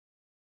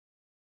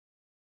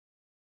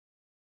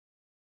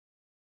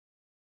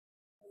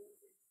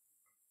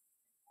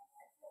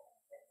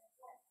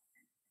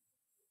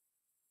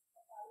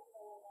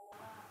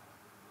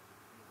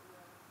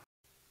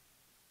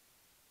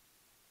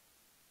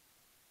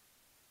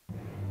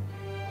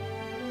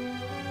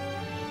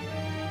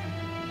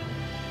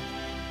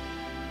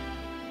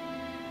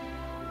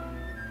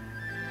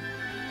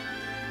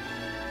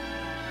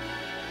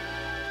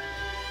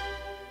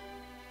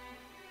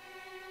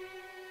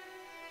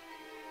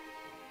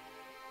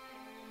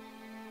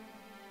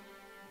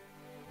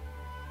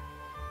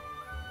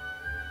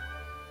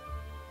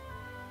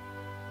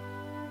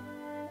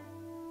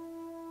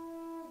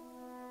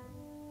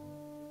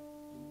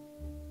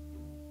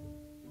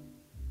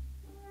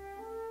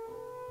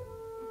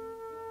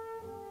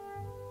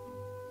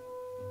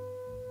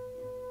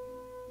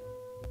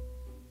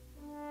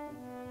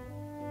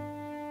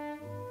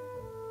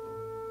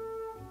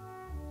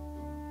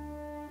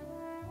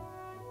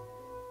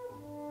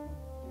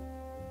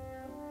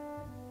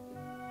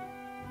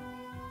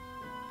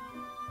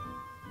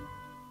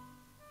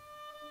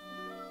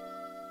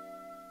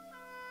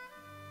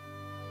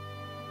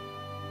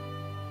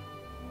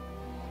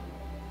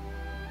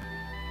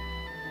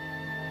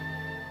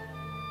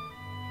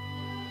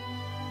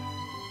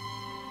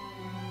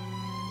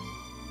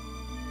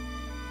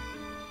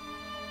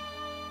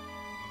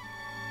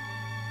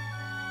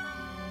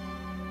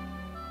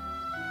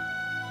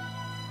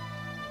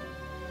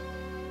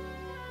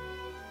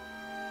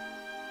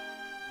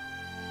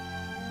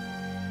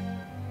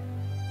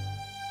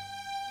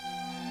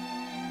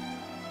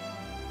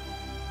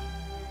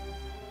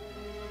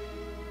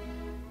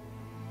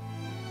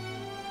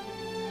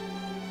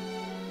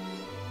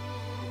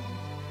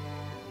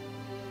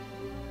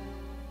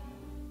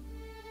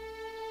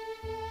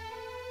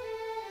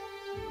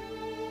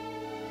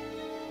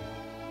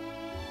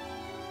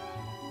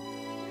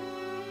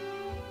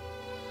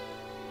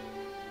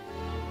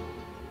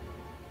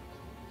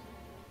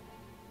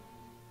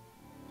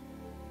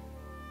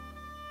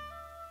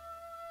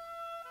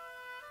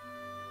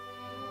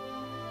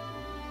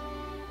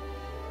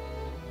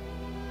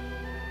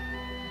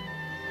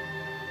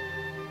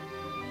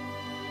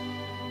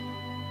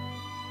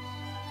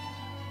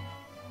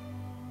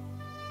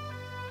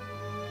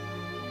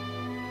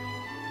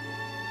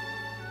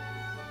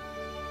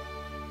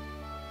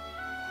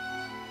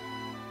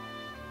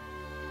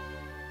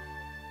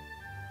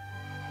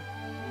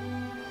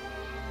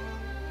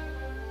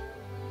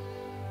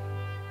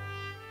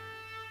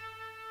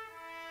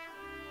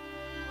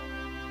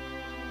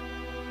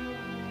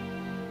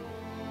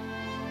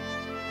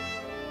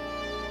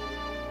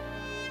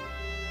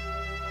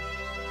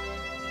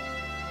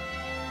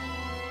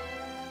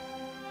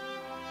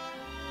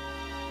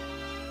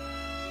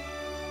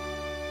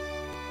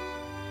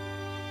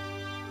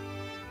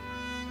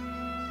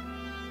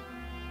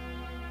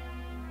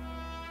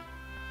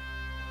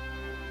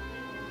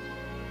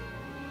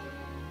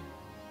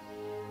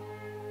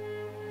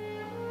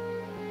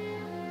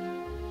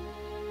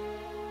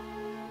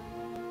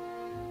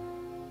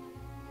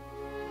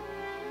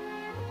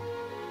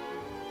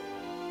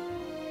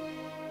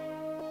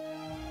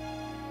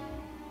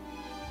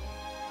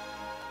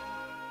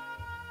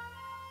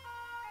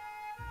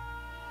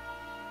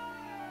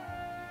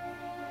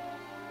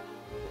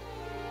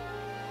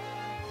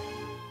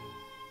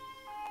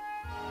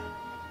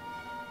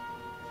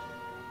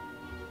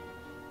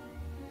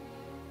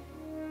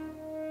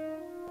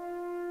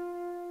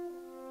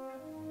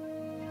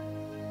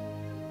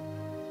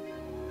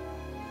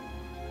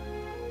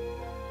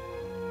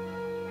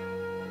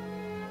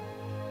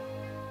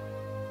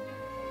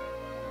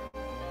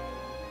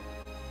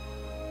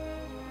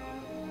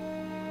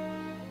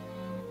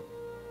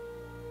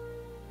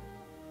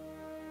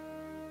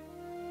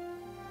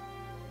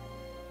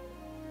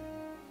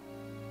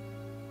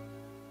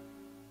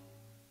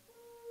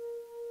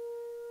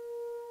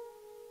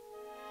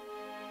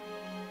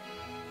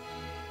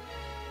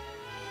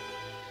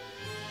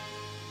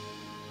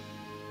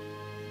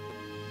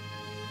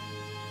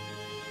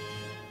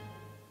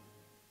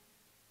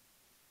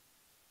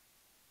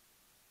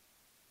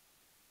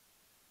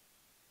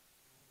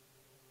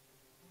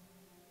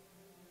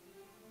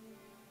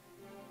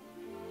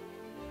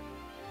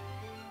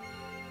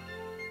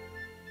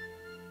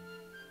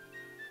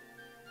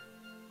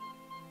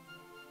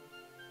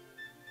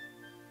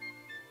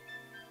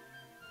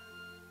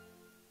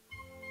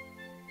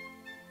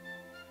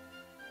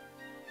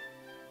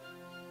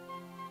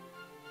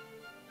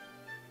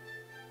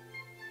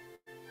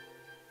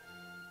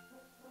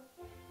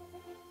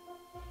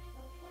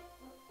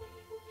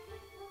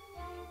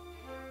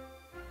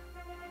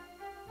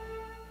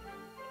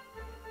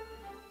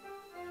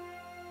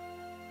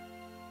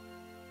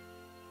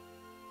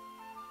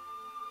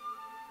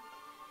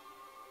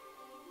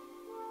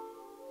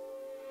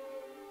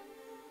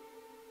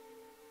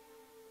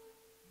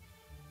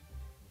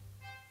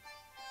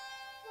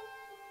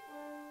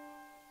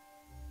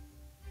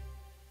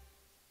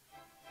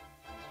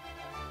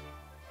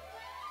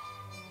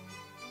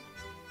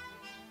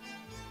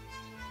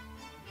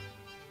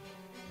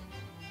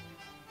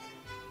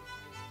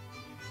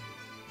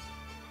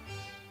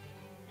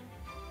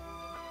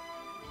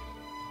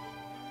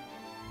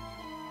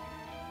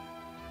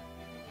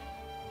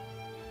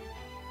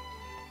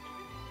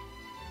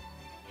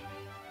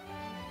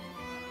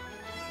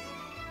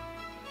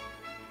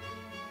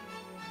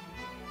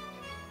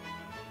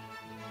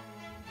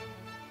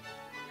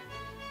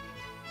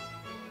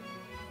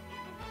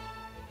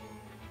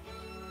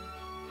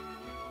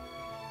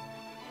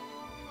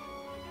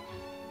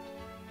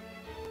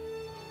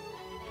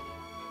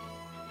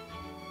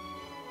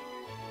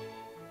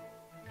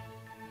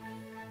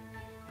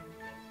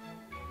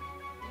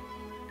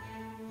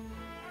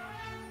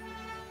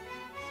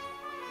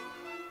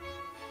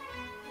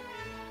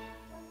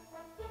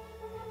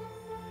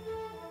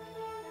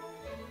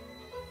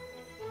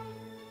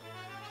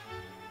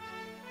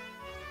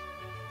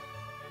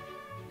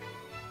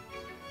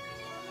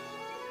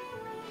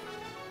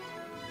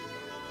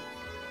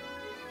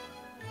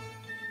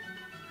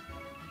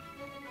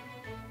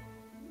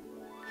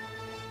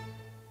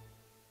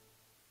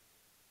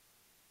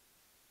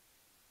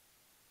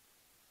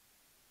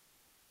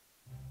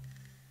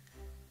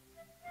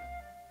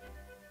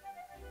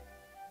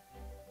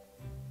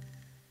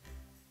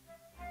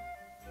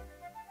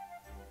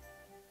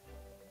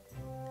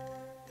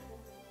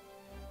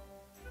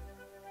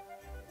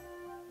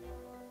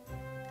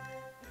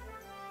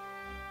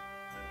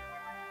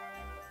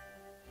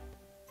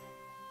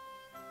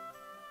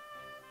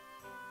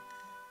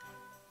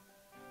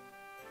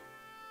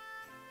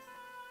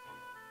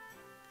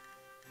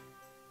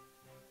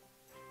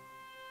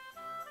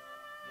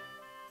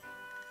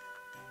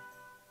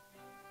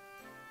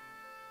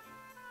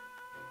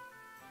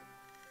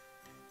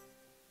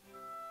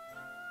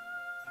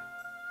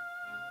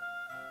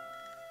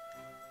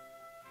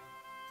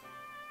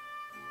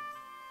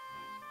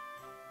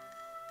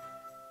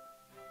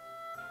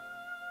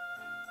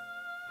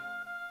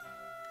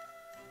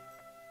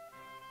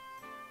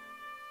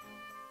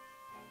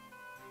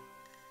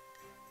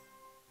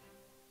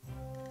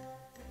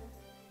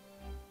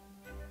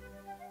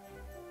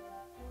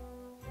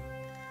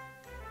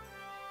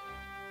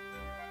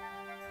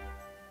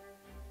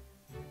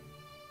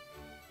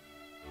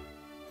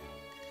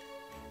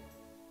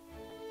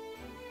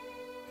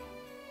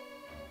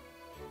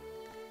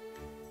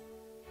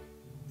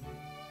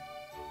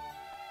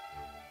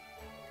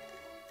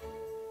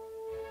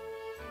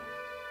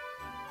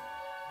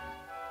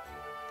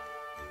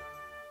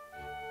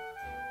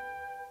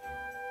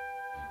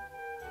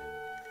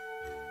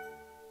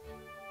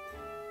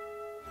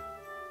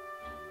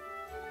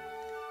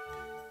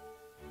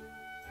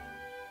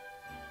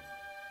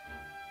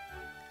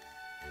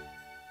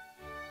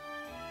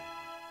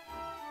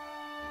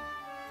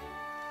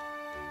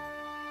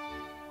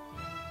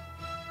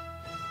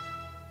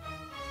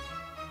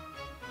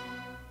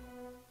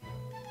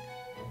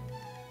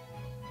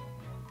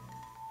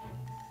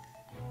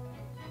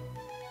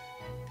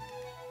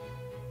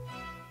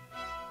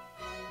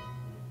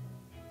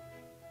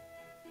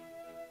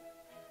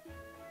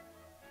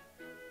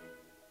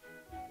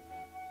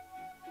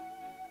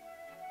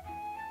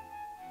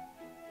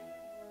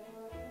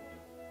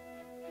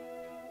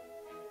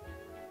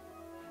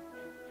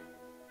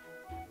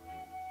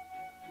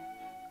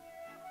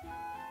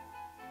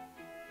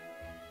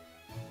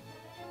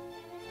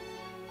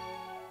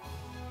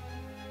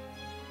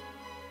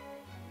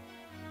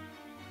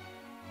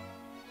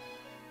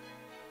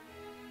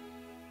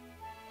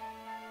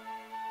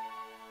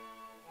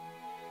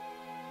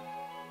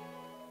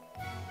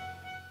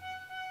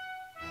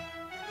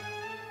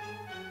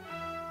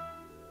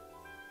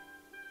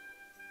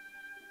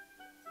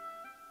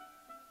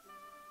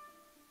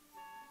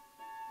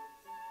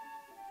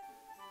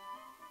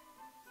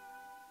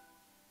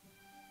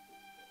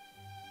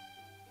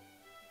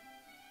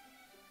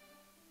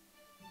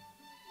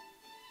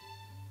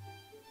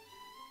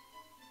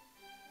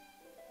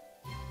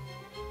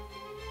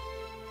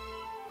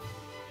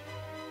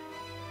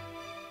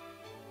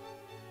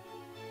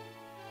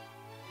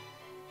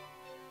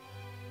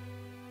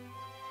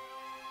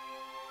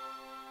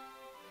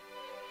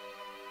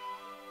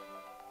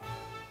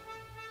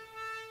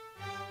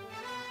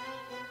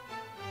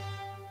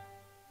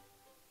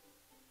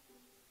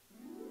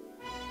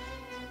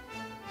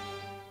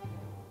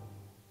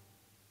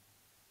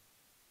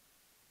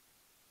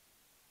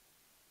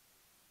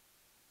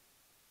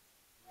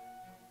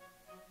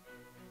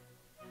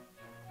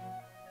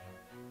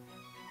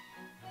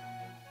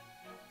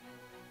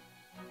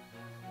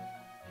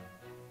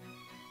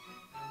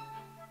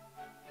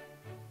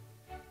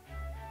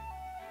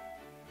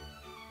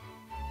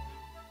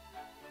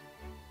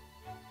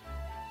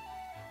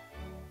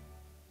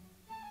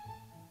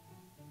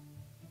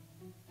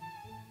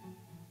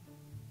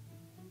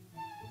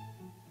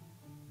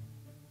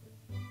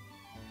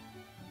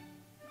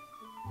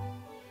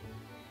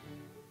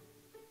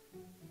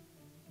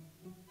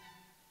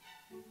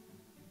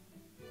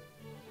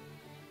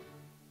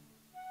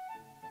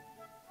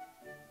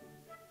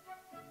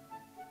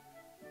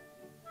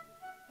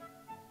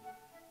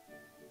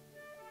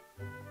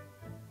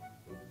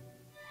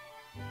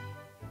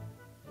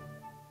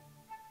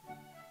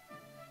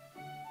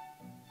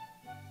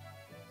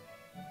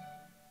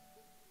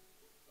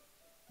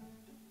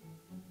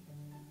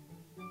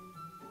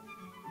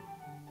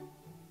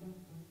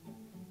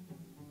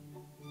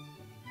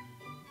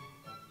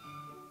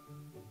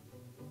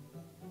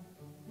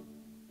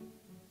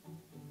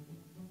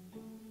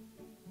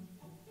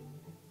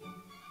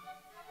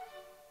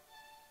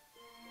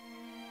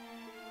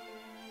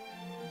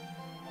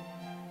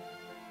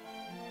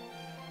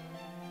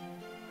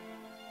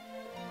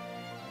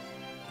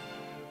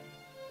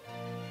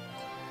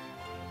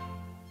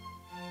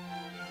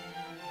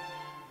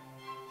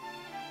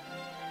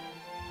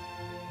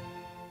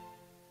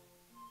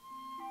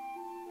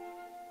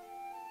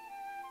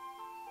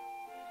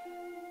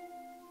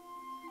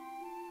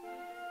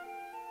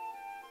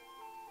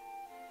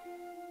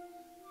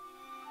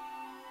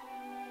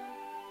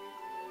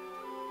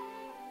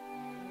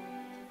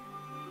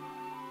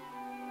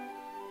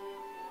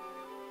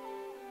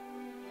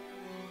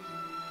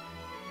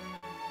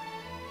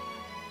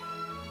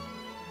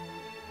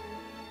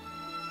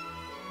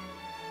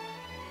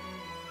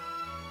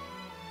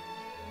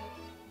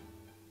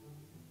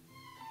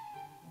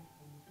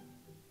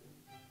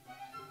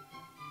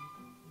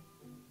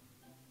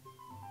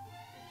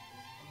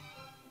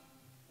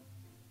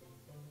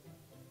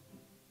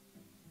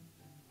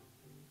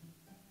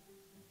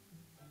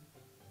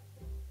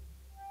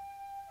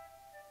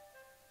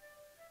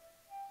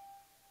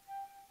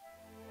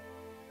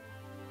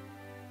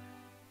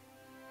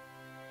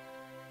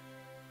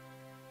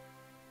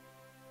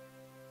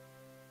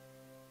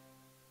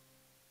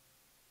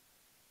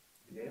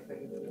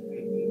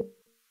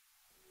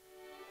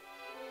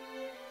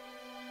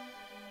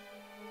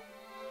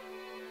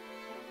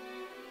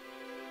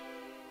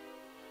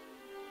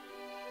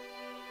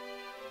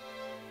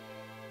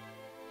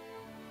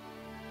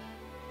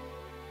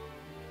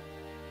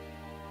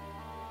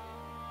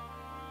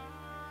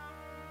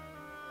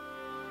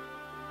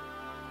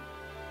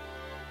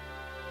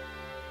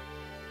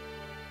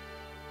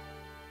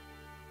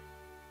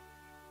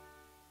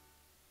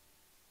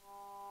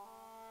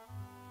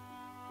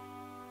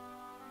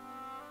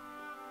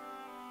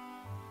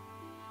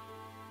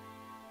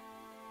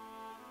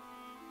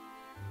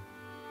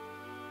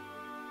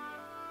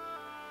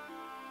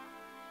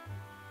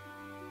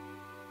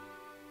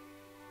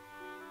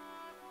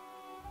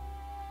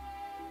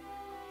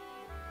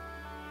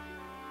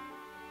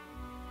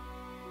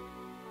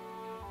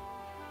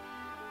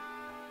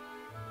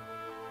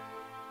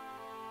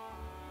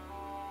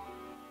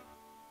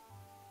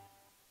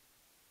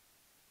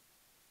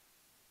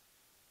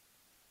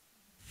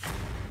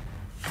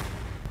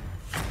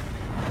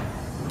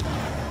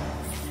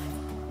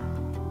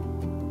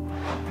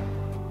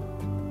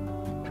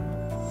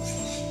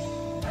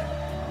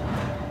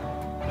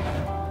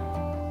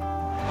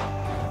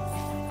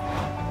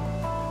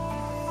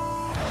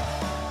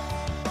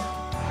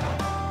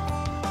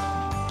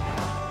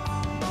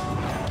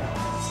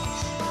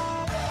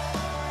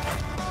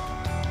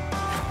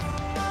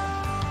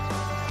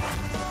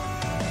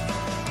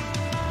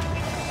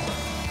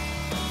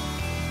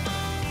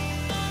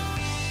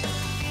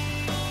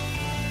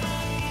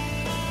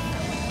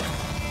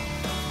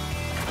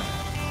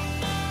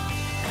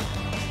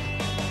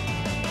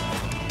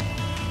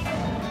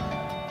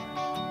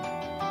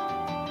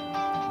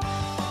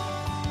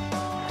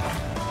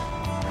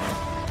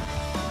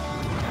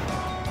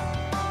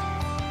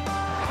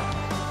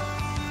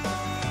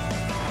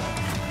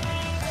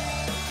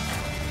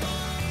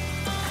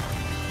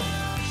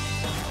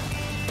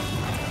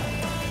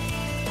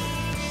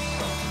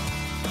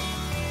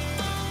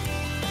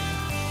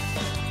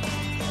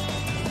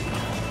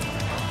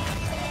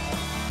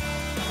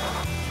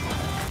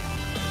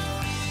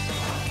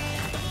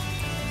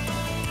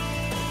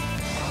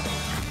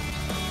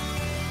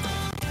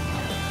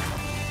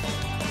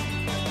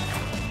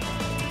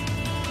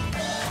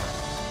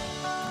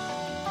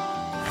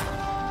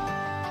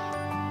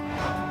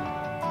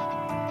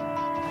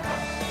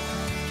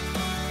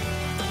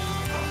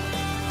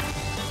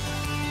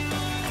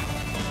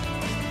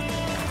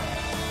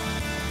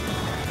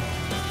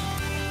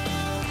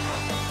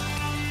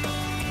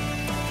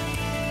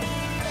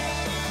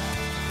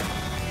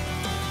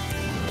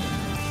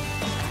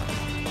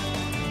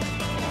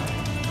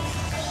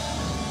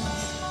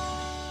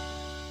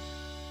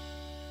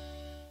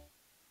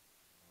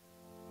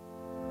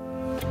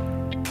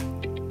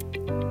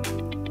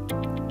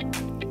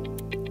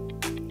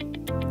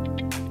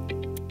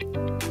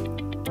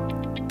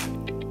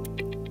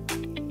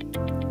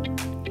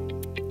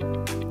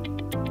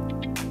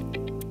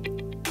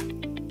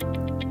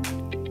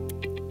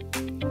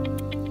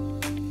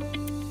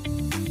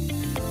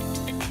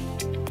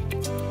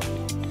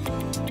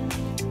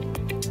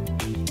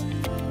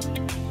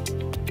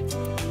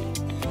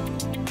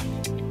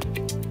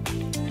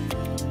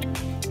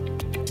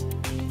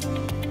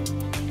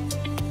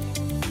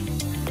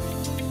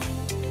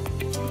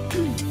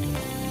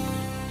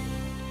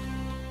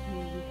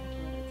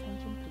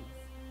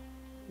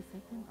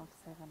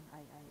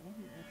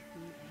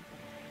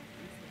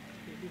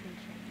begin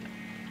shortly.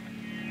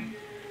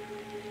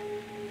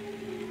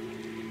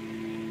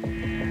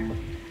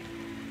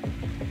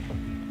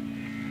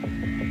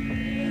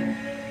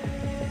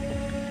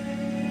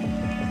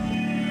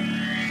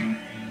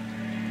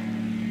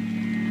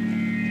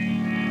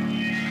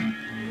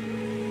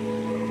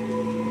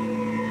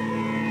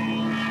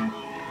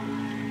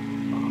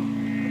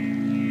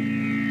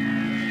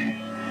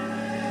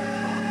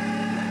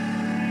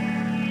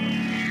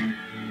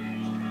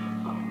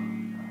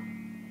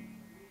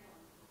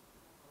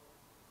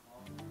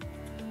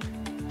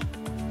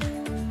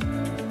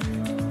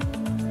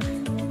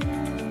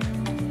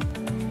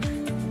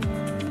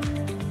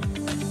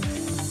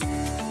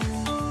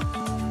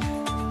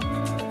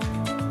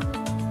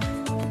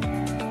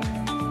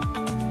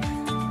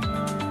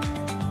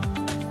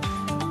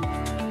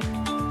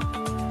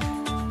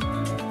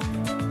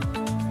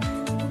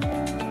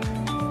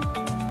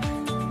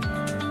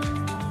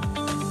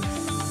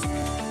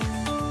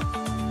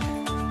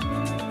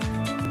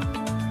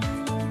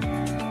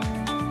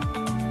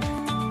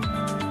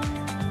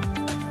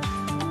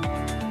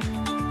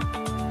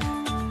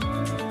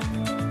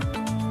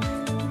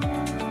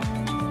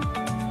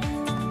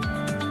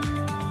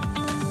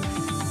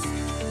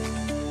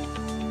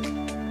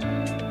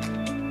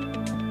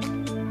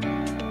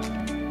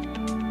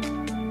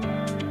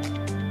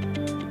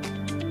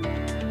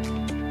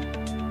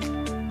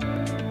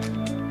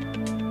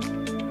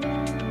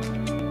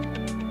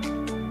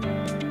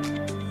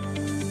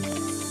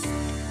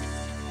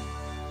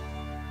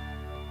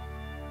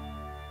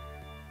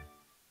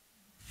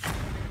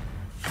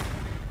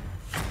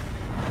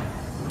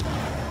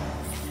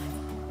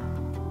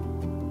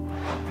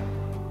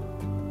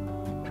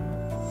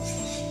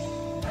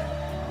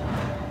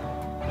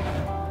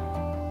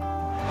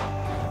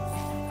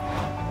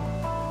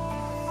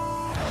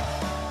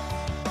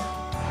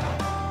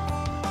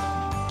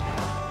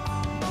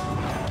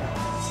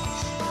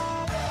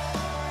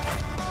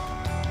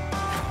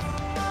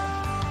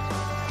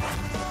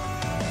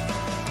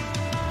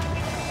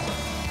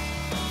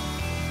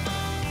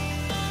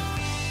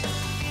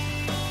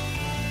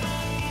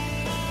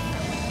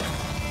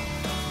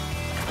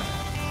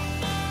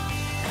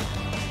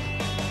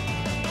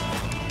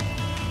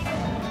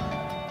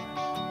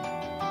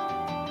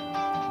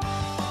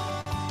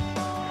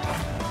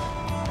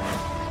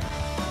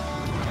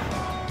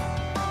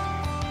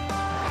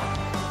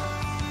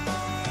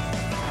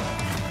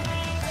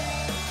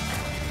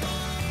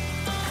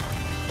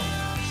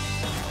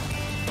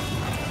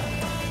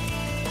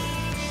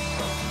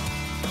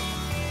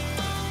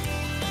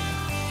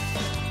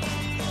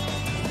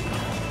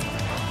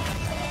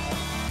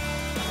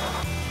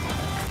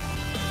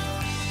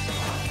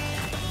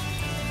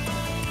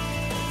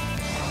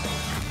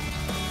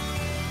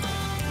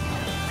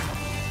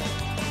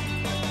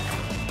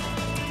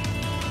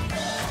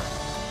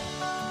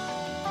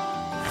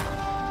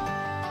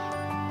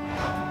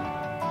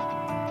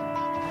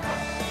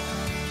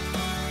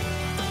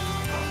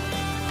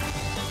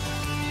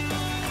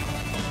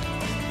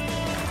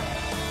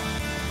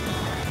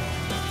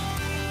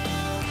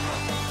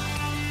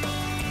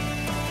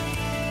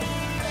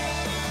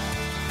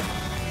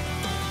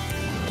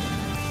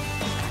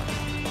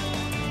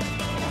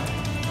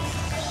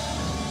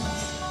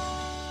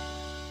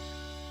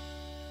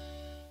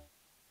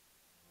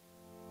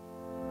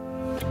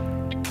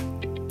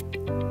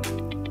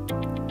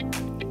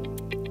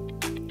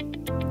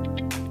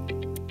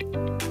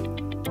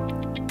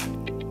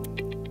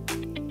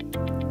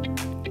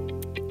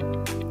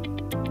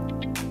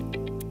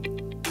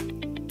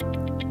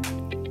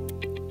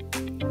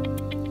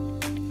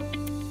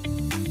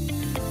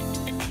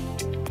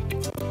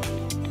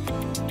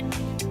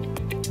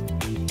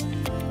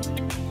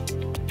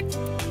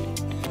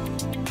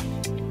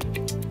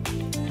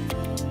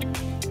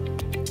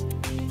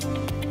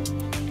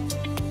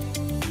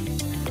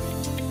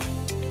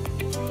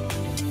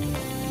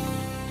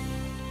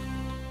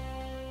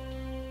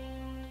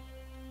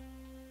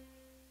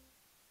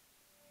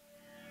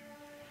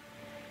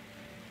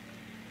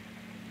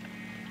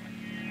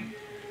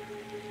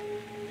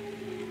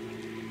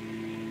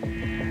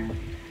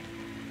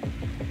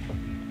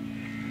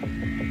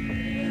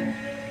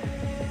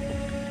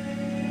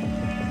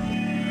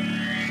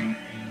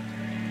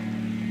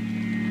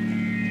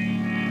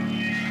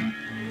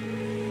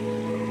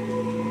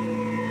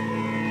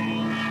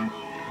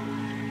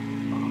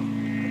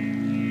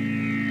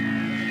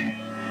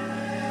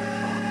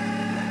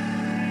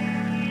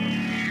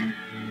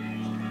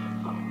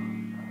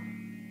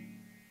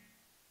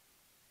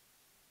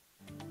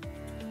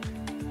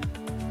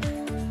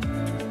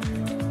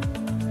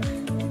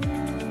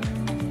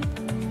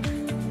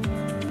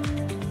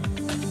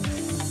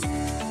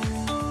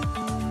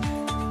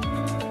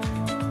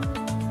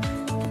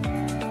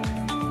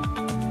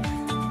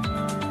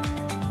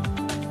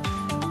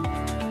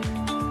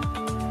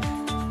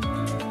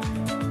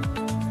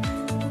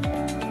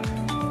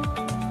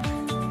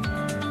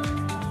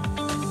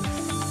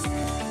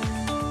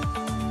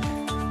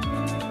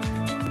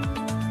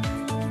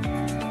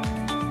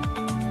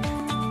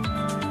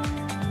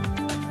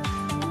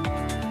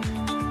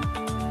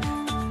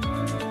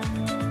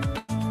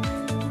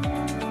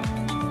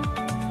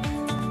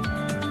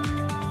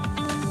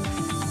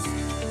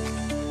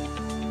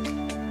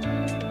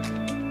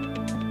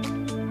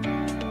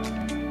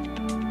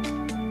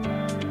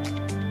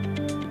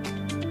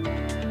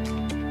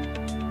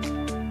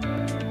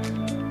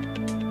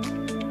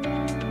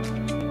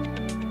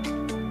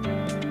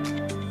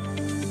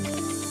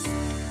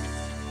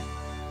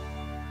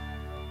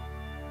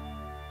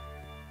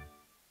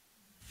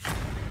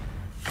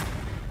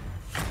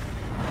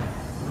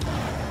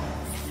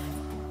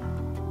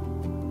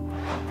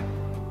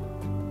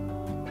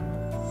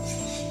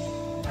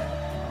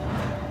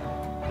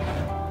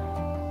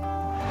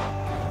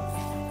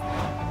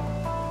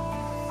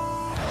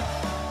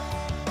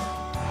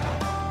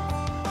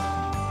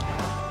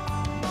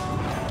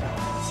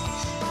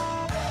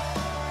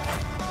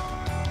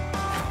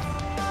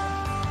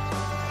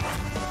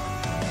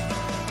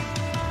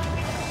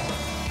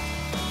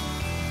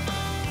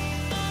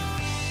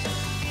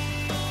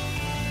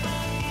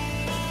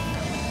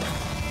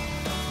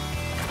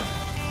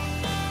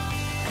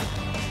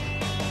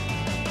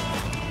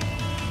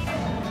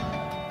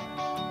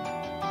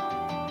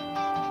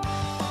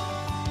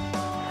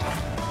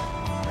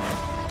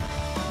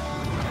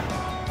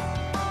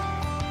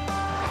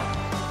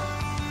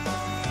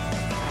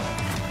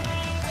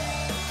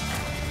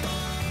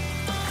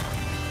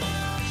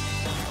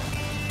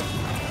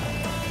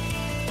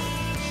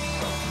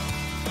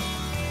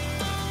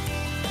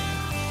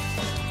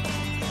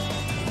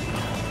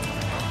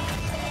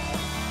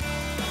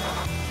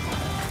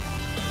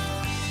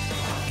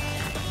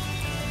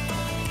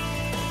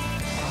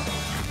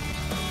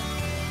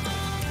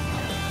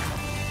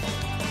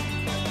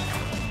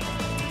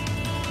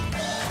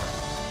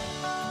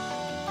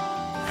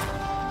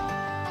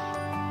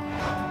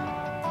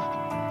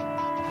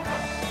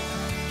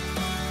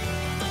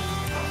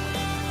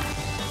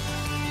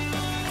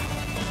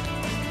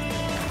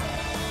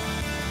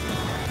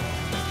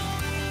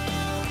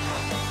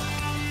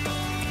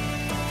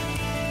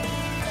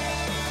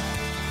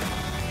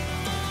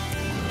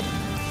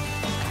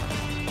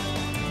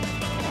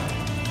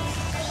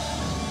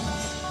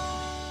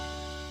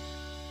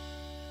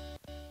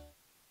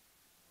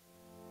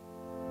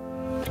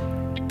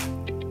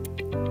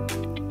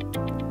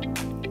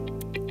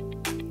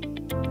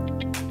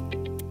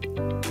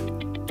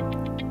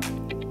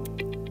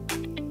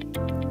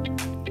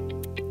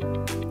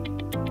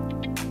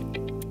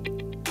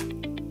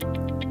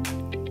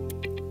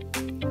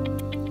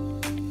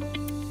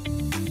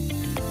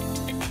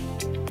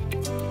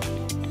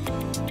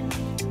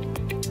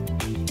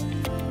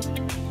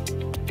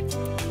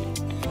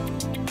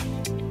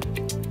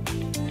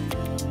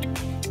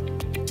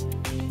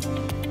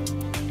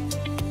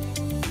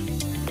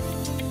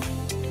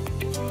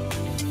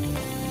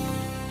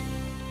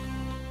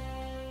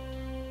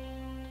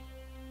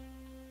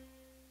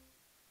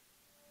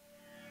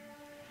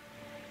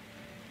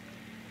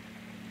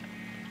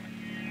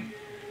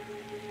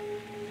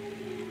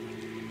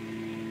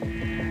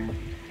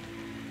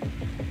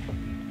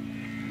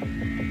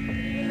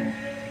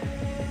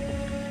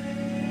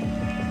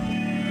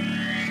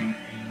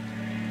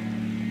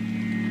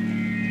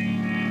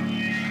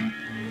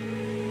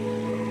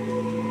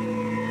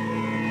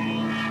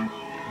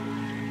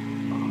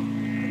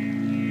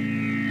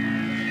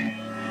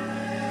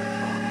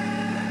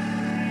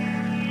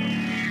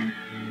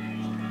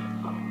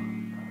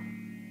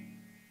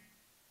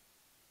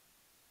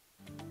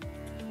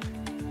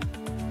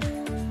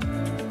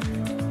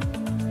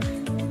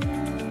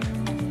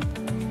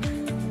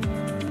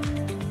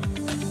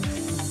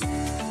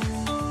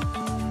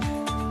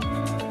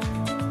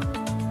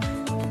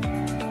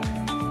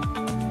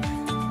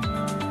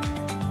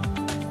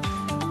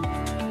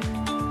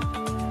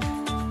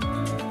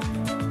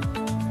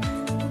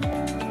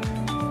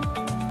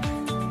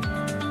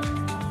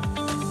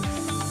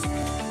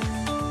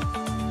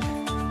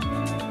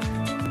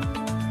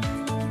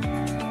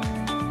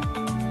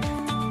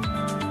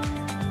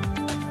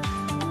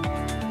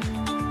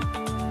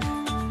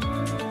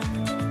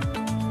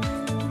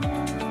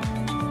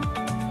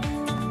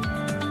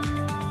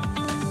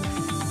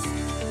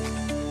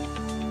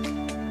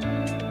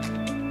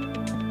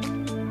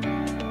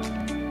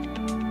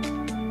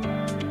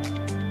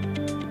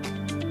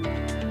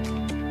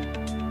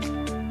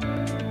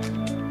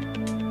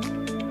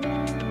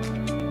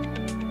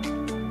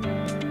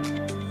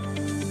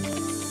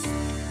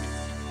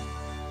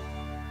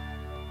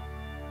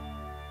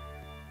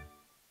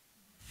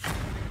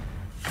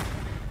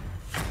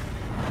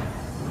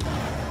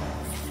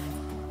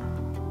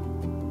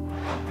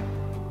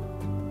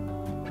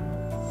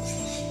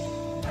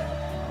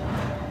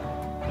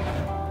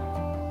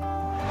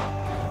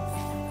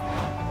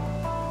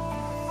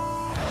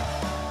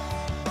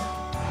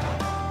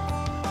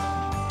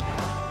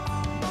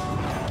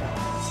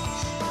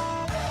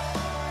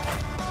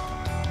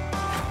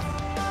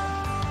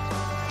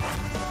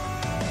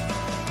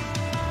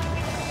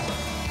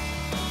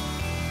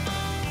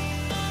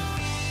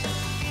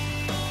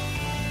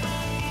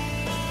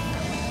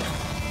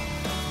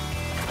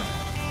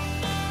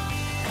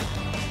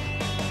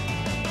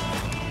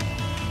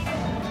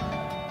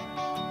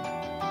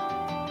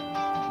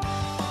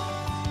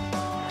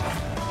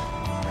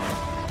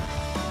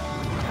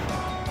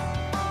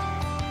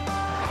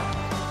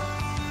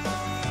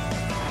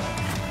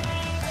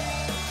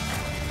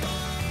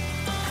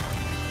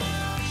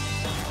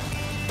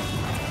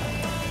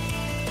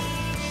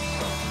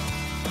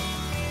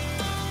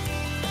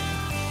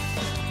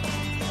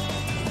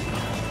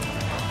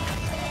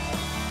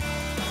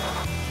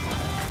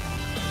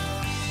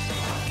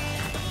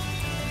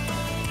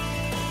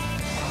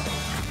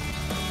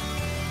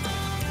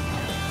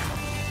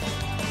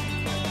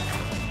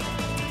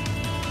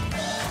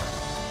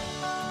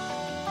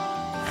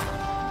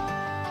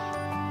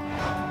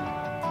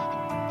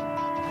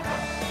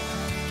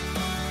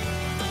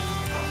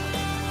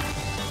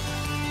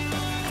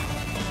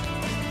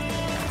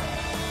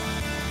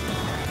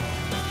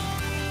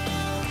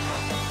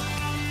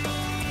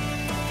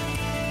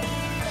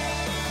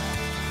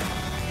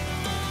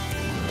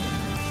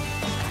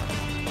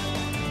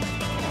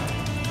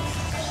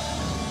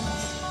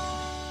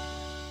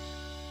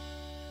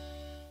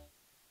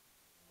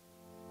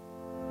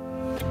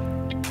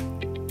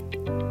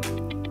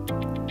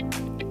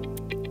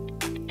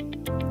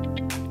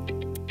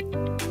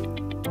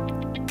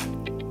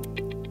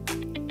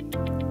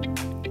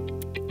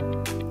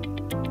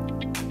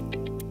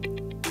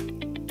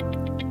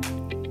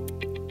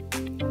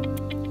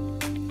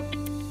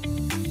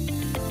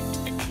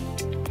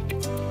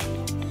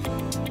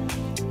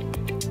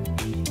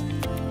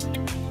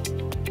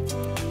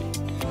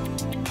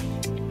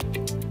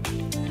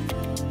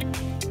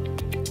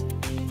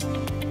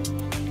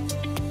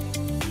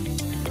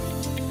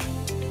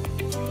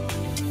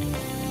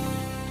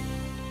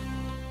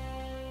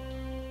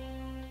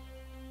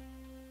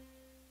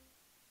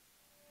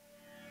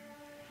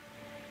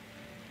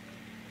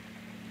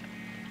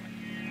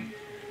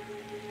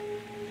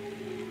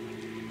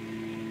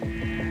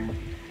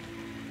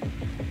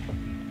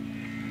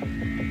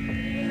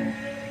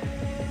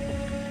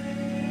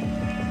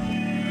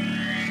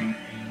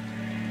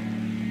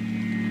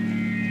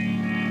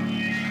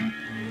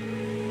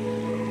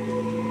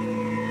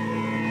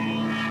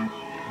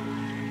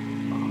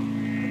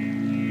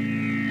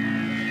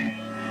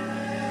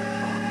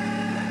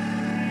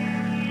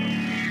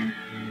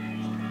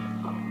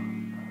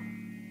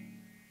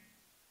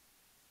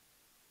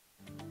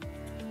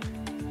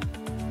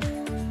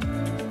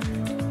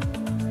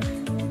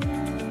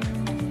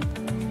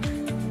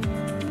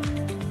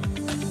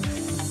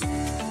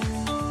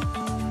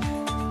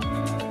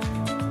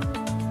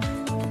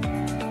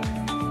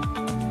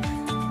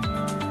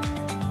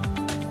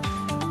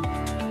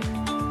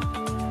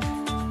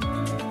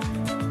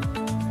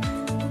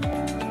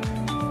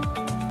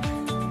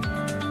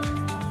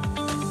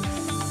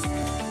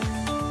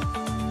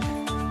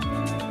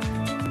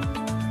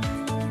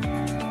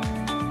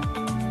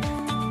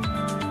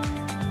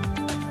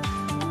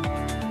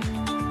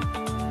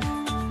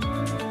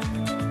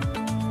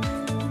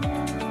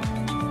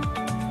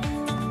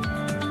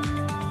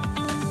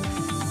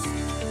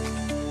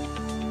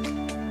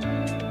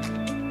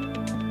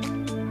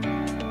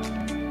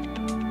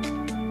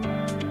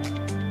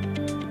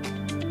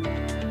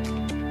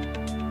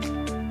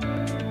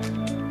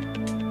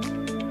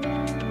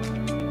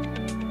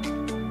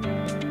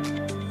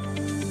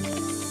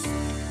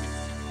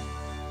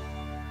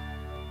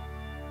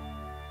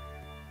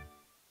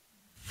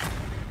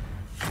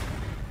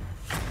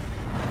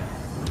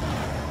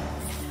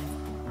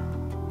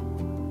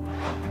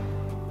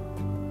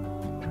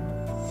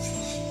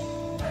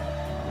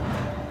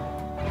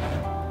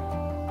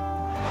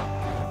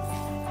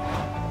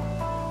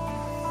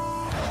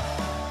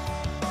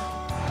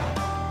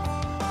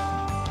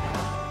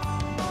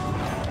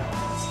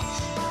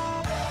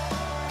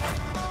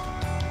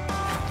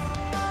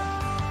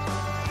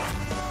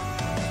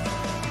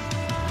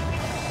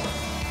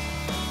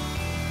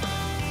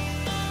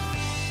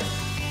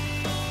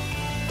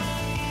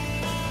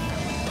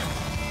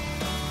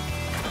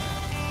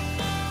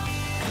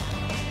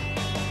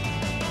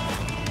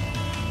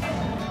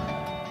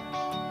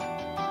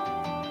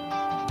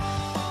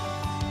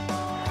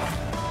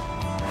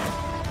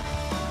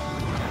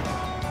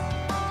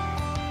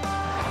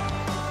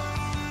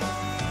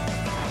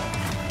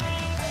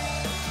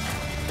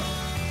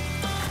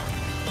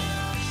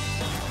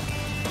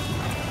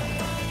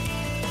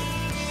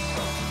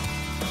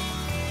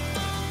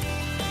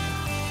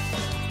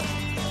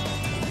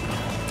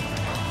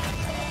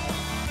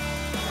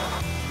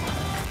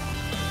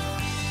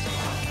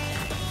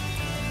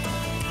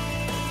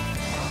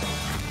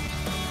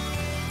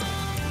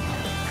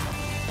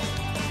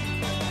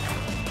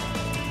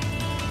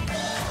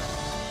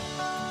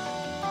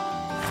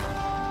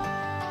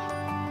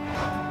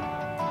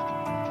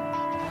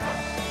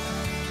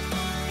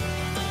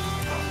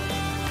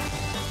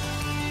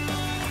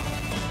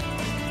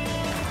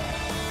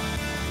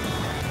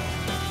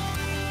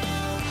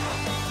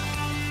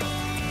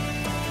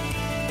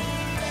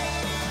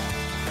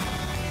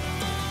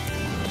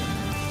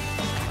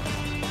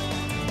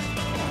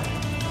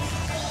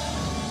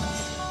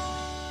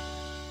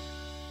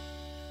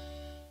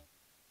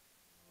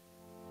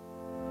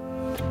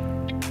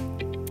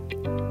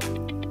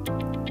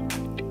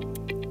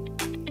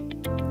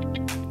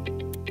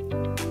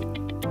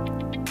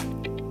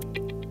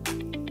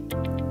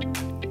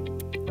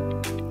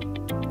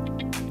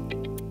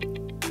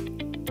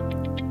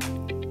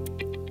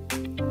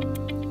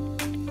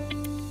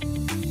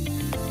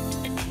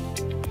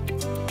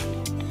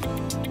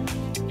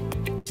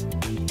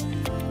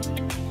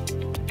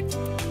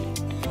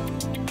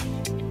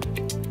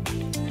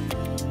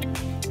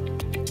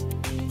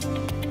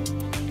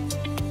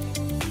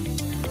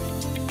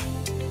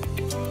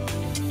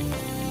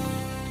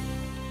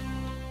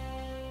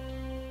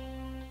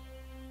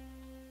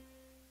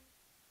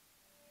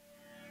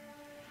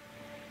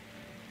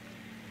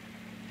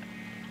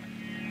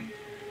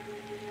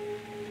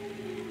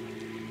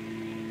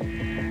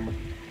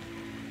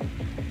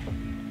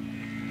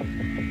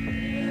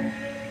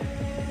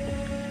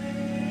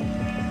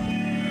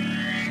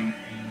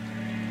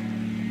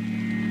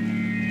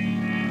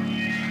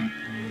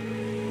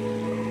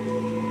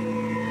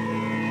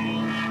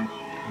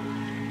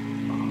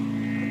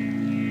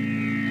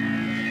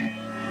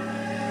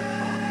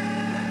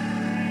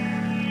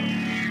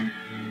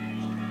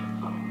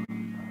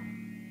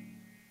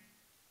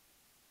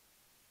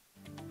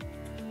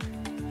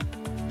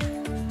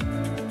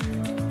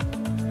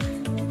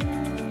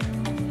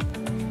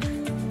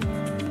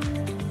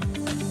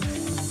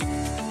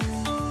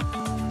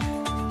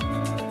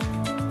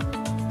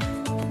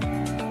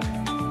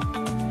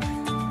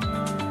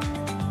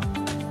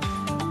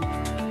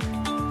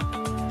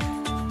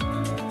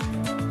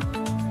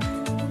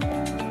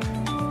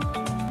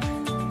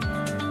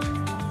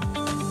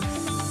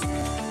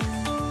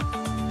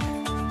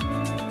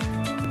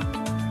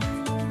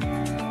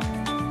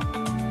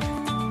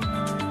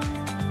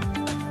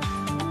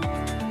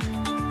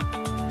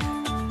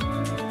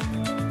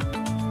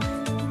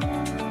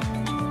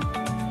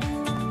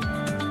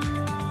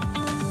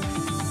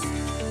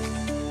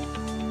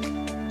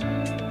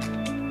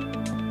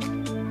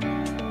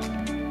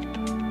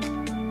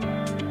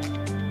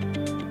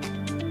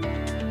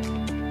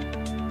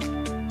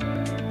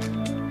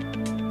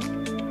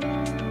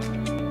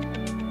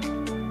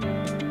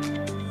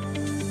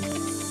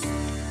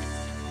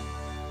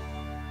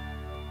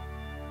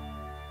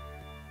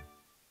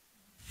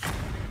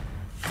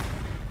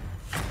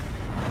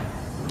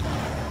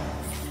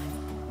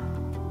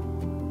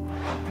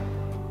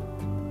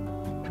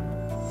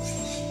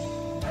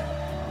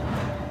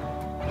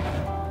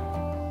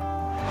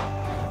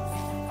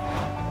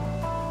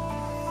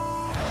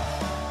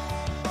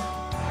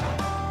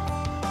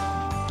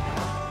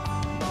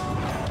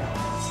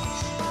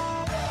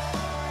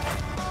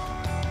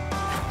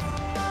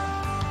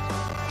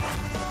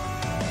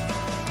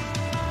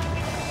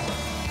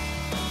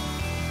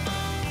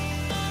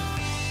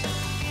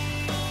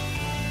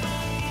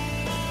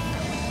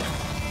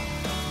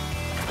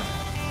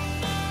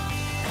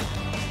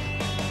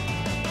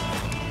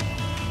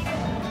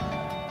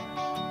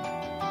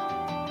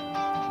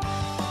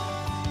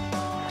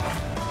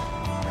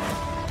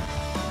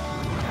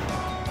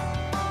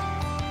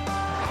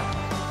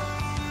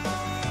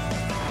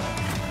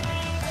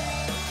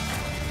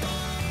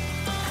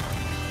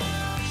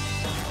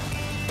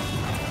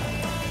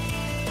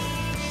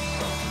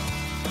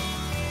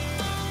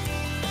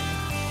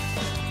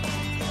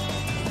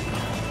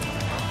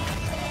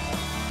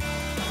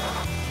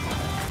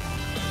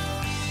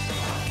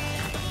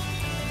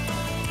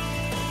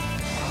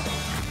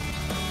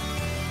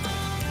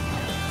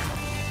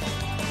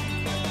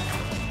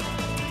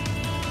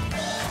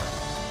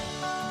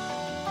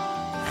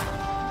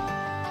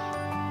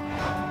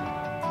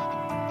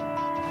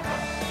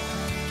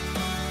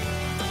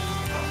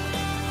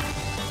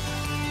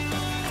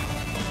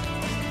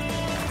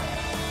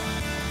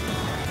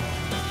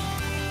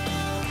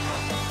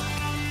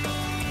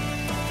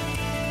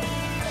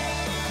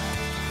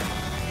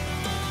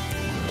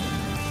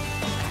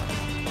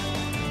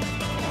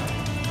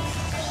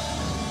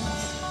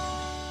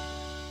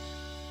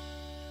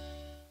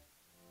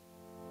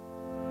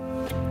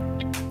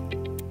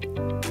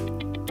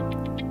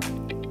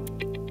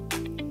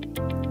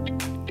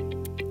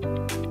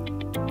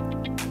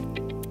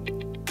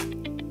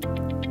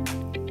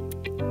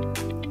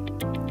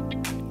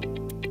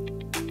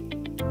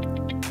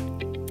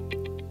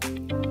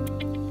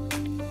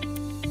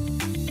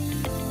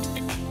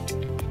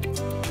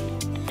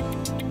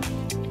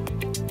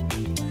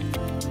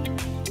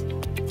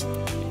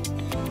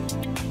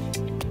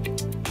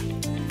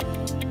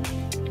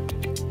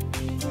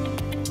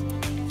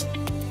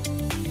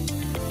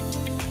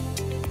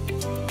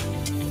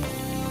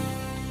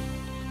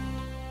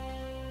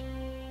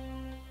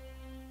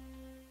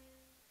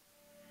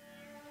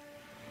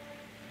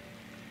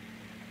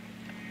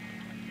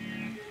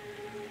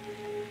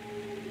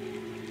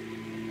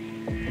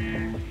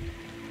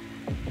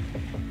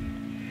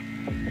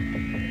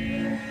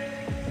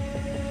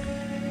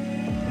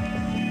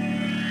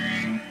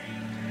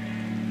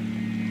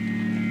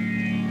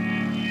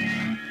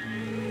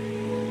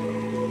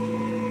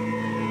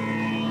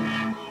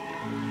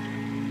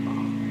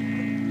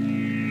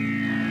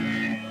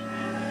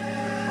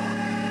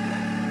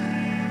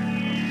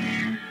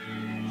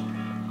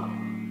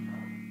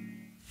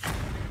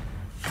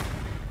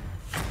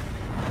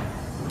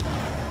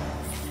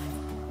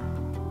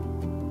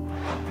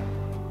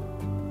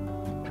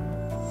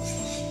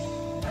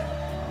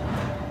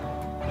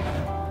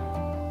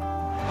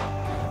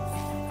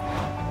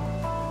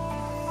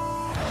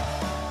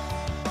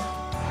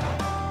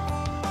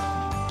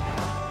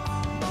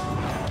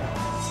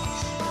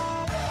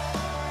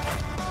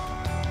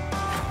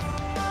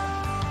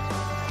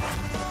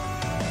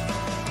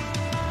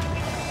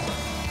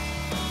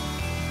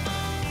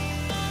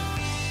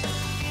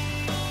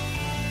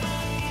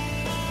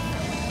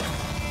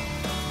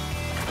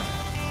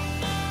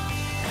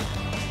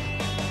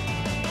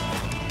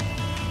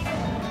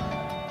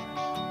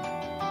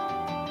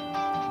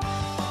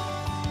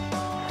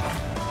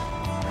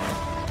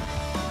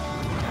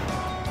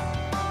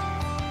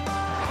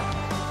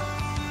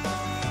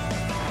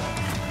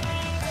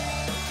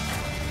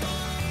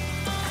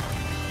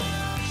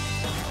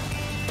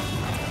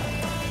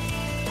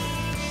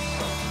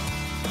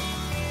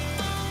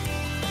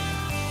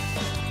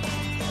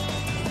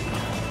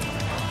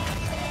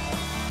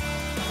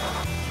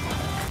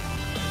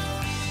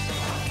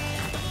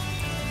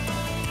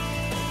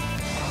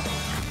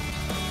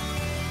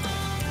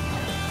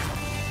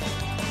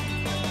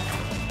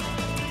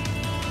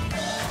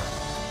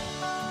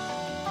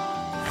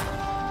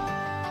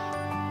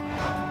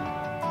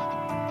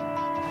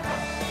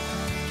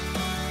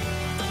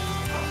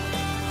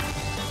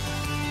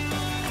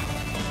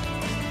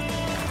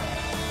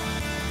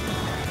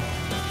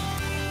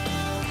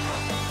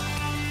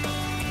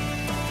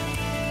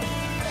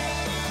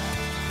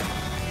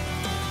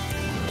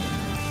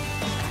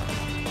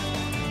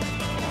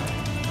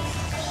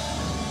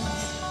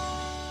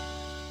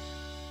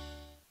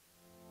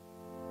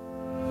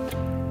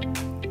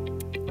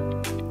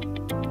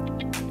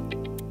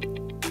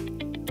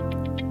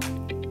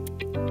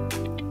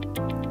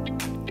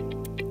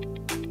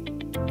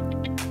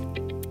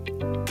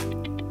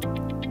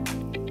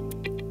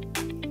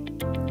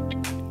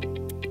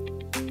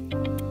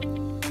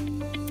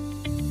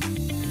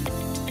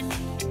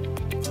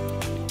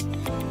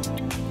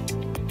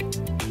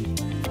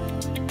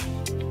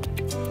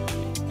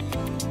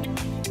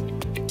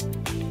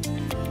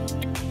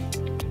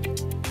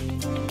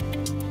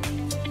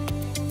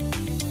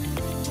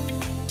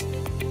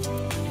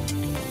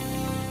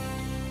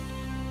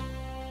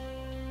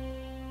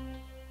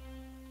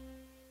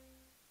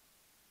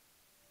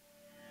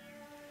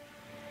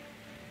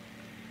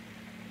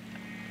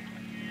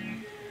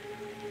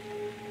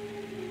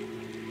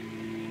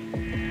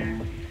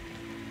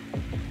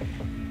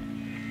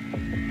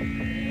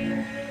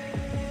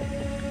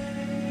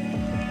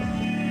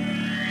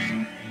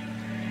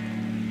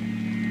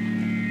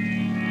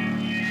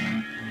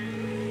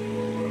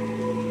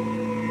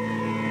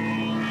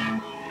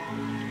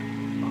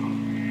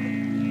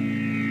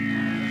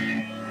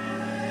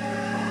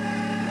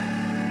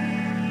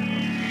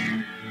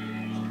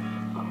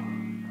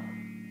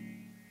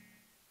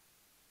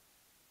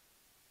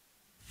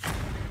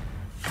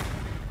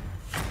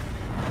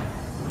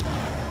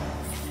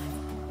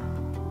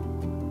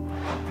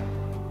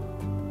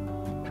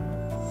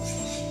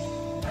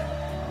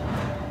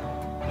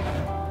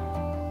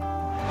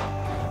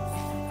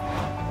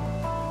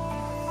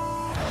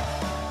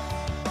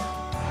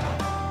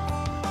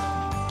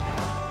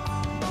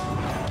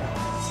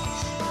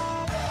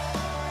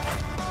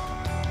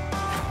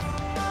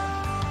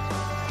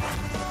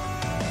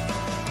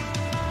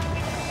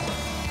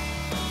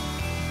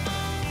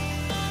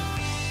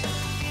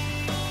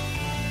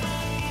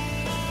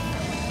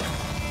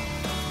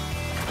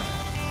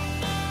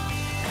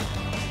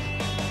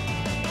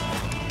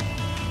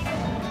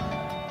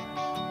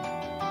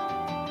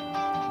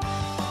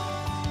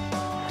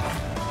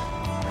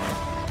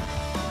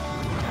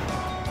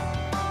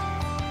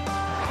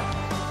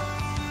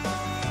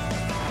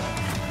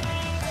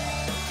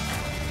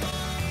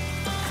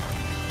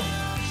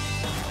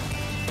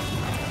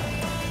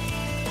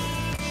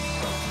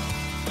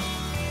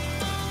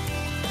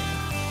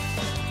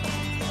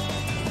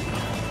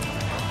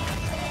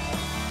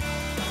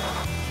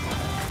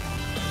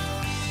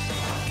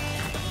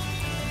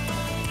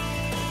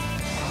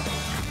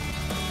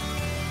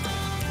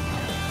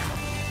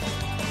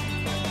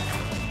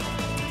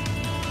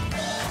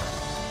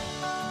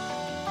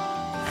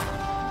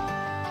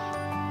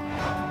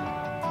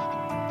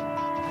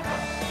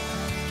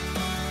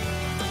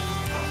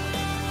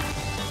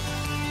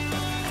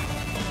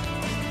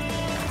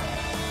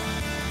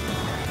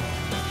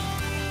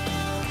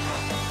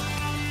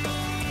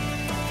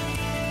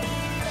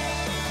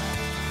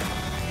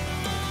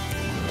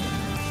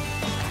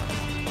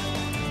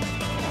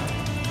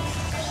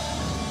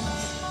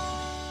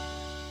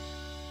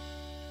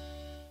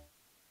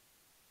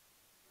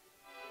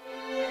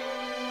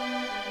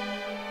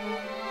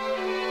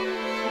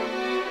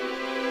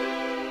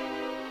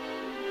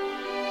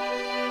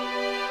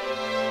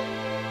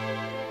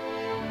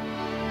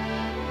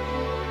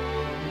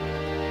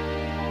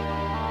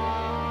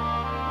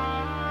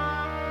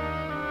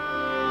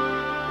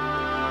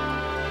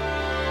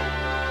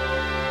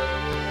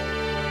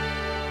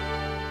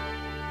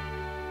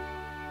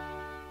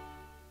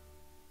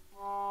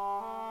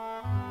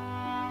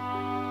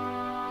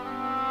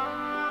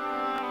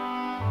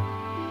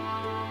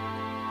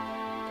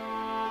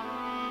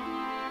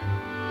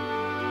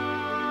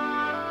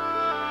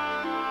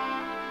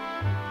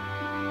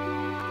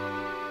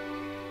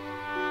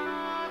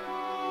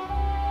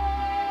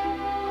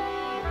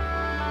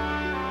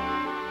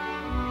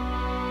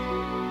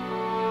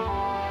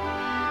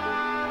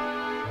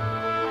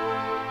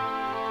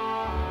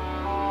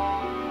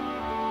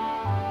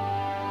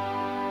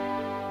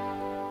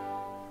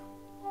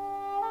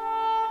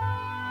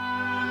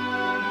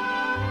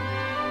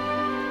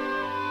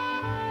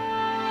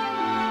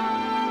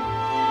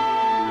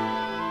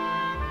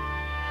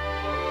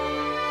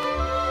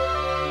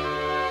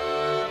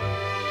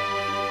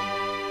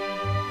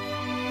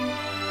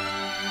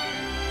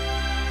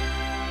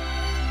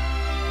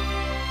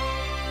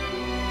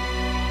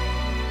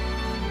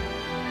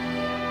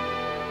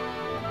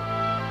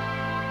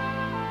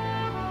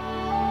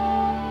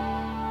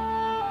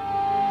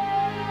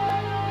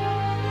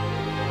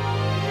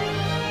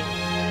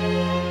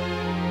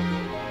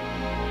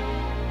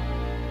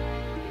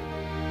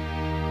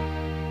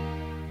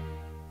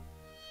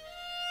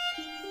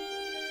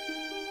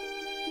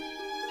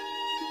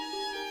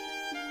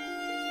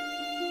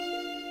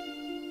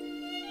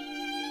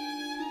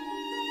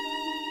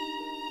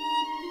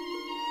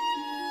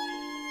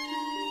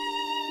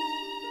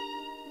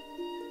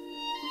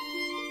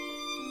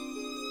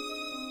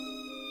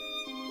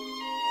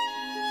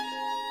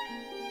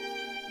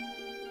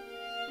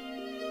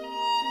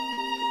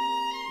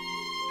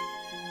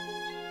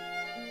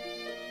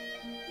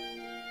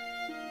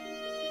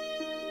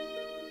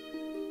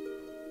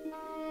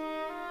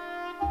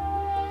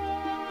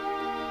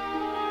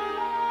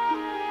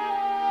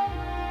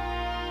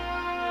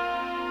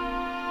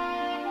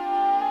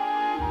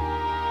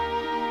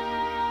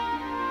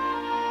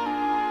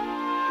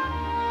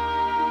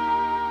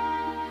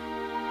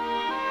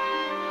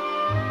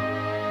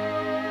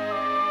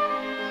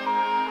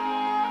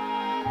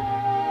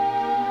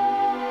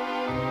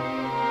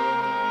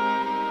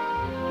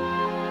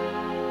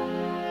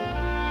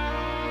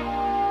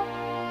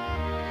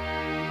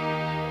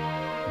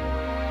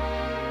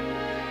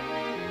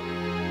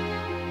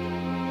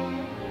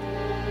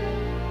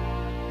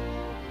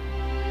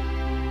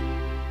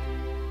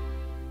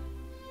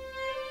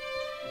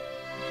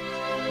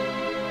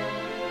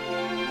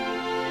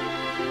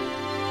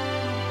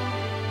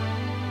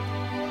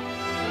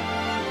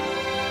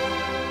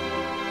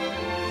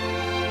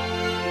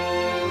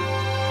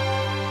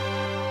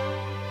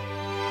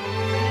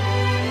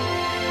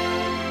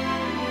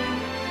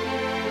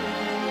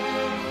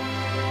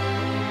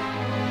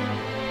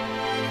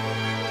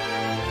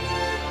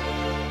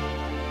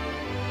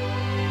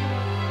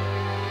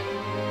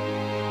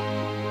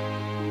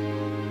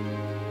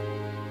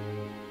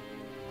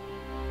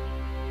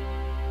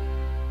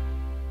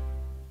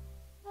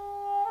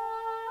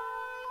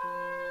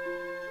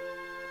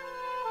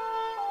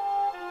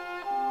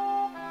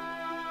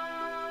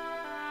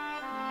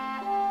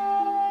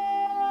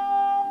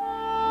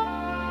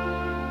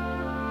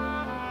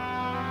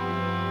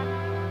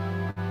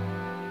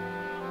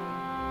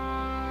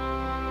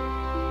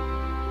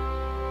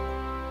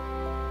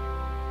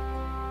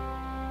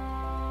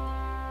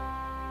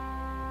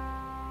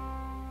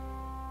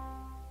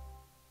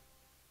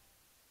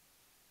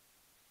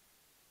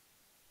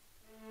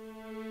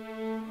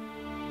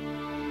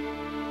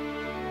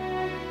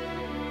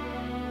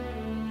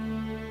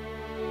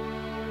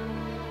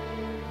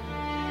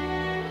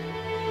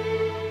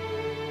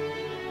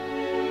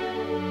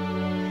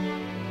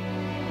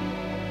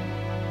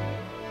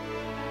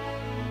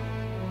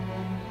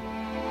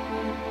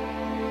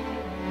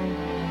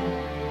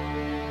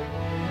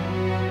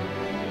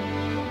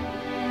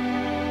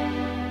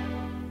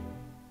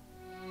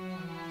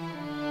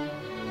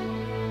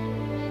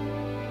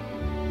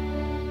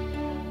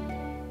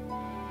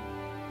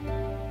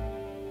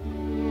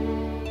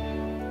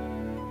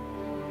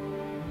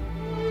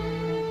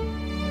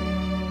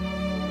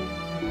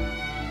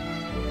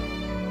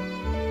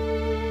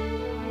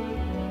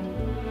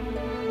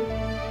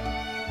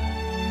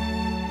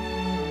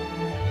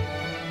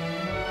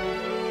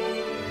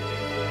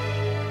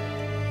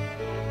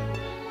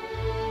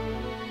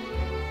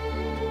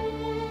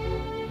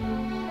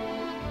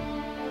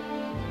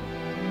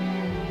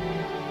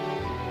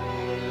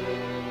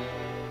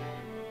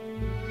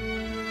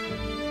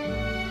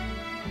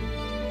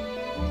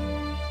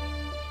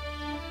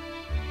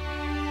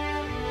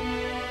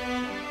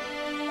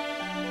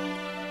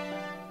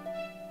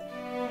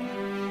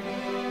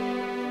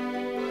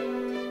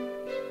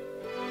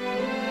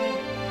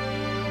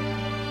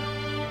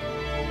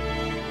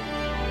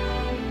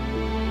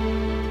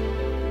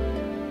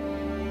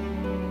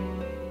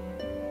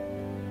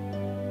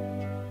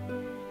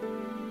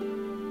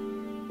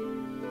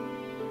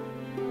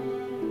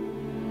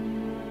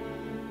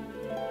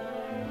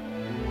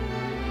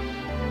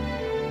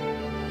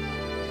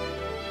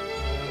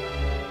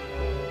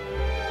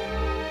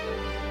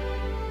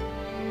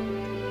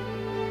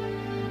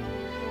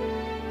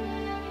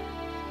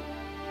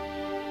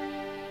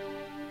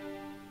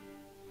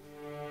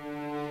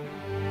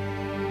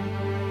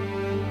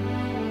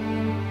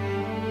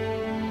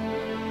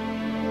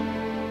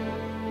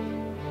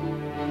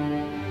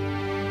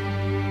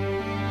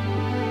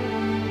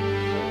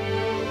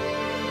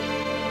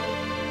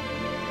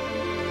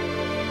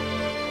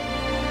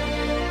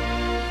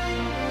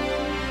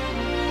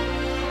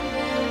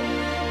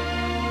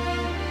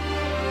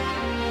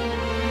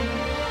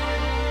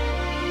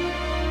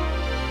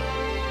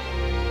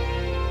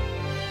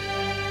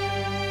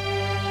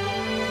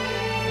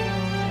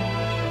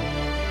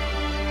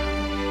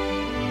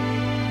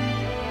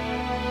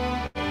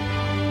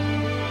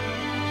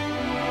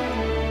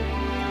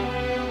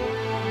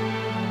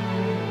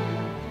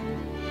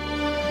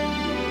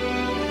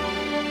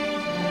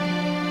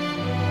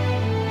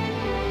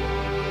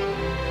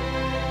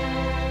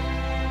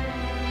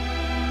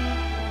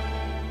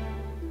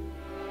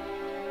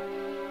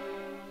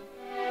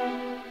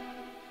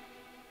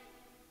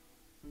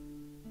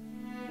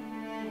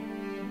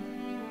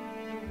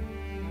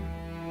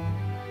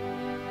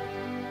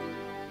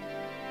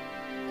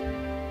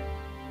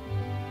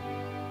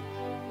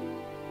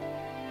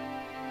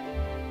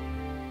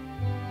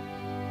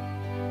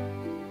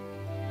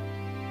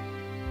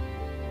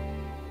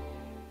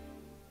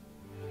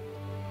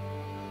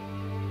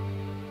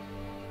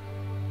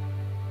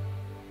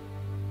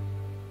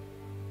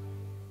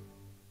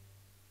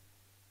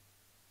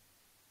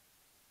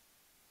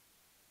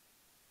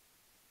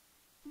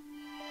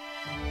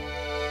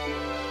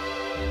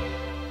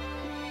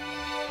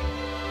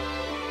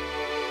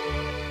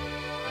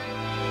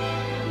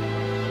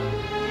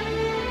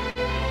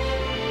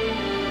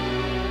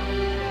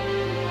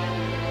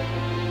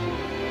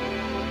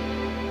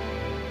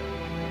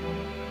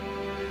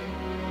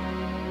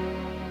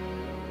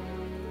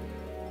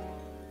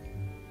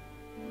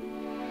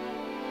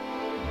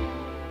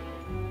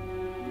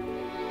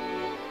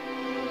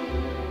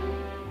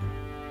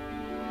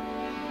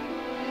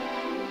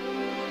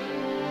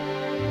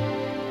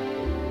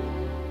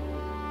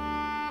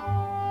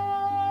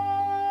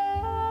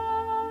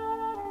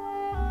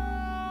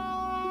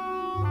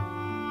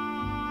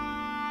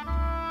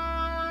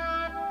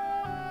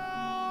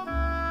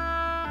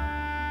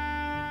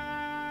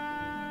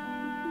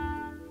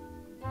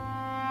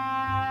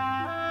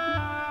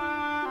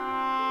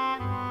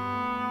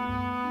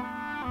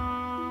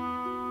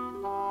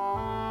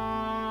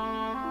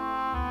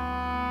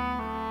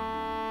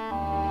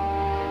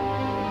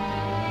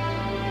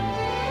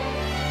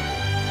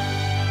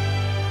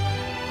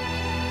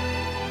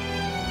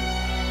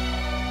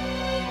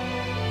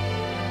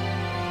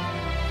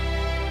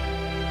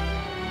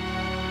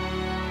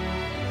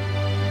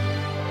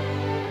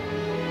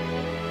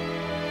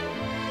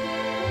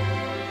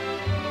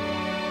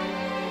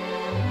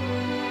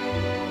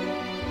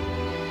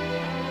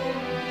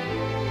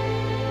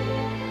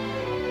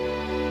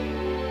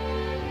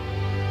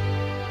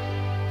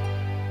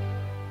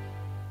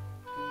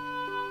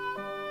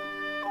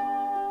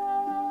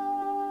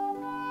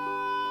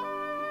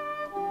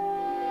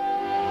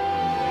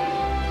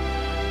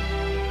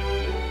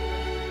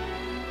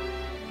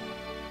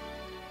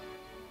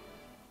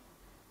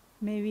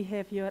 we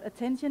have your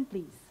attention,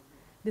 please?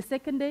 The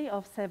second day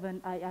of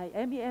 7th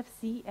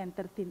IIMEC and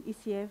 13th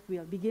ICIEF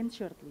will begin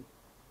shortly.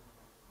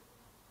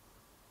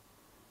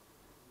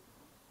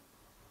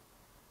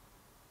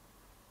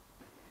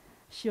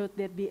 Should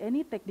there be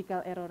any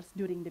technical errors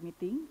during the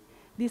meeting,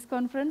 this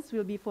conference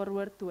will be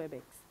forwarded to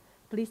WebEx.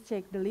 Please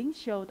check the link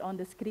showed on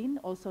the screen,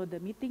 also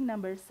the meeting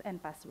numbers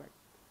and password.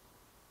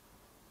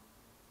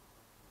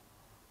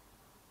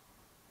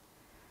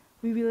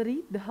 We will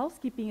read the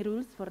housekeeping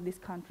rules for this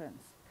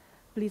conference.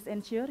 Please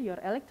ensure your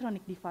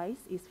electronic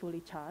device is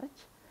fully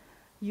charged.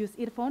 Use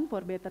earphone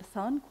for better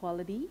sound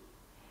quality.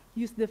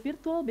 Use the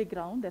virtual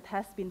background that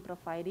has been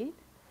provided.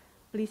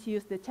 Please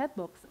use the chat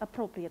box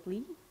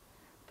appropriately.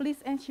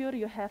 Please ensure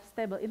you have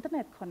stable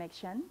internet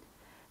connection.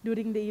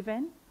 During the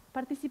event,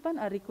 participants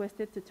are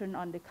requested to turn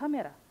on the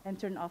camera and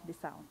turn off the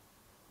sound.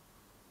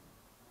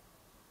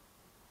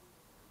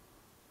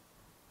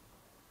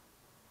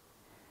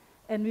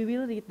 And we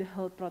will read the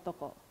health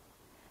protocol.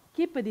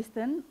 Keep a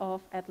distance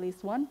of at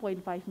least 1.5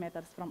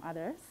 meters from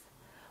others.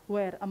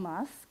 Wear a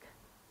mask.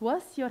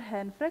 Wash your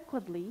hand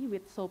frequently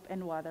with soap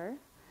and water.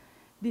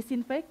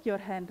 Disinfect your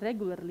hand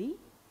regularly.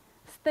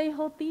 Stay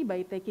healthy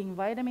by taking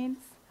vitamins.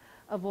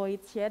 Avoid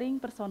sharing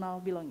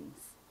personal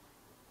belongings.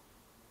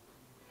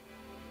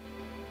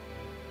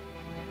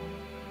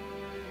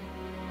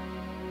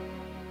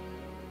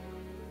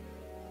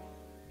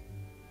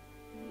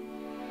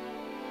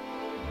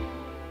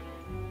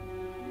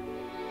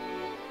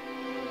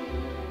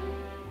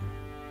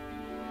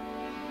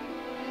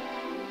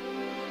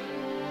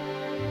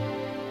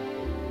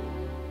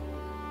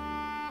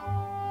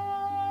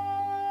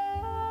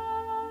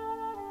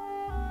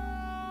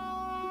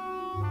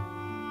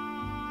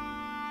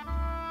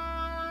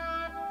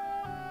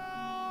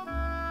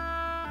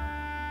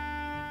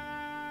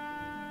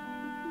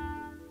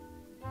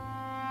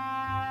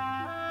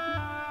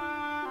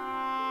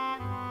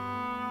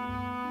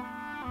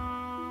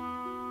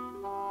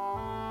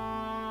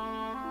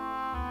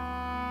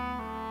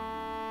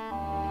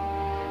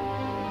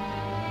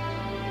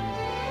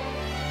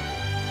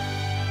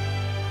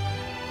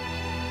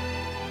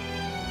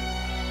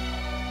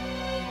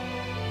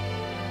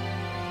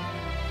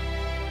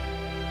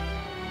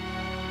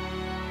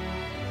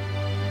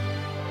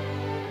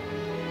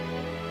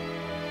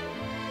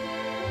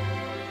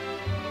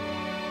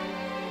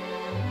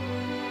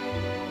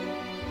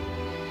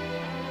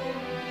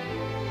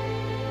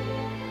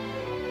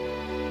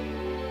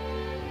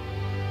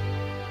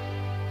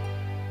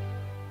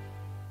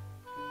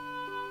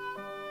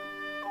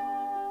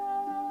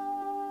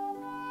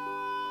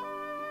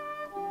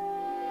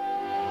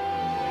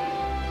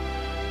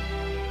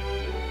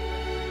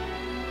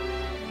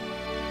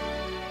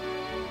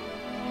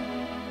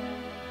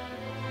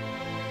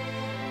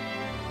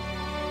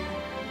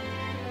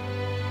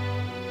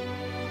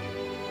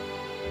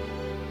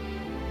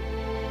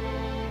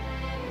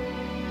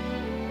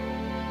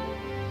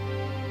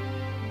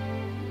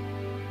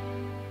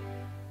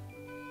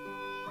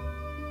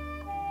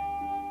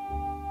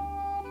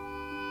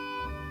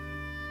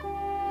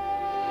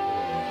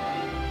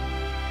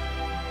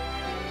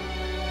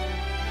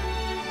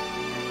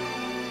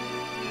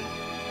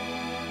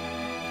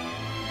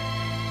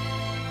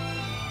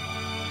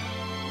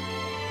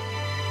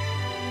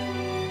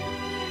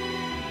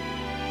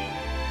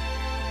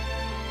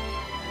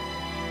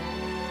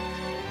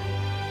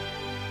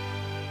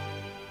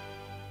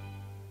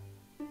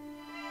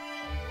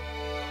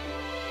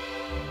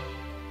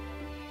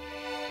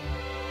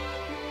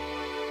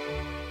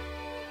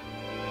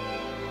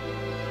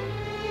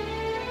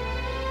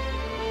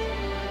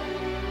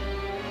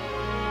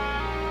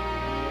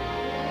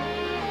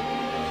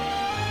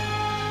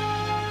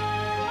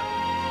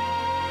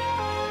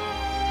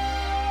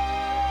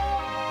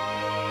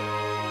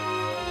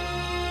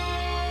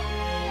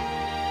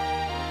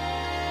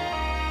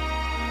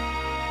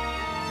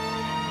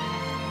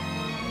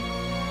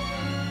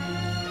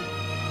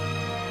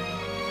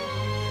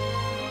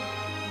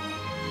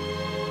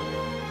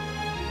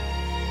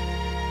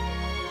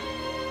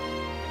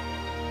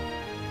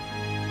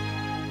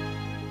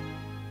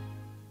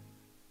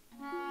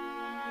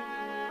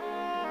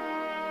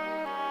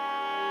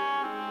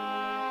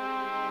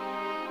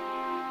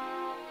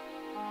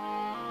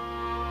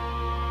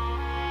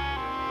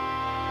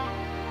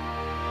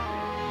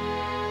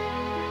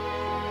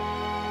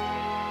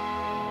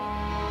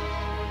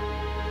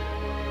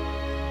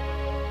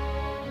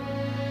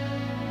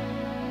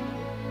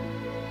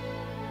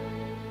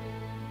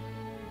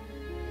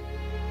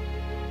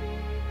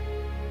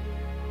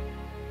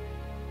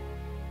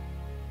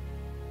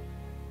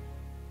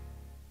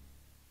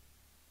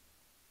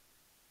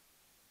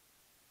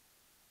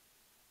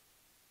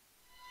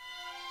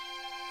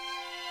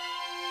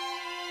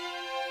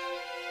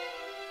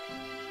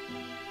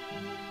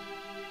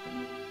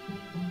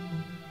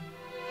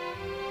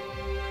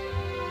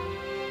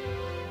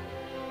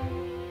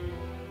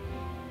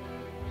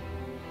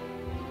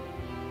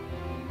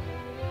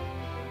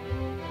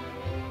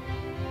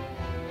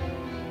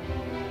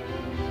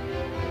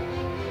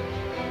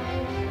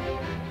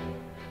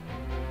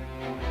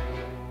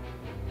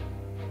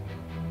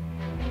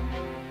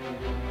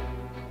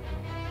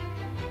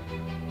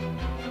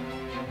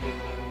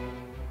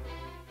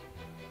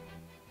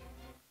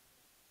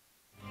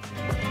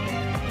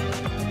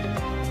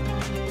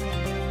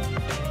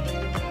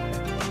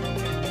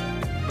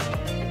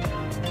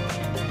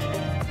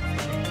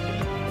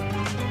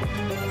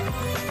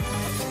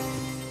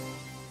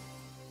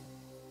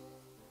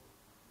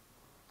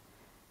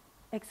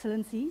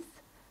 Excellencies,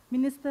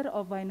 Minister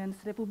of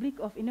Finance Republik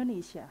of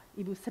Indonesia,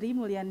 Ibu Sri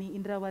Mulyani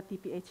Indrawati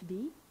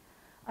PhD,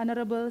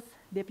 Honorables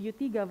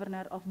Deputy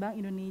Governor of Bank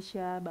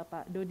Indonesia,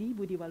 Bapak Dodi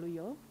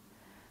Budiwaluyo,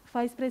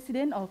 Vice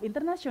President of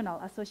International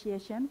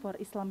Association for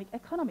Islamic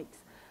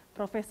Economics,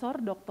 Professor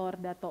Dr.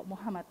 Dato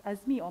Muhammad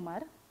Azmi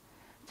Omar,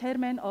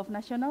 Chairman of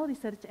National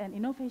Research and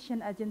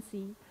Innovation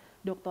Agency,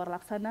 Dr.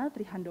 Laksana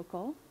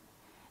Trihandoko,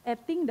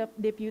 Acting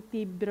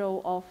Deputy Bureau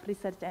of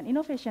Research and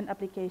Innovation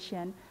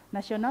Application,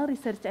 National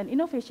Research and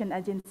Innovation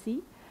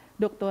Agency,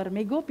 Dr.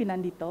 Mego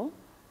Pinandito,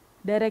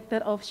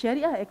 Director of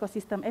Sharia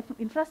Ecosystem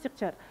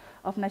Infrastructure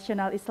of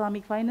National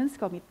Islamic Finance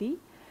Committee,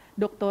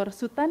 Dr.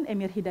 Sultan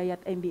Emir Hidayat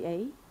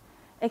MBA,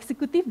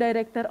 Executive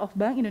Director of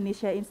Bank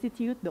Indonesia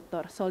Institute,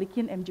 Dr.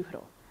 Solikin M.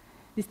 Juhro.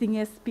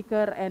 Distinguished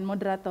Speaker and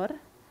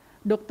Moderator,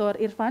 Dr.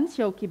 Irfan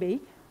Syauqi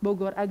Bey,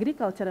 Bogor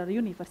Agricultural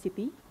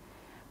University,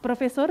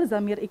 Profesor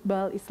Zamir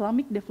Iqbal,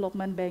 Islamic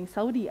Development Bank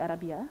Saudi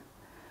Arabia,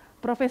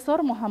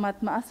 Profesor Muhammad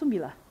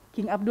Ma'asumbillah,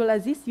 King Abdul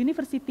Aziz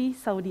University,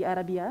 Saudi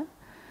Arabia,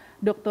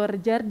 Dr.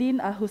 Jardin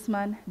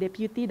Ahusman,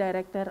 Deputy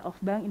Director of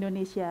Bank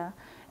Indonesia,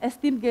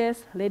 esteemed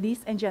guests,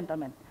 ladies and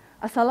gentlemen.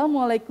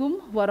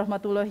 Assalamualaikum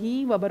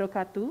warahmatullahi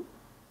wabarakatuh.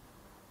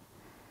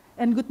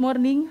 And good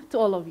morning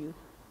to all of you.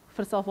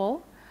 First of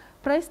all,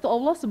 praise to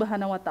Allah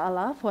Subhanahu wa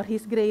Ta'ala for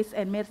His grace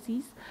and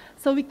mercies,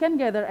 so we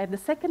can gather at the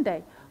second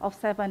day of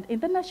 7th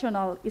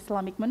International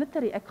Islamic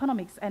Monetary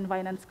Economics and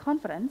Finance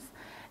Conference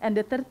and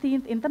the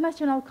 13th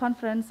International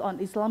Conference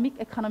on Islamic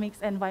Economics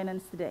and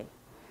Finance today.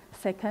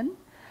 Second,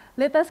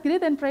 let us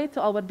greet and pray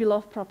to our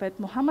beloved Prophet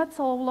Muhammad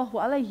Sallallahu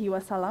Alaihi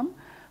Wasallam,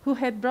 who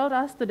had brought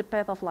us to the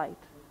path of light.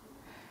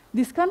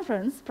 This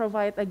conference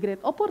provides a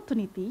great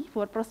opportunity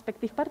for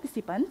prospective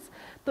participants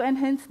to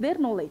enhance their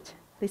knowledge,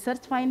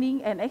 research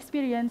finding, and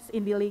experience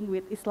in dealing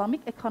with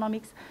Islamic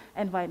economics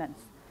and finance.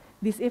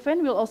 This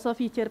event will also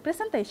feature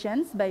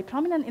presentations by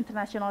prominent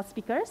international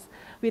speakers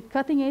with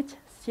cutting-edge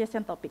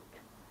session topic.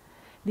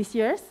 This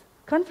year's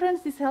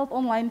conference is held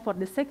online for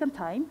the second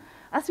time,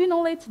 as we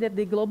acknowledge that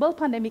the global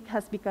pandemic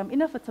has become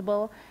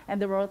inevitable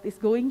and the world is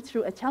going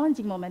through a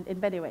challenging moment in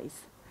many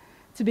ways.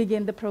 To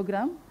begin the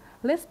program,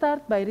 let's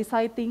start by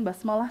reciting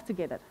Basmalah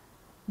together.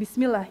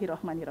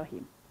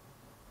 Bismillahirrahmanirrahim.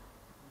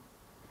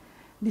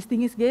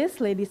 Distinguished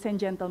guests, ladies and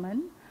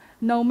gentlemen,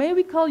 now may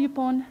we call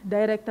upon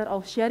Director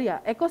of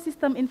Sharia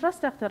Ecosystem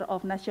Infrastructure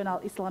of National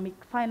Islamic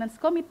Finance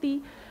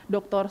Committee,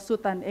 Dr.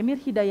 Sultan Emir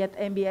Hidayat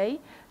MBA,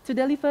 to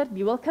deliver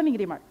the welcoming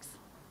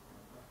remarks.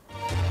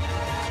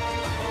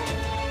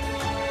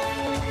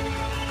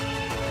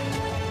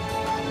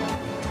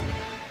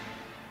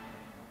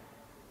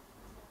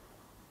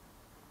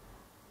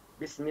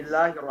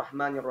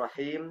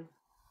 Bismillahirrahmanirrahim.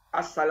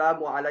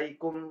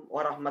 Assalamualaikum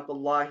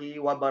warahmatullahi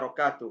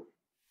wabarakatuh.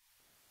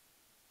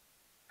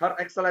 Her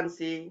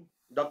Excellency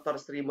Dr.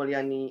 Sri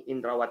Mulyani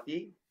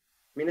Indrawati,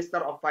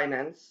 Minister of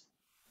Finance,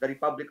 the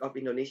Republic of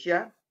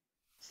Indonesia,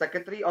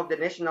 Secretary of the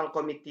National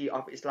Committee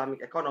of Islamic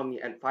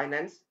Economy and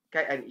Finance,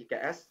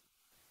 KNIKS,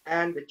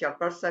 and the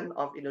Chairperson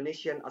of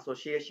Indonesian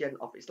Association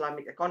of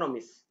Islamic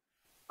Economists,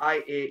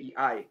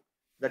 IAEI,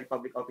 the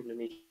Republic of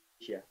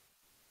Indonesia.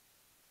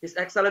 His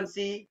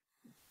Excellency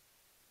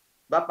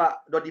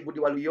Bapak Dodi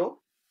Budiwaluyo,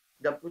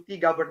 Deputy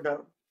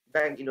Governor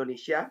Bank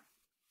Indonesia,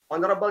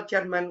 Honorable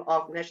Chairman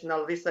of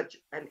National Research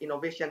and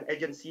Innovation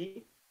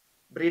Agency,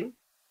 BRIN,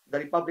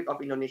 the Republic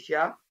of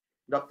Indonesia,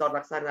 Dr.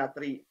 Laksana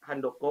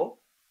Trihandoko,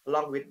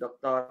 along with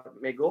Dr.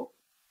 Mego,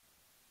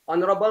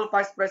 Honorable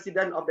Vice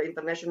President of the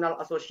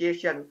International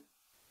Association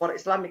for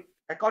Islamic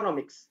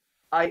Economics,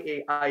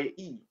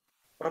 IAIE,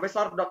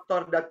 Professor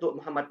Dr. Dato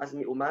Muhammad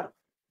Azmi Umar,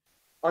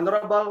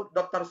 Honorable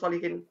Dr.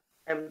 Solihin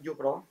M.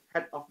 Juhro,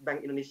 Head of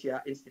Bank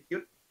Indonesia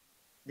Institute,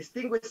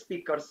 distinguished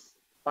speakers,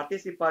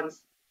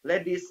 participants,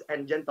 ladies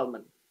and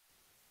gentlemen.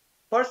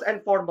 First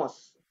and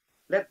foremost,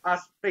 let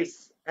us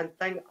praise and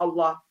thank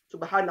Allah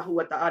Subhanahu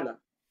wa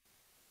Ta'ala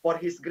for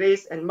His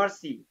grace and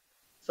mercy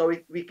so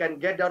we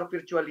can gather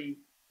virtually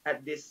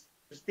at this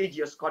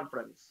prestigious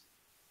conference.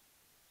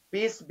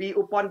 Peace be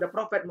upon the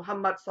Prophet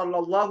Muhammad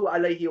Sallallahu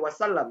Alaihi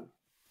Wasallam,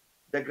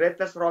 the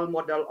greatest role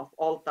model of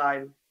all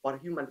time for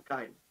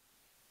humankind.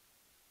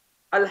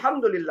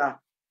 Alhamdulillah,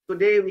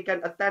 today we can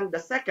attend the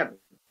second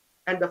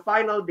and the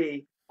final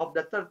day of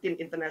the 13th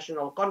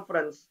International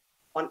Conference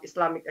on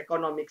Islamic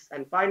Economics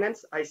and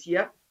Finance,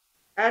 ICIEF,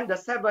 and the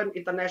 7th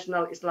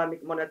International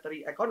Islamic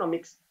Monetary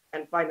Economics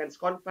and Finance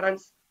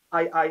Conference,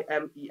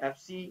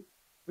 IIMEC,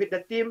 with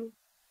the theme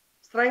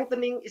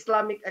Strengthening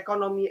Islamic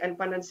Economy and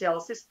Financial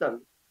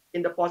System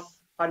in the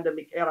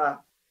Post-Pandemic Era,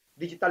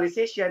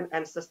 Digitalization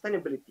and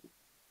Sustainability.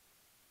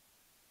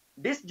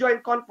 This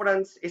joint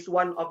conference is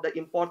one of the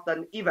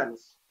important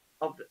events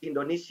of the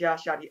Indonesia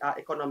Sharia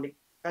Economic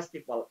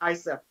Festival,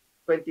 ICIEF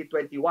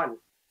 2021,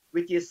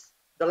 which is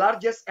the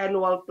largest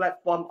annual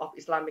platform of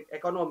Islamic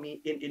economy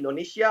in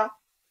Indonesia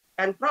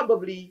and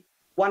probably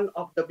one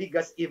of the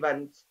biggest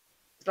events,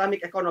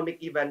 Islamic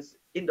economic events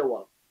in the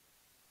world.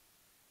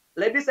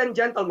 Ladies and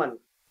gentlemen,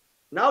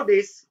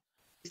 nowadays,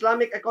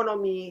 Islamic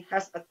economy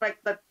has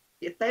attracted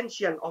the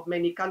attention of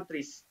many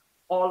countries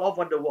all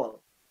over the world.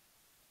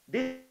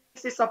 This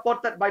is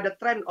supported by the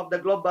trend of the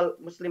global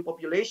Muslim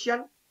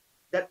population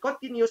that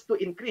continues to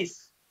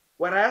increase,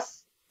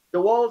 whereas the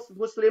world's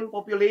Muslim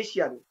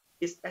population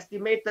is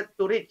estimated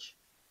to reach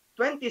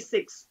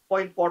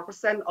 26.4%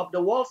 of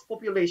the world's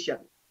population,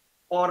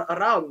 or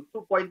around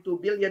 2.2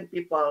 billion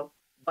people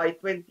by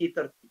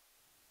 2030.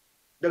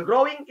 The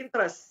growing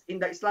interest in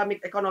the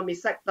Islamic economy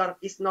sector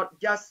is not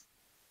just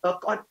a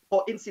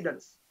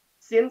coincidence,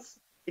 since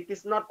it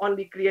is not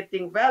only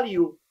creating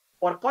value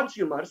for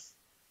consumers,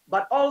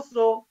 but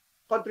also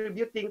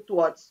contributing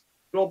towards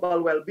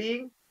global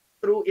well-being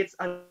through its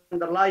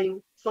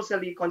underlying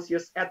socially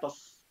conscious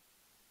ethos.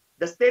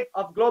 The State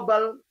of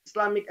Global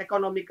Islamic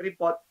Economic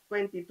Report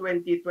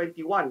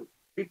 2020-21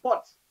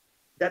 reports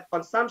that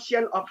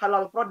consumption of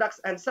halal products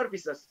and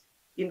services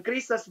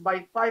increases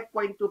by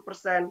 5.2%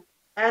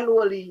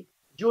 annually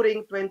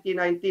during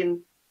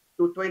 2019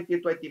 to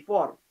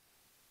 2024,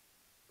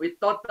 with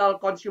total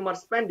consumer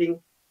spending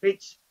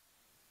reached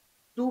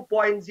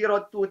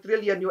 2.02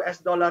 trillion US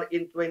dollar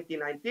in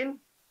 2019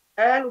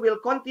 and will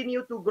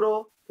continue to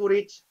grow to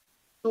reach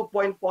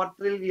 2.4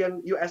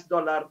 trillion US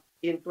dollar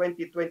in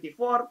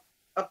 2024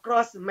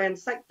 across main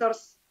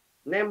sectors,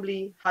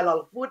 namely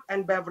halal food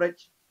and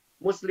beverage,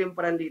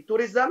 Muslim-friendly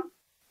tourism,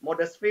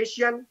 modest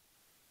fashion,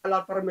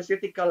 halal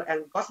pharmaceutical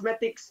and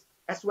cosmetics,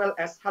 as well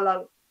as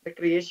halal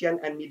recreation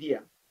and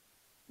media.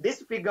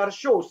 This figure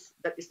shows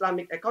that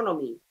Islamic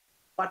economy,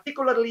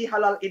 particularly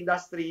halal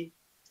industry,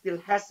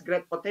 still has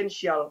great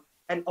potential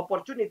and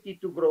opportunity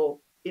to grow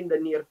in the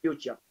near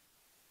future.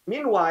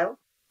 Meanwhile,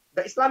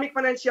 the Islamic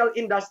financial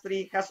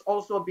industry has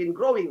also been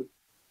growing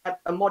at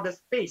a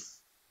modest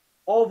pace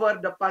over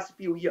the past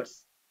few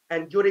years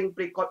and during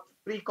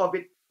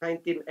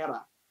pre-COVID-19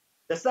 era.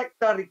 The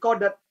sector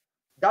recorded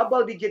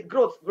double-digit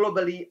growth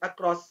globally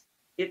across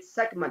its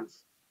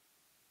segments.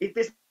 It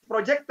is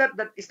projected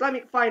that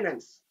Islamic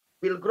finance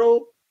will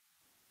grow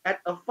at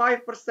a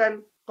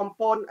 5%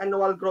 compound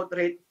annual growth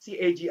rate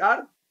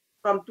CAGR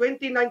from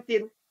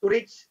 2019 to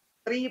reach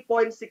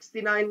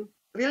 3.69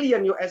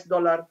 trillion US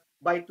dollar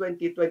by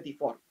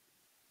 2024.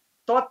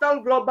 Total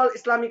global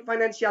Islamic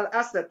financial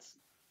assets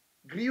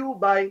grew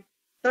by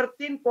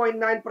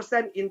 13.9%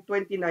 in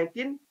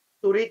 2019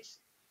 to reach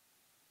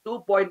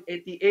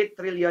 2.88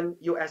 trillion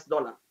US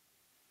dollar,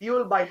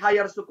 fueled by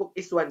higher sukuk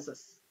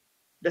issuances.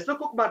 The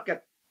sukuk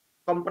market,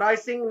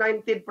 comprising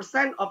 19%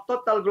 of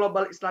total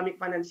global Islamic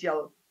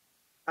financial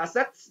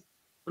assets,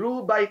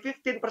 grew by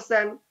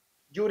 15%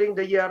 during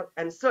the year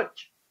and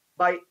surged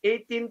by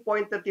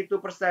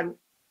 18.32%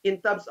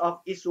 in terms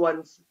of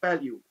issuance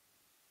value.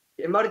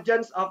 The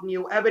emergence of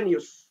new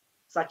avenues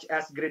such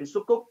as green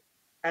sukuk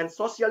and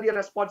socially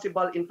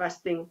responsible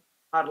investing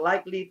are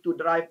likely to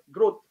drive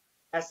growth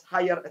as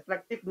higher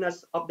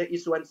attractiveness of the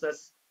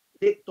issuances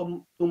lead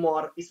to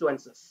more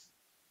issuances.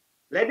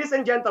 Ladies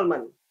and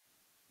gentlemen,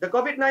 the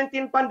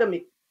COVID-19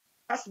 pandemic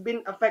has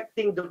been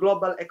affecting the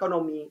global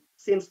economy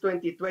since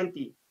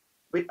 2020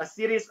 with a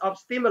series of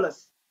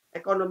stimulus,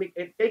 economic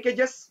aid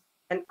packages,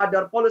 and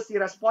other policy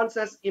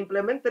responses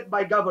implemented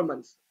by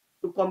governments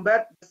to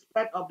combat the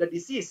spread of the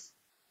disease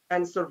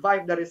and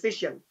survive the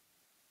recession.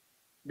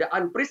 The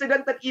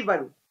unprecedented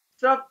event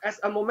served as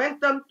a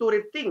momentum to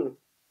rethink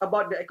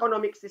about the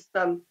economic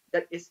system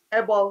that is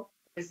able,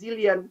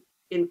 resilient,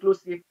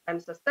 inclusive,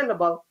 and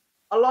sustainable,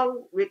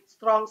 along with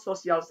strong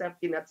social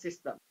safety net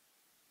system.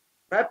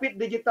 Rapid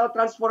digital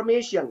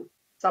transformation,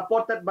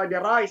 supported by the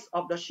rise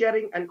of the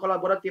sharing and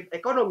collaborative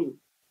economy,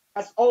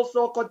 has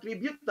also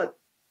contributed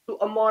to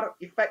a more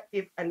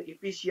effective and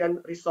efficient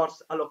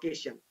resource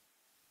allocation.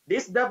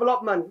 This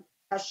development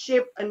has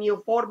shaped a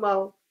new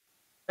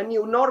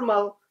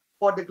normal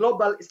for the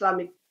global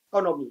Islamic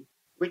economy,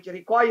 which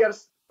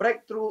requires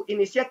breakthrough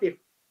initiative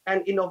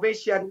and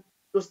innovation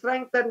to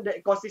strengthen the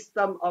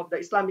ecosystem of the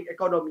Islamic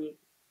economy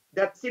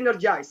that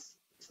synergize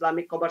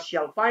Islamic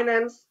commercial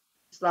finance,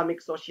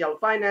 Islamic social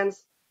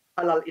finance,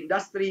 halal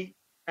industry,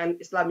 and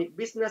Islamic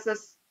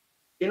businesses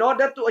in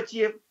order to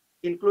achieve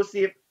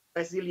inclusive,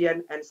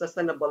 resilient, and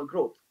sustainable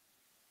growth.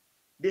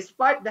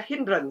 Despite the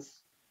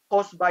hindrance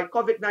caused by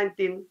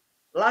COVID-19,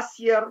 last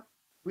year,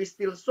 we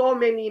still saw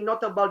many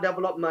notable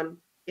developments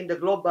in the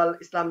global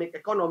Islamic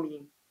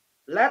economy,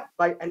 led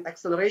by an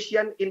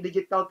acceleration in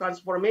digital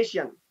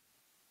transformation,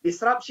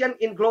 disruption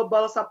in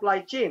global supply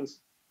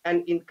chains,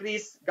 and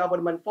increased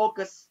government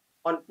focus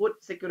on food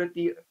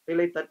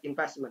security-related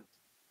investment.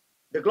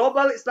 The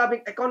global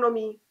Islamic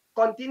economy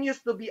continues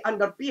to be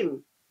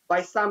underpinned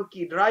by some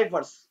key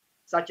drivers,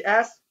 such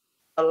as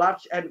a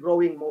large and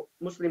growing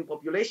Muslim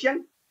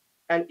population,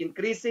 and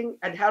increasing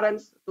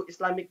adherence to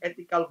Islamic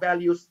ethical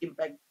values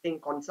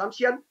impacting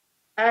consumption,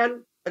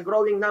 and a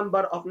growing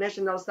number of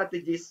national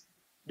strategies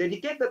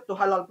dedicated to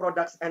halal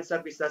products and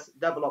services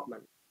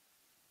development.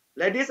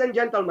 Ladies and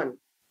gentlemen,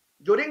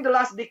 during the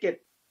last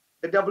decade,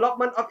 the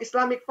development of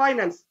Islamic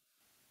finance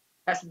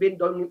has been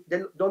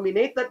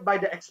dominated by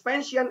the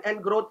expansion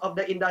and growth of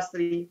the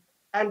industry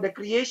and the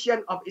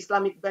creation of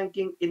Islamic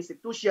banking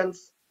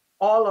institutions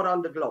all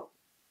around the globe.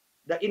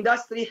 The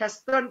industry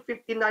has turned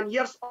 59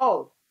 years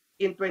old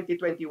in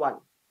 2021,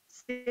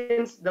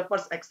 since the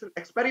first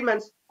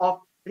experiments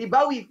of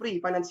ribawi-free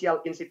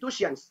financial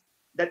institutions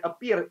that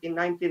appeared in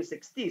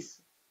 1960s,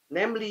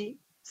 namely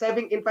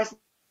Saving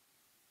Investment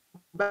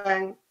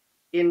Bank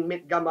in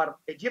Midgamar,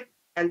 Egypt,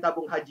 and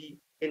Tabung Haji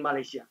in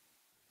Malaysia.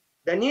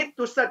 The need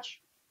to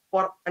search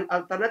for an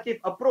alternative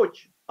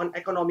approach on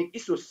economic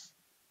issues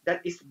that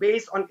is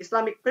based on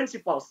Islamic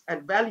principles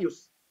and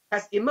values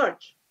has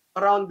emerged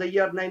around the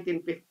year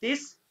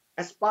 1950s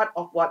as part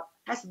of what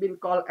has been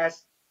called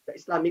as the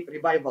Islamic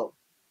revival.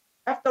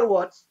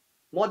 Afterwards,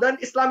 modern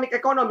Islamic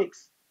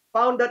economics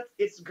founded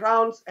its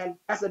grounds and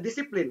as a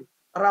discipline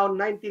around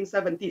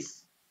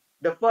 1970s.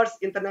 The first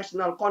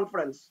international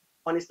conference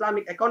on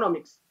Islamic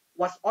economics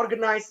was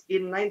organized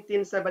in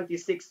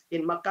 1976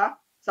 in Mecca,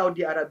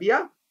 Saudi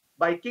Arabia,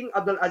 by King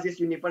Abdulaziz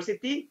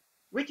University,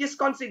 which is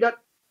considered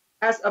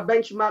as a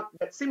benchmark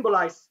that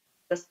symbolized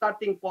the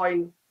starting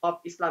point of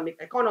Islamic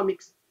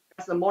economics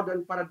as a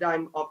modern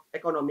paradigm of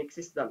economic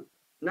system.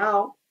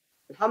 Now,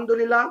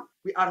 Alhamdulillah,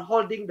 we are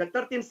holding the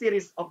 13th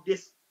series of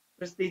this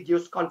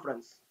prestigious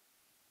conference.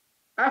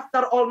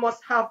 After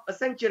almost half a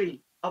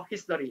century of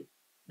history,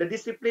 the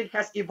discipline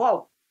has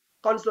evolved,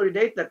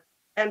 consolidated,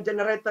 and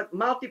generated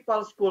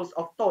multiple schools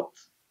of thought.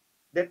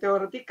 The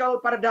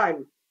theoretical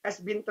paradigm has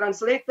been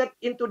translated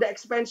into the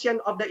expansion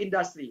of the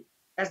industry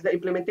as the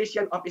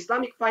implementation of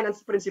Islamic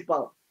finance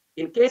principle.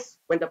 In case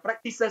when the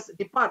practices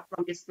depart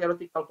from its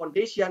theoretical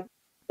foundation,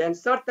 then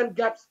certain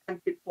gaps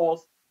and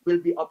pitfalls will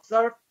be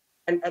observed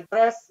and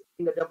addressed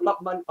in the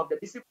development of the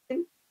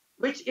discipline,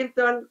 which in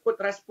turn could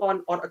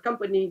respond or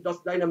accompany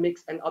those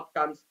dynamics and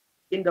outcomes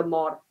in the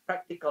more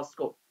practical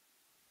scope.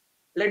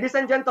 Ladies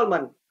and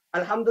gentlemen,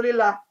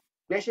 Alhamdulillah,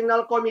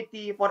 National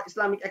Committee for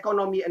Islamic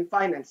Economy and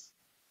Finance,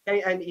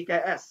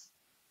 IIMEC,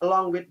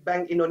 along with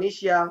Bank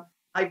Indonesia,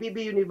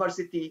 IPB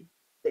University,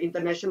 the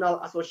International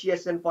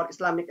Association for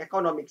Islamic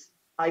Economics,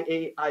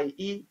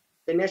 IAIE,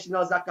 the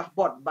National Zakah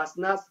Board,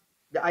 Basnas,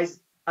 the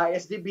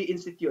ISDB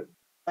Institute,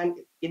 and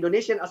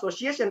Indonesian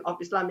Association of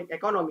Islamic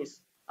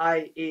Economists,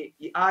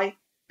 IAEI,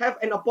 have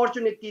an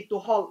opportunity to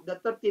hold the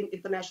 13th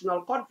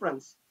International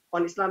Conference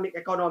on Islamic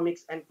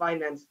Economics and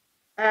Finance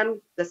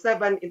and the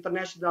 7th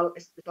International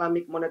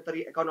Islamic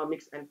Monetary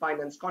Economics and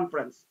Finance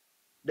Conference.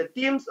 The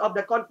themes of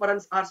the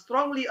conference are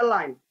strongly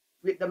aligned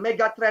with the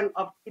mega trend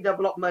of key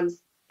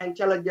developments and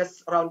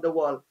challenges around the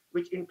world,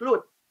 which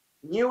include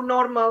new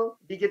normal,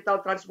 digital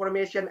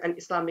transformation and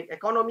Islamic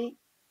economy,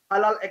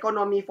 halal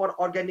economy for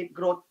organic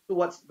growth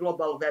towards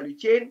global value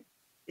chain,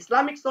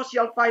 Islamic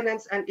social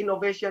finance and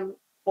innovation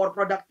for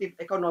productive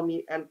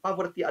economy and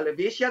poverty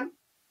alleviation,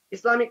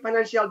 Islamic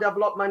financial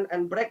development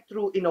and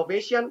breakthrough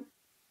innovation,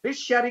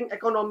 risk-sharing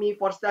economy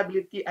for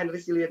stability and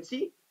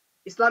resiliency,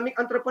 Islamic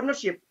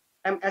entrepreneurship,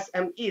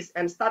 MSMEs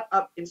and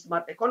startup in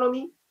smart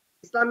economy,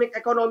 Islamic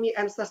economy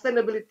and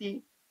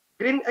sustainability,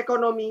 green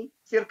economy,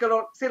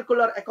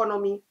 circular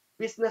economy,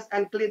 business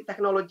and clean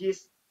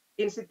technologies,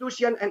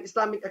 institution and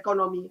Islamic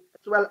economy,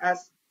 as well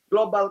as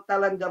global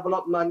talent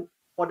development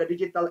for the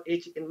digital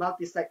age in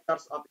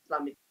multi-sectors of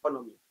Islamic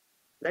economy.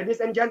 Ladies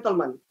and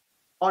gentlemen,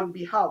 on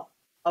behalf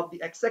of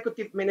the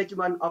executive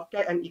management of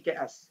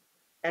KNEKS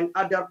and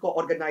other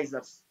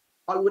co-organizers,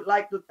 I would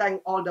like to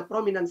thank all the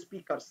prominent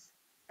speakers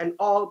and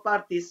all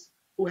parties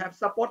who have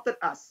supported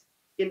us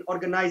in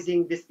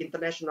organizing this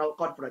international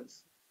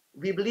conference.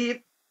 We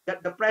believe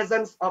that the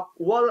presence of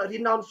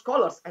world-renowned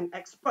scholars and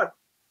experts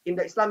in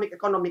the Islamic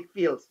economic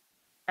fields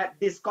at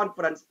this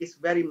conference is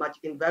very much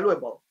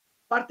invaluable,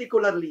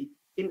 particularly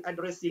in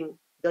addressing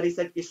the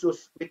recent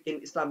issues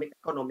within Islamic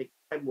economic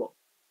framework.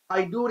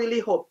 I do really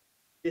hope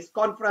this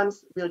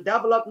conference will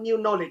develop new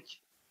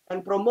knowledge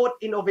and promote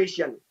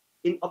innovation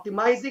in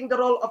optimizing the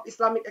role of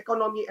Islamic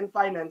economy and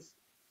finance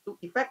to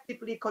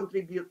effectively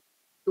contribute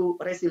to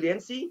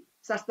resiliency,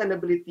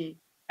 sustainability,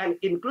 and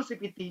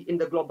inclusivity in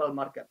the global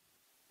market.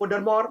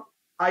 Furthermore,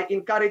 I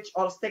encourage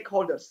all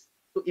stakeholders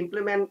to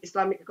implement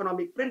Islamic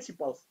economic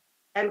principles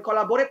and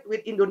collaborate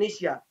with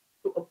Indonesia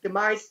to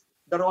optimize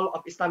the role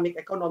of Islamic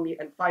economy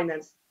and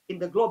finance in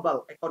the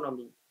global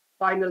economy.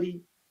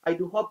 Finally, I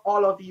do hope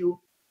all of you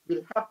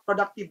will have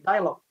productive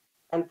dialogue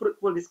and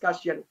fruitful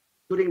discussion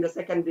during the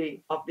second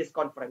day of this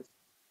conference.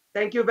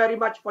 Thank you very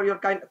much for your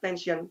kind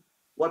attention.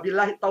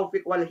 Wabillahi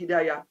taufiq wal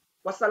hidayah.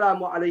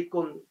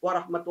 Wassalamualaikum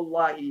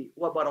warahmatullahi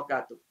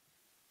wabarakatuh.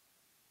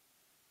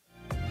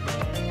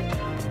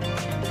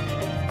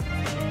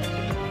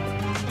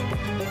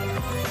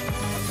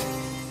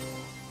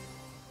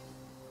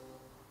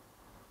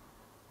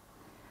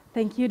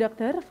 Thank you,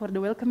 Doctor, for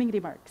the welcoming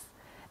remarks.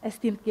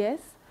 Esteemed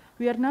guests,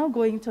 we are now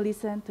going to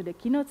listen to the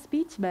keynote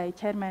speech by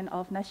Chairman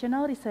of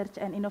National Research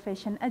and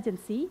Innovation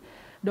Agency,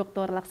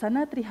 Dr.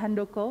 Laksana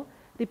Trihandoko,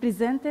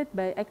 represented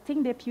by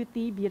Acting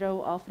Deputy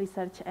Bureau of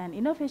Research and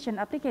Innovation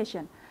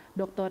Application,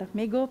 Dr.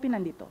 Mego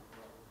Pinandito.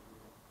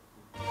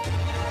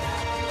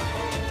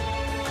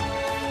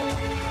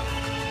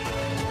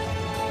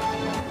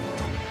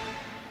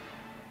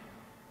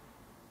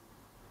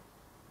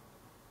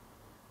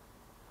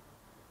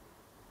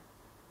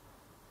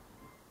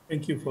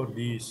 Thank you for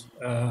this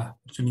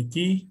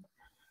opportunity.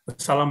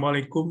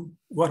 Assalamualaikum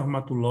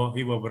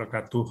warahmatullahi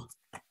wabarakatuh.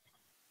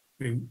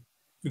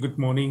 Good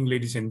morning,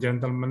 ladies and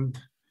gentlemen.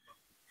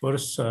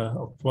 First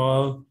of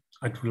all,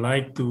 I'd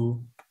like to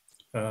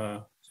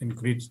send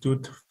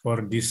gratitude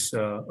for this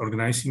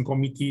organizing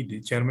committee,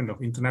 the chairman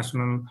of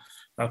International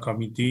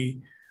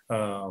Committee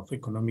of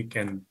Economic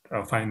and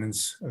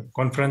Finance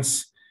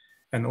Conference,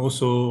 and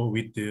also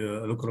with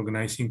the local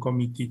organizing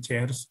committee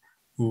chairs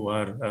who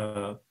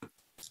are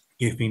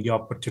giving the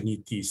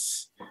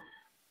opportunities.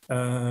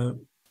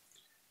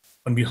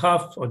 On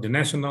behalf of the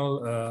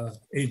National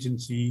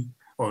Agency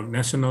or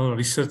National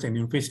Research and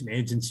Innovation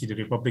Agency, the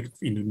Republic of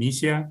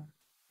Indonesia,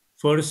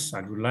 first,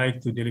 I would like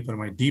to deliver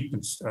my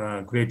deepest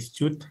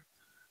gratitude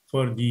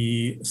for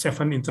the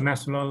 7th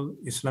International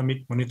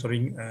Islamic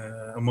Monetary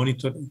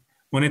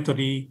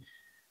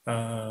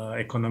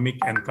Economic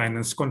and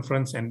Finance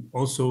Conference, and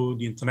also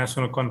the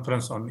International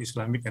Conference on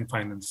Islamic and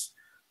Finance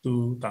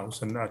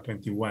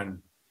 2021.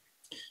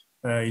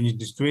 In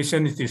this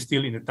situation, it is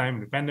still in the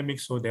time of the pandemic,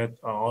 so that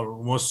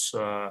almost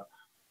the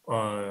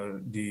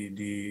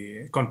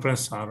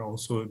conference are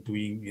also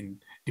doing in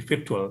the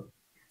virtual.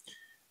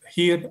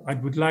 Here, I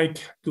would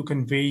like to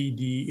convey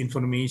the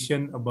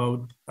information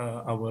about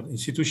our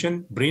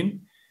institution,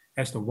 BRIN,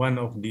 as the one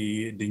of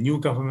the new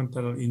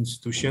governmental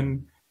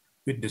institution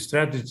with the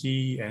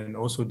strategy and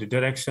also the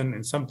direction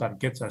and some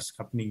targets as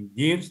coming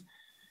years.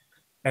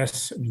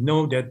 As we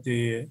know that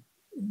the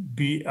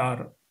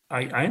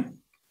BRIN,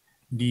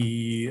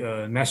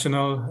 the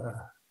National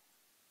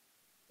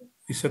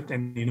Research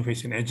and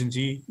Innovation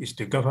Agency, is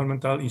the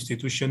governmental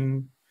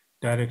institution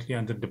directly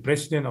under the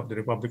President of the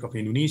Republic of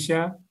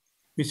Indonesia,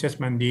 which has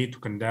mandate to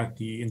conduct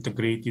the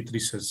integrated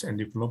research and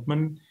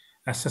development,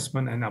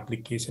 assessment and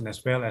application,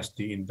 as well as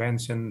the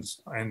inventions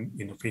and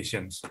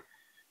innovations.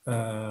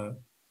 I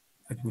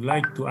would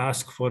like to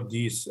ask for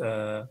this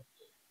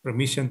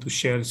permission to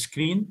share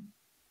screen,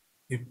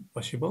 if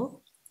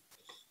possible.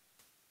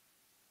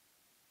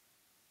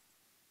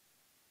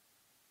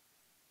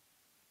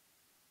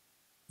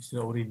 Is it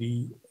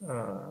already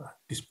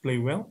display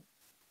well?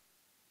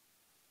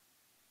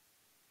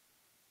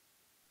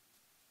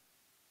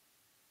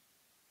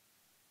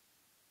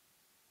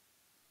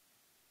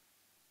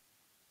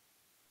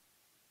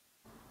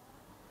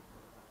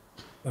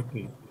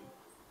 Okay.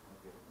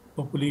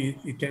 Hopefully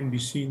it can be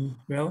seen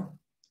well.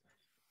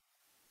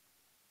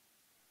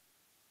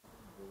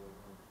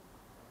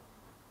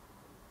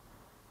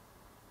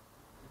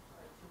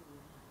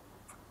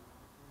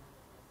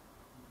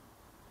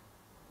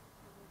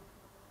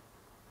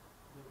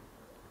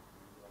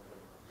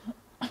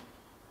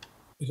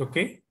 It's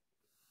okay.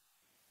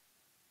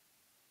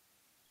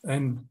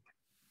 And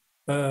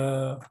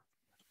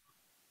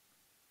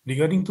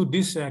regarding to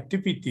these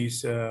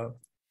activities,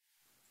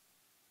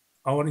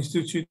 our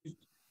institute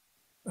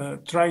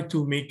try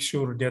to make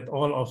sure that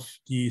all of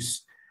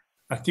these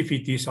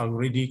activities are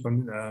already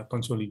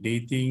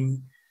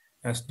consolidating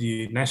as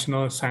the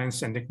national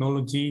science and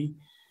technology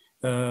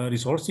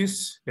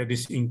resources, that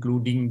is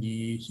including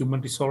the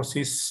human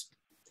resources,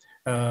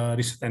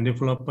 research and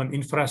development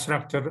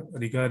infrastructure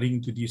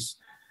regarding to these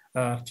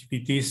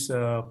activities,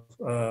 of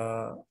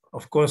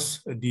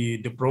course,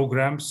 the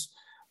programs,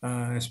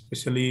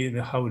 especially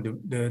how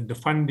the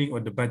funding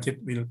or the budget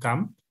will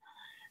come.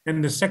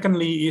 And the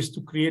secondly is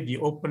to create the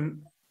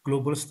open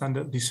global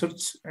standard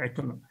research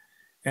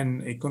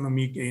and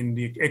economic in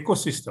the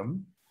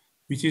ecosystem,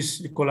 which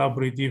is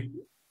collaborative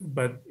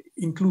but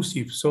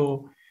inclusive.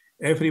 So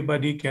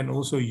everybody can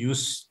also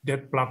use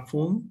that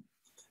platform,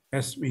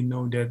 as we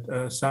know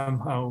that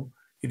somehow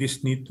it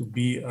is need to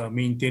be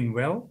maintained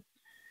well.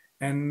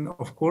 And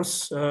of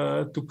course,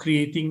 to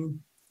creating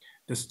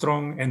the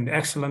strong and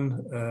excellent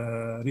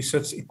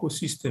research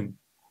ecosystem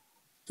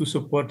to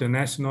support the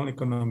national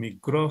economic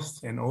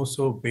growth and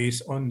also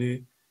based on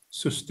the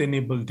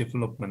sustainable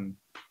development.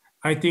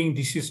 I think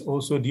this is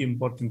also the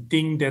important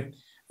thing, that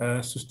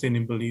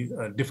sustainable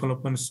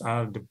developments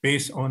are the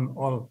base on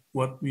all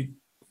what we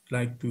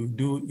like to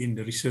do in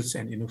the research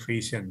and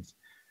innovations.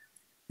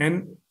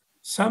 And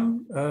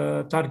some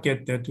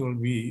target that will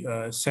be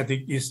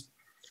setting is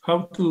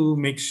how to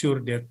make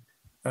sure that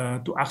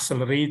to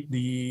accelerate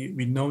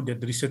we know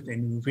that research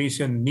and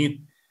innovation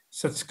need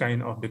such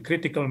kind of the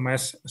critical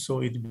mass,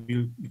 so it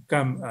will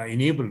become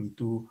enabled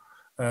to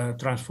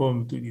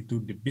transform into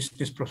the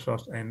business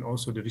process and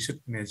also the research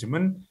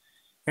management,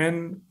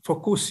 and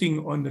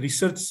focusing on the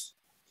research,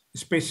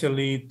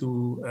 especially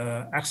to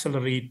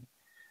accelerate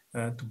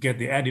to get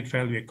the added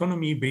value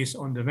economy based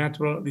on the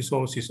natural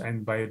resources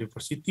and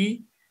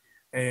biodiversity,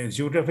 and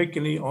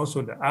geographically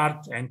also the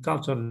art and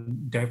cultural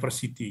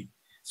diversity.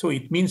 So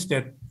it means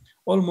that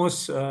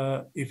almost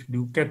if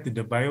you look at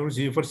the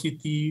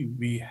biodiversity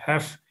we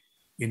have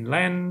in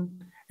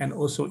land and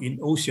also in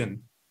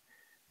ocean.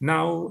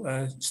 Now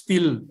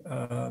still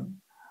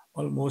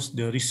almost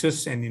the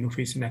research and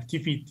innovation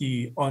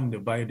activity on the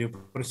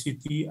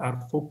biodiversity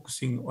are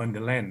focusing on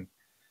the land.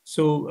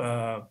 So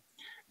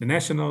the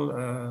National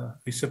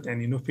Research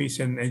and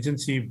Innovation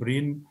Agency,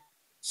 BRIN,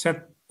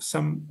 set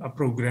some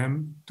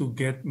program to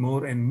get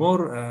more and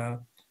more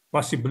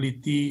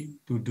possibility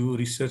to do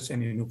research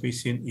and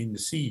innovation in the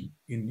sea,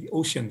 in the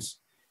oceans,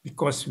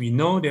 because we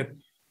know that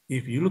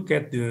if you look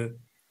at the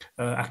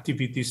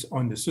activities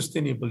on the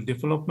sustainable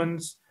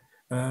developments,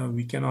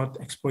 we cannot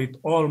exploit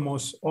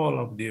almost all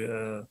of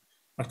the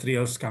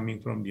materials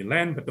coming from the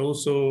land, but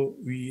also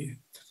we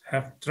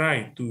have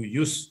tried to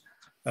use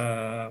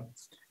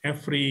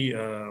every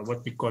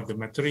what we call the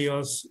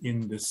materials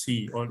in the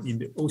sea or in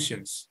the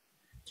oceans,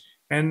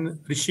 and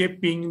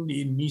reshaping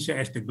Indonesia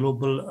as the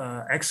global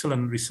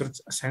excellent research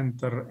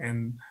center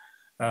and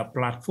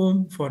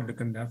platform for the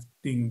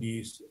conducting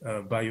this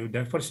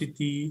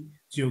biodiversity,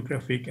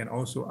 geographic, and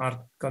also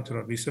art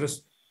cultural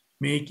research,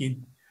 make it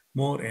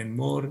more and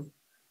more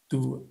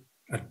to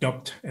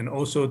adopt and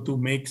also to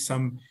make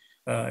some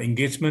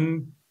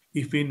engagement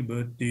even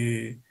with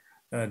the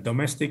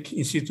domestic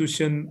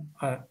institution,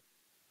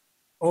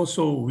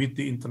 also with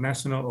the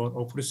international or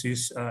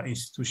overseas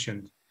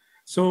institutions.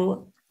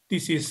 So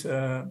this is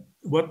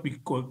what we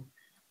call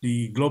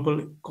the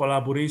global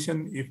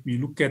collaboration. If we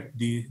look at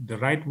the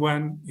right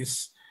one,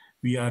 is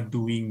we are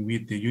doing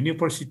with the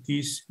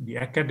universities, the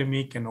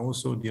academic, and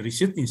also the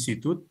research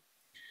institute.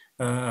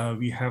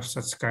 We have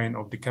such kind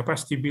of the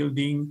capacity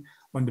building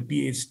on the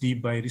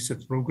PhD by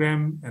research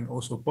program and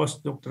also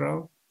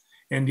postdoctoral.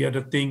 And the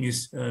other thing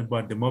is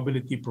about the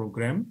mobility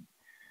program.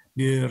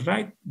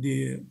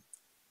 The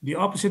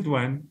opposite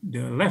one,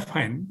 the left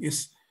hand,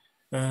 is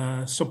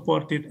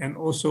supported and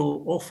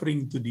also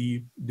offering to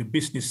the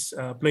business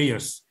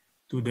players,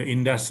 to the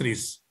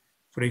industries.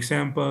 For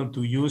example,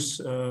 to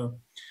use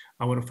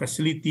our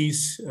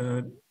facilities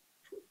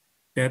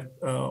that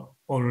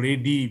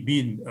already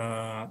been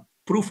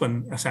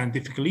proven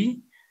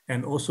scientifically,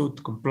 and also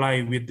to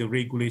comply with the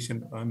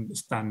regulation and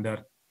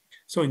standard.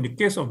 So in the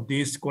case of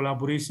this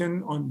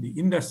collaboration on the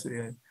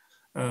industry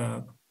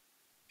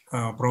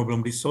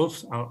problem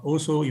resolves are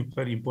also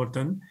very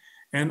important.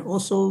 And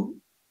also,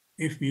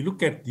 if we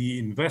look at the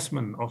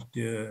investment of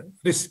the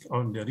risk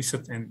on the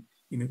research and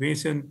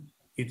innovation,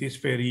 it is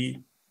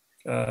very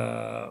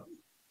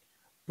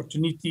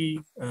opportunity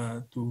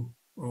to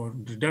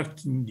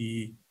reducing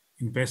the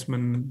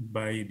investment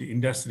by the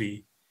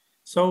industry.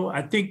 So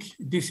I think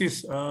this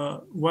is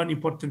one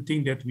important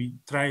thing that we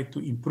try to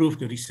improve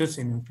the research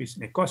and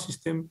innovation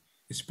ecosystem,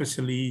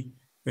 especially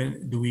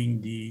when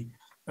doing the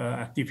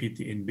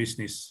activity in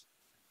business.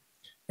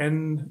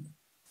 And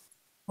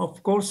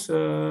of course,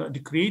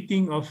 the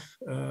creating of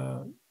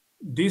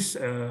this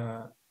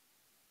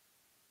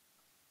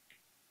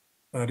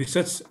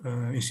research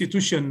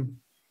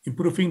institution,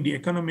 improving the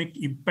economic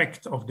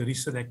impact of the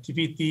research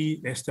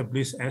activity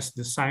established as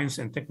the science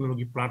and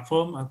technology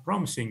platform are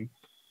promising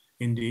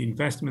in the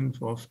investment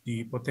of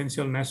the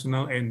potential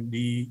national and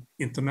the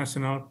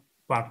international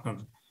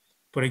partners.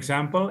 For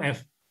example,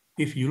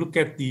 if you look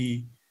at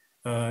the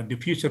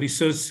future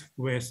research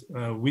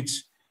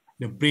which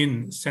the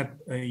brain set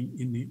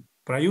in the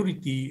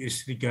priority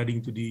is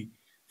regarding to the,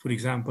 for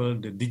example,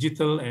 the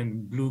digital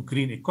and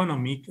blue-green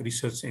economic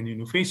research and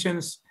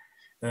innovations,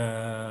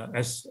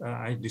 as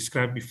I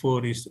described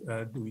before, is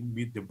doing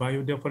with the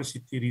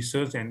biodiversity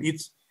research and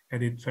its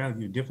added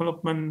value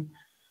development,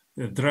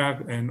 the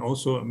drug and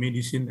also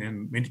medicine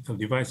and medical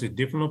devices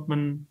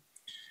development.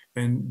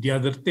 And the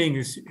other thing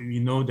is, we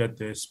know that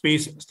the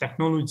space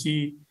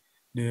technology,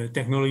 the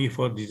technology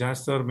for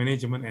disaster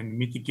management and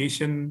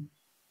mitigation,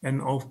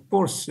 and of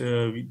course,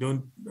 we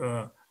don't,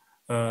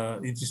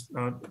 it is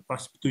not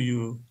possible to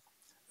you,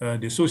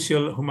 the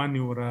social,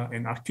 humaniora,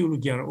 and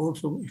archaeology are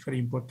also very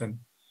important.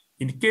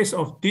 In the case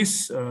of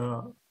this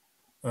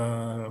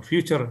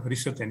future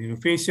research and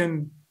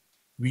innovation,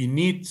 we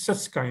need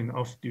such kind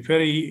of the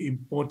very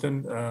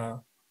important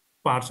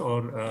parts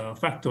or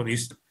factor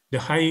is the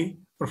high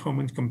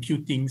performance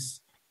computing,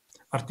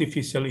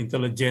 artificial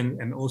intelligence,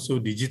 and also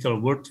digital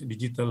world,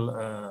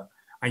 digital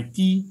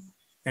IT,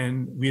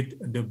 and with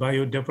the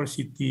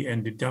biodiversity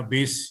and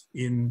database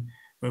in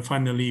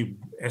finally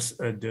as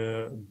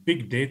the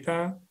big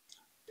data,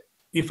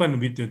 even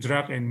with the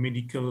drug and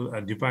medical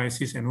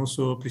devices and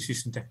also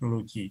precision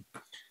technology.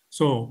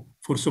 So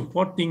for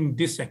supporting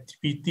this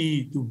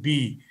activity to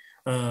be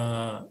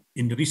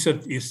in the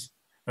research is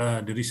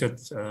the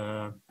research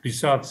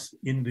results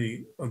in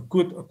the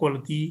good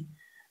quality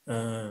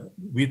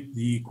with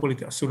the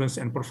quality assurance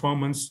and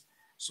performance.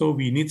 So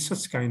we need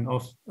such kind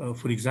of,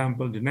 for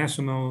example, the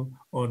national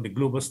or the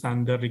global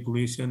standard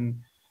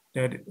regulation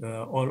that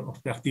all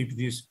of the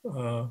activities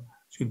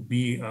should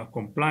be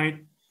complied,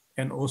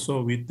 and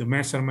also with the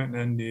measurement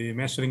and the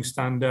measuring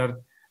standard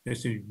that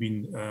should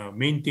be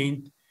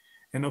maintained.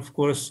 And of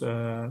course,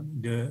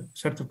 the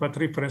certified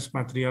reference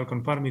material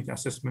conformity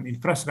assessment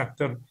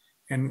infrastructure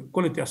and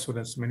quality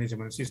assurance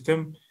management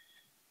system,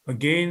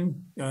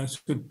 again,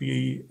 should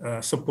be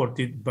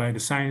supported by the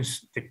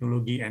science,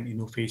 technology, and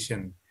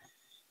innovation.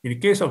 In the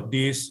case of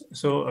this,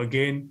 so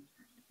again,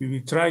 we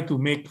will try to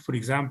make, for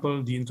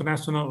example, the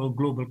international or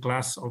global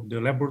class of the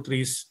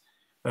laboratories,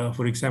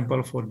 for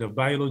example, for the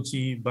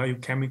biology,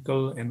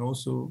 biochemical, and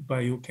also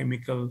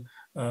biochemical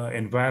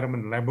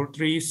environment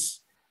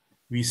laboratories,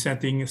 we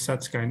setting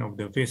such kind of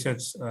the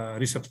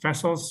research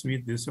vessels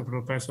with the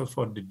several vessels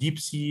for the deep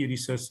sea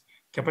research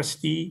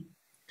capacity.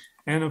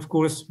 And of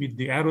course, with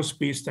the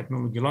aerospace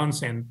technology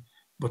launch and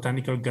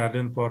botanical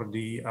garden for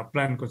the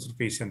plant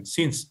conservation.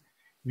 Since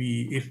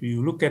if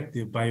you look at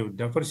the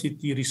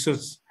biodiversity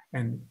research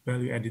and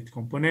value-added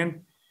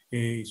component,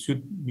 it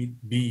should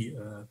be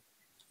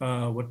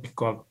what we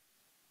call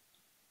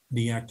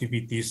the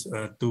activities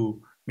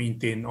to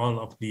maintain all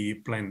of the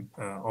plant,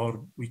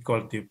 or we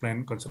call the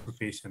plant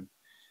conservation.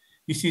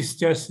 This is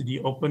just the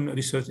open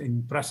research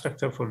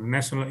infrastructure for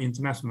national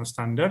international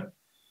standard.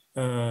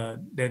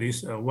 There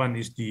is one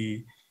is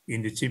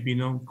in the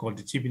Cibinong, called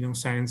the Cibinong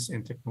Science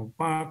and Techno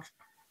Park,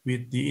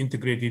 with the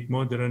integrated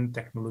modern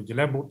technology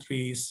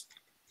laboratories.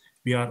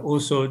 We are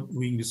also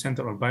doing the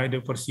Center of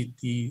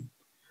Biodiversity,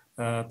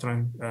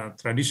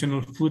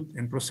 traditional food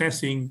and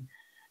processing,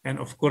 and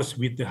of course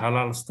with the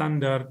halal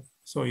standard.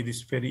 So it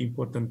is very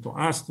important to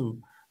us to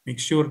make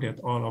sure that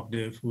all of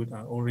the food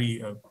are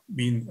already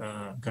been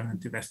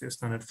guaranteed as the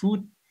standard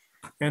food.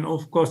 And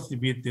of course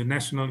with the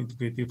national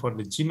integrated for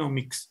the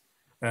genomics,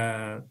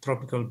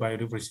 tropical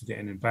biodiversity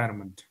and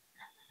environment.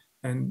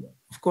 And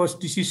of course,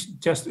 this is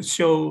just to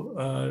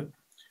show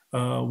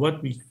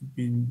what we've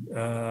been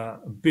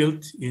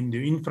built in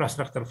the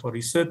infrastructure for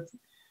research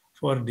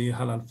for the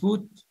halal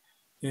food.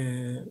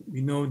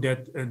 We know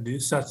that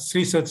such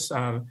research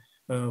are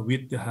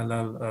with the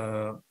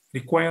halal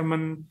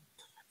requirement,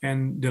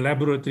 and the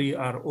laboratory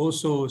are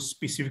also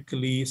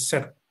specifically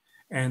set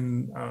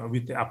and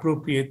with the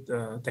appropriate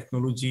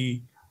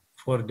technology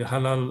for the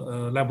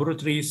halal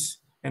laboratories.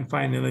 And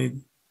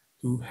finally,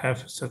 to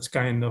have such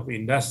kind of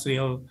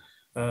industrial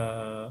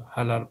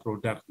halal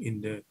product in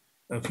the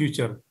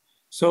future.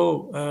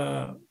 So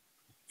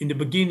in the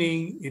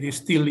beginning, it is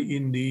still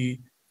in the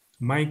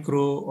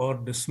micro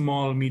or the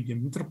small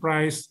medium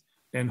enterprise,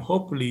 and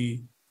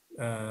hopefully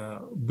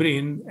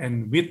bring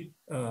and with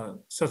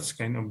such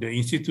kind of the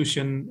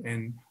institution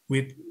and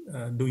with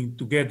doing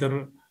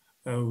together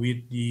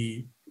with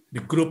the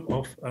group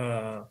of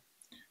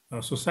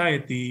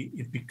society,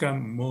 it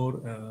become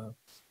more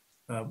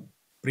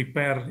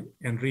prepared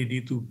and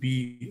ready to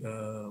be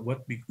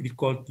what we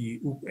call the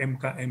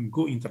UMKM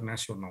Go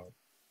International.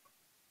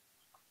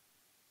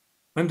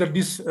 Under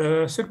this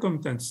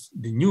circumstance,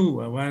 the new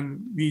one,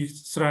 we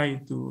try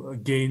to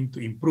again to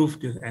improve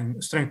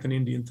and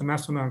strengthening the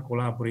international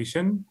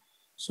collaboration.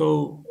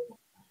 So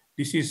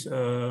this is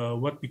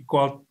what we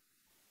call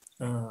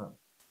for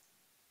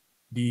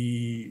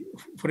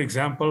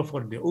example,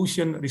 for the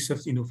ocean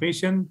research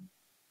innovation,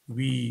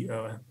 we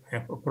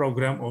have a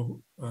program of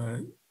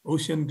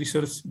ocean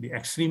research, the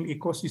extreme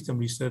ecosystem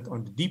research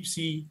on the deep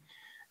sea,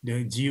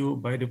 the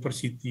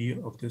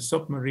geobiodiversity of the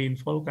submarine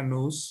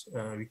volcanoes,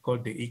 we call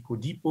the Eco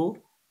Depot,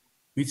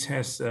 which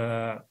has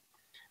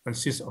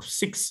consists of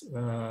 6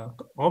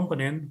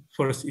 components.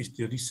 First is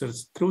the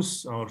research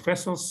cruise or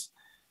vessels.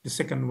 The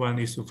second one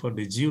is for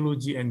the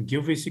geology and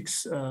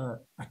geophysics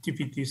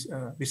activities,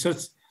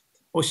 research,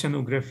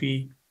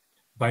 oceanography,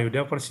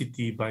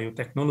 biodiversity,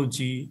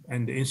 biotechnology,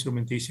 and the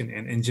instrumentation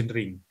and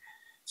engineering.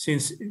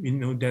 Since we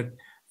know that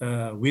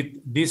with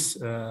these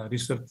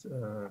research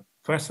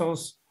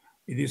vessels,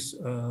 it is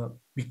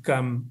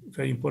become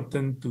very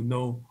important to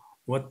know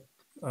what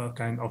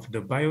kind of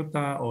the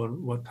biota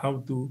or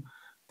how to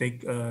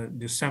take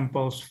the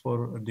samples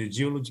for the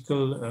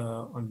geological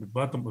on the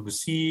bottom of the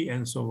sea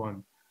and so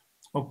on.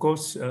 Of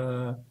course,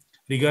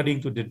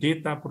 regarding to the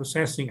data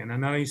processing and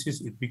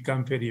analysis, it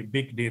become very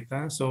big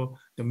data. So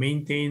the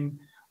maintain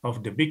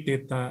of the big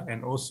data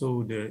and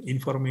also the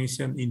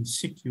information in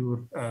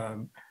secure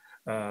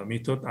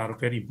method are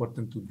very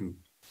important to do.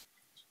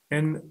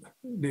 And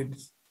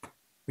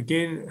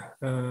again,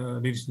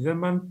 ladies and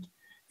gentlemen,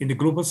 in the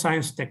global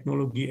science,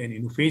 technology, and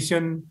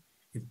innovation,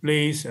 it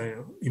plays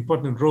an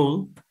important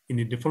role in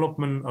the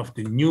development of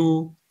the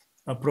new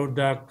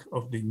product,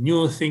 of the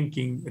new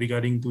thinking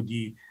regarding to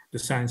the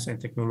science and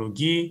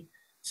technology.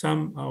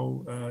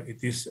 Somehow it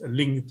is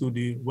linked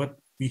to what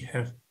we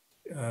have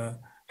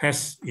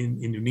has in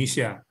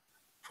Indonesia.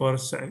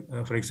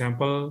 For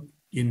example,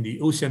 in the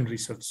ocean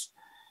research.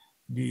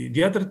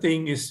 The other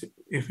thing is,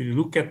 if you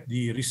look at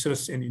the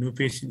research and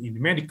innovation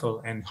in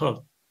medical and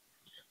health,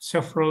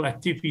 several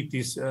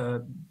activities,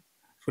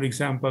 for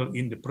example,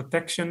 in the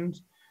protection,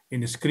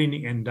 in the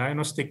screening and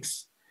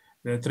diagnostics,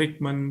 the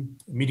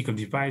treatment, medical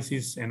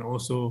devices, and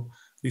also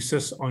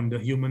research on the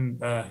human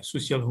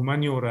social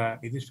humaniora,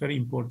 it is very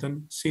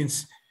important,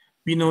 since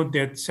we know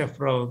that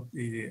several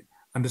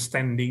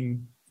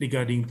understanding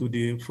regarding to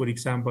the, for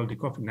example, the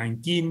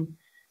COVID-19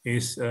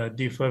 is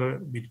differ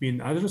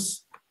between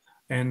others.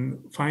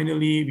 And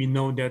finally, we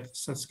know that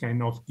such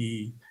kind of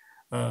the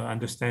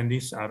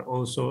understandings are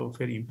also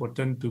very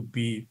important to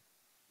be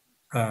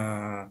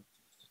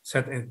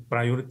set as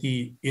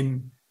priority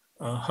in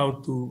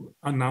how to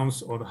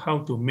announce or how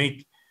to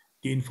make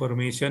the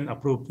information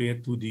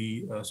appropriate to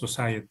the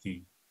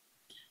society.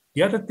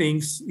 The other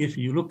things, if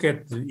you look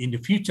at in the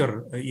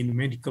future in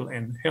medical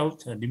and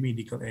health, the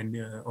medical and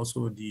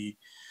also the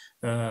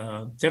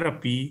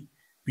therapy,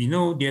 we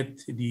know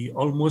that the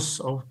almost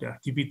of the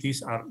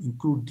activities are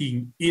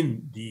including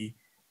in the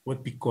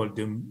what we call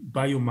the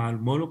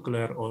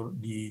biomolecular or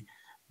the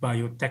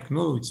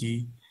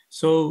biotechnology.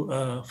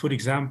 So, for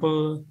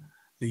example,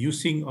 the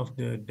using of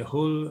the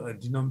whole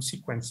genome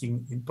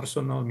sequencing in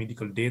personal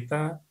medical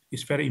data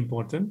is very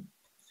important.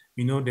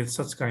 We know that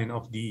such kind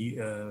of the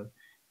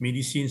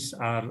medicines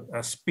are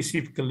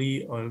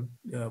specifically or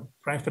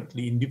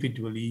privately,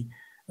 individually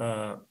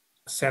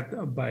set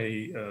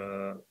by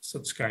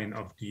such kind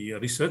of the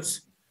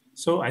research.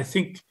 So I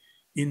think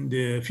in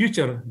the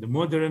future, the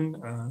modern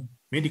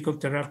medical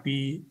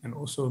therapy and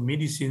also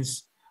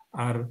medicines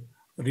are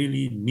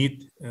really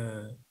need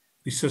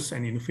research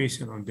and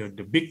innovation on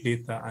the big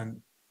data,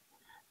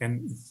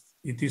 and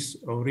it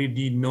is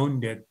already known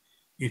that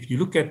if you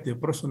look at the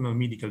personal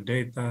medical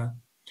data,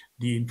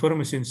 the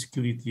information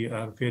security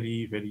are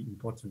very, very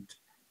important.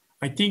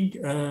 I think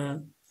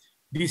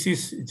this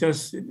is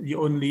just the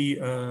only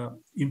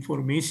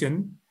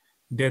information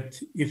that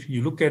if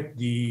you look at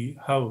the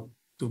how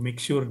to make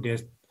sure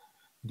that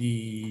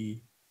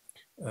the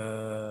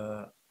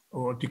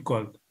what you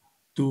call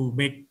to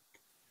make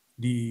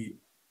the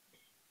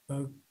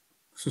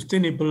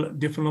sustainable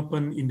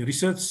development in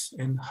research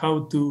and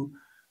how to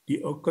the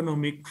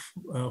economic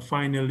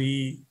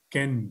finally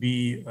can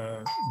be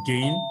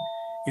gained.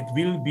 It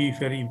will be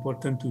very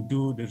important to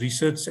do the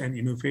research and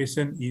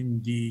innovation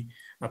in the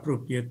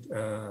appropriate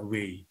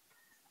way.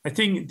 I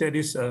think that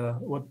is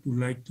what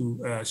we'd like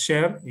to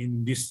share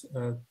in this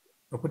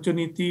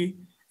opportunity.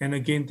 And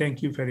again,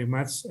 thank you very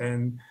much.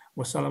 And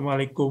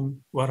wassalamualaikum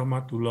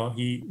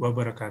warahmatullahi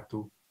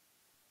wabarakatuh.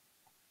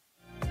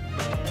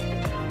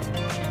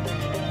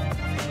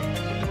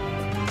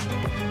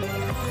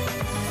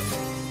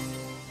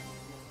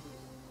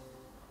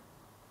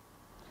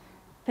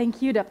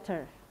 Thank you,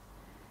 Doctor.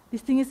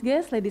 Distinguished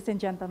guests, ladies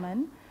and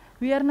gentlemen,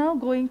 we are now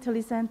going to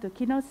listen to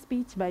keynote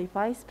speech by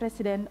Vice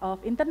President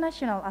of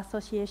International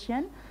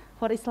Association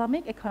for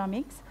Islamic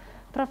Economics,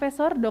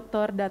 Professor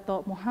Dr.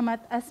 Dato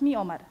Muhammad Azmi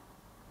Omar.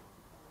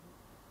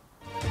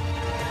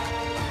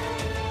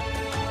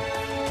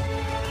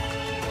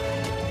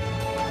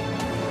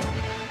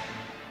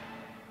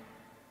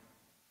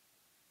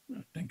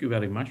 Thank you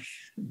very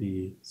much,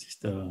 the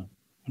sister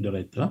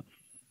moderator.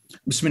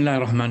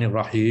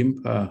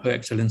 Bismillahirrahmanirrahim. Her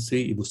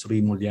Excellency Ibu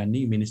Sri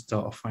Mulyani, Minister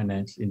of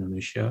Finance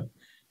Indonesia,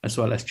 as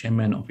well as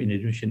Chairman of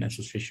Indonesian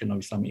Association of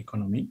Islamic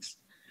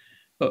Economics,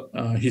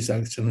 His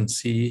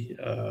Excellency,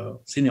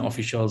 senior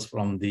officials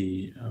from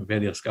the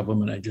various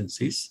government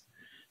agencies,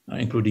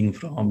 including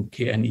from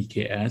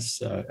KNEKS,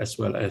 as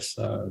well as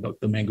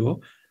Dr. Mego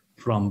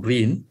from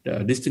BRIN,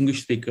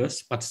 distinguished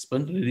speakers,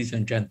 participants, ladies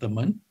and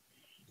gentlemen,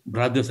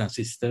 brothers and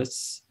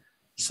sisters,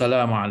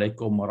 Assalamu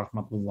alaikum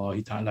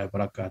warahmatullahi ta'ala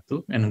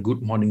wabarakatuh, and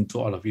good morning to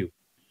all of you.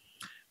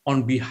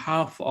 On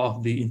behalf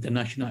of the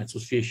International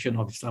Association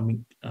of Islamic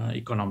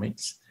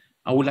Economics,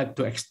 I would like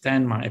to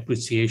extend my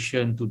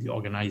appreciation to the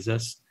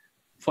organizers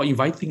for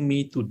inviting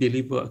me to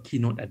deliver a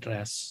keynote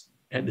address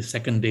at the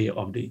second day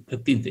of the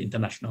 13th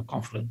International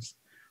Conference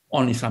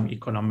on Islamic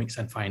Economics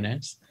and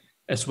Finance,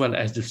 as well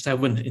as the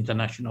 7th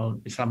International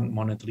Islamic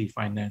Monetary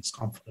Finance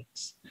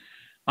Conference.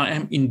 I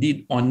am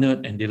indeed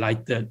honored and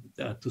delighted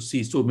to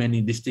see so many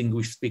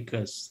distinguished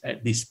speakers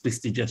at this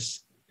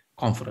prestigious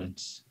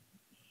conference.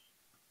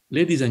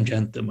 Ladies and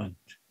gentlemen,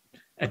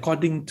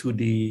 according to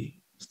the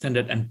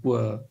Standard &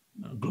 Poor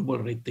global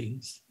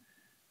ratings,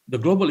 the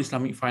global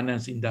Islamic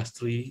finance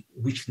industry,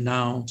 which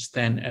now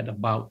stand at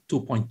about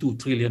 2.2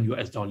 trillion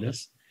US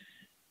dollars,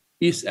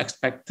 is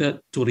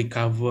expected to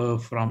recover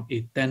from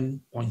a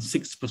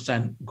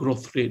 10.6%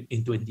 growth rate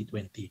in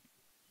 2020.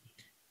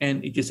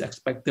 And it is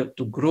expected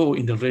to grow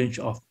in the range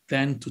of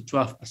 10 to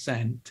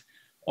 12%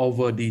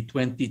 over the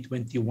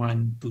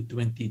 2021 to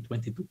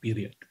 2022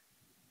 period.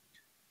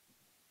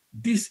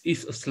 This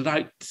is a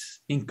slight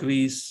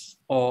increase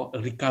or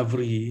a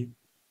recovery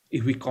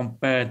if we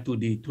compare to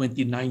the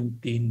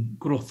 2019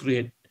 growth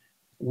rate,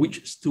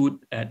 which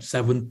stood at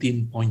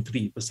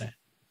 17.3%.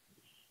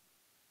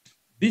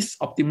 This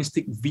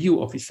optimistic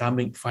view of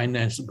Islamic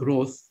finance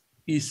growth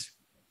is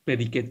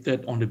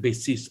predicated on the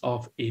basis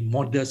of a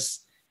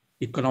modest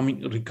economic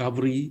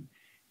recovery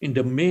in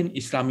the main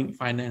Islamic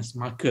finance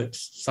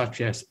markets, such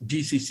as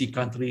GCC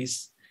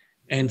countries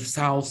and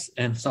South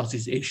and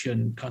Southeast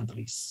Asian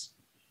countries.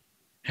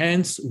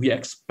 Hence, we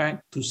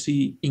expect to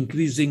see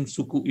increasing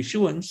sukuk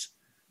issuance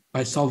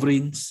by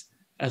sovereigns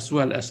as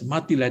well as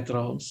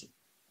multilaterals,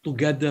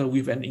 together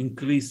with an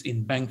increase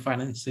in bank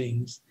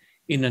financings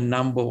in a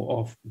number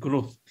of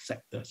growth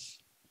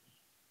sectors.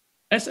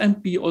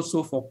 S&P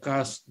also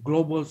forecasts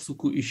global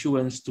sukuk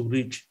issuance to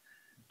reach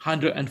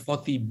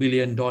 $140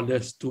 billion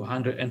to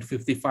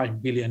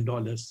 $155 billion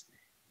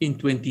in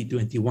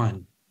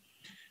 2021,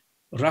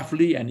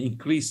 roughly an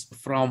increase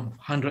from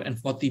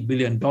 $140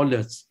 billion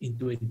in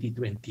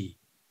 2020.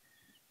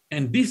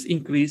 And this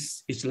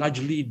increase is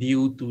largely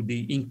due to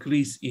the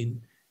increase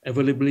in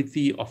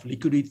availability of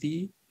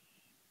liquidity,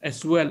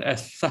 as well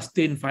as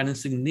sustained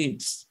financing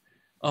needs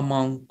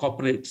among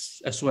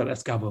corporates as well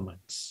as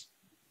governments.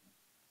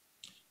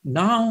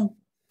 Now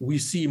we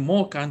see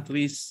more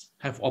countries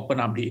have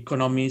opened up the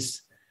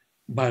economies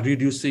by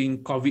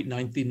reducing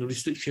COVID-19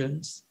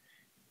 restrictions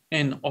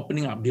and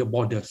opening up their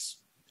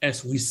borders,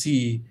 as we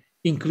see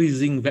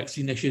increasing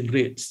vaccination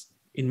rates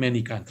in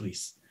many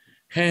countries.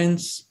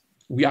 Hence,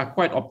 we are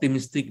quite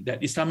optimistic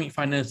that Islamic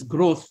finance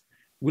growth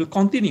will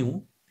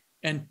continue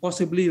and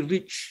possibly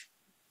reach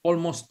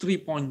almost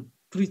 $3.3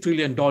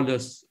 trillion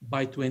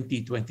by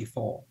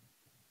 2024.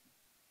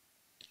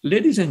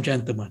 Ladies and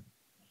gentlemen,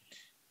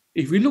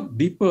 if we look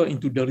deeper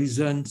into the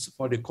reasons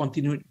for the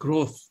continued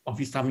growth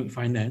of Islamic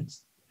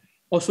finance,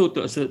 also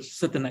to a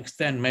certain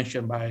extent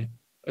mentioned by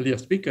earlier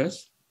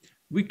speakers,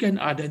 we can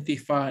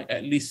identify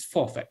at least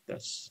 4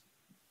 factors.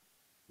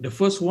 The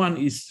first one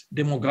is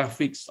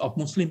demographics of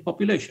Muslim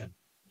population.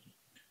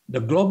 The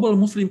global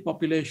Muslim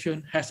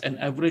population has an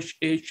average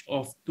age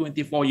of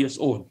 24 years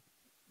old.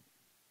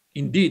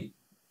 Indeed,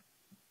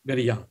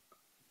 very young.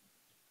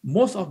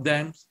 Most of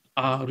them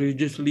are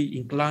religiously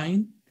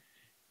inclined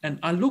and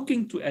are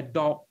looking to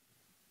adopt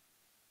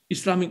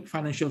Islamic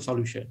financial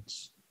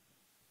solutions.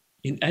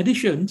 In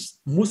addition,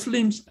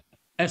 Muslims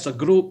as a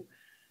group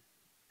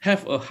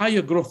have a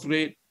higher growth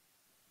rate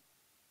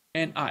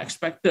and are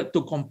expected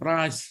to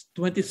comprise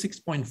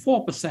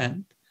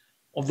 26.4%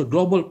 of the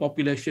global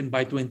population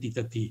by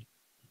 2030.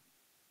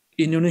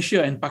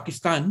 Indonesia and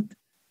Pakistan,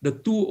 the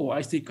 2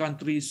 OIC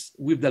countries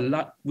with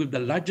the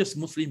largest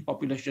Muslim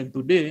population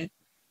today,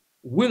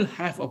 will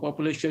have a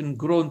population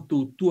grown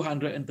to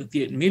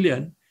 238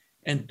 million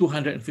and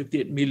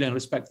 258 million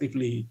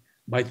respectively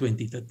by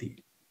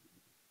 2030.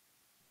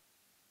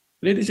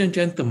 Ladies and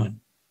gentlemen,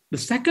 the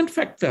second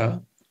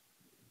factor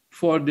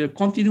for the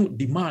continued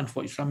demand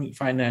for Islamic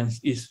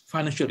finance is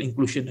financial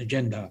inclusion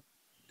agenda.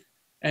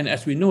 And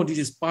as we know, this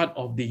is part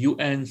of the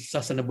UN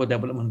Sustainable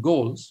Development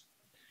Goals,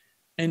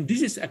 and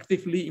this is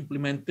actively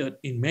implemented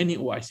in many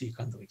OIC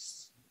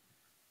countries.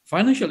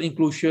 Financial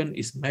inclusion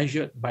is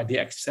measured by the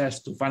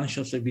access to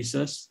financial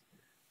services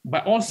by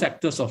all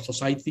sectors of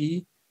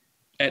society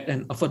at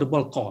an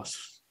affordable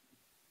cost.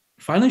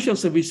 Financial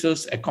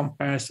services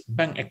encompass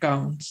bank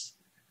accounts,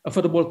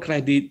 affordable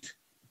credit,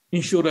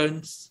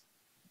 insurance,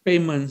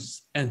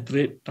 payments, and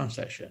trade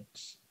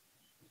transactions.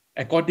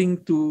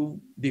 According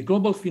to the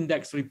Global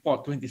Findex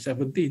Report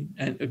 2017,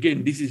 and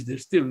again, this is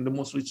still the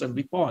most recent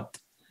report,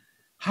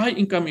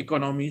 high-income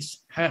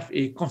economies have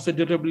a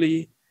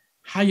considerably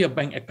higher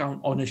bank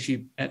account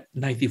ownership at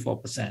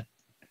 94%.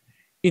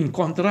 In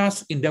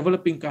contrast, in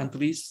developing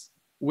countries,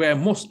 where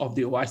most of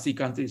the OIC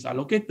countries are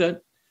located,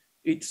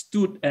 it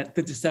stood at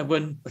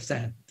 37%.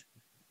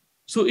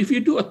 So if you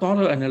do a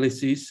thorough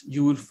analysis,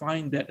 you will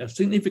find that a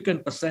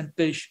significant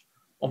percentage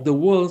of the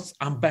world's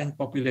unbanked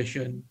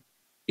population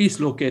is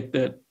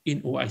located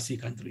in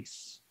OIC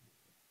countries.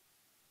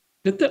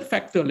 The third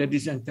factor,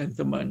 ladies and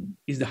gentlemen,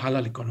 is the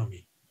halal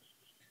economy.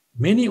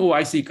 Many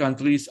OIC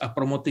countries are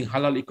promoting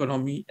halal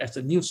economy as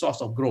a new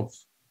source of growth.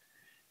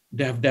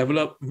 They have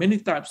developed many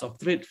types of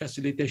trade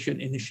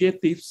facilitation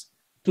initiatives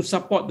to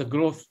support the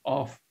growth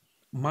of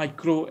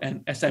micro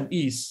and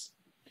SMEs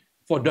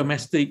for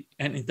domestic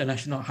and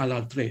international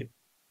halal trade.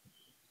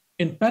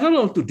 In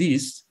parallel to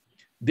this,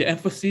 the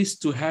emphasis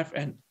to have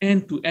an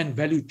end-to-end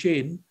value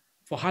chain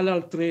for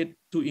halal trade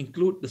to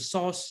include the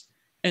source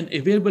and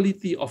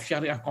availability of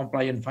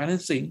Sharia-compliant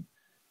financing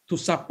to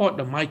support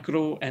the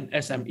micro and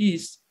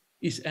SMEs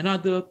is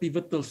another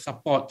pivotal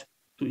support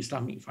to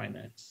Islamic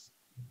finance.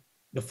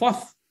 The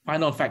fourth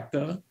final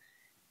factor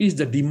is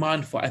the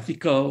demand for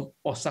ethical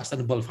or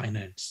sustainable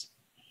finance.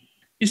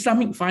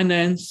 Islamic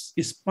finance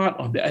is part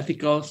of the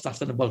ethical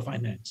sustainable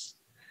finance.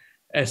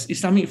 As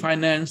Islamic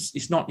finance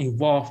is not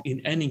involved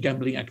in any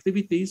gambling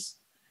activities,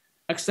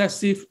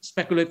 excessive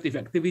speculative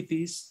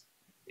activities,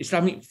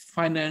 Islamic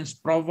finance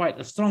provides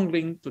a strong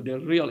link to the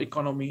real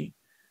economy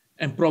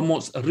and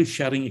promotes a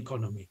risk-sharing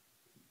economy.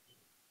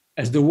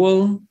 As the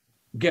world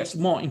gets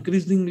more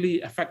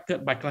increasingly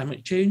affected by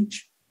climate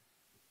change,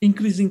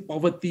 increasing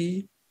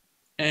poverty,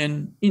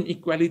 and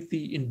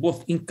inequality in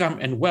both income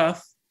and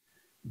wealth,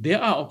 there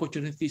are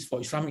opportunities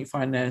for Islamic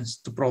finance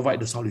to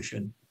provide the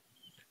solution.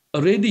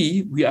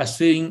 Already, we are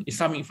seeing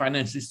Islamic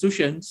finance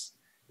institutions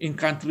in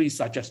countries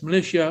such as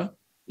Malaysia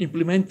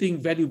implementing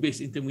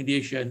value-based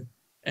intermediation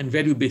and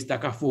value-based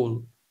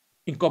takaful,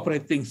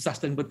 incorporating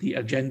sustainability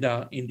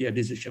agenda in their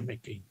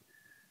decision-making.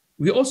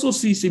 We also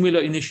see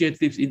similar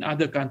initiatives in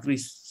other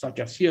countries, such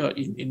as here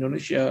in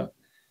Indonesia,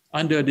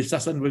 under the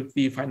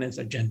sustainability finance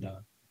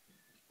agenda.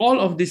 All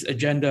of this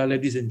agenda,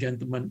 ladies and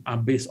gentlemen, are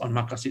based on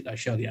Maqasid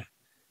al-Sharia,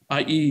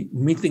 i.e.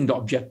 meeting the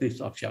objectives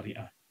of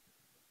Sharia.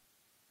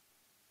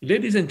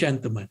 Ladies and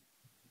gentlemen,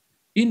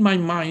 in my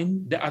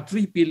mind, there are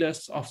 3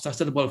 pillars of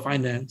sustainable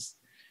finance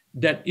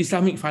that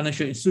Islamic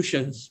financial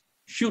institutions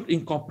should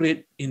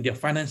incorporate in their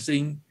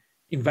financing,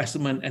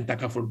 investment, and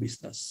takaful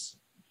business.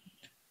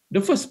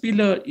 The first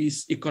pillar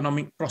is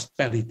economic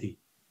prosperity,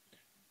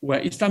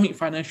 where Islamic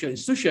financial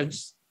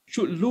institutions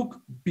should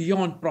look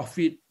beyond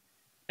profit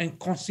and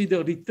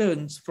consider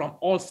returns from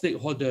all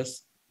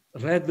stakeholders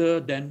rather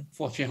than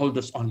for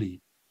shareholders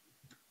only.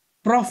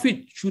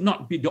 profit should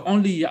not be the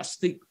only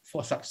yardstick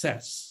for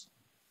success.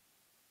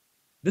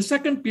 The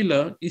second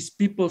pillar is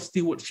people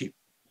stewardship.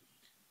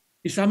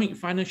 Islamic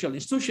financial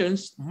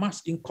institutions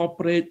must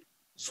incorporate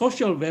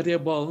social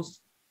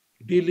variables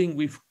dealing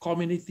with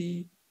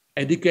community,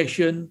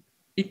 education,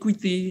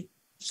 equity,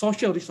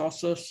 social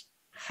resources,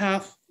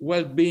 health,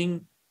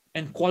 well-being,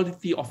 and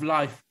quality of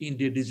life in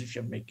their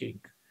decision-making,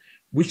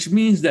 which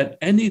means that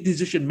any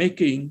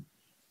decision-making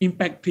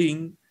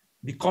impacting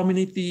the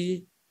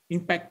community,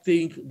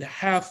 impacting the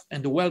health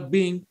and the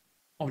well-being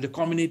of the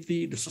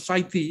community, the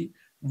society,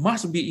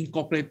 must be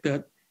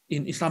incorporated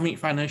in Islamic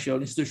financial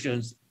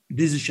institutions'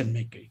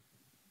 decision-making.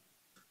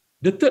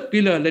 The third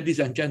pillar, ladies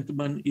and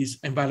gentlemen, is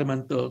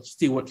environmental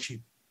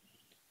stewardship.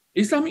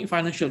 Islamic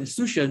financial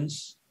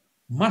institutions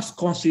must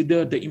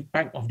consider the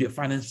impact of their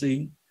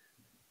financing,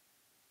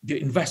 their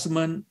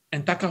investment,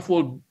 and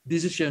takaful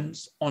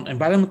decisions on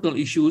environmental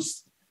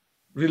issues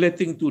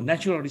relating to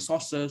natural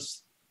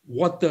resources,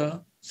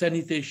 water,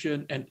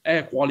 sanitation, and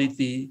air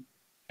quality,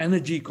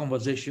 energy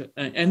conservation,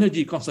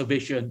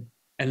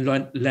 and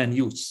land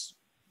use.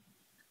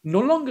 No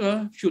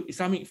longer should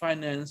Islamic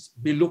finance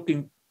be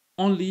looking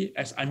only,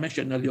 as I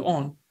mentioned earlier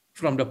on,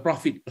 from the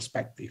profit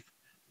perspective.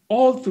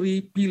 All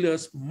three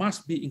pillars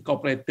must be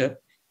incorporated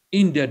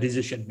in their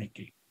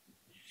decision-making.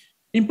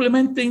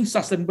 Implementing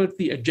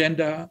sustainability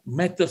agenda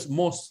matters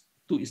most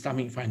to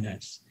Islamic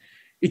finance.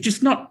 It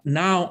is not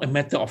now a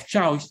matter of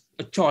choice.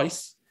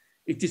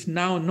 It is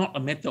now not a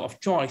matter of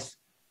choice,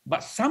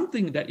 but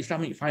something that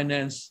Islamic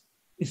finance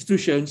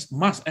institutions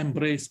must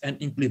embrace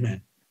and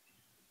implement.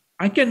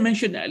 I can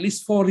mention at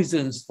least 4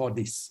 reasons for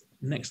this.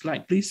 Next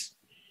slide, please.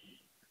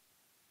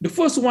 The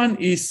first one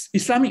is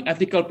Islamic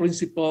ethical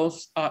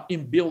principles are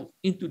inbuilt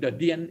into the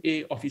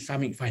DNA of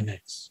Islamic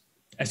finance.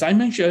 As I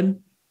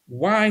mentioned,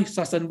 why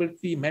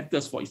sustainability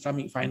matters for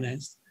Islamic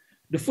finance.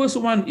 The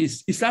first one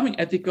is Islamic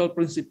ethical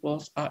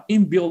principles are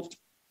inbuilt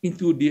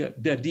into the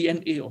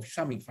DNA of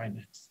Islamic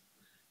finance.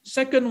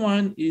 Second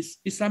one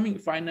is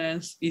Islamic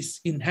finance is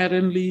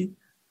inherently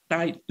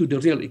tied to the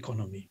real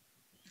economy.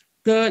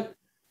 Third,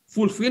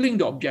 fulfilling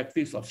the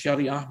objectives of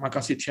Sharia,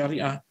 Maqasid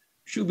Sharia,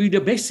 should be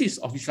the basis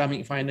of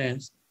Islamic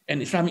finance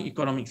and Islamic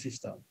economic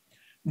system.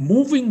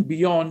 Moving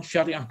beyond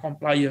Sharia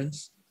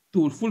compliance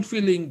to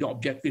fulfilling the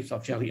objectives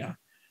of Sharia,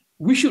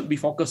 we should be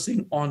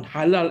focusing on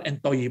halal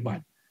and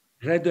tayyibat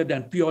rather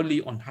than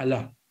purely on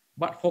halal,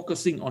 but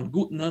focusing on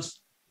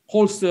goodness,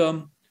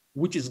 wholesome,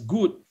 which is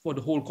good for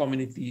the whole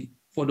community,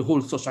 for the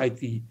whole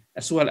society,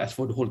 as well as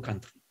for the whole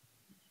country.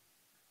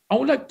 I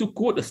would like to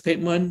quote a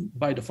statement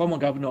by the former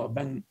governor of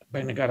Bank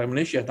Negara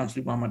Malaysia, Tan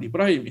Sri Muhammad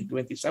Ibrahim, in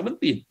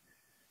 2017,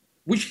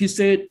 which he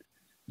said,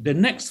 the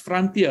next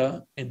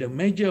frontier and the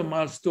major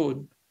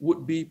milestone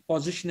would be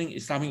positioning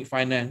Islamic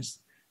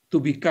finance to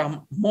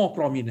become more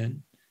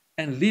prominent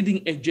and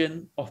leading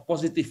agent of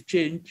positive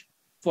change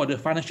for the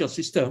financial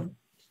system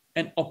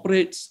and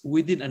operates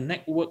within a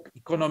network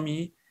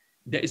economy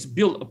that is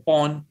built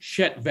upon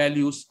shared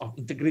values of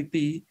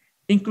integrity,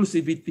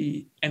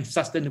 inclusivity, and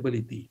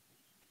sustainability.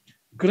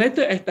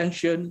 Greater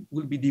attention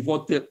will be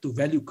devoted to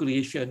value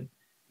creation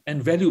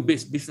and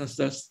value-based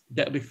businesses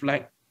that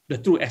reflect the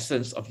true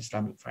essence of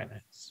Islamic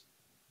finance.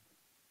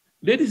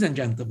 Ladies and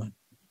gentlemen,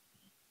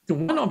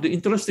 one of the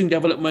interesting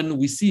developments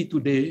we see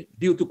today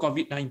due to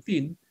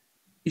COVID-19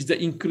 is the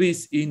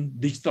increase in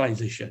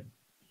digitalization.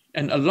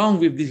 And along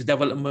with this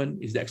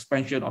development is the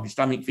expansion of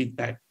Islamic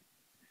fintech.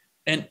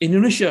 And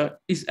Indonesia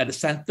is at the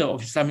center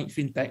of Islamic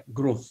fintech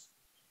growth.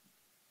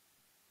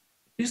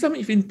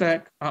 Islamic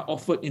fintech are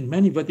offered in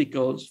many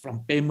verticals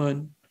from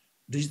payment,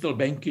 digital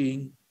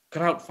banking,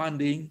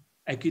 crowdfunding,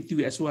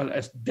 equity, as well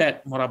as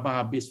debt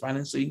murabah-based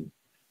financing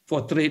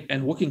for trade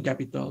and working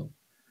capital,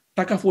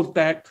 takaful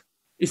tech,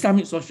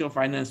 Islamic social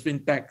finance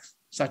fintechs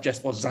such as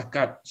for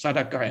zakat,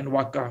 sadaqah, and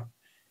wakaf,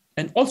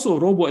 and also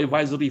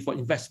robo-advisory for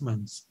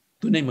investments,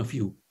 to name a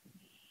few.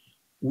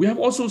 We have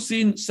also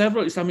seen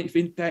several Islamic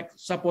fintechs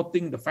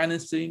supporting the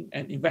financing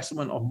and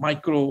investment of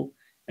micro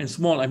and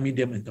small and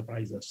medium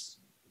enterprises.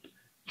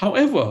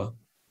 However,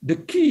 the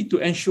key to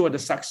ensure the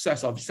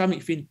success of Islamic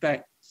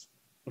fintech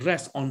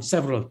rests on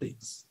several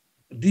things.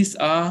 These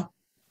are,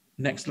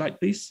 next slide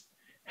please,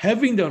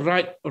 having the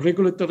right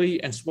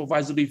regulatory and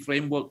supervisory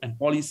framework and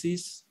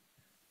policies.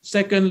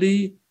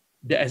 Secondly,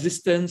 the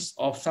existence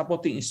of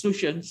supporting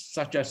institutions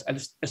such as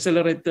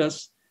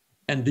accelerators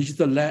and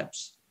digital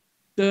labs.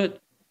 Third,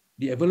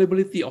 the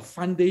availability of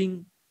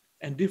funding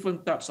and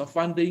different types of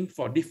funding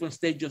for different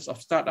stages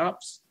of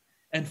startups.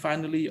 And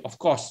finally, of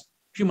course,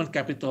 human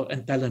capital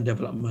and talent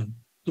development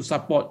to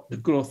support the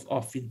growth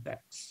of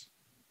fintechs.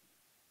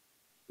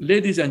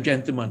 Ladies and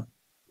gentlemen,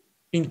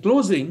 in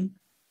closing,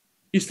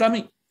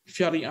 Islamic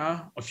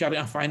Sharia or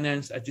Sharia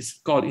finance, as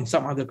it's called in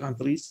some other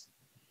countries,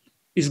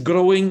 is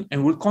growing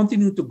and will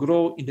continue to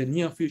grow in the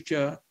near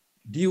future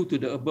due to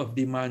the above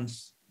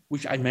demands,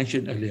 which I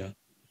mentioned earlier.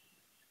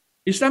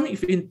 Islamic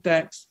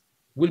fintechs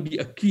will be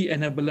a key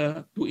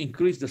enabler to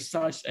increase the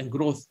size and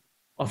growth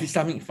of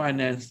Islamic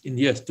finance in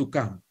years to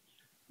come,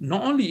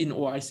 not only in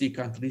OIC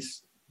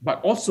countries,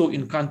 but also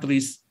in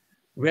countries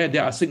where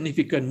there are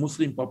significant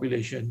Muslim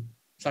population,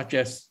 such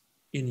as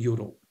in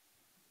Europe.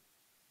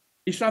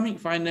 Islamic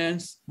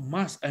finance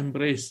must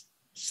embrace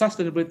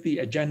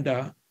sustainability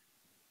agenda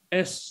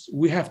as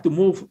we have to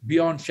move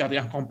beyond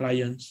Sharia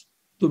compliance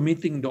to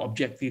meeting the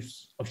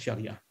objectives of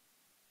Sharia.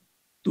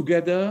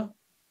 Together,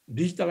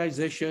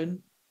 digitalization,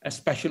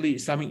 especially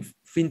Islamic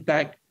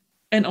fintech,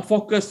 and a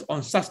focus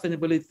on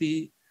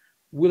sustainability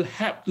will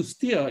help to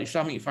steer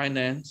Islamic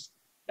finance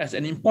as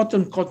an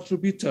important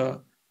contributor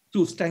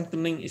to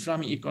strengthening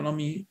Islamic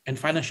economy and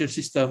financial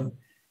system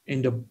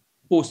in the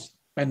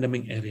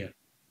post-pandemic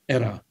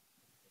era.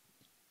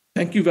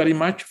 Thank you very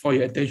much for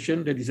your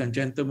attention, ladies and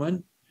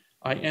gentlemen.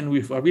 I end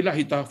with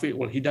wabillahi taufiq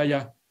wal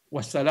hidayah.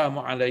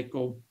 Wassalamu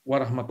alaikum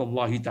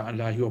warahmatullahi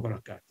ta'ala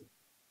wabarakatuh.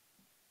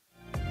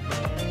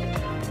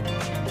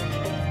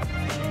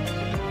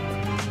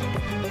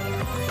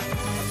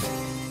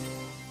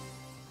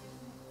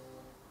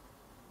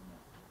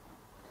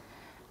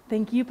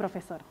 Thank you,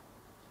 Professor.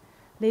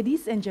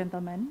 Ladies and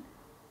gentlemen,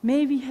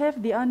 may we have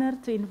the honor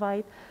to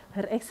invite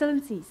Her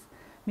Excellencies,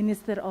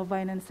 Minister of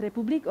Finance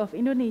Republic of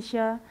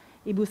Indonesia,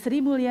 Ibu Sri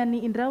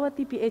Mulyani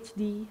Indrawati,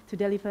 PhD, to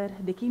deliver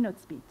the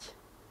keynote speech.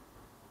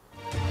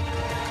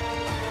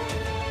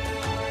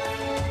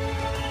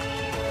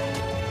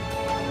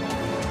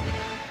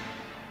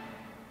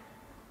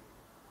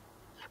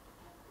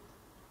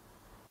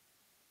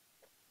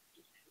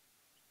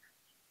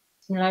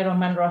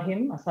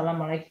 Bismillahirrahmanirrahim.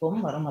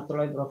 Assalamualaikum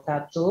warahmatullahi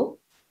wabarakatuh.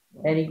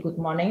 Very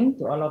good morning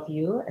to all of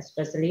you,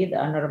 especially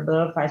the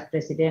Honorable Vice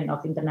President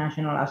of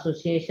International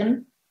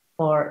Association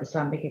for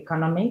Islamic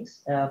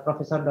Economics,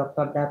 Professor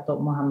Dr. Dato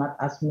Muhammad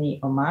Asmi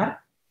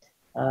Omar,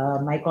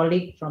 my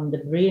colleague from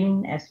the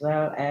BRIN as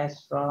well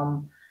as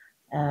from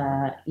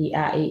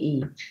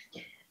IIEE.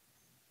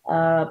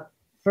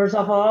 First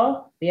of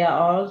all, we are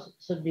all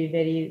should be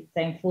very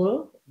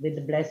thankful with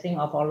the blessing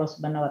of Allah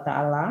Subhanahu wa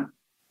Ta'ala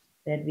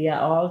that we are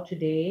all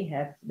today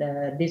have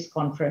this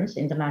conference,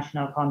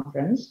 international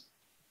conference,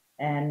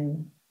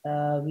 and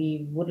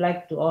we would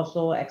like to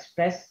also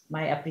express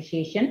my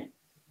appreciation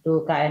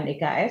to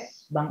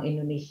KNEKS, Bank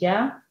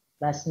Indonesia,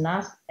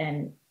 Basnas,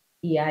 and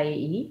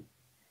IIEE,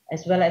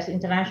 as well as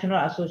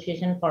International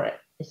Association for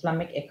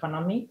Islamic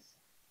Economics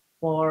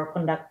for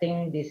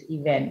conducting this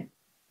event.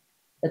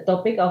 The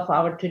topic of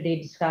our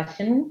today's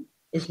discussion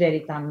is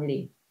very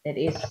timely. That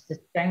is the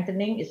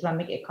strengthening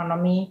Islamic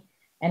economy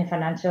and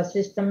financial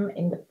system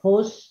in the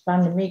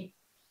post-pandemic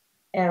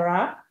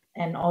era,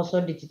 and also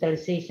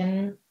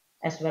digitalization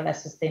as well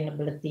as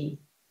sustainability.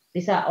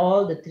 These are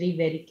all the three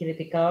very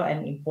critical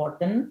and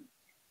important,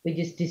 which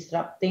is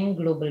disrupting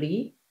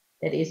globally,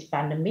 that is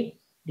pandemic,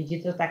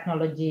 digital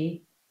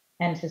technology,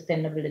 and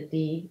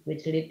sustainability,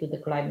 which lead to the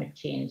climate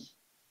change.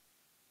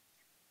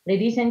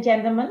 Ladies and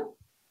gentlemen,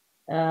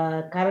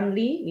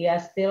 currently we are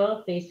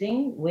still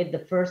facing with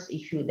the first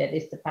issue, that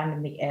is the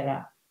pandemic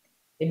era,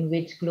 in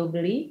which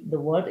globally the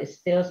world is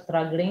still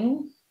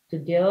struggling to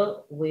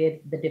deal with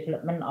the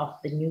development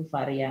of the new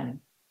variant.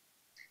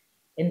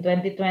 In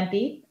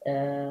 2020,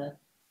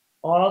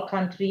 all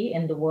countries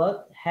in the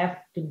world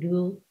have to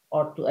do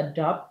or to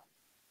adopt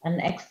an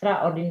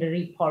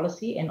extraordinary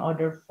policy in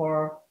order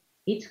for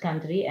each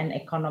country and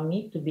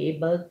economy to be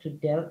able to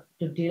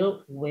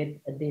deal with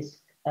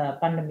this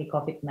pandemic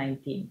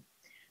COVID-19,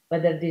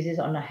 whether this is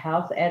on a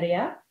health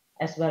area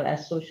as well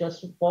as social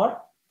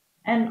support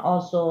and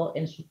also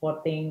in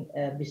supporting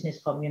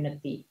business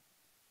community.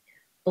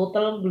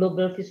 Total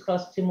global fiscal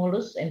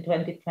stimulus in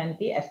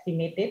 2020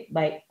 estimated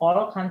by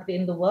all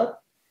countries in the world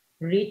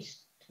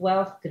reached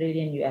 $12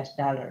 trillion.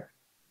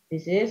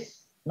 This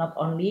is not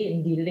only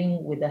in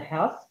dealing with the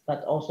health,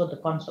 but also the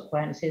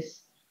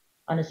consequences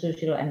on the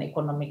social and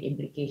economic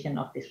implication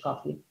of this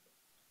COVID.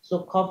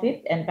 So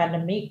COVID and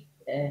pandemic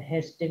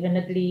has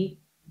definitely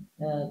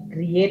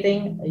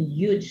creating a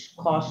huge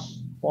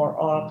cost for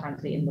all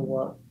countries in the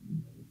world.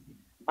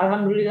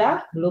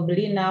 Alhamdulillah,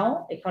 globally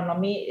now,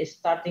 economy is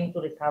starting to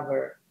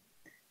recover,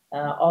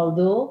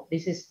 although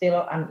this is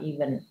still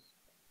uneven.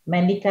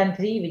 Many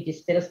countries which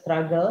still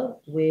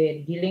struggle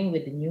with dealing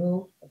with the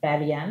new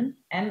variant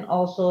and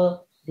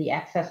also the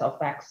access of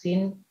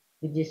vaccine,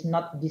 which is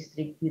not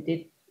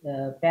distributed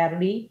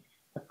fairly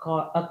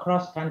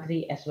across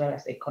country as well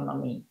as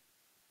economy.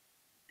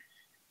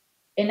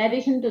 In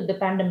addition to the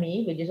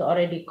pandemic, which is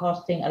already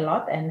costing a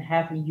lot and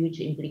have a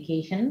huge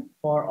implication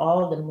for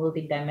all the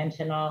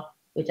multidimensional,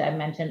 which I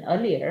mentioned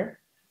earlier,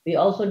 we're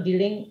also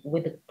dealing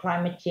with the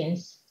climate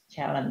change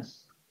challenge.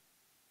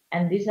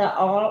 And these are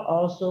all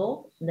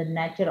also the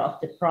nature of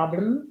the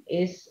problem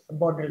is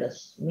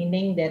borderless,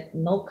 meaning that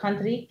no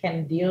country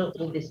can deal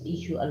with this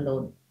issue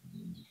alone.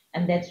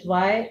 And that's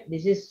why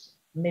this is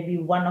maybe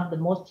one of the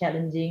most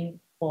challenging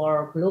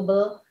for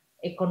global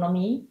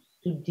economy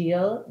to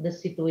deal the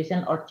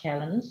situation or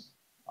challenge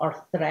or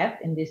threat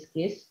in this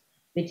case,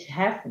 which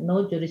have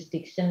no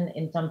jurisdiction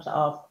in terms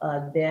of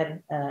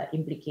their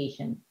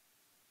implication.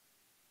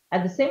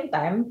 At the same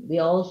time, we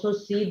also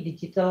see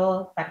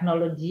digital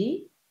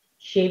technology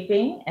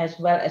shaping as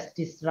well as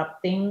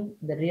disrupting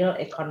the real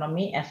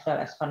economy as well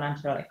as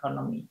financial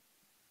economy.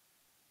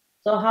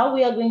 So how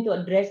we are going to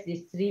address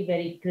these three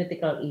very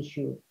critical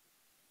issues?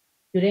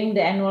 During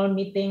the annual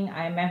meeting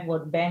IMF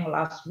World Bank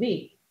last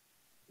week,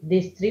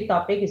 these three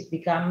topics has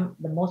become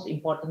the most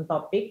important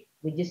topic,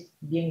 which is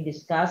being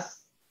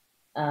discussed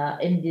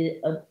in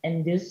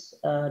this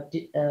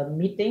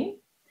meeting,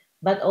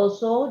 but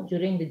also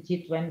during the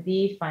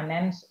G20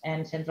 Finance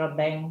and Central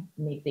Bank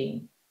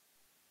meeting.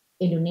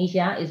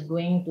 Indonesia is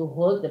going to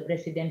hold the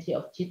presidency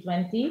of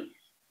G20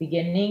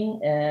 beginning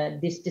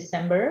this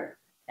December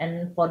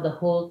and for the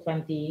whole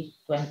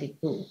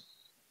 2022.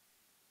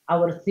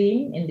 Our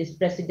theme in this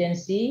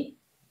presidency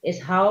is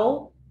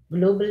how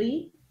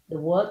globally the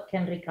world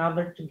can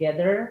recover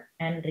together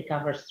and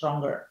recover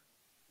stronger.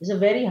 It's a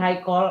very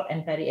high call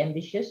and very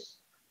ambitious,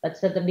 but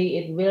certainly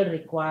it will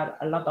require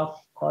a lot of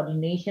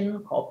coordination,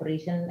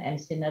 cooperation, and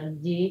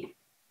synergy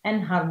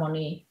and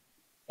harmony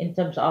in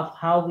terms of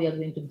how we are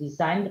going to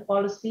design the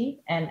policy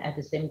and at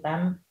the same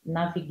time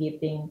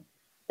navigating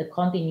the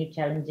continued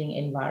challenging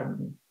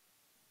environment.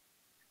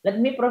 Let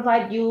me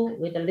provide you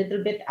with a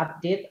little bit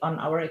update on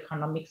our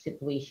economic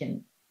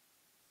situation.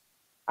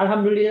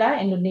 Alhamdulillah,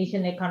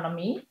 Indonesian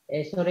economy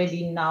is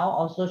already now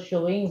also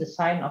showing the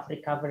sign of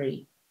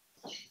recovery.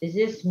 This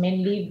is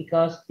mainly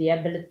because the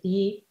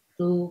ability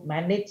to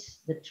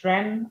manage the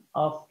trend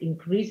of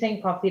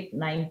increasing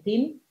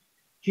COVID-19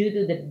 due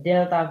to the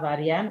Delta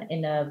variant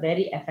in a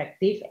very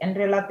effective and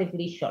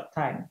relatively short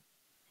time.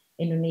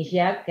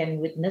 Indonesia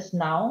can witness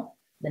now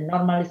the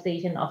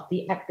normalization of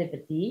the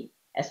activity,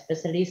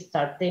 especially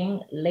starting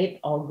late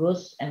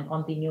August and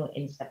continue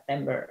in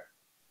September.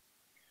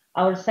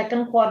 Our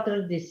second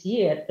quarter this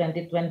year,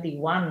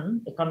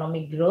 2021,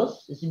 economic growth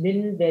has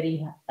been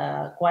very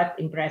quite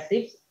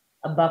impressive,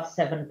 above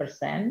 7%,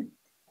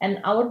 and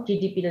our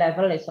GDP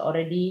level is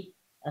already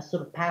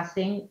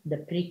surpassing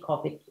the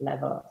pre-COVID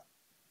level.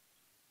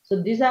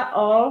 So these are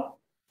all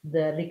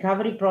the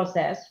recovery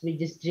process, which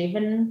is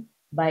driven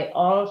by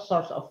all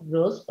sorts of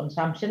growth,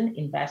 consumption,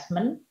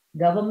 investment,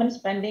 government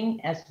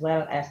spending, as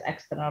well as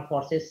external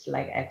forces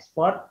like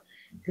export,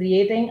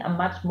 creating a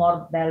much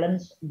more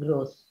balanced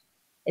growth.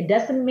 It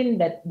doesn't mean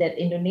that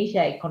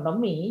Indonesia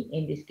economy,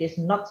 in this case,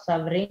 not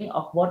suffering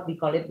of what we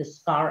call it the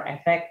scar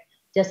effect,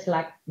 just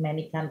like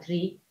many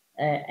countries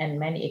and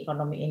many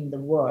economy in the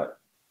world.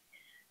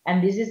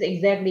 And this is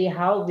exactly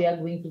how we are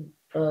going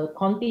to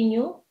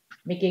continue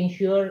making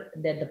sure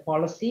that the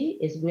policy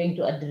is going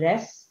to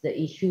address the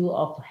issue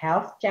of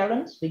health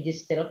challenge, which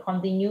is still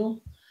continue,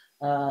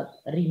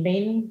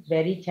 remain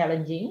very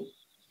challenging.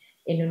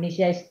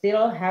 Indonesia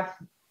still have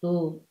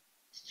to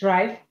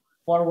strive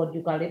for what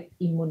you call it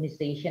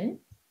immunization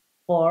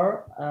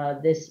for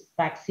this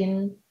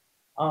vaccine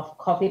of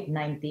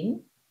COVID-19.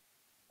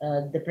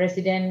 The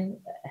president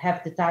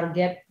have the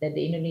target that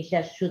the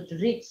Indonesia should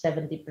reach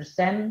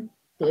 70%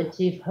 to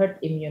achieve herd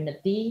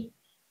immunity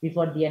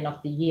before the end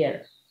of the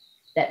year.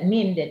 That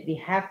means that we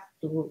have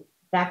to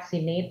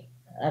vaccinate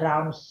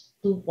around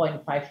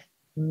 2.5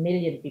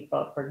 million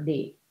people per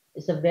day.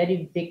 It's a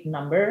very big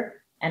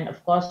number, and of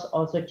course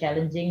also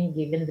challenging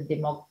given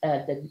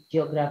the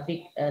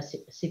geographic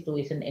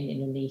situation in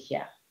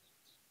Indonesia.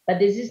 But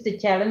this is the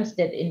challenge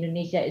that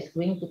Indonesia is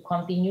going to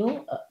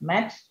continue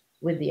match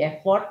with the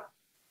effort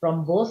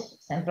from both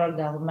central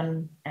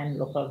government and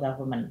local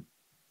government.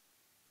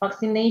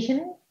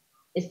 Vaccination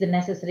is the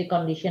necessary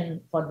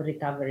condition for the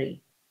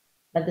recovery.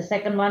 But the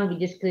second one,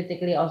 which is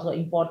critically also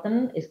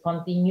important, is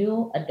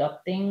continue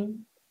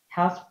adopting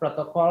health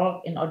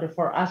protocol in order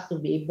for us to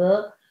be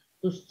able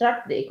to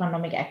start the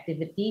economic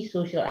activity,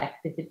 social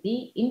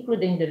activity,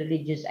 including the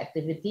religious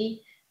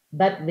activity,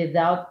 but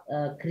without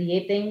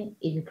creating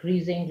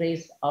increasing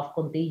risk of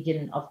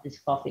contagion of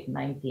this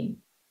COVID-19.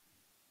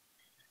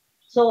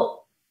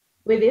 So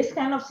with this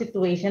kind of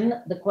situation,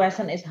 the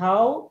question is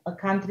how a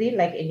country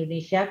like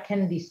Indonesia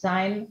can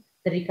design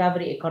the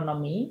recovery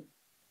economy,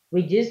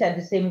 which is at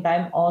the same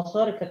time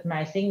also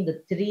recognizing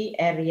the three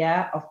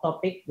areas of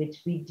topic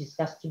which we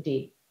discussed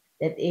today.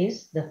 That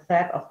is the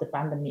threat of the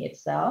pandemic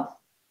itself.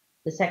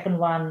 The second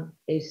one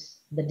is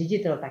the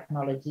digital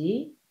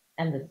technology.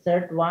 And the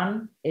third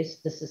one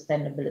is the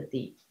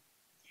sustainability.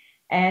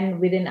 And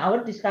within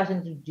our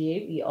discussion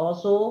today, we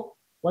also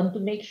want to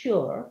make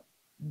sure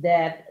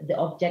that the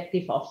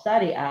objective of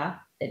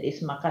Sharia, that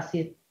is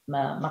Maqasid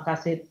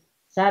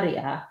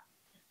Sharia,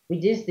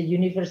 which is the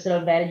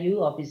universal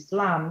value of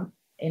Islam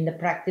in the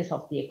practice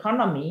of the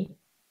economy,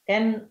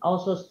 can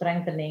also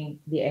strengthening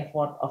the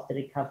effort of the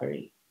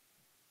recovery.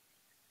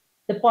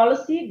 The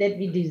policy that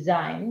we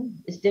design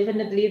is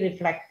definitely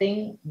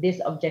reflecting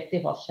this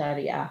objective of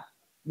Sharia,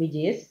 which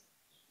is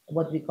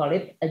what we call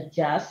it a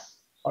just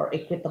or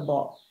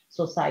equitable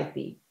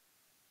society.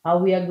 How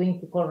we are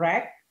going to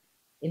correct,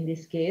 in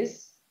this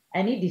case,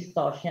 any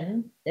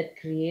distortion that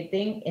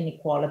creating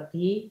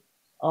inequality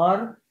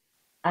or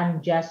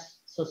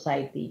unjust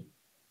society.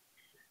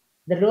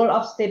 The role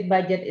of state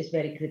budget is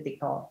very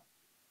critical.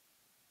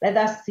 Let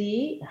us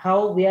see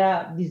how we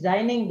are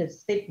designing the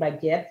state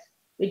budget,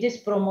 which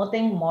is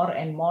promoting more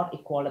and more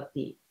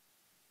equality.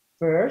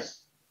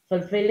 First,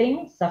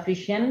 fulfilling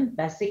sufficient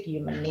basic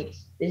human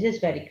needs. This is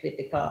very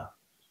critical.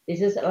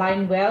 This is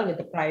aligned well with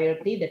the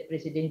priority that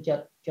President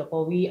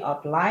Jokowi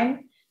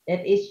outlined,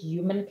 that is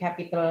human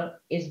capital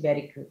is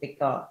very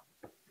critical.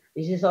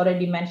 This is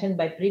already mentioned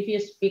by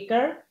previous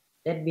speaker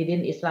that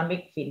within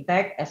Islamic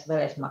fintech as well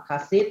as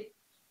Maqasid,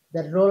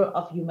 the role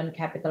of human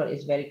capital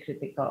is very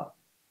critical.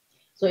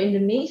 So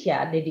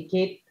Indonesia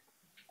dedicate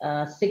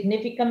a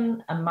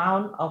significant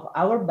amount of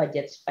our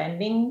budget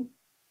spending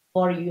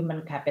for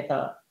human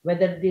capital,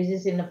 whether this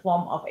is in the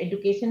form of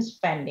education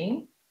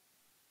spending,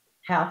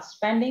 health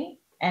spending,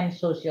 and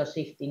social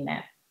safety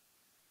net.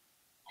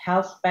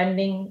 Health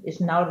spending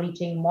is now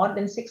reaching more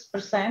than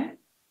 6%.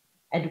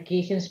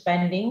 Education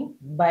spending,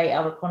 by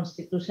our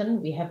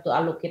constitution, we have to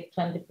allocate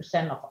 20%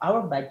 of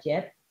our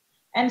budget,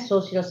 and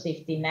social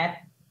safety net,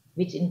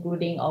 which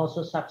including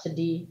also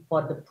subsidy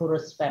for the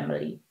poorest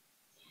family.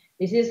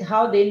 This is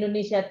how the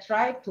Indonesia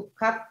tried to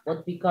cut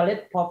what we call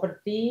it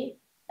poverty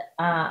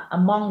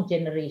among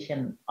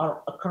generation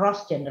or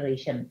across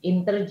generation,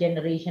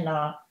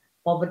 intergenerational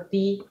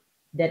poverty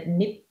that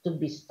need to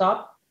be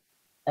stopped,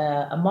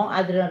 among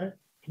other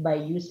by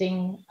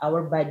using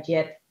our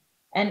budget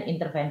and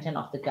intervention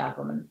of the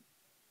government,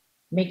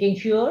 making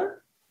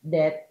sure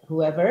that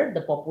whoever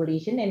the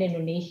population in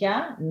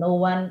Indonesia, no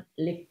one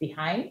left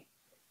behind,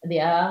 they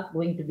are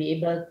going to be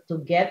able to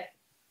get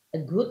a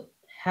good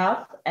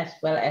health as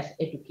well as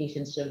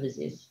education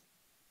services.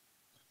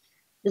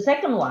 The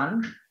second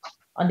one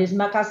on this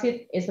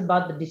Maqasid is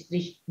about the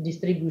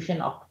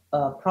distribution of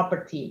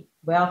property,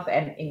 wealth,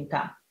 and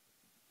income.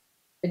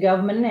 The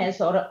government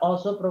is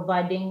also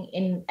providing,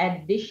 in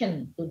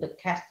addition to the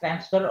cash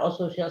transfer or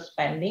social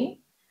spending,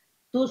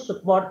 to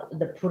support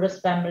the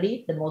poorest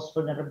family, the most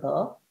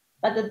vulnerable.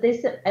 But at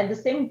the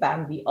same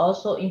time, we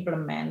also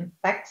implement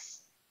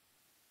tax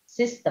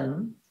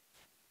system,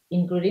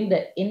 including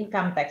the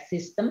income tax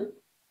system,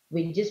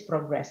 which is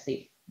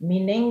progressive,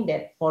 meaning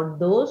that for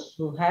those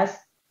who has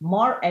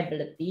more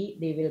ability,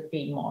 they will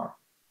pay more.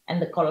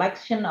 And the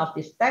collection of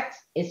this tax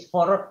is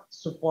for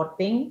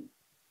supporting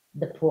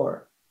the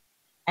poor,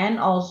 and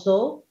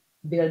also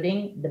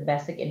building the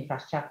basic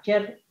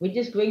infrastructure, which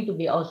is going to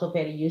be also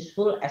very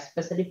useful,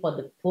 especially for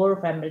the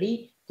poor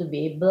family to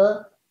be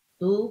able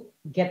to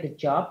get the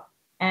job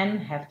and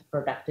have the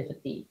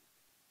productivity.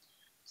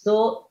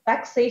 So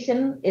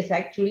taxation is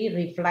actually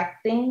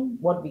reflecting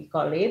what we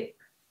call it,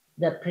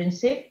 the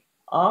principle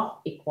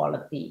of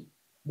equality.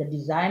 The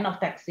design of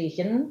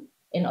taxation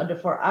in order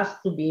for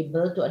us to be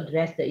able to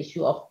address the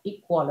issue of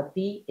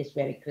equality is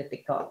very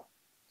critical.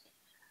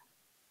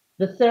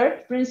 The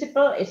third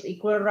principle is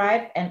equal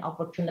right and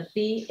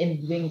opportunity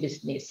in doing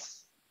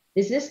business.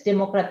 This is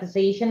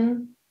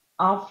democratization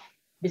of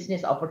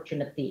business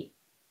opportunity.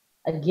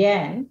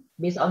 Again,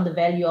 based on the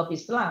value of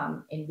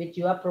Islam, in which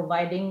you are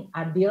providing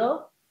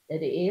adil,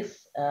 that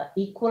is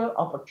equal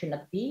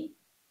opportunity,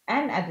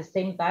 and at the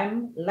same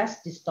time,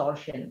 less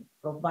distortion,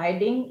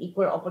 providing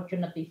equal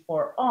opportunity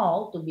for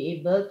all to be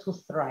able to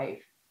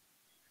thrive.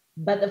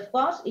 But of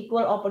course,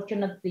 equal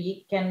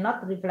opportunity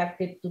cannot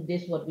reflect it to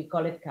this, what we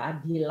call it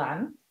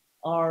keadilan,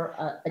 or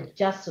a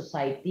just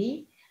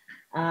society,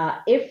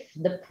 if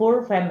the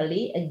poor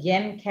family,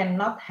 again,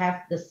 cannot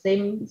have the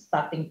same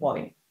starting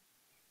point.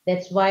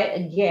 That's why,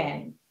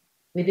 again,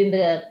 within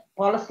the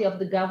policy of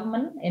the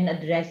government in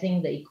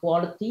addressing the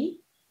equality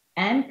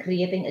and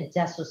creating a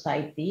just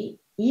society,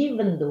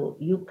 even though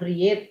you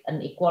create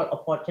an equal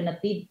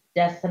opportunity,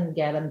 doesn't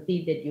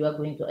guarantee that you are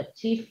going to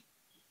achieve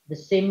the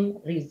same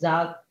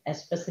result,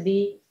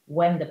 especially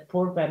when the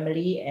poor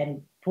family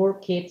and poor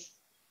kids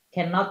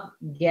cannot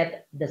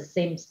get the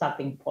same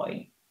starting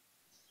point.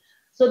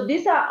 So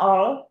these are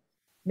all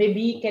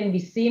maybe can be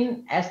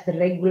seen as the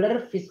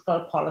regular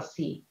fiscal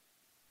policy,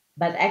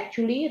 but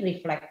actually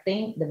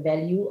reflecting the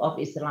value of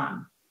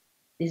Islam.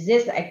 This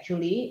is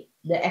actually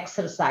the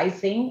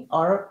exercising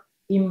or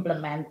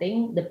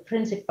implementing the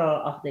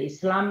principle of the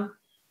Islam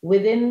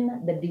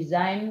within the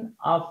design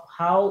of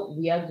how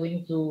we are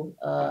going to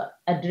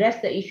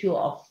address the issue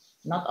of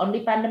not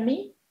only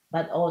pandemic,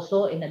 but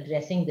also in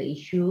addressing the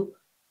issue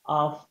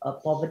of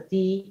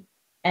poverty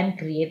and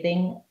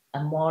creating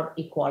a more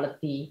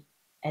equality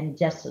and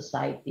just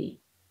society.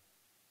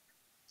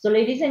 So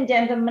ladies and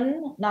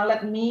gentlemen, now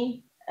let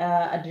me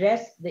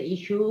address the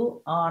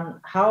issue on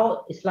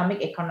how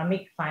Islamic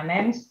economic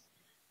finance,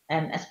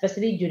 and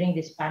especially during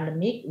this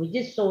pandemic, which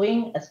is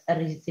showing as a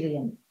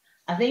resilient.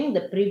 I think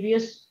the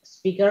previous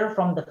speaker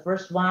from the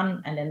first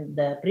one and then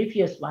the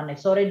previous one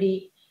has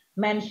already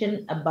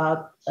mentioned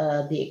about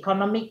the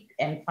economic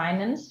and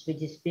finance,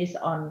 which is based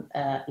on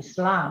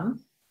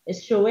Islam,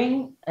 is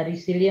showing a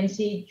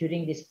resiliency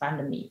during this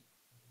pandemic.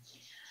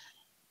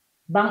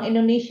 Bank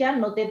Indonesia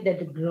noted that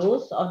the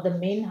growth of the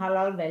main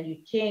halal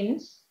value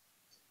chains,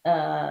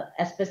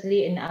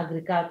 especially in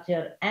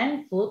agriculture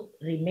and food,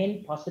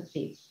 remain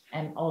positive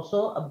and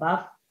also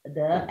above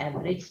the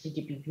average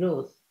GDP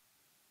growth.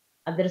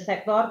 Other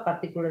sectors,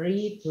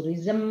 particularly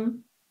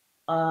tourism,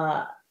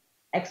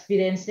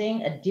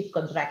 experiencing a deep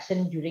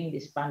contraction during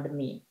this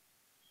pandemic.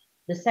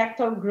 The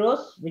sector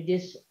growth, which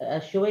is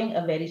showing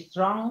a very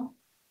strong,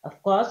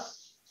 of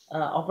course,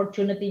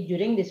 opportunity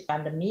during this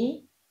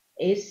pandemic,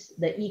 is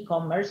the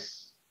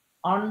e-commerce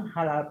on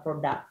halal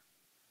product.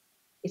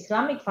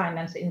 Islamic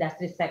finance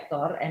industry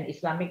sector and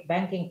Islamic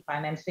banking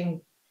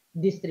financing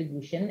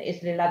distribution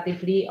is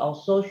relatively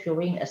also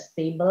showing a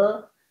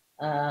stable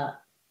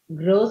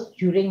growth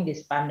during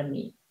this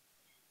pandemic.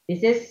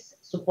 This is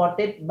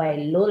supported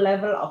by low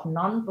level of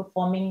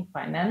non-performing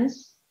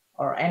finance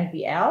or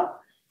NPL,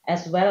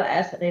 as well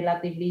as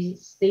relatively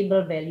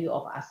stable value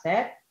of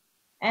asset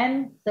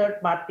and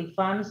third-party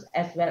funds,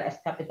 as well as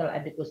capital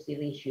adequacy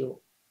ratio.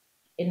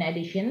 In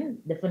addition,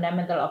 the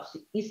fundamental of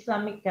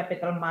Islamic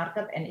capital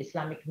market and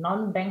Islamic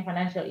non-bank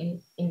financial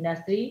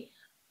industry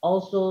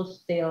also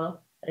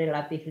still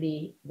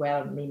relatively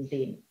well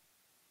maintained.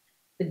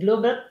 The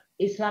global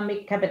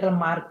Islamic capital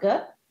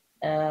market,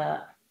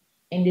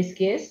 in this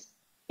case,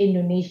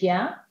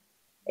 Indonesia,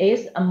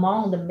 is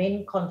among the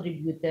main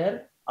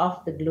contributor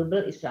of the global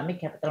Islamic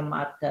capital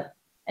market.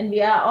 And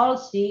we are all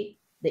see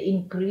the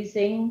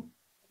increasing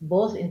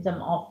both in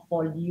terms of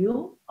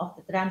volume of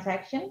the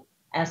transaction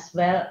as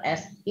well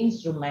as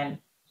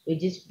instrument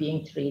which is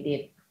being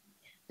traded.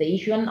 The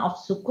issuance of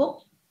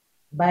sukuk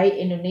by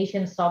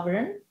Indonesian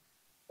sovereign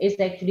is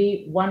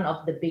actually one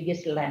of the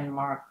biggest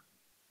landmark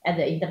at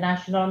the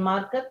international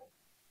market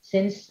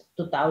since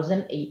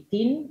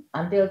 2018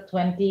 until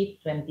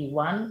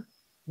 2021.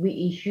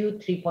 We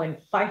issued 3.5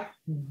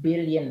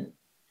 billion,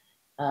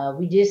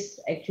 which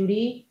is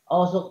actually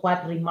also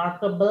quite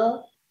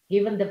remarkable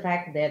given the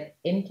fact that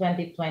in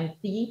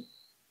 2020,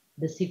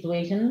 the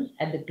situation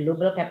at the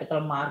global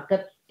capital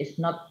market is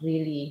not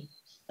really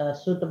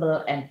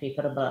suitable and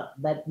favorable,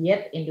 but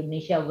yet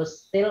Indonesia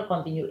was still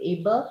continue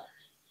able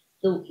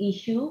to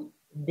issue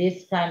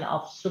this kind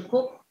of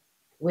sukuk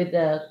with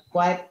a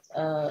quite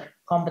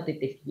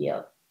competitive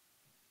yield.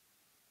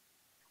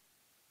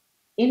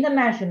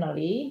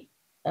 Internationally,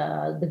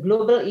 the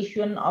global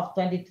issuance of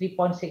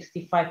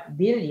 23.65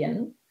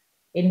 billion,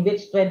 in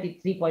which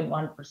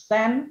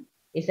 23.1%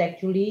 is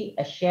actually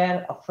a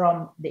share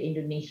from the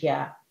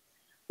Indonesia,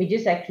 which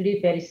is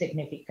actually very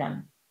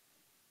significant.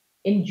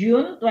 In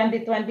June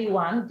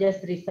 2021,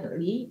 just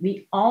recently,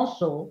 we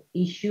also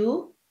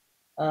issue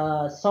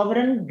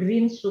sovereign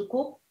green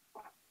sukuk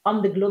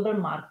on the global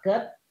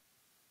market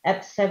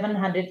at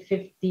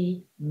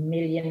 750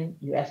 million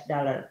US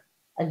dollar.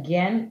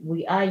 Again,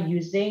 we are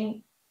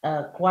using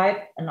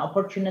quite an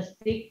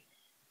opportunistic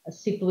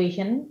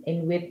situation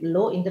in which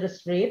low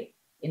interest rate,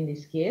 in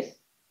this case,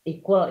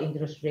 equal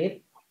interest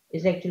rate,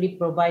 is actually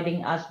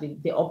providing us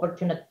with the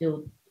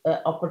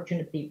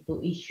opportunity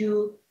to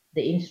issue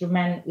the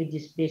instrument which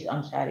is based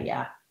on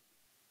Sharia.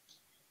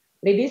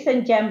 Ladies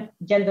and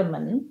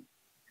gentlemen,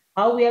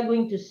 how we are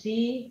going to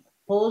see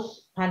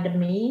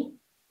post-pandemic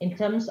in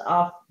terms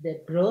of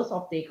the growth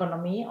of the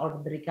economy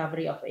or the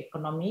recovery of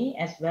economy,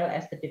 as well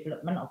as the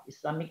development of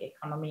Islamic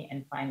economy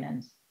and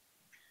finance.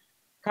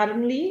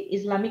 Currently,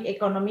 Islamic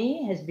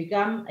economy has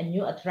become a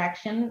new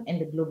attraction in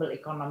the global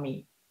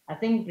economy. I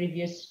think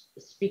previous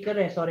speaker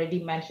has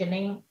already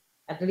mentioning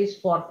at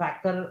least 4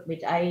 factors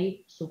which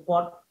I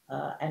support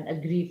and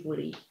agree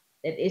fully.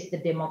 That is the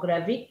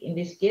demographic, in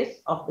this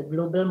case, of the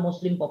global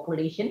Muslim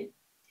population,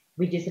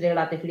 which is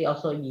relatively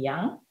also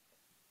young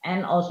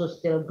and also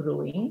still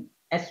growing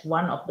as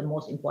one of the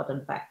most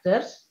important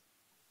factors.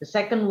 The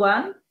second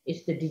one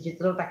is the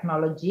digital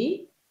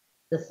technology.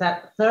 The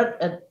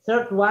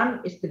third one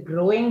is the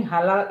growing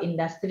halal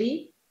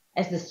industry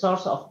as the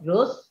source of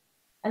growth.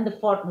 And the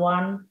fourth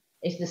one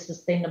is the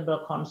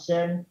sustainable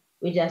concern,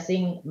 which I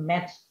think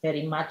matches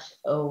very much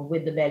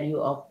with the value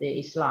of the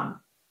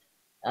Islam.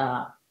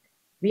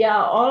 We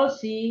are all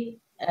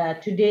see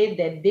today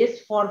that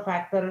this 4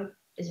 factor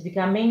is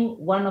becoming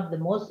one of the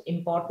most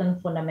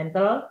important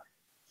fundamental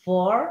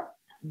for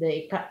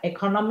the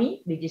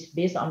economy, which is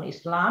based on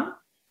Islam,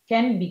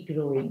 can be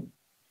growing.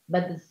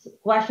 But the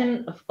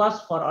question, of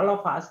course, for all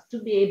of us to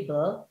be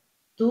able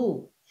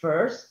to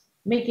first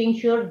making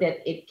sure that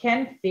it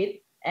can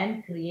fit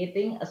and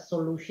creating a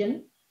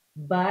solution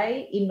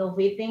by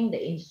innovating the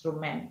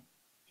instrument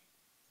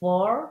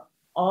for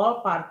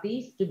all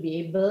parties to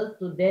be able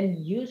to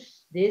then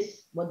use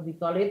this, what we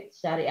call it,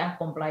 Sharia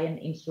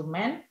compliant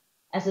instrument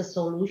as a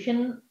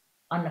solution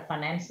on the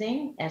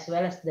financing, as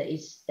well as the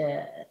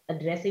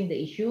addressing the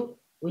issue,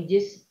 which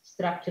is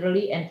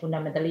structurally and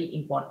fundamentally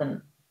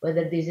important,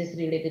 whether this is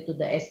related to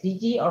the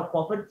SDG or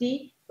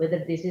poverty,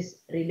 whether this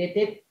is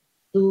related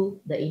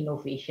to the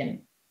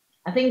innovation.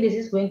 I think this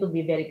is going to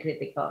be very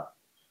critical.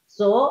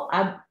 So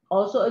I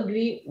also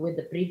agree with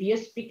the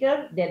previous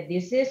speaker that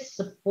this is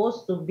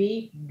supposed to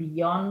be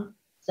beyond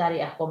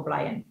Sharia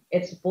compliant.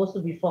 It's supposed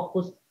to be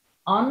focused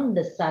on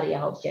the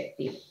Sharia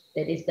objective.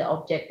 That is the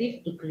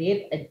objective to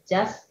create a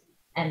just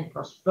and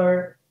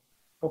prosper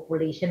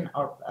population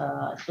or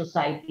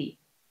society.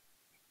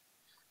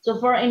 So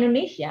for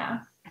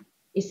Indonesia,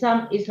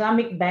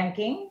 Islamic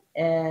banking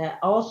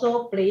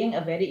also playing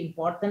a very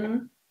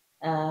important,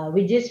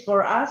 which is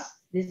for us,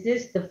 this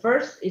is the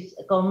first is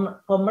a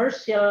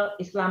commercial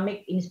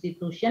Islamic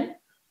institution,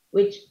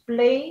 which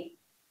play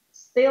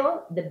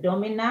still the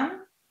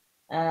dominant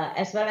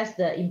as well as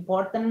the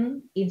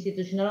important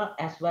institutional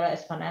as well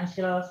as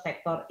financial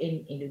sector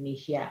in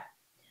Indonesia.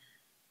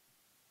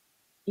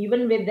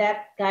 Even with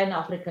that kind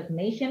of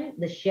recognition,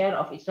 the share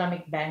of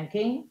Islamic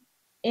banking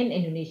in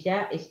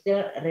Indonesia is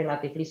still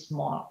relatively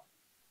small,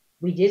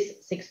 which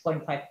is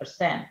 6.5%.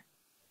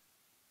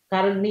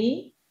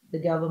 Currently, the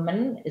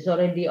government is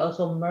already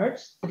also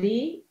merged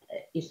 3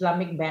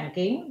 Islamic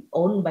banking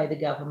owned by the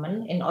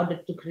government in order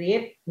to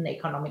create an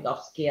economic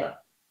of scale.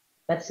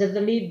 But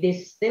certainly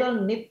this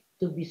still need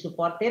to be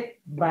supported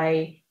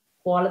by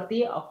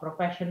quality of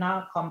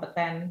professional,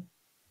 competent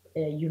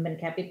human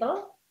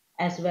capital,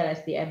 as well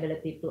as the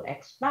ability to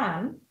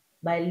expand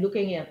by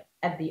looking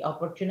at the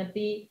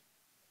opportunity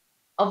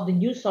of the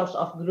new source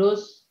of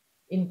growth,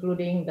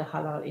 including the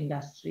halal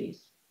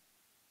industries.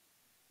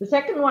 The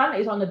second one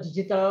is on the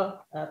digital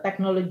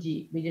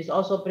technology, which is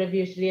also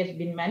previously has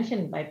been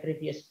mentioned by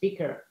previous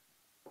speaker.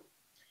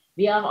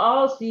 We have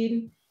all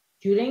seen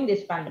during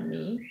this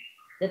pandemic,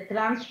 the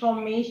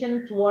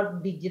transformation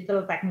toward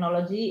digital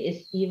technology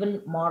is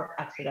even more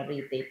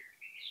accelerated.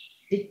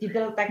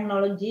 Digital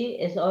technology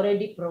is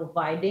already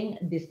providing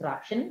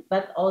disruption,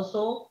 but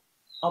also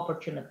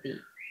opportunity.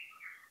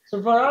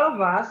 So for all of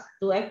us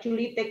to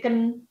actually take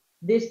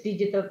this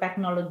digital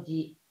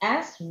technology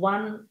as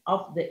one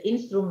of the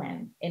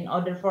instruments in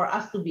order for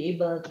us to be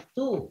able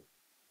to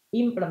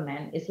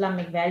implement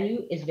Islamic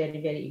value is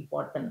very, very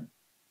important.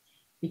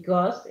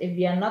 Because if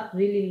we are not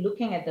really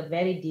looking at the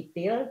very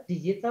detailed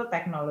digital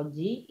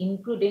technology,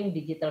 including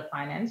digital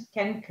finance,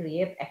 can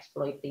create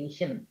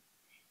exploitation.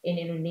 In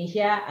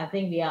Indonesia, I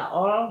think we are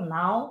all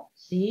now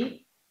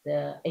see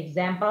the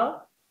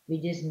example,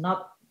 which is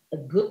not a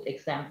good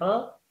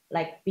example,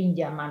 like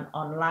pinjaman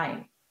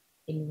online,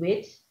 in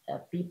which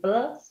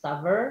people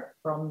suffer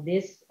from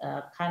this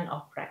kind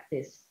of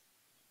practice.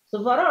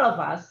 So for all of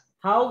us,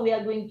 how we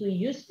are going to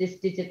use this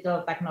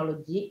digital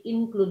technology,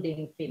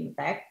 including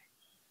fintech,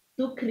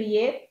 to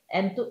create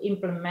and to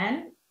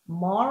implement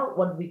more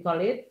what we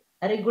call it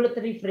a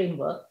regulatory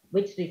framework,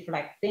 which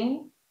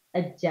reflecting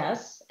a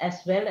just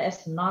as well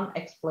as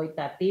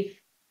non-exploitative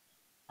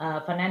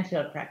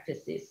financial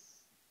practices.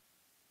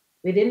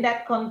 Within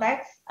that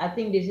context, I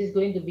think this is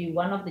going to be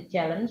one of the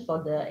challenges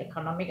for the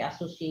Economic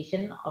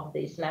Association of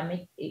the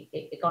Islamic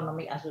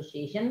Economic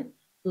Association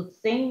to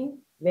think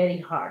very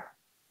hard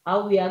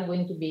how we are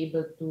going to be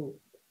able to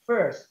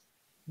first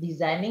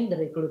designing the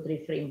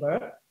regulatory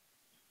framework.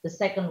 The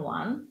second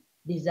one,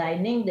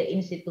 designing the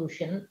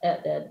institution,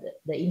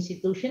 the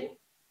institution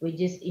which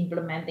is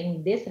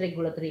implementing this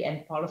regulatory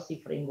and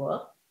policy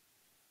framework,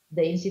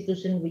 the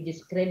institution which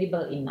is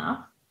credible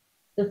enough.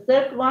 The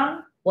third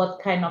one,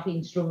 what kind of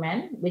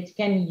instrument which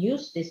can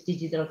use this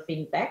digital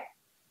fintech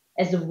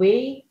as a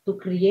way to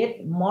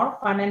create more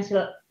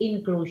financial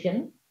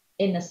inclusion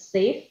in a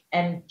safe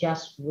and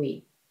just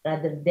way,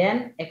 rather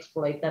than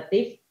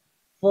exploitative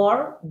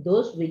for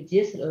those which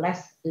is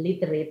less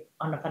literate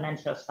on the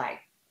financial side.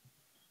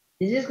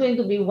 This is going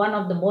to be one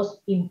of the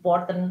most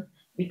important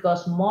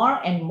because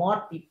more and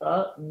more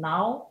people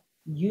now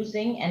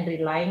using and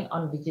relying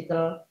on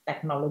digital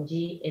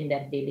technology in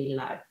their daily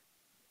life.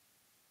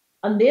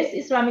 On this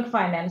Islamic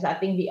finance, I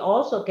think we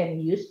also can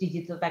use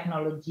digital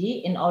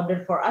technology in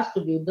order for us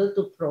to be able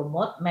to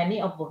promote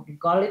many of what we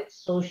call it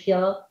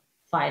social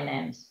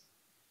finance.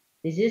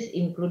 This is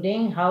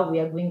including how we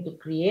are going to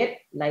create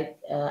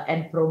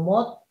and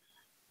promote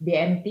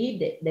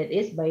BMT, that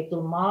is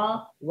Baitul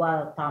Mal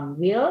wal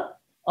Tamwil,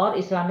 or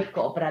Islamic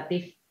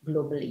cooperative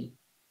globally.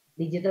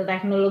 Digital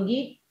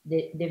technology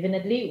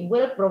definitely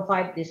will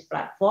provide this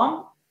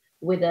platform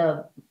with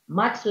a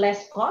much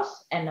less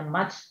cost and a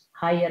much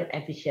higher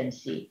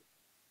efficiency.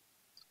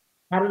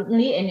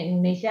 Currently in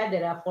Indonesia,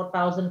 there are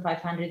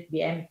 4,500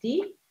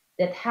 BMT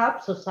that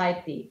help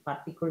society,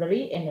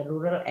 particularly in a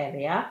rural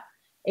area,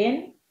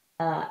 in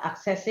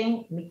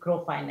accessing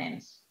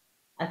microfinance.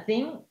 I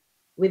think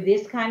with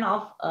this kind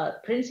of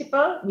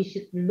principle, we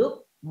should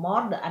look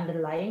more the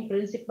underlying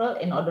principle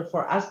in order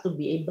for us to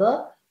be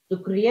able to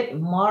create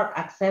more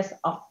access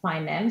of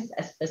finance,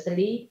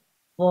 especially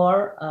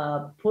for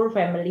poor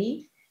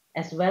family,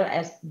 as well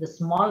as the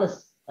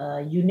smallest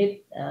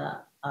unit,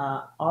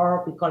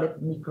 or we call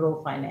it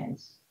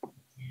microfinance.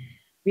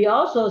 We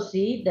also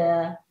see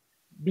the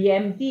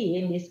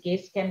BMT in this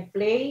case can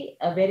play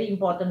a very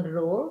important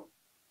role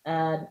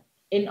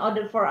in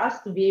order for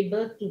us to be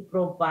able to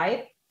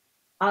provide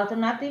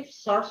alternative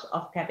source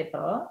of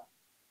capital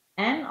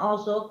and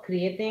also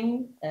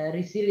creating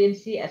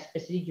resiliency,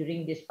 especially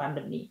during this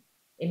pandemic,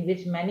 in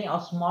which many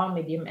of small,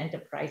 medium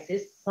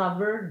enterprises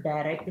suffer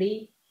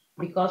directly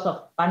because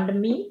of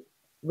pandemic,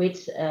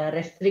 which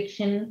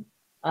restriction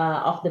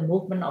of the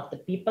movement of the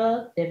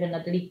people,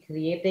 definitely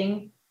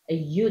creating a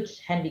huge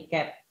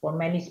handicap for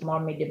many small,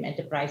 medium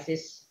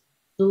enterprises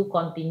to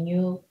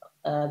continue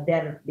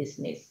their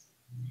business.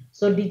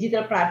 So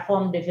digital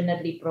platform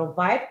definitely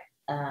provide,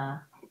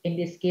 in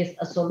this case,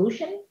 a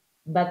solution,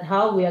 but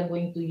how we are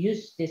going to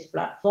use this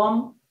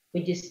platform,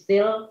 which is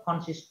still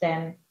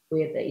consistent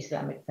with the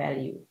Islamic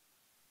value.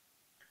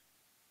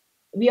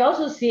 We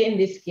also see in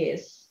this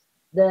case,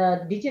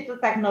 the digital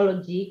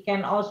technology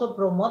can also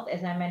promote,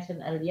 as I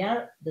mentioned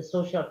earlier, the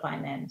social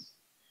finance.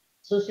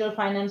 Social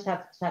finance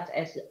such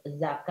as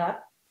zakat,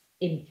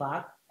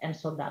 infak, and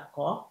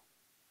sodakoh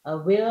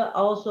will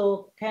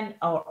also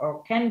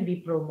can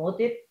be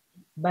promoted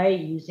by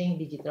using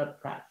digital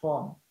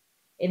platform.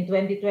 In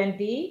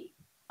 2020,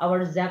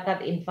 our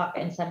zakat, infak,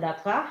 and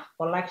sadaqah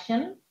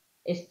collection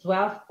is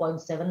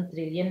 12.7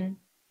 trillion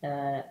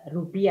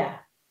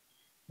rupiah.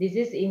 This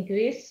is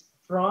increased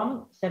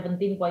from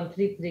 17.3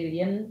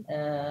 trillion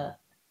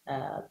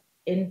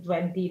in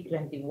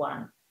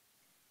 2021.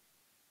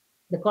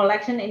 The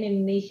collection in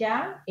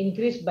Indonesia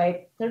increased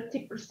by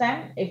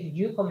 30% if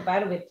you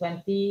compare with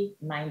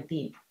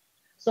 2019.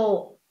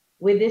 So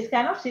with this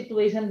kind of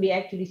situation, we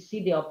actually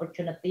see the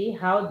opportunity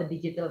how the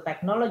digital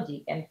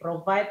technology can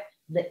provide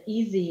the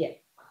easy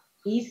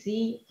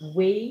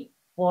way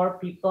for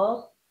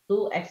people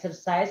to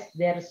exercise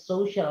their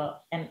social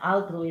and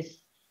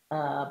altruist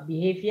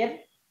behavior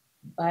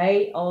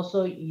by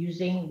also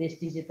using this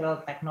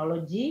digital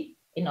technology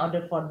in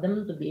order for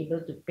them to be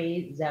able to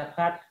pay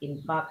zakat,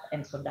 infak,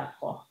 and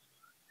sodakoh.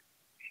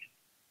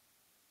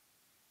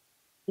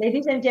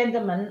 Ladies and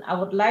gentlemen, I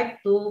would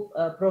like to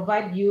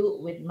provide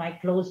you with my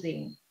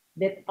closing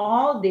that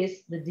all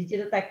this, the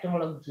digital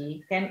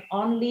technology, can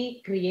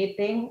only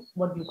creating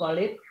what you call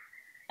it,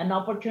 an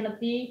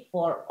opportunity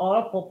for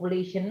all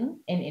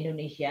population in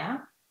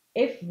Indonesia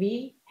if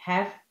we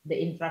have the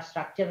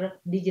infrastructure,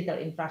 digital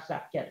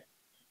infrastructure,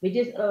 which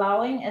is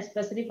allowing,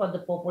 especially for the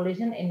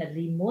population in a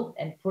remote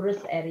and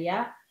poorest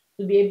area,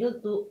 to be able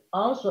to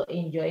also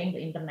enjoying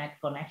the internet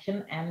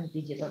connection and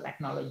digital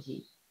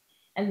technology.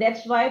 And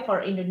that's why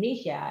for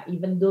Indonesia,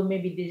 even though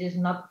maybe this is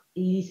not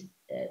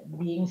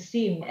being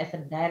seen as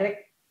a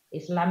direct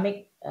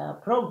Islamic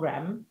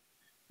program,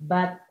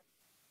 but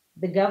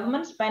the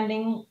government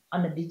spending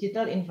on the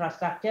digital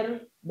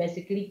infrastructure,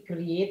 basically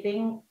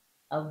creating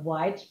a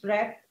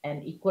widespread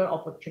and equal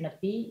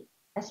opportunity,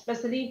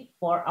 especially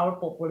for our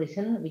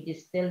population, which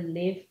is still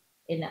live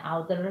in the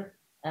outer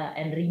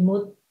and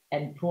remote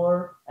and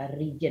poor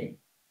region.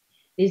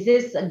 This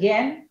is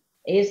again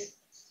is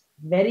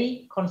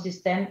very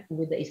consistent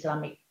with the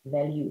Islamic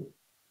value,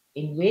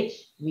 in which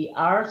we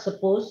are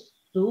supposed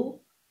to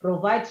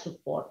provide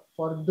support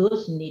for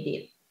those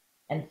needed.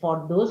 And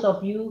for those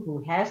of you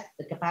who has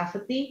the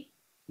capacity,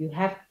 you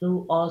have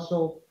to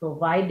also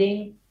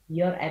providing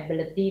your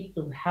ability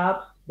to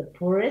help the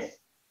poorest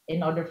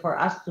in order for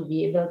us to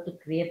be able to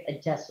create a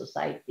just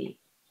society.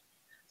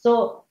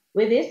 So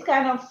with this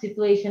kind of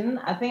situation,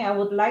 I think I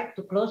would like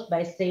to close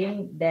by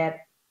saying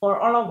that for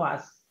all of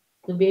us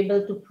to be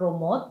able to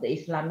promote the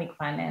Islamic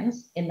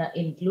finance in an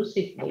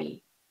inclusive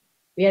way,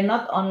 we are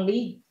not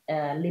only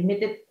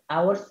limited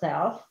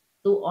ourselves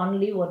to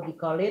only what we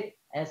call it,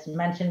 as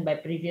mentioned by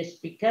previous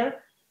speaker,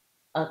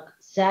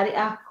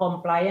 Sharia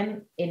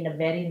compliant in a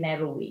very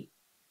narrow way.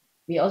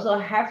 We also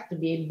have to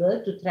be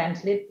able to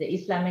translate the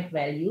Islamic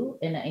value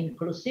in an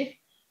inclusive,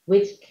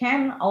 which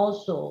can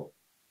also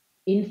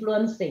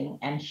influencing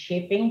and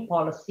shaping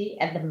policy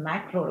at the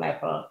macro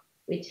level,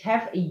 which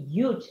have a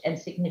huge and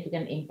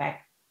significant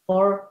impact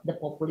for the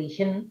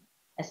population,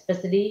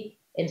 especially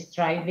in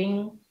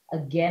striving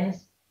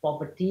against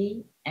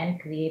poverty and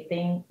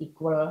creating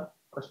equal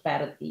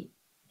prosperity.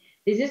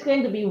 This is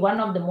going to be one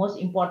of the most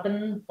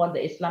important for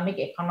the Islamic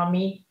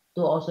economy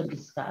to also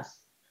discuss.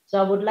 So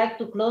I would like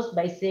to close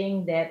by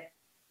saying that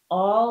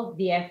all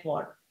the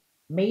effort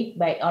made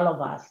by all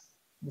of us,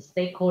 the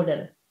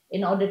stakeholder,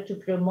 in order to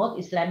promote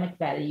Islamic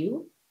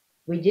value,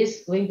 which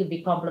is going to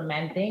be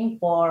complementing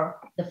for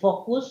the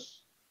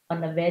focus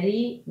on a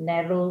very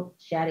narrow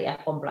Sharia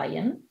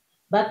compliant,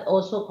 but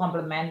also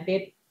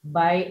complemented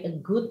by a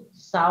good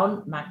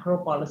sound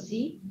macro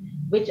policy,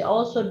 which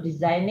also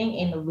designing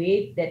in a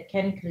way that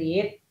can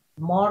create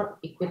more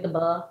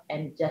equitable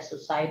and just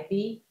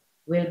society,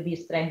 will be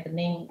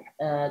strengthening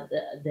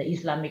the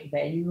Islamic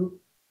value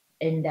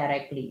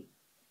indirectly.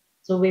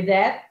 So with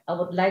that, I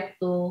would like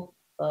to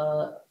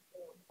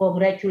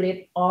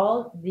congratulate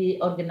all the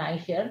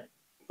organizers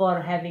for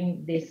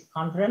having this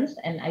conference,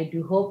 and I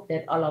do hope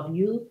that all of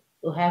you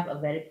to have a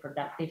very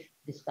productive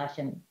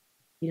discussion.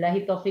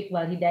 Billahi taufiq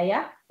wal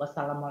hidayah.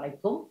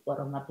 Wassalamualaikum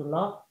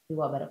warahmatullahi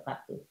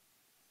wabarakatuh.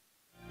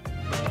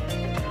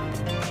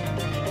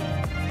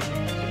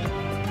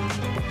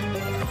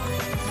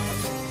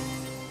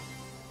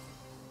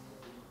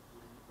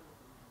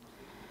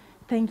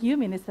 Thank you,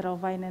 Minister of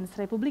Finance,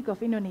 Republic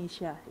of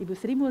Indonesia, Ibu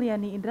Sri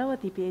Mulyani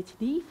Indrawati,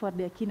 PhD, for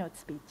their keynote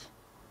speech.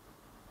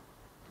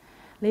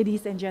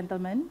 Ladies and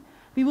gentlemen,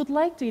 we would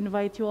like to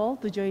invite you all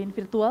to join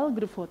virtual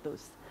group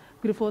photos.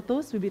 Group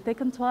photos will be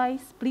taken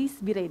twice.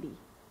 Please be ready.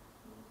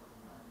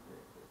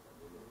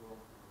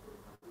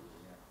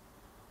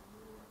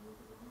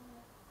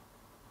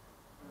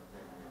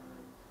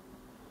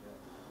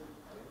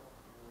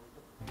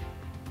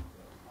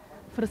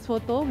 First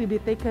photo will be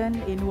taken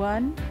in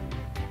 1,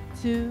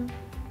 2,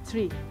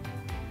 3.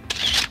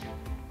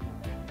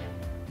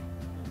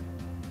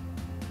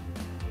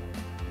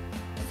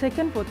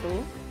 Second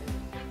photo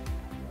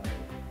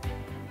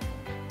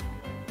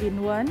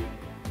in 1,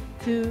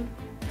 2,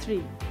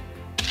 3.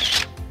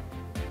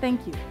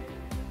 Thank you.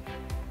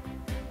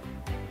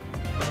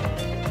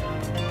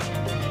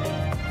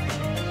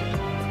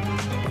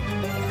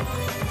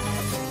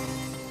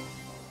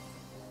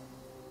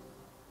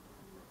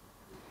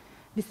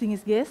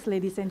 Distinguished guests,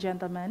 ladies and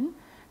gentlemen,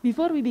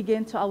 before we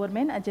begin to our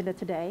main agenda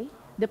today,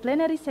 the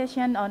plenary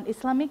session on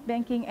Islamic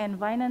banking and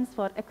finance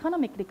for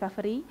economic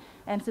recovery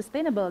and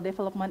sustainable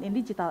development in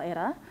digital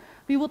era,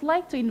 we would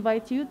like to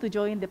invite you to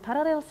join the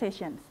parallel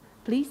sessions.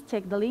 Please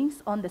check the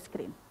links on the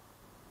screen.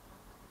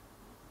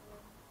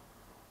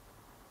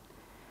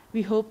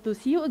 We hope to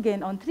see you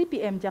again on 3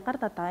 p.m.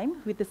 Jakarta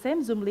time with the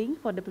same Zoom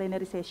link for the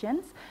plenary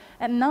sessions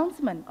and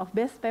announcement of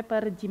Best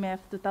Paper GMF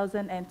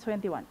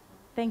 2021.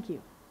 Thank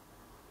you.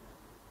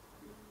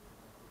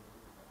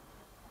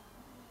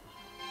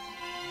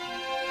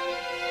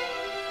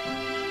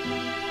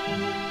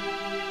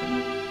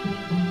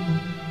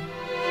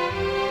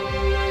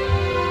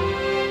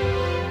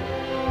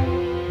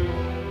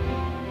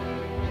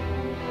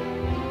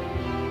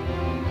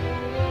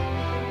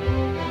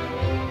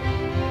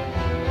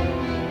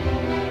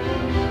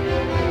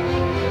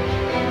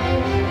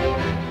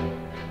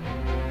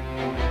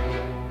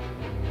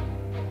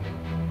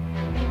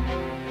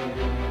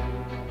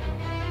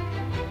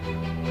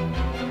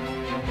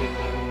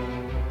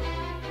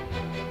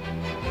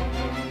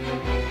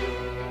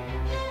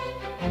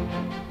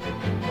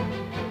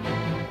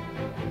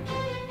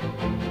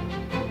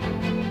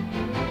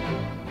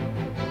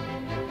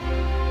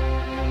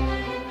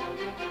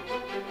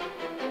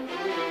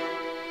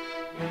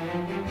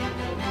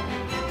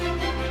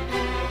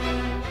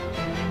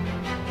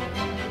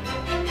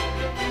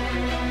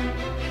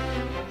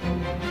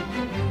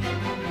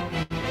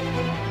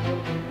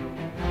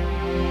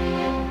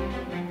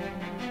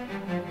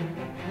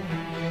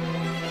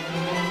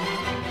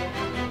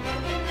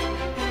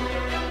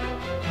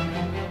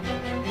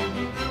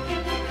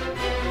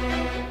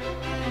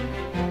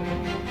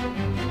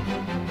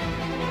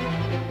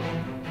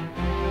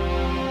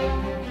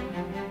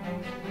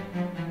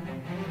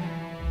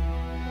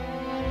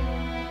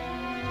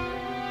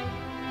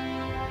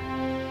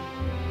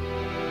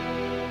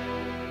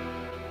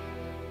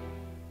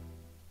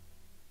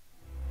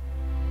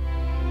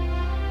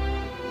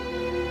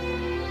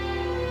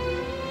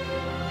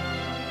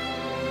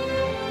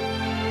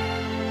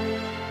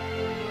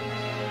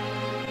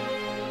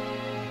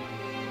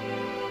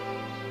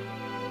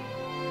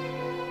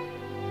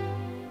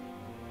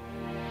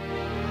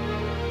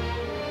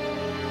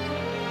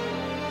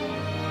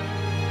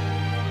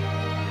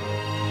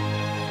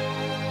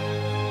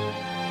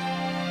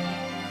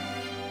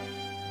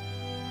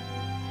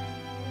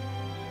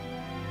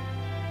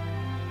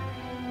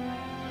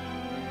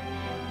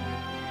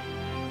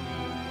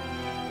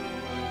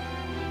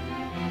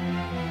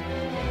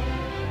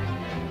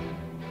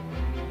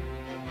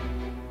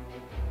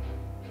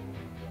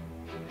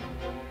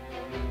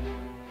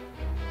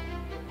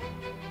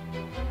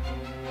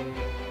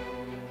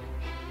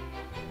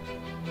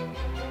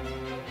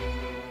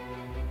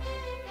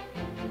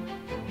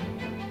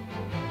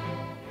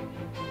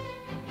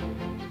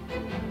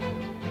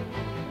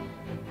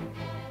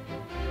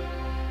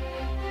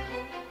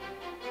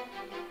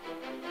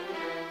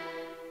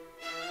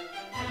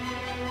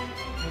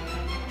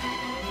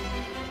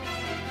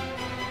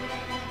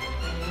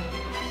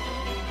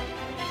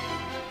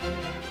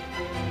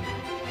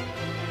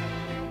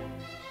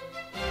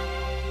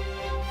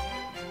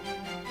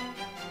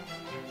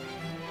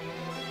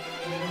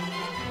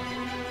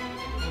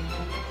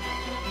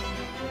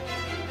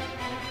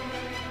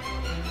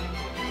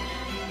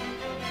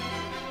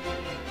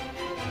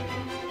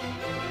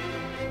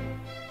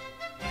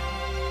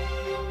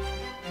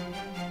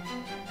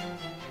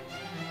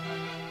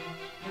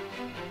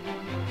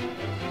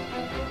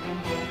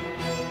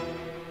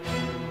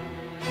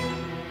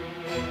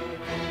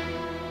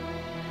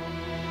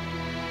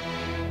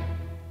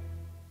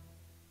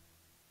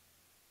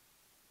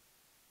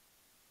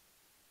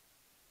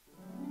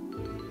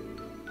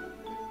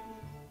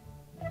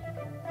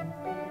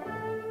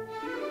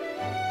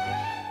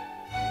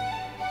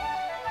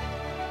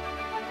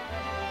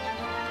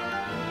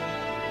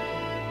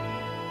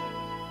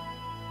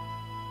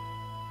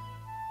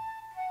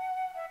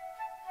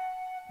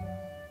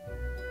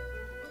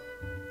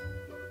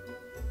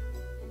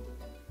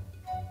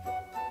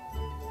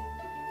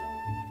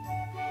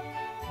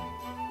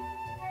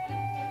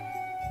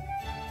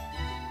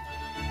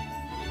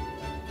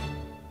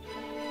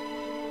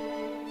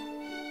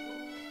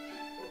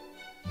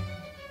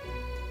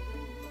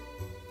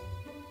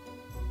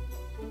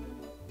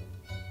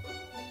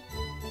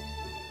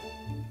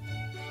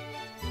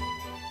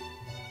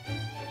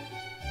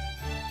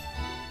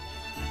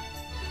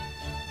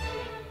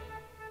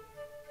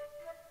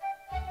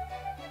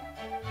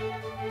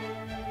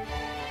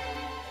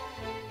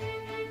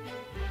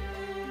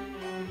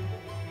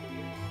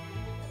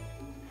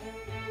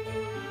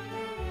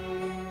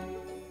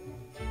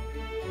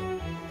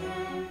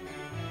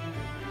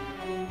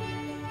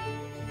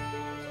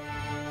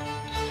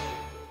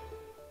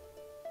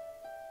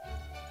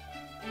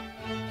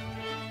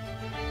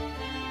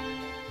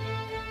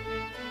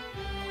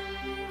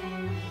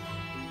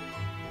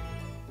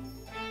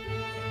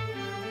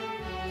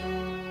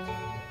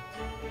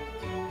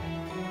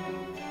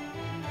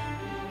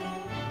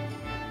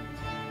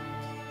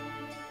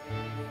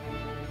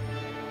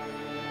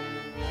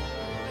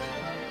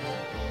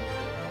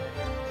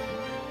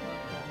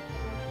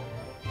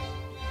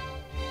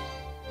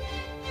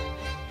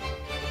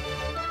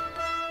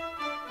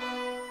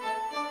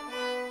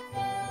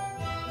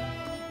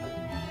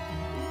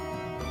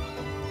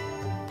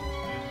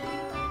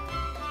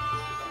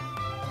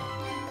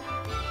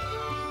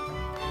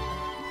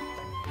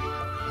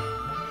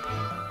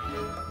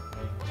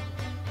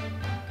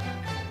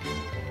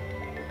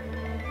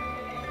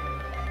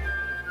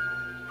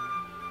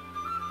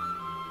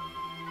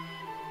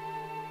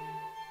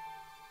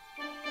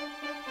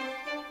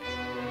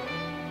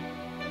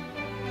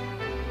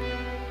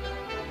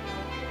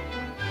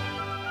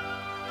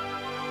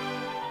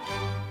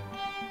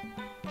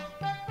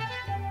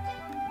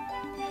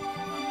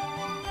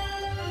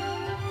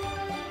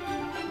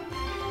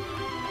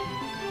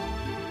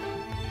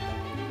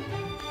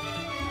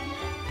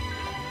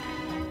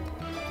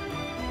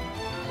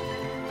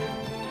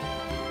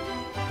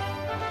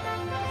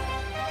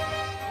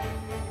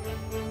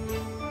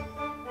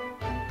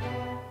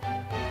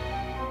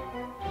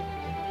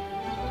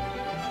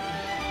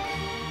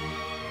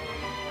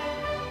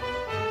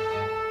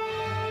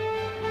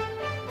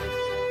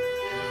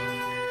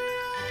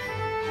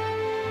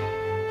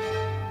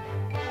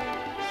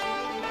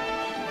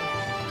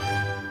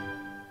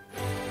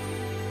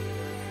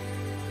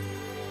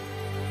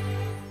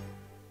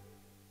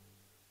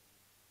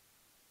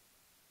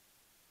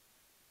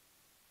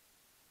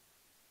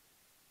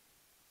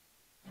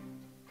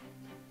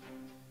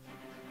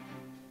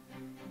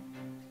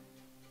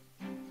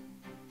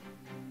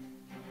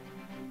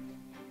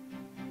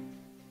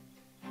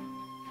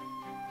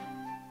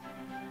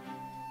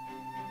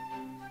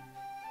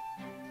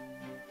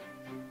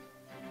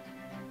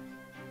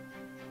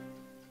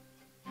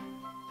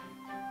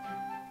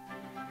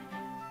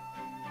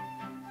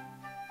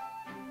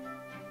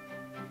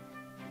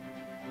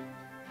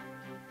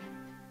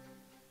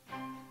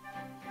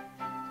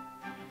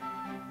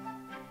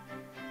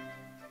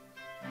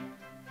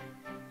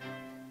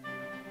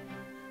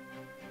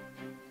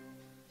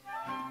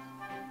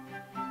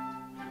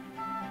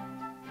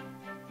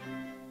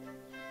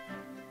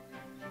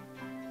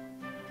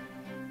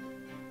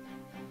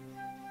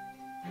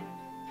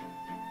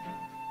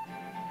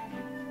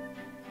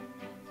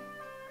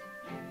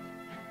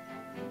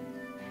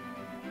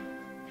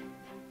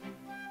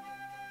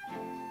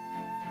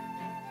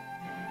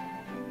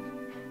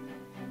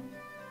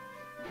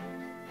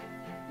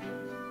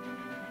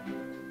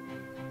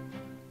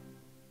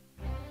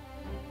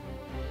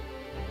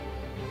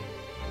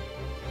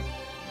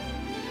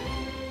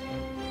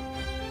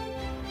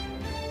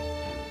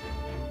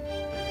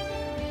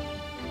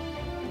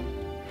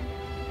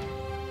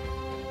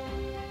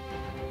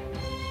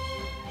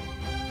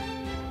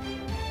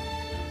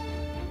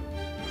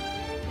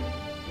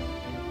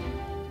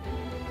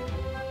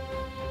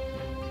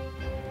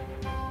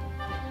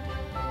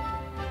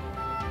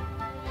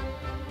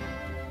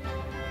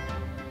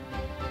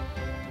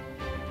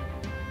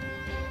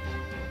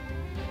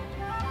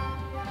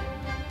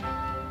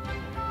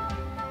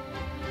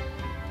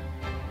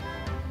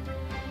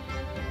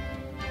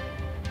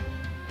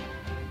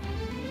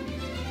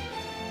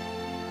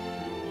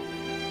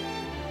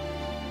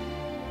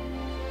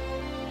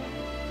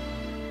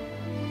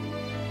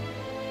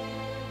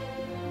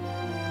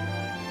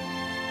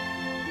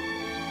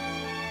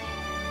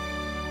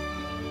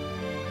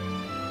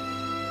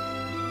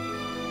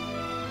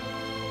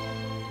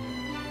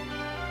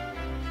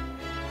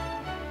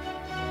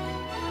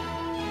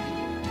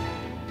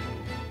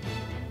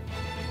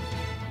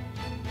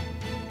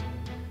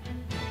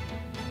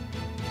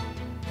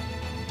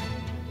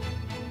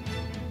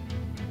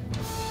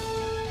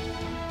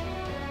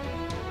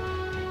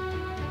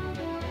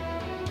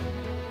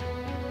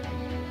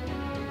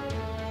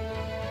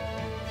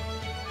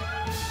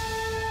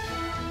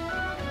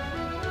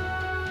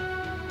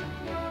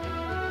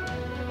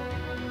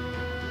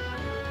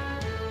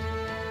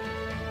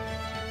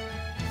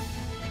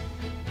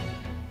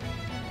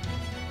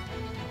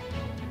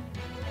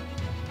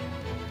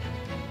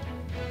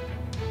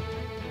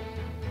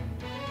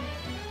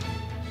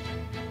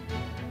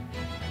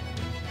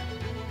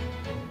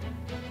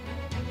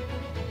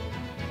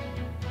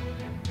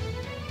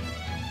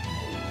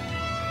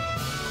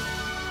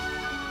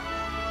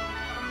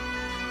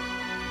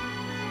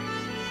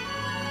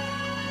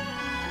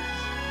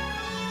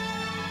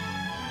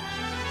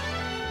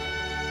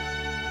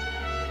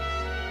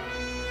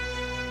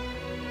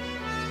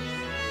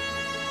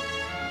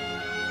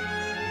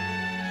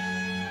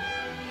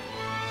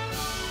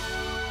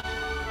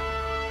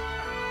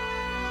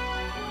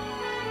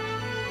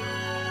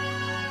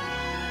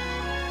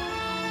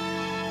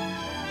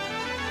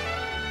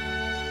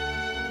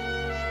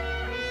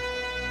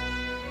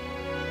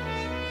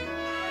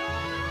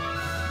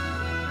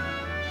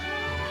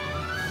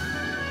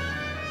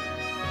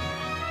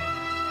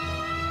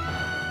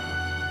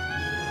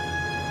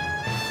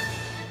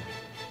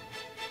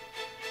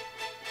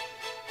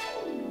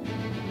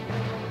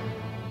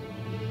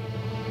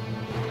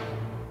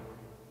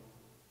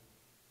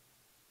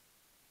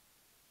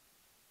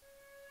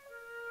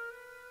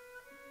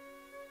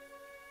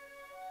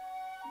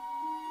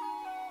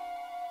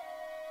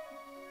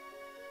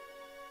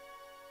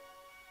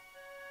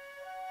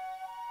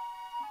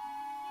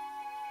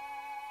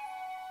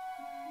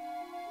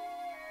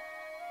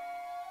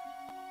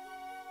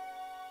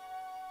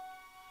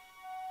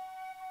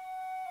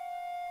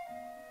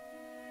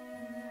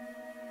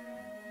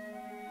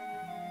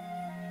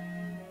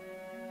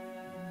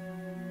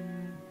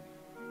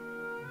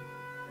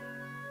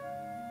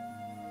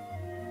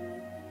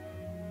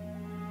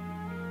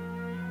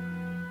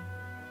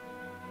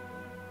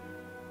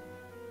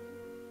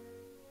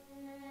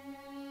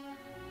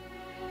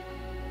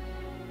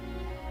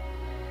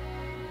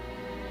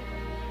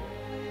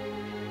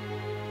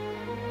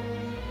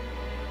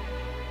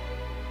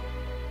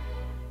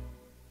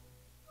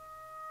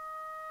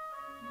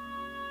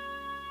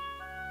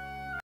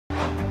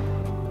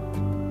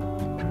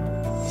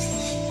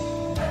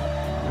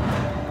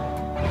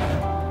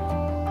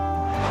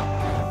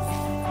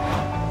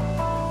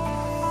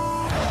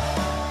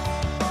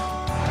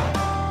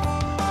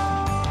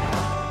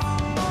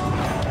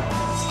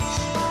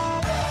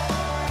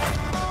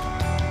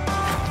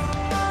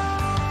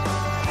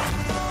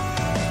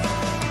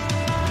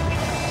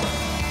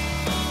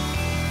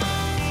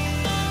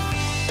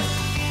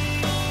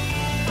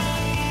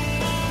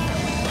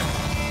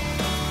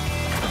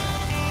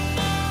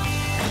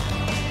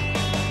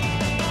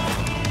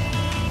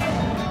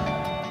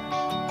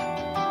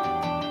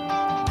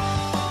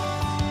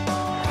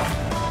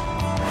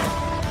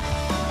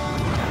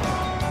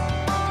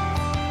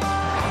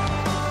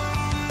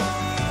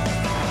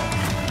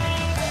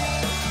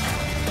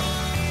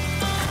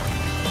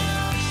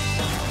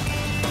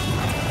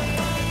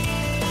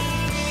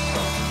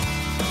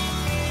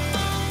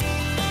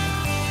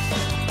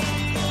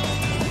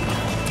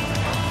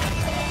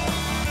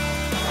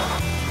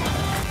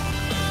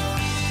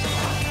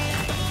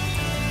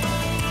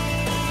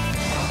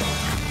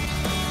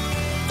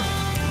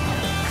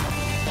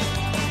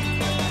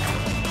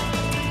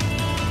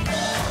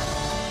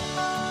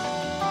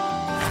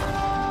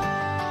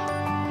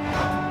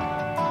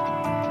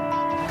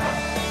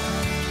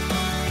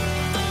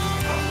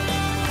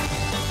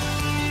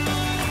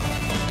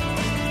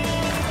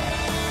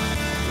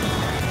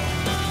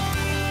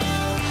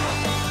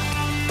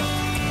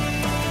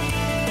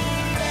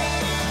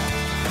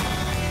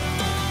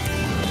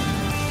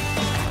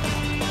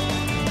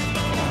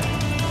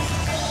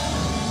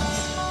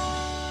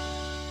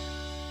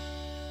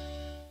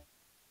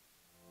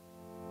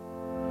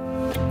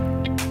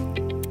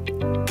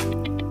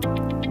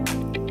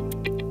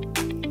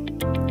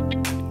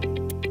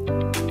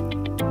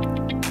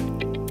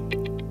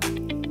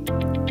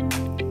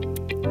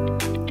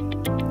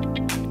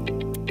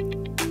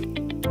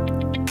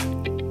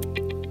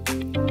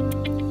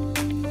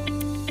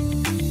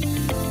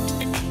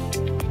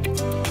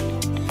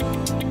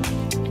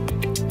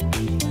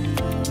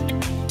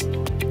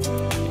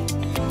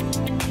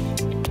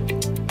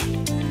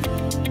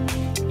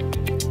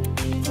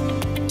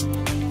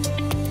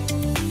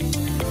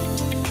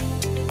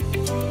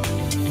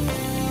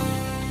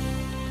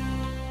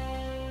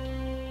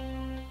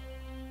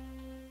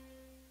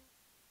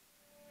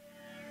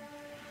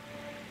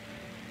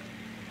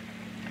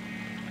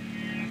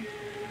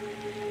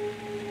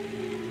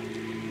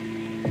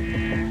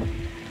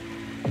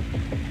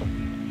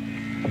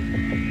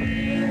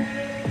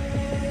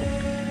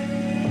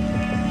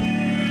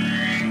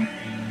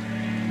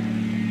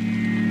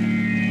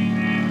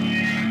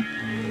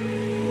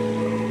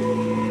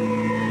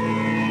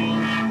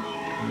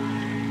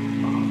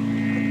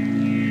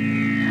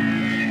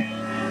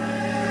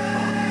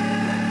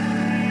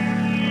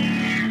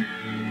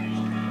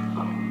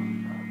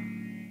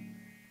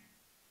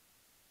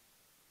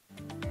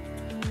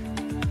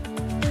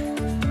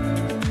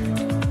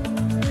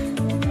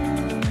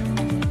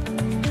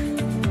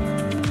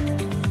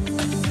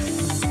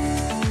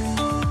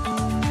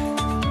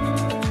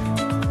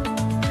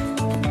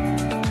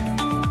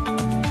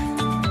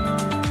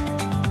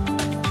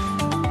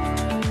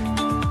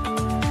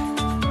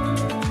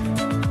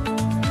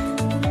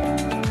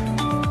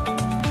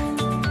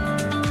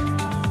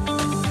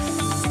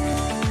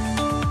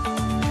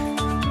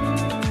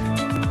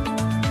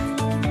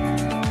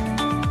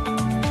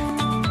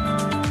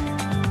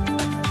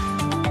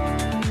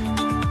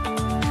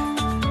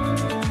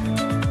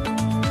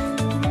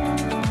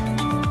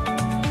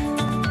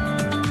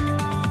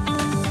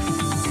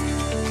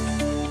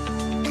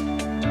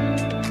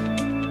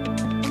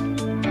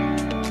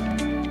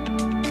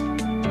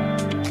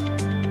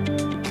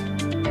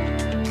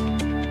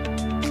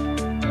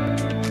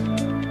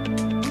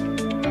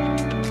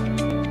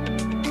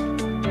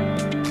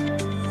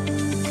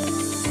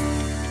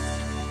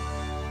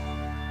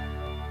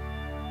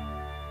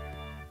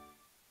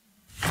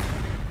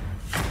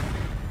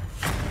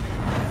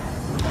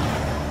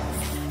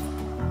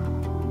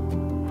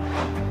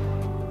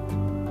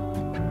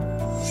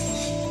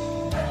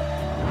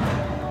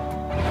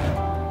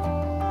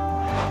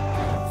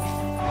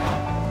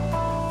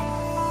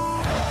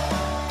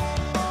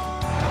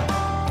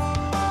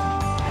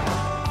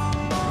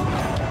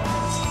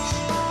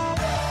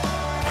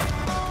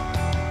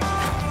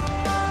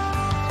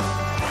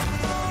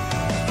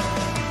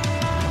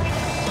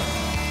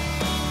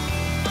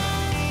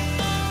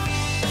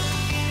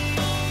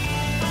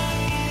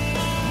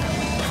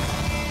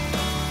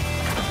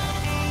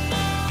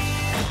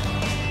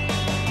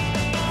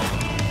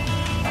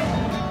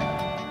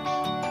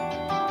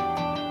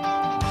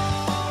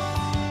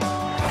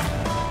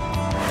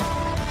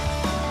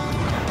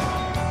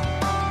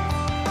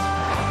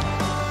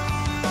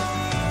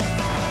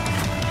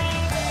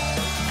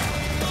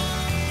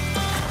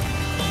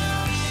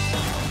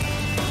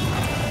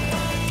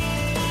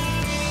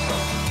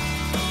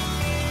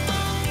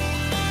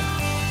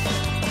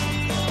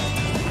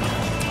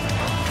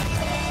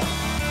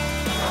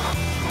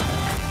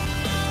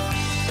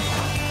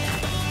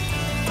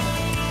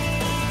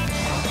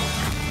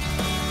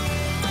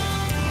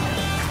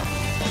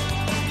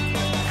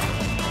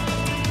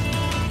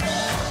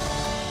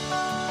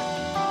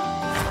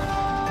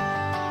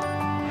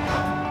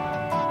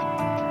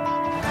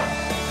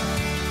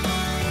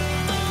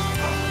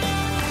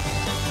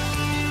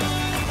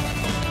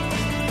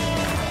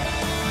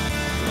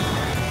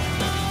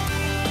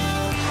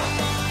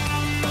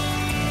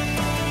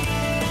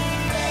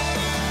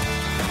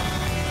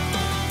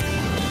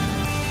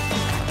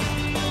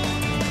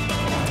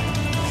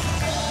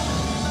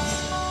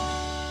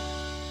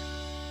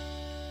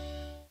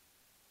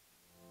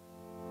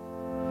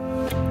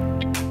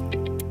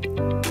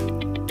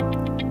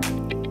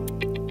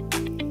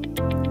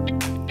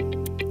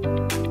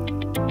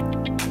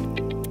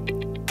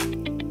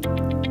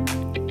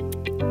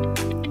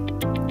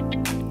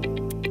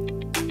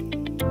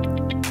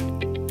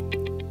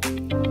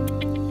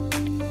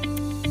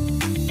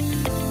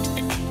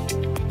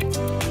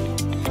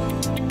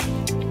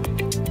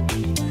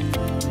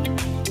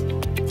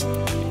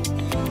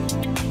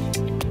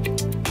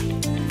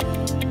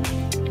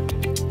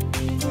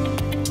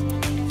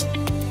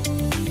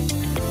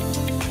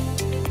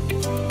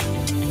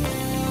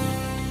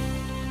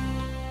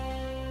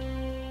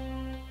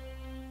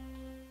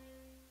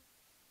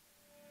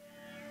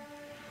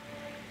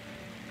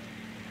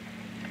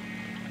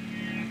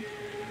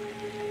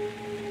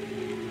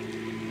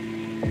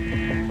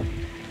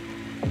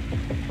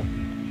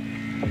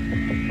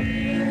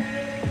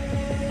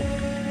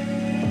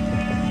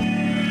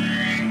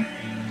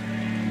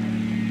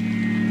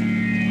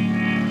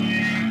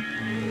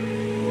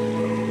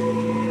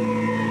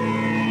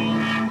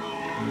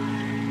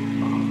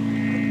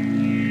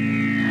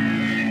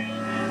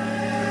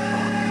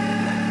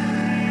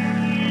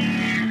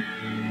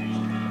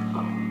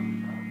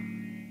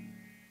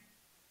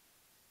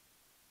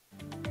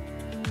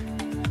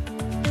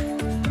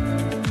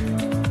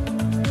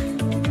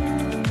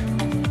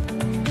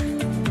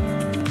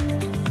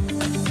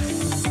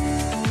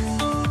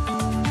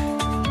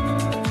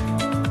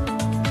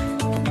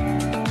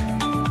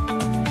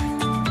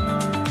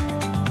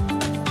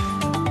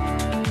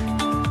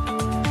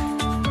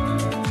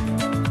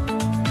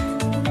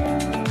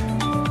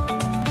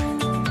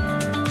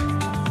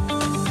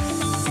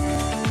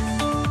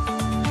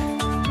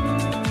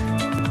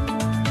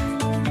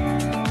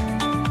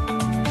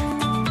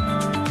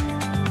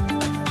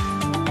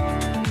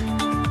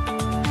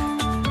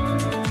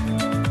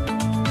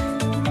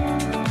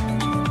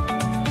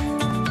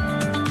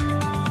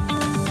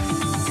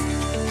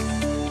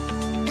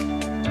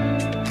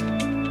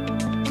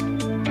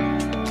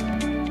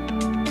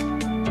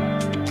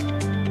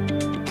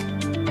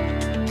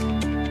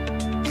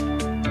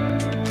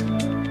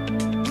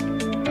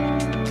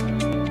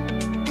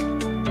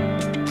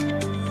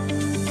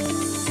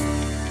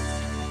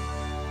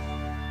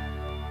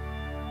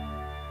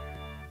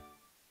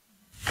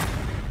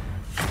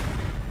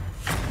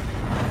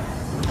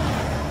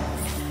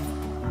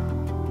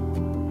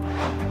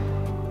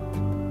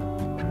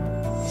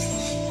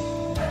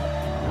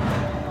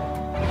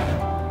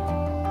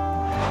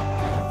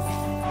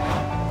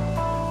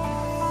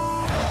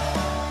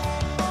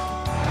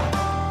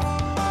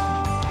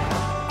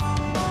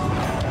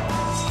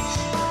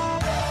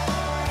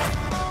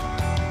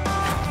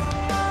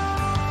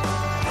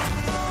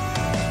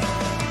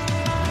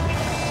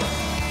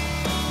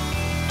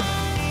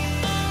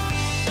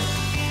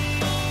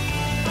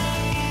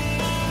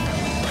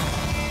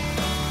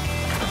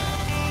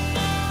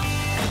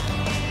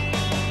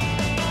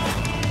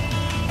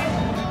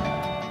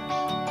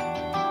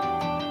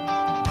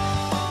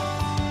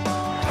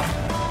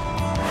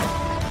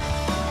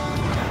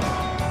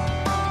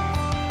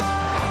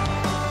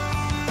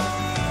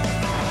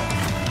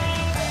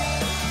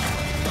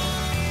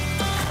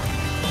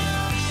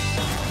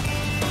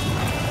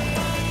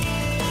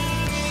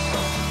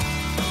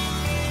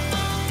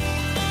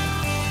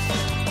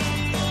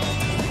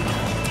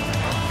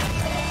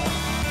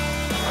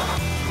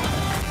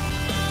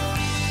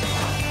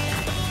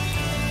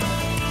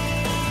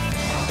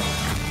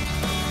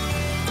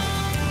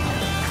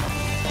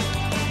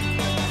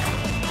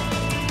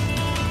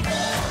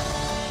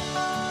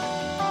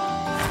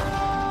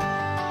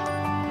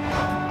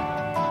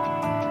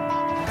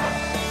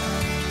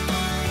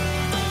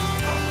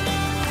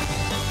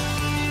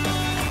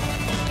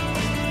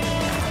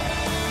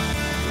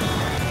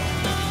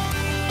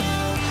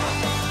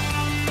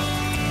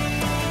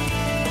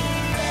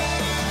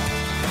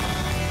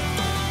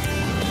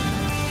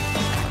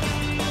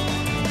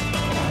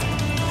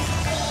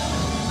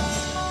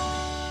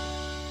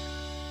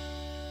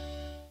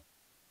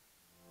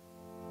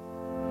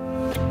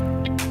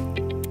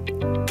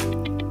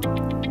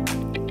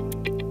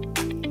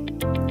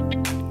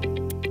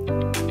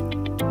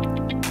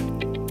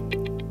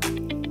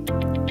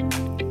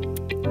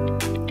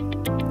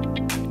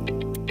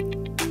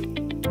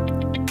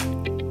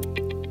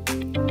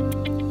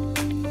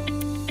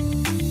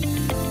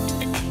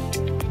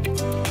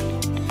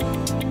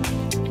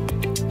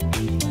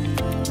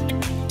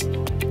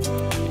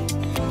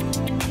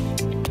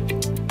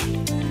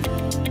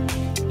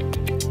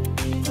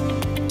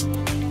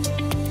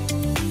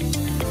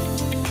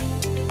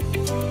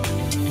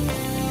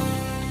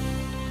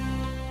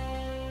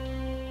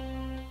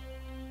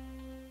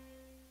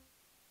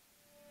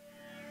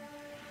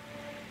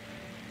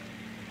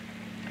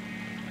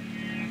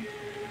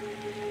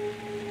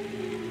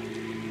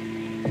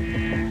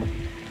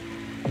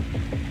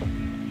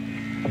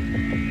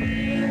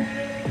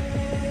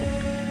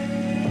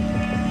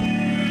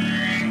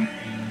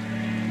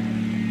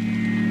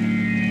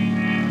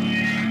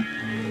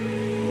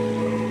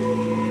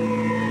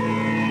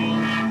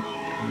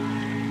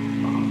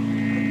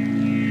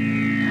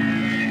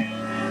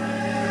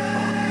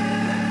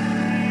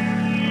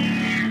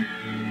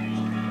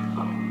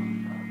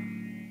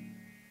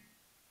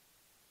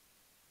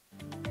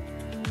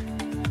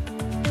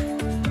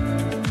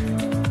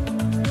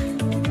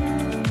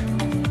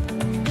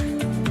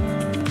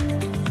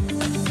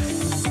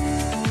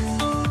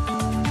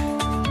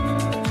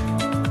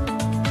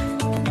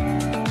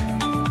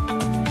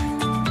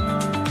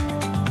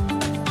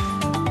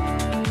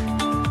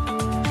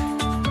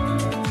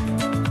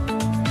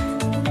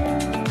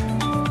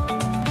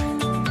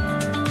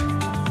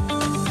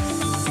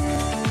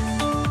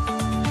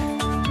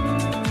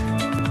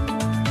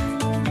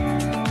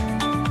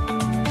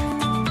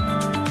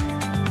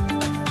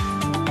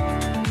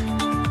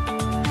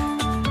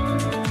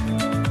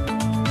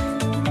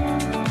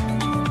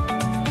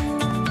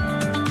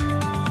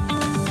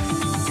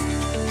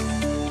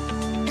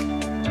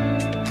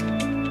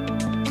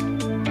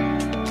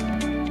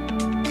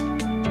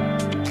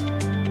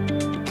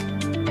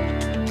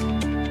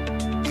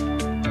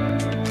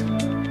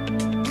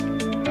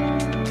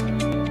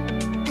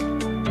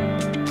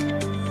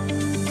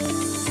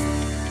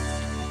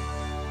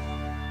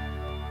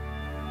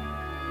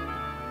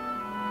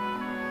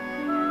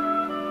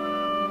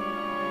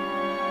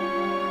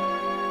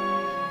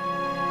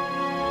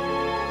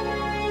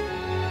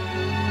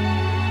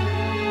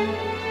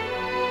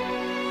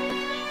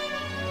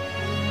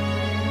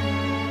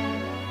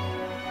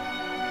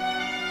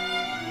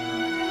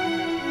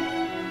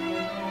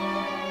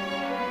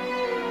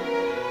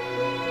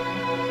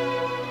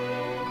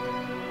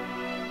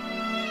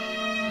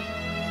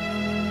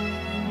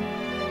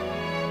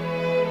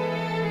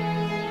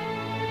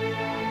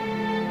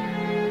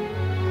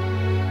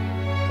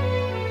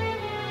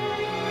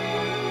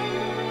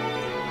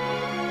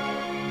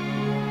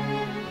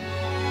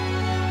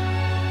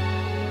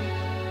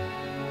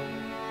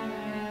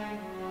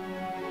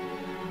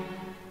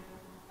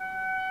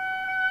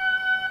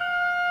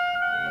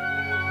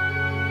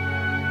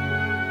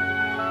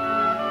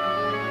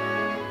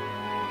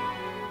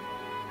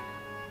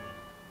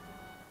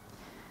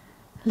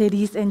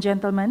 Ladies and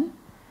gentlemen,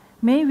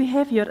 may we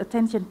have your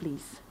attention,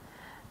 please?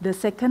 The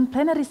second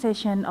plenary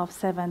session of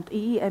 7th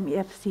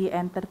IIMEC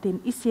and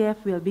 13th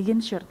ICIEF will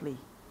begin shortly.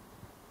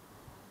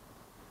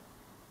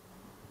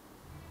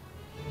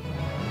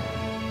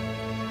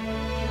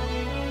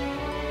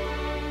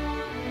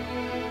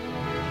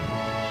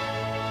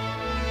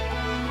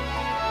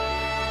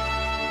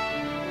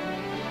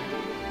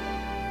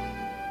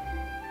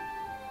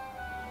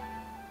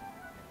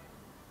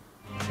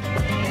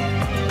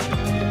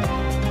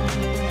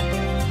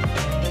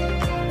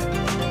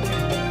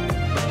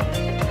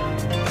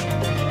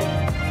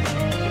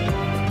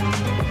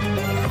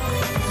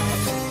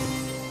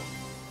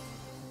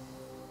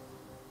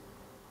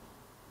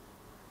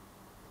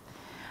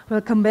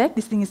 Welcome back,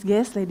 distinguished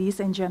guests, ladies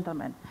and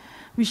gentlemen.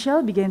 We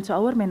shall begin to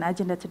our main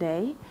agenda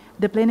today,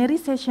 the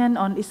plenary session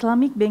on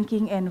Islamic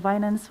banking and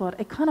finance for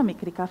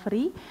economic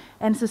recovery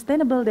and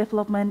sustainable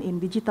development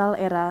in digital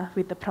era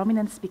with the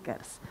prominent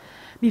speakers.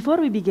 Before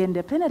we begin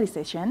the plenary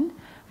session,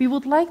 we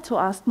would like to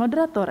ask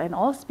moderator and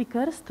all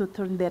speakers to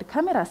turn their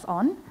cameras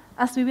on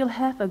as we will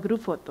have a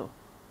group photo.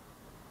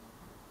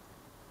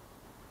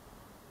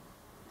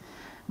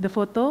 The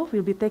photo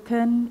will be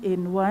taken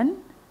in 1,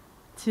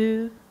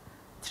 2,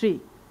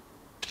 3.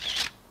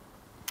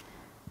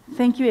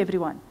 Thank you,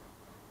 everyone.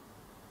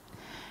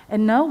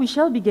 And now we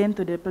shall begin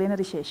to the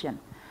plenary session.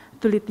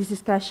 To lead this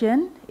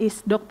discussion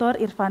is Dr.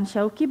 Irfan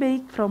Shauki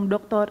Baik from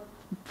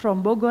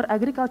Bogor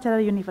Agricultural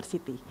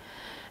University.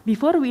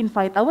 Before we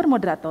invite our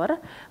moderator,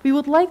 we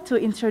would like to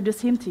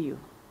introduce him to you.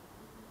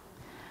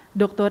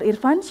 Dr.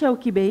 Irfan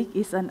Shauki Baik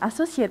is an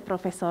associate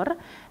professor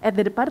at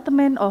the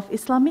Department of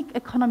Islamic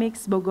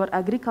Economics, Bogor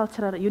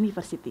Agricultural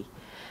University.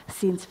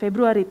 Since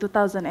February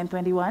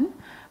 2021,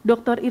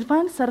 Dr.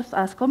 Irfan serves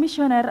as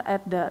commissioner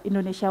at the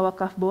Indonesia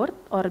Wakaf Board,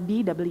 or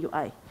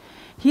BWI.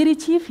 He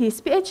received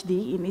his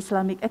PhD in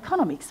Islamic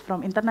Economics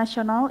from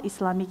International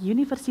Islamic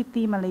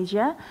University,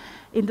 Malaysia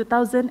in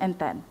 2010.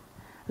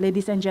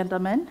 Ladies and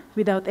gentlemen,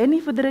 without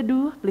any further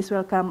ado, please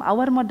welcome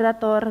our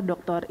moderator,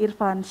 Dr.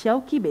 Irfan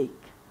Shauki Baik.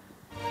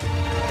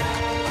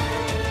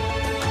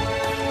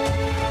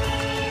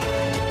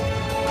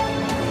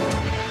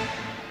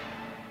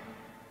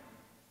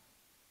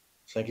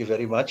 Thank you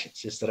very much,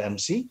 Sister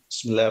MC.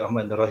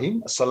 Bismillahirrahmanirrahim.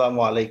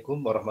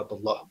 Assalamualaikum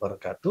warahmatullahi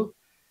wabarakatuh.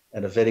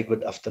 And a very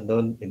good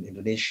afternoon in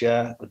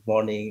Indonesia, good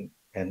morning,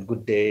 and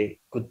good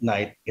day, good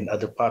night in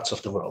other parts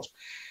of the world.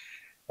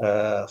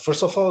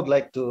 First of all, I'd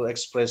like to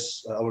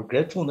express our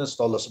gratefulness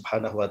to Allah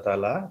subhanahu wa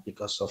ta'ala.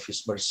 Because of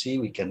His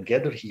mercy, we can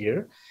gather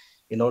here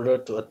in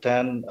order to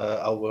attend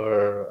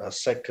our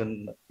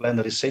second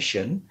plenary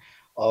session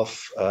of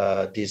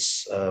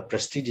this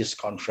prestigious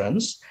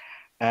conference.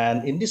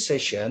 And in this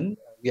session,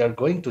 we are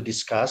going to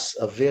discuss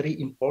a very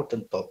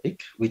important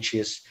topic, which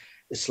is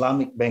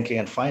Islamic banking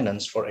and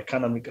finance for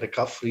economic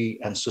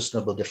recovery and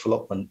sustainable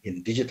development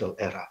in digital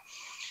era.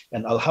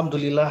 And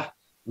Alhamdulillah,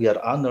 we are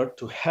honored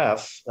to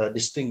have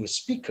distinguished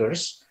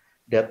speakers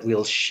that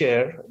will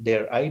share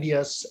their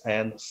ideas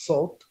and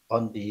thought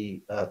on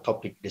the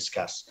topic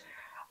discussed.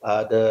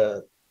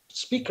 The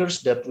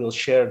speakers that will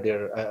share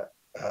their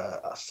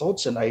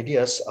thoughts and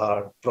ideas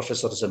are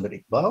Professor Zamir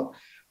Iqbal,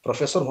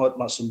 Professor Muhammad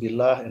Maksum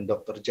Billah, and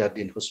Dr.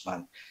 Jardin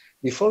Husman.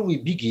 Before we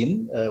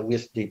begin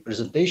with the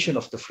presentation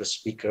of the first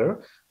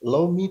speaker,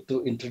 allow me to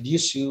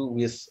introduce you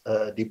with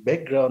the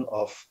background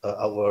of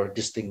our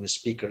distinguished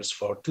speakers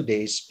for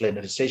today's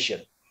plenary session.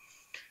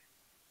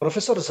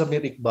 Professor Zamir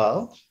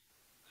Iqbal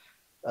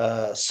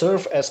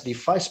served as the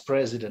Vice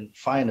President,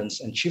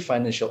 Finance and Chief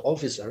Financial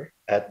Officer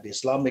at the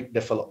Islamic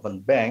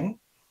Development Bank.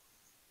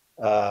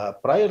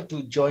 Prior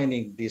to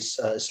joining this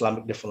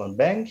Islamic Development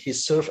Bank, he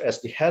served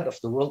as the head of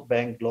the World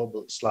Bank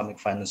Global Islamic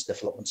Finance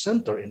Development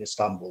Center in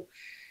Istanbul.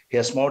 He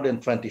has more than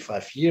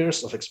 25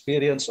 years of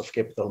experience of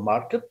capital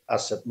market,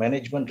 asset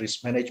management,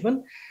 risk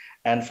management,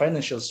 and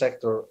financial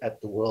sector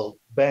at the World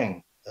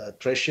Bank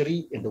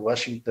Treasury in the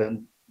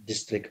Washington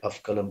District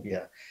of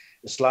Columbia.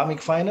 Islamic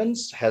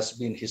finance has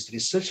been his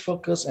research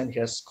focus, and he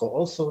has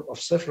co-authored of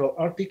several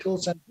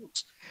articles and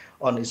books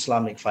on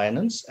Islamic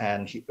finance,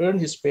 and he earned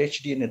his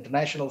PhD in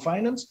international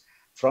finance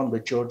from the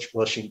George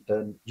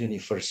Washington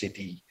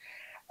University.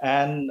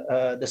 And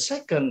the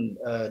second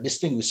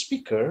distinguished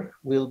speaker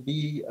will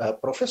be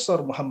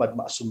Professor Muhammad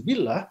Maksum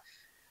Billah,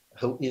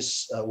 who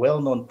is a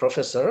well-known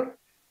professor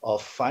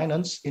of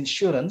finance,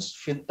 insurance,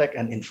 fintech,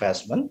 and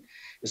investment,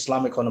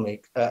 Islamic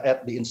economic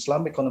at the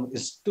Islamic Economic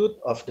Institute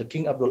of the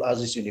King Abdul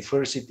Aziz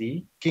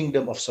University,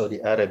 Kingdom of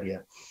Saudi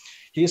Arabia.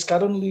 He is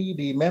currently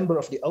the member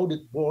of the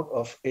audit board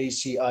of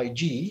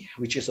ACIG,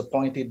 which is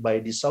appointed by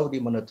the Saudi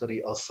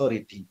Monetary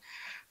Authority.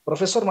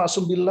 Professor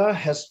Maksum Billah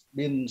has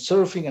been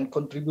serving and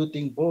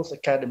contributing both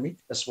academic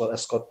as well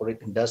as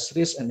corporate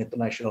industries and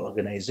international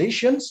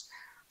organizations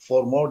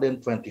for more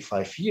than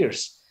 25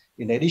 years.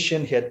 In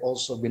addition, he had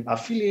also been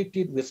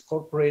affiliated with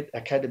corporate,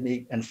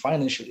 academic, and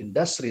financial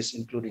industries,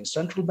 including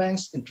central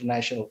banks,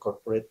 international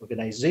corporate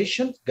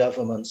organizations,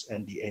 governments,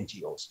 and the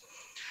NGOs.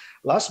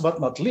 Last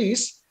but not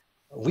least,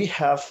 we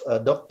have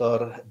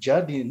Dr.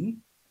 Jardin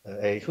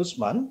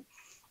Husman,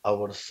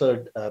 our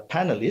third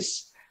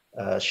panelist.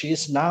 She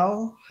is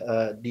now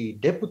the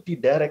Deputy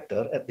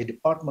Director at the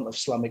Department of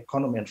Islamic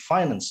Economy and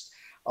Finance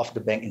of the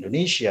Bank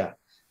Indonesia.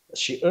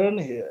 She earned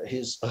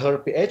her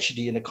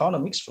PhD in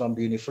economics from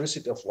the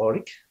University of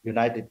Warwick,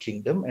 United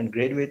Kingdom, and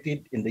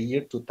graduated in the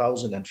year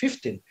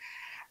 2015.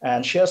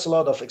 And she has a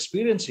lot of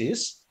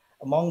experiences.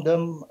 Among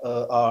them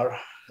are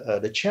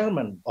the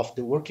chairman of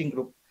the working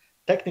group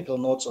Technical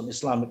Notes on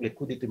Islamic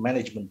Liquidity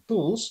Management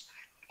Tools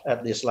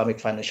at the Islamic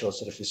Financial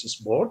Services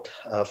Board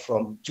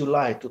from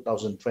July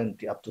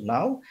 2020 up to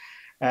now.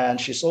 And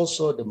she's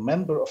also the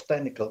member of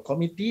Technical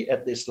Committee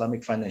at the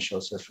Islamic Financial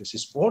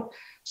Services Board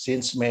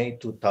since May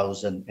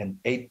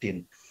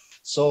 2018.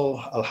 So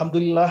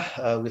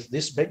Alhamdulillah, with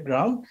this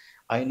background,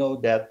 I know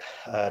that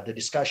the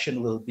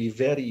discussion will be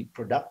very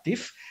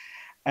productive.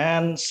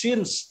 And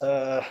since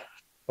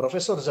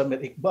Professor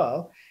Zamir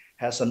Iqbal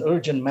has an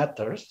urgent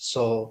matter,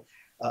 so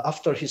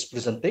after his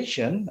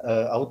presentation,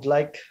 I would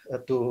like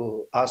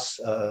to ask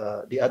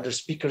the other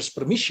speakers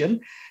permission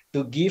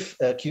to give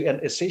a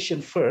Q&A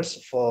session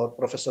first for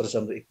Professor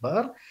Zamir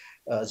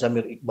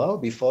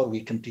Iqbal before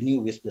we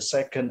continue with the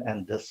second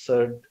and the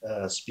third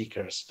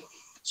speakers.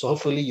 So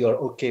hopefully you're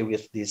okay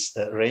with this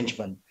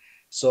arrangement.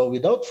 So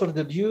without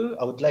further ado,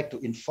 I would like to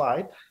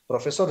invite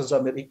Professor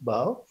Zamir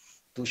Iqbal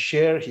to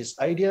share his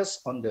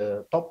ideas on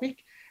the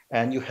topic.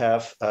 And you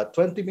have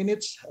 20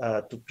 minutes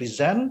to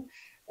present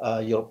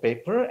your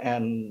paper,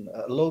 and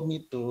allow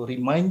me to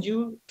remind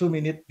you 2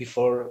 minutes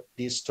before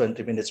this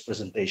 20 minutes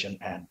presentation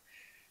ends.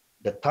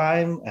 The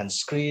time and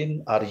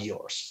screen are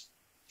yours.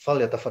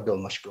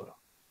 فليتفضل مشكورا.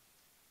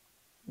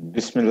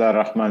 Bismillah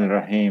ar-Rahman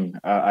ar-Rahim.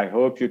 I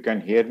hope you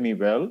can hear me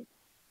well.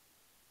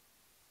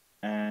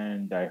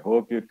 And I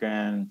hope you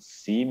can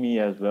see me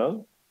as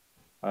well.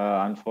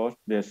 Unfortunately,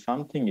 there's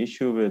something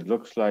issue with,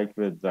 looks like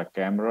with the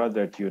camera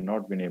that you've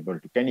not been able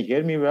to. Can you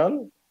hear me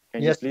well?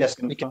 Yes,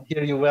 we can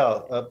hear you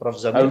well, Prof.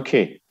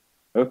 Zamir.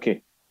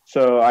 Okay.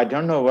 So I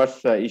don't know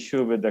what's the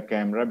issue with the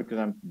camera because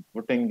I'm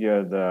putting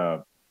here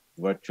the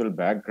virtual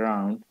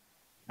background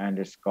and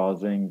it's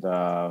causing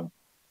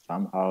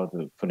somehow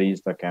to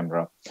freeze the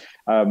camera.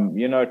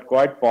 It's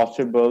quite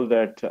possible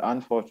that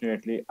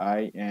unfortunately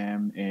I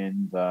am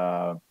in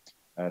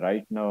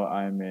right now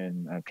I'm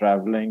in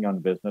traveling on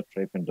business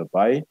trip in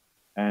Dubai.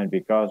 And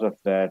because of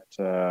that,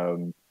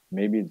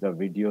 maybe the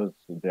videos,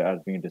 they are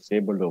being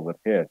disabled over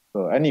here.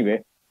 So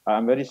anyway,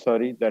 I'm very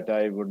sorry that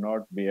I would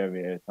not be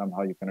aware.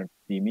 Somehow you cannot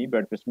see me,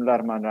 but Bismillah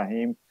ar-Rahman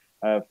ar-Rahim.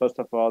 First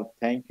of all,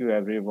 thank you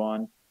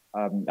everyone.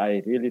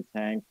 I really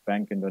thank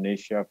Bank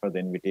Indonesia for the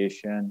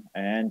invitation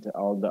and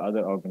all the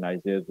other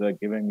organizers for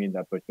giving me the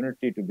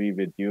opportunity to be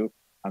with you.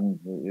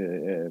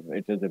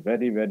 It is a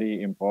very,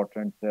 very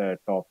important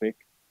topic,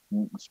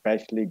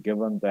 especially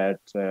given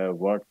that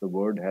what the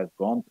world has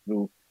gone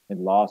through in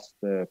the last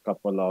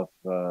couple of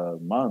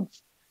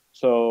months.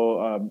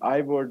 So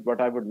what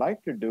I would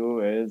like to do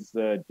is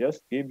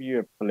just give you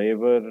a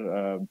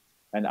flavor,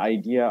 an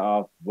idea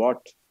of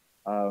what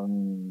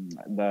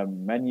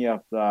many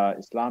of the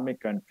Islamic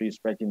countries,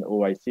 especially in the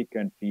OIC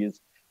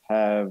countries,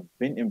 have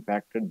been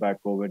impacted by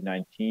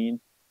COVID-19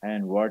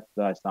 and what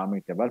the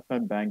Islamic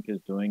Development Bank is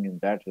doing in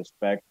that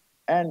respect,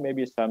 and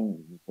maybe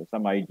some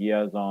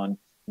ideas on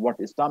what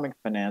Islamic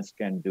finance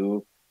can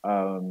do,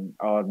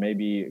 or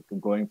maybe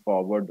going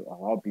forward,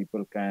 how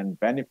people can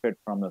benefit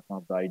from some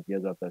of the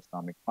ideas of the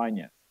Islamic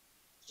finance.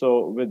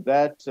 So with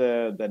that,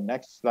 the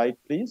next slide,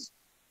 please.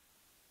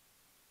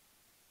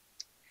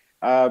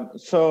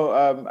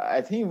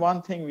 I think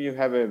one thing we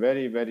have a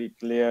very, very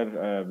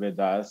clear with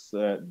us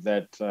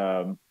that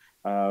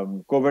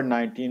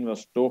COVID-19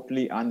 was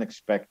totally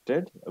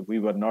unexpected. We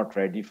were not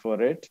ready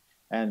for it.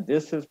 And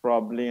this is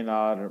probably in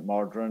our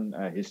modern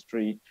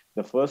history,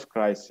 the first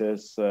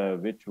crisis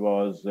which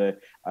was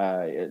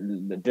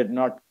did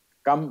not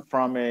come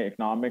from an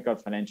economic or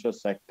financial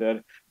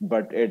sector,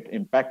 but it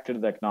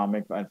impacted the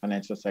economic and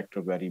financial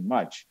sector very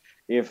much.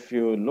 If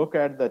you look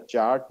at the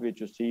chart which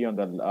you see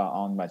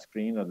on my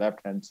screen, the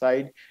left-hand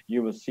side,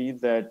 you will see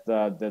that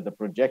the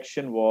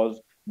projection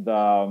was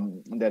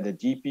that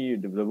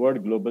the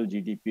world global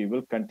GDP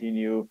will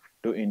continue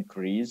to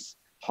increase.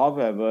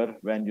 However,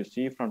 when you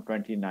see from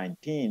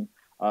 2019,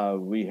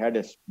 we had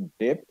a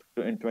dip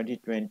in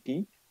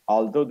 2020,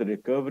 although the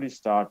recovery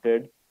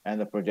started, and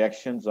the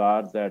projections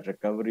are that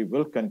recovery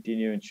will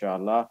continue,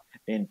 inshallah,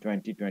 in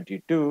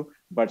 2022,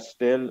 but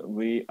still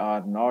we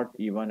are not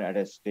even at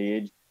a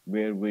stage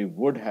where we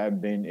would have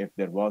been if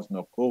there was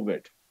no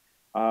COVID.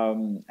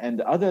 And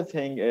the other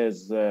thing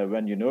is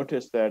when you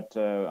notice that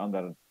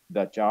on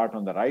the chart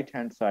on the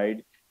right-hand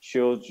side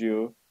shows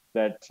you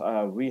that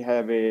we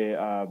have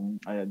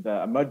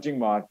the emerging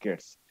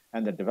markets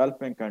and the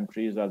developing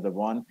countries are the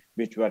one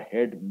which were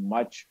hit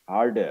much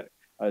harder.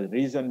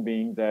 Reason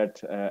being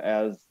that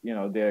as you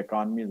know, their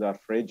economies are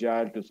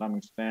fragile to some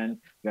extent,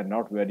 they're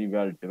not very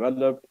well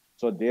developed.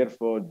 So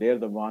therefore, they're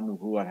the one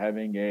who are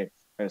having a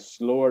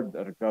slower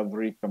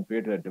recovery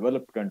compared to the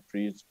developed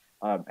countries.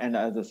 And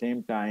at the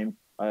same time,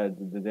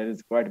 there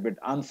is quite a bit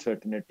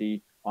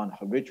uncertainty on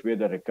which way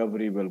the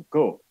recovery will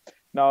go.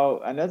 Now,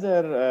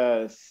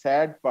 another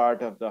sad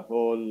part of the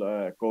whole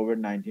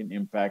COVID-19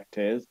 impact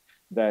is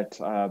that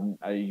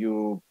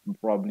you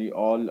probably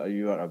all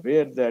you are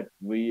aware that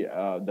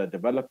the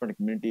development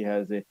community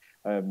has a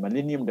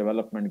Millennium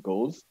Development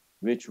Goals,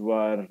 which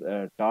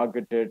were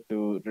targeted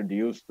to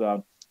reduce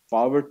the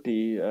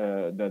poverty,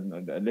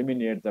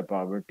 eliminate the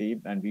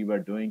poverty, and we were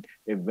doing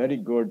a very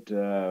good,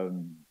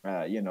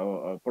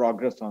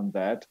 progress on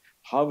that.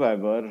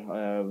 However,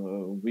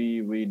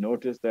 we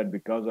noticed that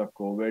because of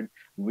COVID,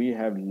 we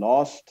have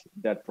lost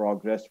that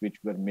progress which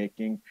we're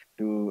making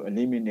to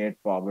eliminate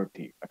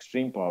poverty,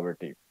 extreme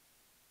poverty.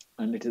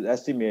 And it is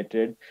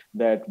estimated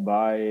that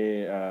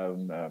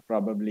by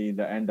probably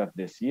the end of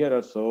this year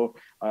or so,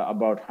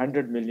 about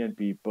 100 million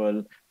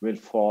people will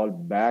fall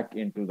back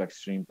into the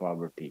extreme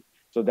poverty.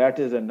 So that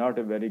is not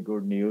a very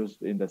good news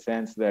in the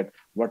sense that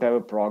whatever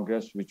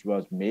progress which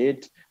was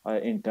made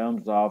in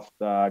terms of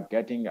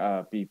getting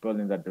people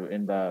in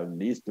the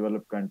least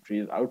developed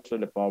countries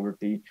outside of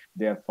poverty,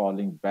 they are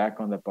falling back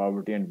on the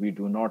poverty, and we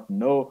do not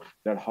know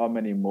that how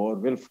many more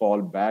will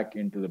fall back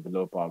into the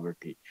below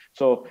poverty.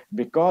 So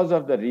because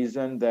of the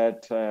reason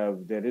that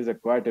there is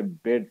quite a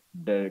bit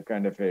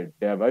kind of a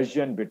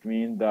diversion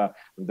between the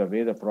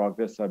way the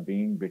progress are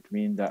being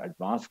between the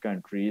advanced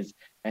countries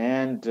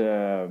and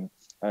the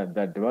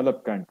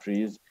developed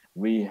countries,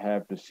 we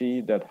have to see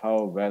that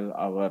how well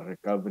our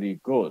recovery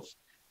goes.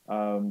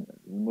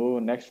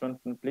 Move next one,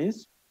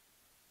 please.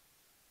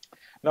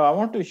 Now, I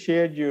want to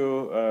share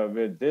you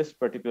with this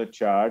particular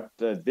chart.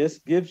 This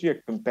gives you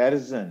a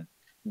comparison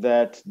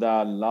that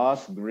the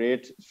last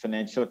great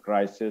financial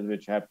crisis,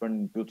 which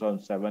happened in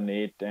 2007,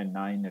 8, and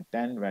 9, and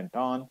 10 went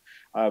on,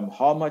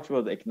 how much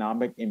was the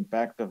economic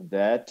impact of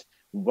that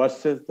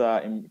versus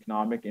the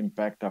economic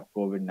impact of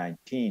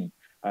COVID-19.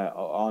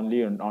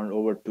 Only on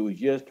over 2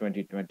 years,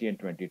 2020 and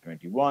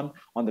 2021.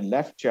 On the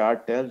left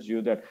chart tells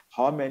you that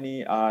how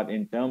many are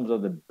in terms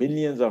of the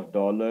billions of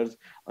dollars,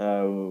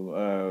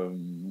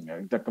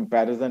 the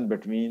comparison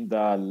between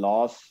the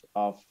loss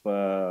of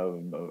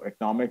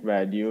economic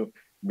value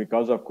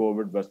because of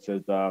COVID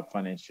versus the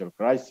financial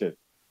crisis.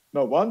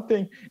 Now, one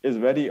thing is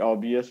very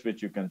obvious,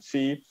 which you can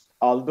see,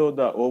 although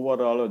the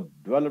overall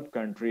developed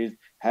countries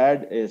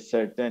had a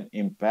certain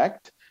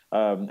impact,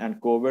 and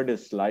COVID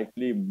is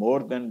slightly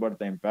more than what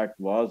the impact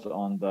was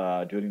on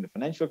during the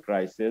financial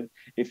crisis.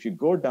 If you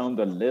go down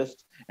the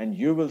list, and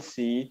you will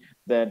see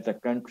that the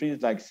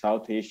countries like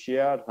South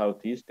Asia,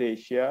 Southeast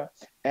Asia,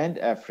 and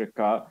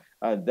Africa,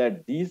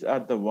 that these are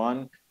the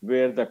one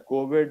where the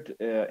COVID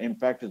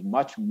impact is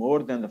much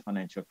more than the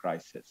financial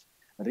crisis.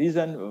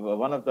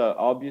 One of the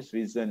obvious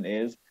reason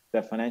is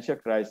the financial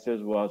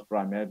crisis was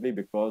primarily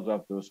because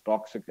of those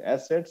toxic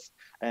assets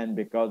and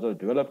because of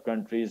developed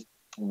countries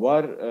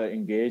were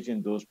engaged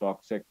in those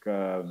toxic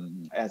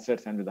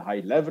assets and with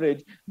high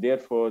leverage.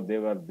 Therefore,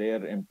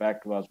 their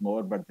impact was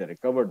more, but they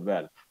recovered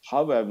well.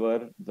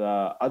 However,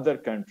 the other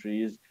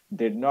countries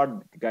did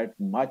not get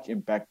much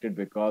impacted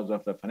because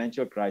of the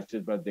financial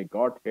crisis, but they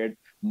got hit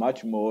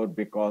much more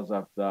because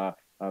of the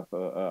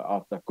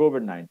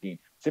COVID-19.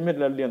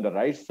 Similarly, on the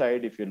right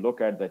side, if you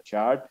look at the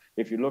chart,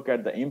 if you look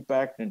at the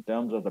impact in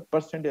terms of the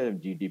percentage of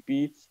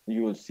GDP,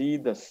 you will see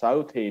the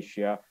South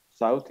Asia,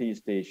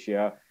 Southeast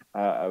Asia,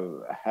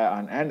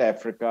 and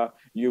Africa,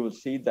 you will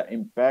see the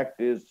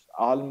impact is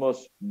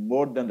almost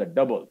more than the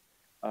double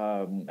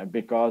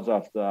because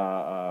of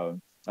the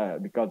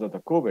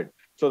COVID.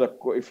 So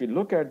if you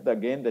look at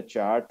again the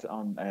chart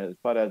on as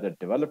far as the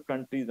developed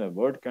countries and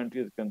world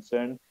countries are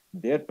concerned,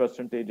 their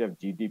percentage of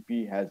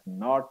GDP has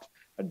not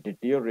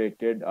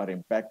deteriorated or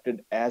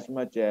impacted as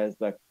much as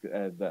the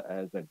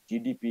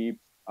GDP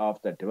of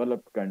the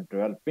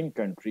developing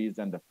countries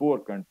and the poor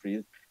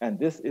countries, and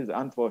this is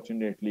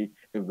unfortunately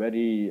a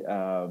very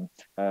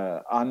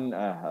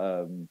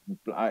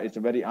it's a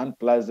very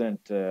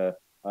unpleasant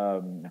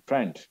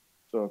trend.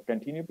 So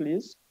continue,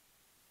 please.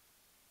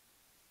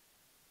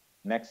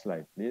 Next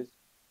slide, please.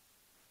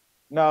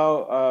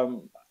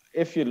 Now,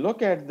 if you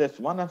look at this,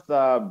 one of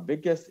the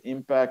biggest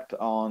impact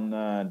on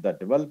the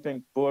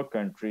developing poor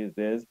countries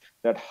is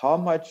that how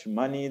much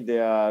money they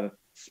are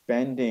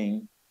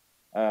spending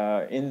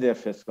in their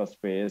fiscal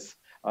space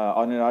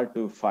in order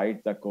to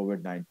fight the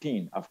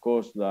COVID-19. Of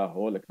course, the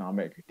whole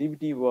economic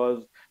activity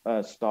was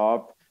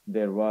stopped.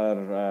 There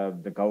were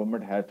the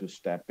government had to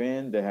step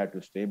in. They had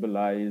to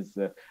stabilize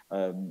the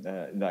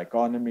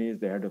economies.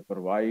 They had to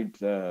provide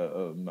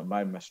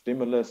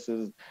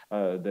stimuluses.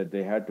 That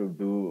they had to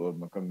do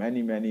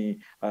many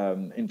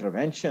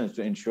interventions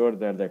to ensure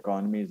that the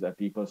economies, the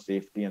people's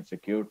safety and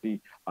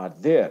security are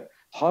there.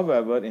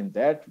 However, in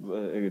that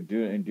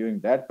during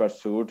that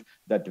pursuit,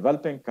 the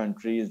developing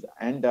countries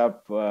end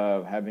up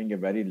having a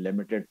very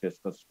limited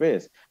fiscal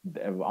space.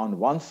 On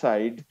one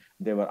side,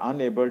 they were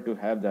unable to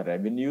have the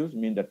revenues,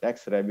 the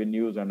tax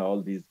revenues and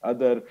all these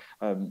other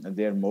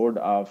their mode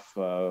of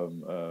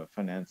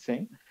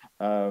financing.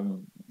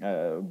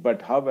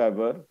 But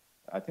however,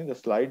 I think the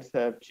slides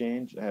have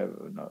changed.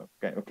 No,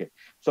 okay.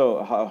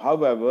 So,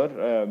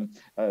 however,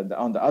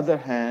 on the other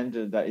hand,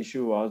 the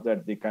issue was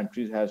that the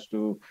countries has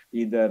to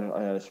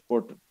either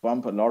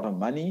pump a lot of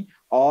money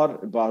or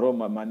borrow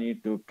money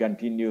to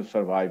continue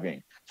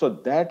surviving. So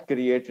that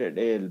created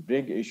a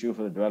big issue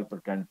for the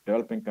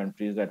developing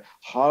countries, that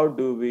how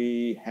do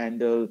we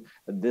handle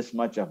this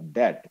much of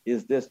debt?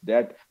 Is this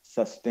debt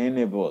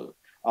sustainable?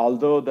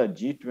 Although the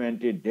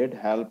G20 did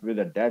help with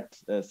a debt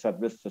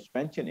service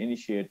suspension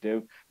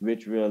initiative,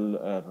 which will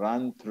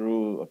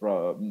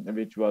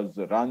which was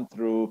run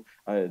through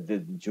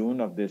the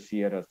June of this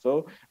year or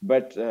so,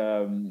 but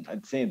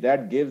I'd say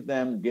that gave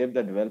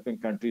the developing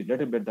countries a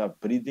little bit of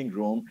breathing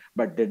room,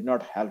 but did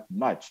not help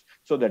much.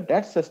 So the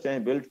debt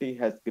sustainability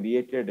has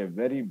created a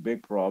very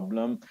big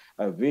problem,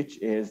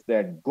 which is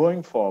that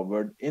going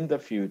forward in the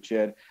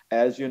future,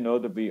 as you know,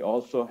 that we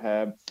also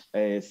have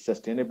a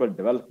sustainable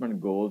development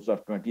goals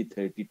of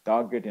 2030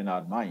 target in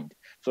our mind.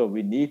 So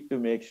we need to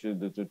make sure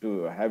that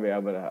to have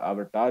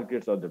our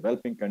targets, or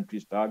developing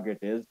countries target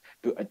is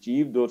to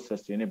achieve those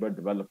sustainable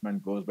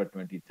development goals by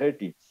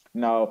 2030.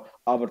 Now,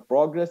 our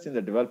progress in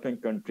the developing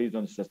countries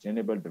on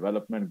sustainable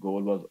development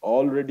goal was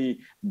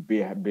already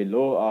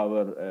below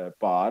our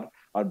par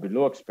or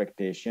below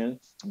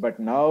expectations. But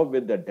now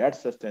with the debt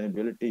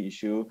sustainability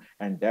issue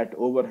and debt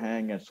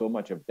overhang and so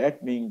much of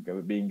debt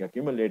being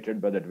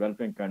accumulated by the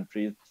developing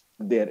countries,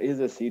 there is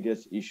a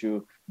serious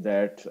issue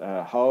that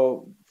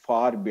how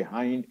far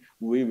behind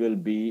we will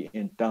be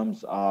in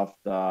terms of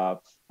the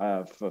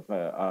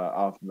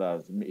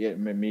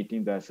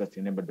meeting the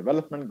sustainable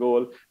development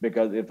goal,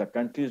 because if the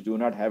countries do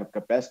not have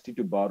capacity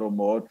to borrow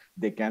more,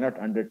 they cannot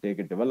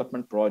undertake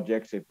development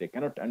projects. If they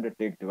cannot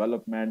undertake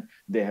development,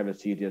 they have a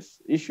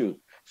serious issue.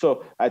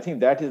 So I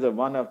think that is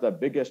one of the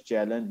biggest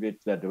challenge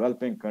which the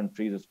developing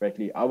countries,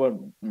 especially our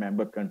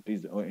member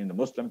countries in the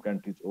Muslim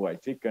countries,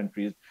 OIC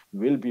countries,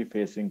 will be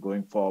facing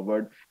going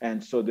forward.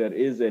 And so there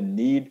is a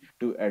need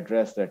to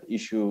address that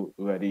issue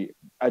very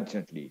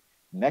urgently.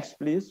 Next,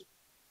 please.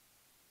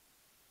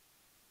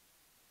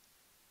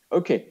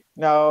 Okay,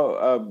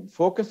 now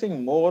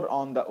focusing more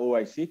on the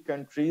OIC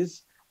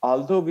countries,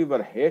 although we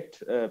were hit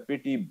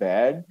pretty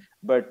bad,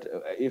 but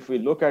if we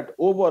look at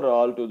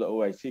overall to the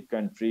OIC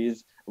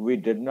countries, we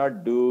did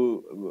not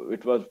do,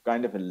 it was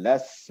kind of a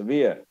less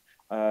severe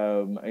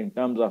in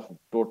terms of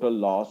total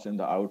loss in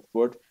the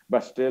output,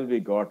 but still we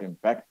got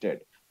impacted.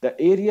 The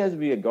areas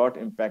we got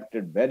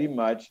impacted very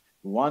much,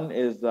 one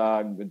is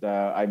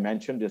I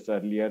mentioned this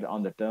earlier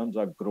on the terms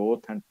of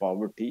growth and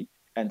poverty,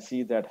 and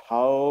see that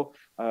how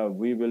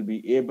we will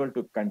be able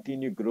to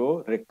continue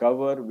grow,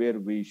 recover where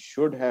we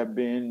should have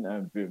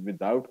been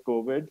without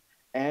COVID,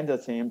 and at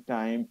the same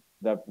time,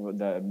 as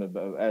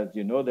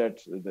you know, that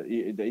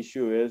the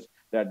issue is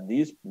that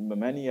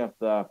many of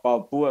the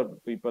poor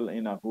people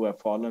who have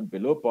fallen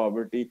below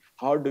poverty,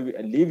 how do we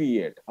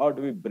alleviate? How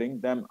do we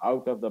bring them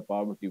out of the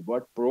poverty?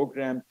 What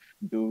programs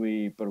do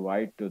we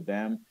provide to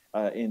them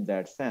in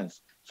that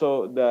sense?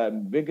 So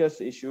the biggest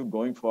issue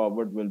going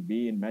forward will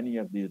be in many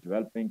of these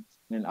developing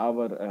in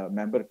our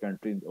member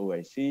countries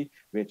OIC,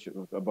 which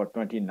about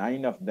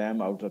 29 of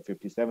them out of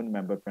 57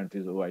 member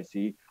countries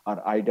OIC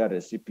are IDA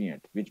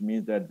recipient, which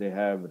means that they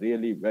have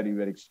really very,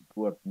 very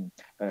poor,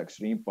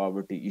 extreme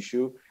poverty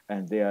issue,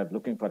 and they are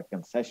looking for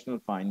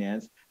concessional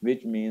finance,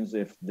 which means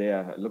if they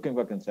are looking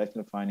for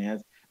concessional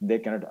finance, they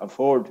cannot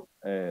afford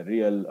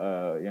real,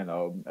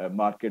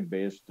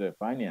 market-based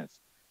finance.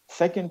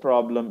 Second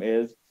problem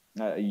is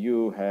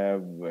you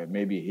have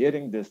maybe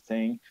hearing this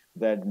thing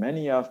that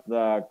many of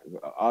the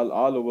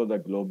all over the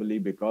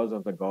globally, because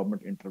of the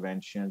government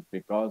interventions,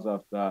 because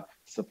of the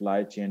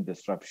supply chain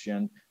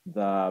disruption,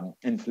 the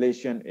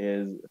inflation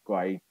is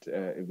quite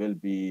will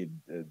be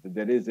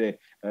there is a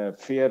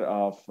fear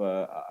of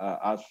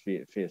us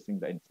facing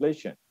the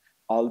inflation.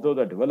 Although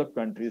the developed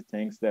countries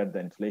thinks that the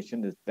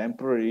inflation is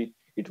temporary,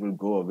 it will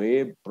go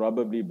away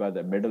probably by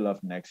the middle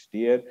of next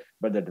year,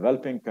 but the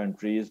developing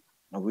countries,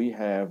 we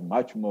have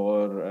much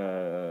more,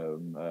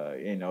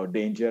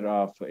 danger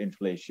of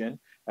inflation,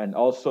 and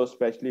also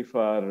especially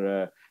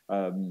for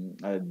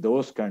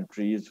those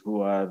countries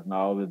who are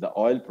now with the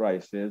oil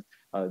prices,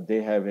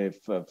 they have a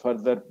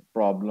further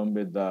problem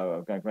with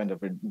the kind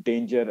of a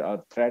danger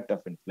or threat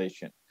of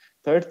inflation.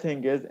 Third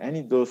thing is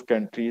those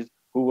countries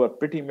who were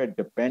pretty much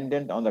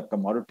dependent on the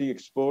commodity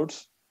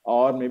exports,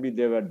 or maybe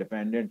they were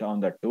dependent on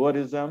the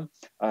tourism.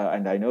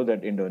 And I know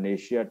that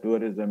Indonesia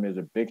tourism is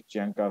a big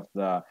chunk of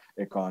the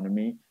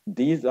economy.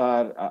 These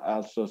are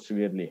also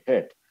severely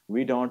hit.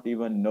 We don't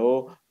even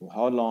know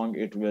how long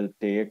it will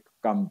take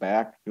come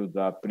back to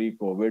the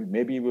pre-COVID.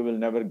 Maybe we will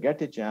never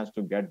get a chance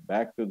to get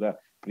back to the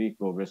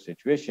pre-COVID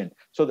situation.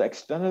 So the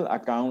external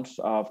accounts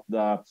of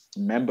the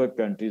member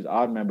countries,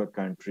 our member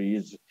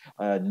countries,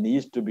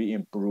 needs to be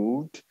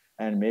improved,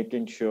 and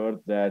making sure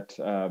that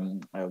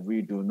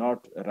we do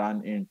not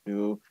run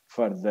into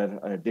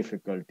further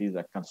difficulties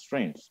or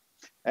constraints.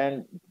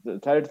 And the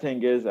third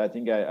thing is, I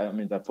think, I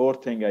mean, the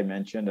fourth thing I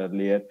mentioned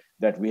earlier,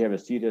 that we have a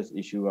serious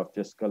issue of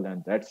fiscal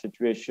and debt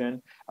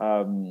situation,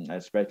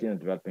 especially in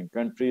developing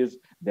countries.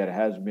 There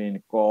has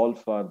been call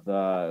for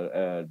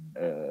the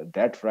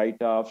debt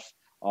write-offs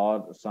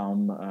or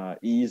some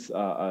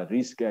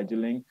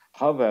rescheduling.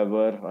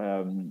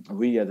 However,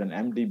 we as an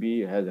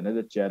MDB has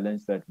another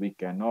challenge that we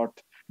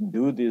cannot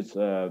do these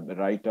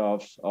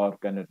write-offs or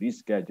kind of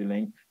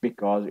rescheduling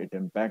because it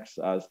impacts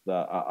us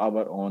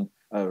our own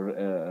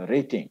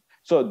rating.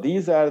 So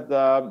these are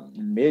the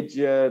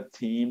major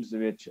themes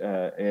which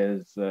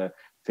is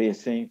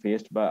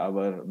faced by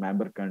our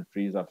member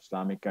countries of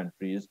Islamic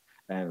countries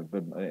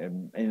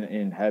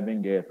in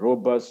having a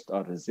robust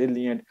or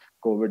resilient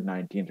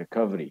COVID-19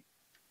 recovery.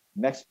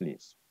 Next,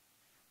 please.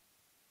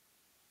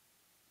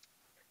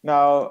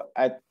 Now,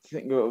 I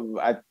think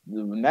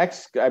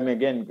next, I mean,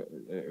 again,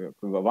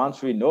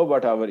 once we know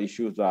what our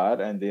issues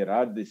are and there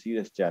are the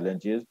serious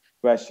challenges,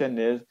 question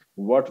is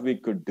what we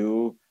could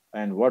do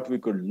and what we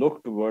could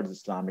look towards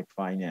Islamic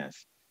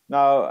finance.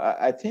 Now,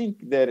 I think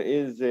there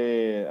is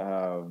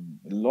a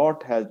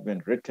lot has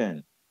been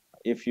written.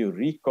 If you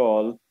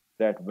recall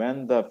that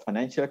when the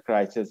financial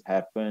crisis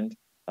happened,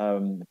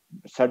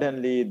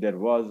 suddenly there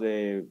was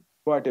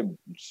quite a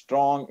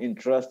strong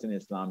interest in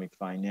Islamic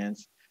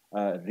finance.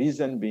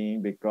 Reason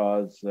being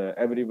because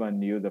everyone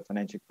knew the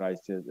financial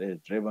crisis is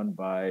driven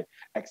by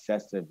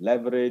excessive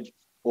leverage,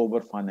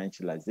 over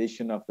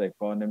financialization of the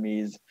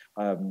economies,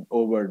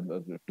 over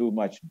too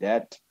much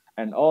debt,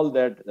 and all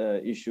that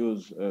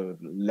issues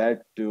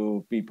led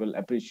to people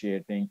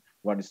appreciating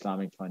what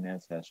Islamic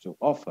finance has to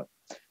offer.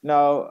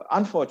 Now,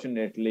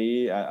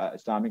 unfortunately,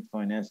 Islamic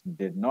finance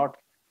did not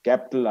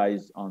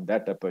capitalize on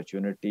that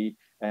opportunity,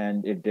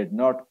 and it did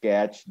not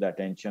catch the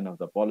attention of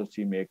the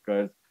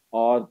policymakers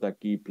or the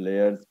key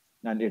players,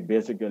 and it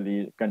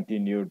basically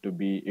continued to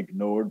be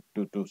ignored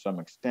to some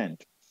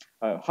extent.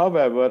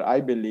 However,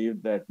 I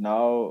believe that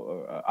now,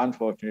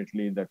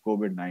 unfortunately, the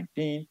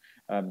COVID-19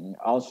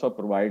 also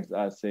provides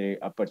us an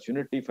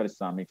opportunity for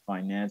Islamic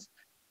finance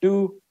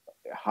to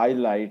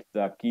highlight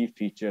the key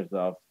features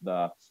of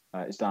the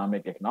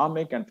Islamic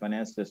economic and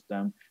finance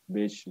system,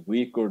 which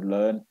we could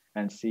learn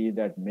and see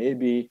that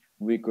maybe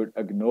we could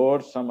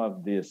ignore some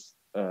of this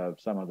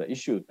some of the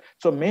issues.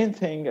 So main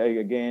thing,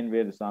 again,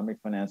 where Islamic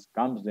finance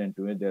comes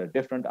into it, there are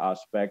different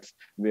aspects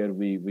where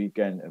we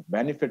can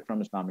benefit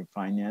from Islamic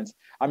finance.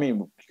 I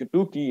mean,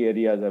 two key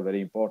areas are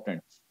very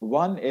important.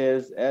 One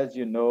is, as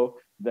you know,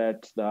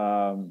 that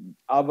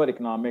our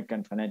economic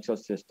and financial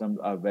systems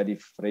are very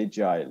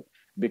fragile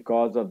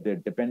because of their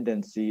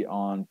dependency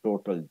on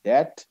total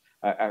debt,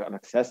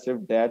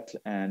 excessive debt,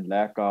 and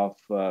lack of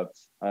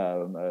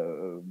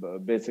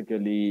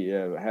basically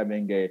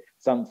having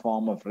some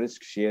form of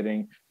risk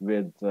sharing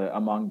with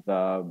among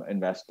the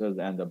investors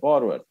and the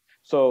borrowers.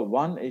 So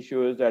one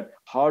issue is that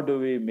how do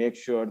we make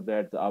sure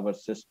that our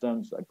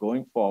systems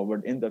going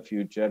forward in the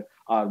future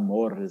are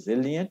more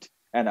resilient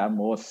and are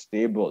more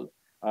stable?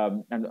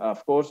 And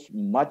of course,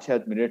 much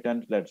has been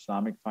written that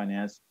Islamic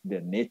finance,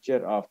 the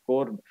nature of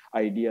core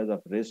ideas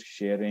of risk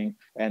sharing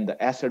and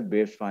the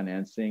asset-based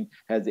financing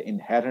has the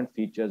inherent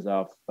features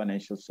of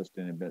financial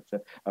sustainability,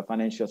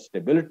 financial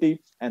stability,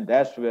 and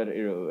that's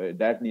where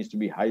that needs to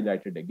be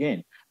highlighted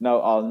again.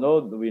 Now, although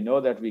we know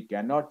that we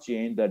cannot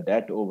change the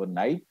debt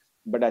overnight,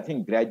 but I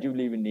think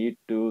gradually we need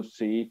to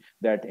see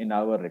that in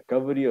our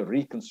recovery or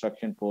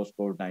reconstruction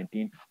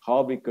post-COVID-19,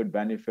 how we could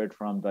benefit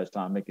from the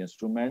Islamic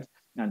instruments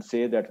and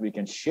say that we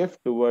can shift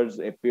towards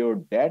a pure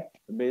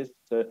debt-based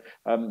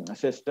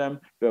system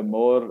to a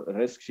more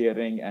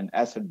risk-sharing and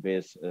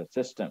asset-based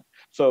system.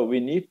 So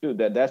we need to,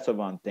 that's the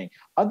one thing.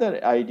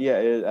 Other idea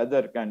is,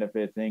 other kind of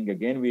a thing,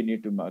 again, we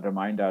need to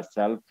remind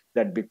ourselves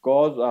that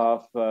because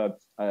of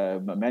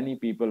many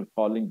people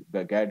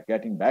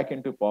getting back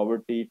into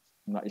poverty,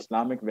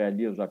 Islamic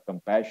values of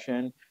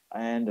compassion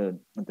and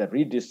the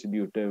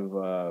redistributive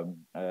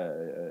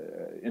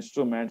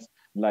instruments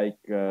like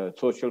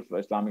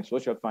Islamic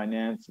social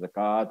finance,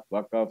 zakat,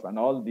 waqf, and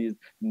all these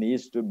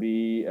needs to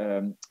be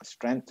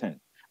strengthened.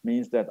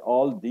 Means that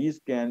all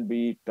these can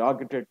be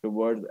targeted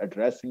towards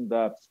addressing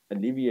the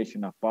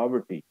alleviation of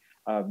poverty.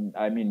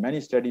 I mean, many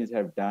studies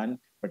have done,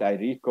 but I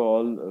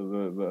recall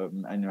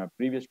in a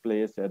previous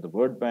place at the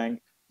World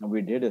Bank,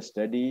 we did a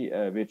study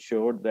which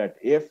showed that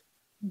if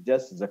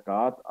just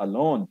zakat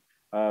alone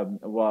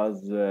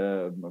was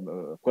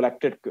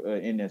collected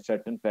in a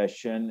certain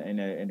fashion,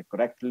 in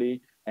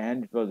correctly,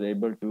 and it was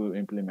able to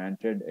implement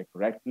it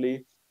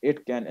correctly,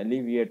 it can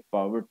alleviate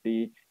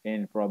poverty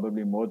in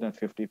probably more than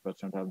 50%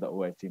 of the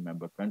OIC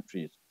member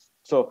countries.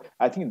 So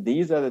I think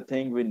these are the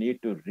things we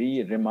need to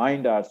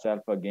remind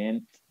ourselves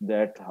again,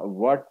 that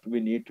what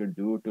we need to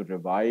do to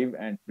revive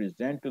and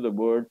present to the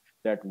world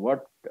that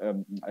what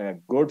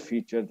good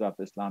features of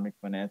Islamic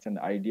finance and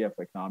idea of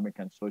economic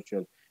and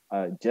social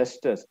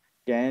justice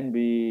can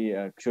be,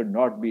 should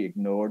not be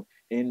ignored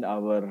in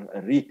our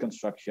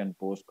reconstruction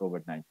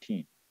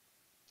post-COVID-19.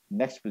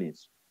 Next,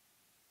 please.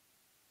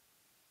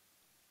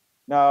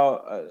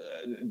 Now,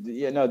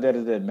 there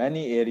is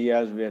many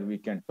areas where we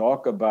can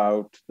talk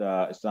about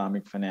the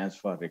Islamic finance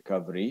for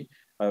recovery.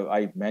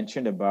 I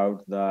mentioned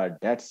about the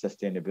debt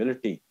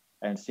sustainability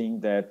and seeing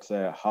that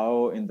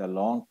how in the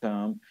long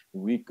term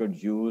we could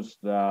use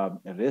the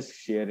risk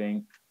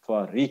sharing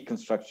for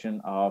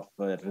reconstruction of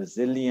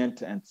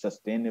resilient and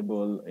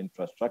sustainable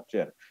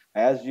infrastructure.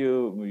 As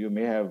you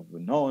may have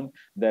known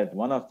that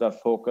one of the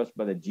focus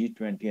by the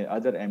G20 and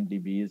other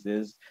MDBs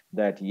is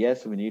that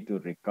yes, we need to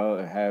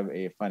have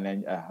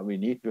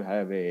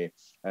a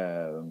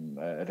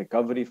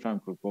recovery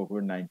from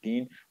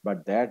COVID-19,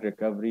 but that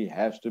recovery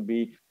has to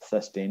be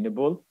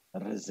sustainable,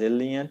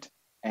 resilient,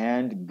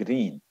 and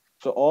green.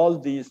 So all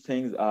these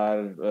things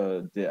are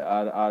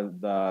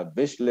the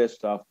wish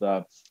list of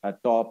the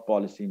top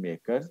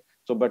policymakers.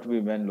 So, but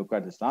we when look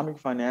at Islamic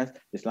finance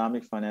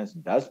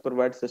does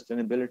provide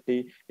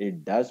sustainability.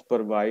 It does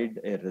provide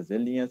a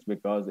resilience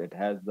because it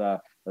has the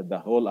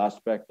whole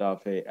aspect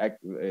of a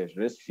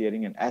risk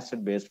sharing and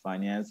asset-based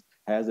finance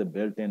has a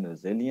built-in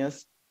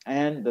resilience.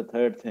 And the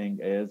third thing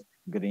is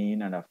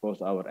green, and of course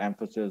our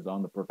emphasis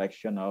on the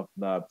protection of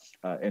the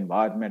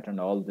environment and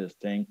all this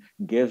thing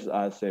gives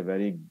us a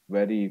very,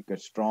 very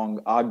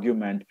strong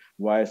argument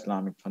why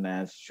Islamic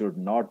finance should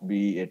not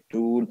be a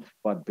tool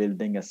for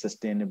building a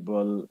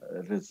sustainable,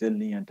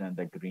 resilient, and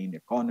the green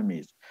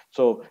economies.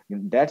 So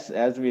that's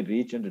as we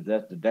reach into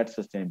that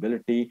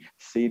sustainability,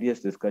 serious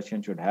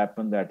discussion should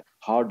happen that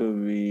how do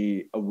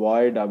we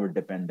avoid our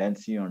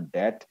dependency on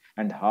debt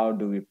and how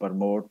do we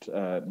promote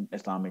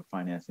Islamic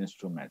finance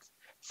instruments.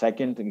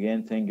 Second,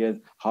 again, thing is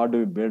how do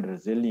we build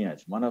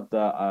resilience? One of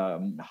the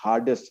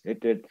hardest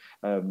hit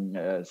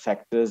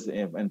sectors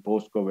in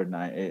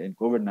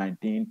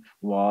COVID-19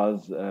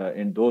 was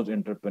in those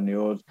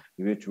entrepreneurs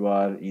which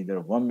were either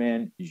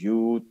women,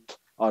 youth,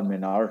 or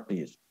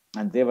minorities,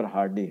 and they were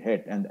hardly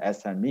hit, and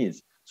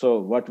SMEs. So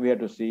what we had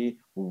to see,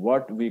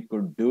 what we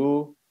could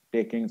do,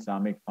 taking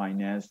Islamic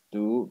finance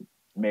to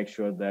make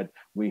sure that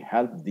we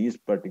help these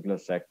particular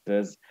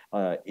sectors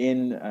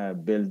in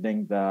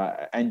building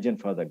the engine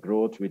for the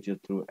growth, which is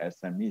through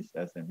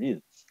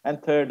SMEs.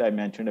 And third, I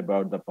mentioned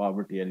about the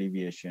poverty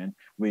alleviation.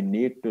 We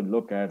need to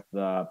look at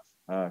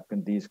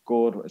these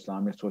core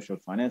Islamic social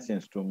finance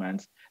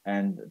instruments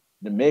and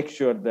make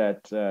sure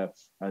that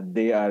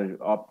they are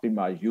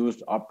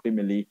used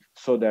optimally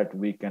so that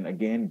we can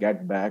again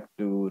get back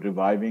to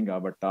reviving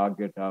our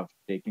target of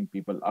taking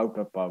people out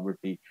of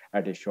poverty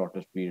at a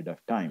shortest period of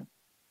time,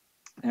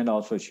 and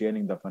also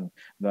sharing the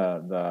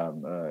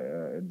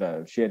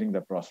sharing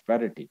the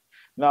prosperity.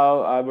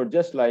 Now, I would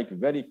just like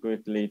very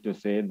quickly to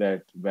say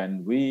that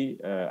when we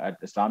at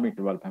Islamic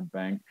Development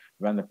Bank,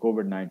 when the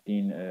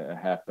COVID-19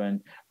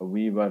 happened,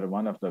 we were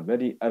one of the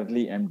very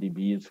early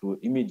MDBs who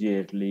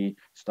immediately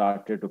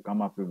started to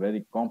come up with a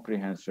very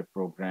comprehensive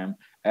program.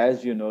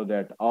 As you know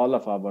that all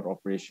of our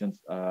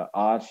operations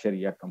are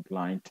Sharia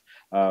compliant,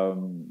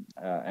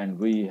 and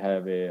we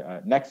have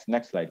a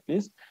next slide,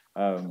 please.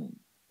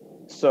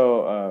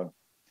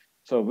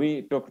 So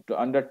we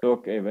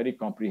undertook a very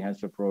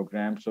comprehensive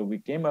program. So we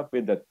came up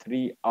with the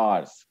 3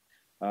 R's.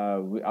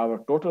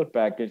 Our total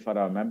package for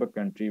our member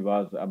country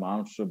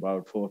amounts to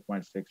about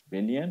 4.6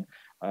 billion.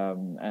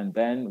 And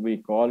then we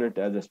call it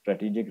as a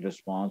strategic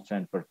response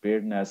and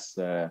preparedness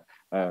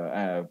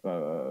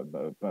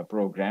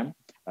program.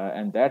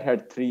 And that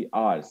had 3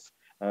 R's.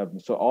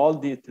 So all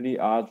these 3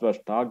 R's was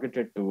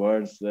targeted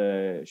towards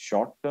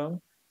short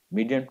term,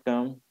 medium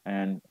term,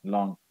 and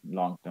long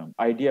term.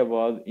 Idea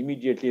was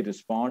immediately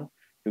respond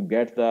to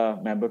get the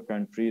member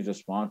countries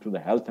respond to the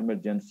health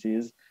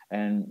emergencies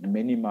and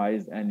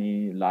minimize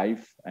any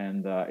life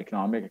and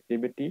economic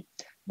activity.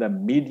 The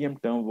medium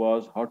term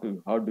was how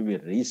do we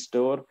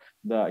restore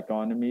the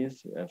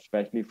economies,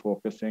 especially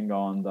focusing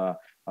on the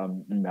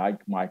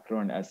micro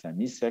and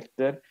SME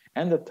sector.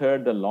 And the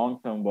third, the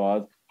long term,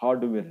 was how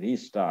do we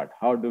restart?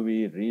 How do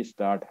we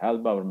restart,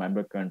 help our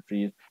member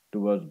countries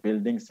towards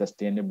building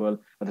sustainable,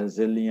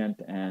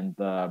 resilient, and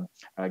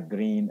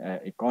green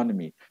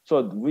economy?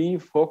 So we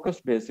focus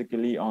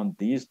basically on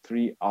these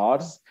 3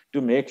 R's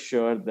to make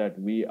sure that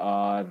we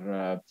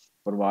are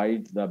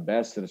provide the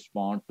best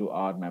response to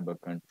our member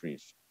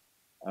countries.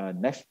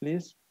 Next,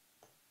 please.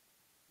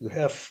 You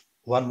have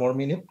 1 more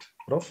minute,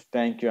 Prof.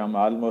 Thank you. I'm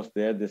almost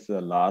there. This is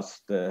the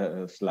last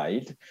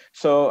slide.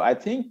 So I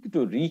think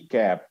to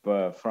recap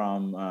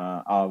from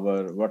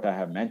what I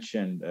have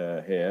mentioned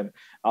here,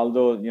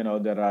 although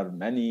there are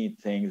many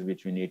things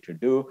which we need to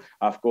do.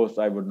 Of course,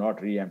 I would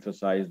not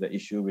re-emphasize the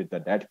issue with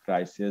the debt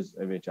crisis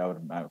which our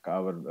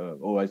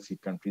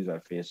OIC countries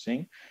are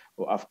facing.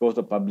 Of course,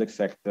 the public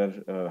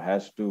sector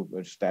has to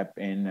step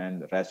in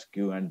and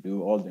rescue and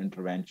do all the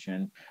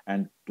intervention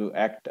and to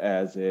act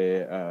as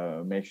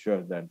make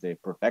sure that they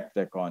protect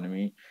the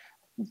economy.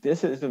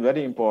 This is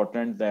very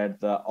important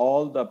that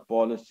all the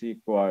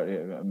policy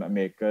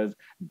makers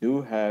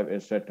do have a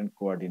certain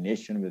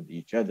coordination with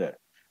each other.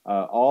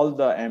 All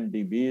the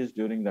MDBs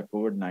during the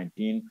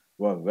COVID-19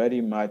 were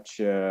very much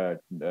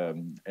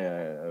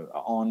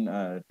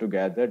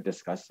together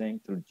discussing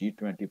through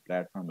G20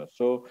 platform or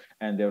so,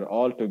 and they were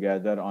all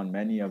together on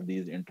many of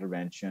these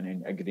interventions in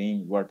agreeing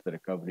what the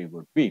recovery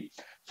would be.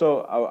 So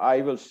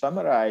I will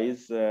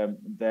summarize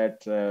that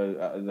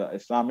the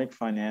Islamic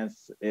finance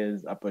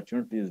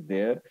opportunity is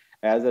there.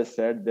 As I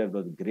said, there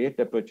was great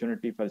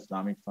opportunity for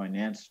Islamic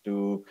finance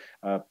to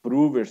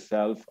prove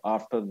itself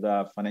after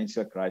the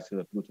financial crisis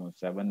of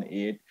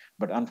 2007-8,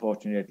 but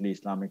unfortunately,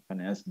 Islamic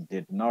finance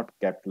did not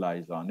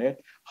capitalize on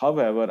it.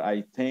 However,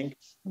 I think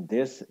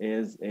this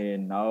is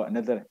now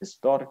another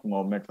historic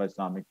moment for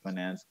Islamic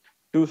finance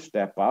to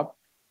step up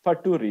for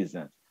two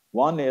reasons.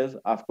 One is,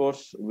 of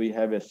course, we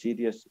have a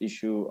serious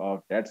issue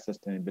of debt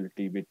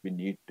sustainability, which we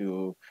need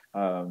to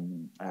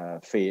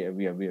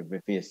we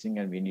are facing,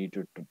 and we need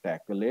to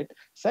tackle it.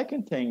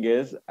 Second thing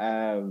is,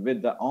 with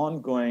the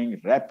ongoing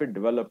rapid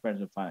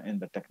developments in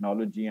the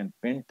technology and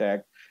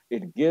fintech,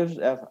 it gives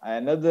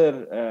another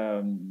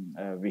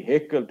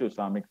vehicle to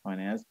Islamic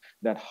finance,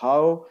 that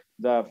how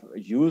the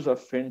use of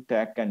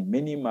fintech can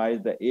minimize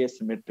the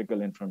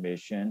asymmetrical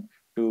information,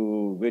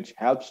 which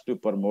helps to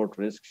promote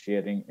risk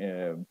sharing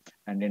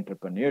and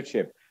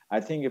entrepreneurship. I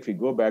think if we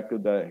go back to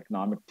the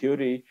economic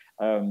theory,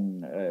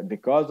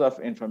 because of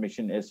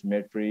information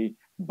asymmetry,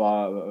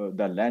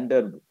 the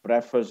lender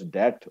prefers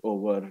debt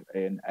over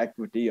an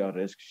equity or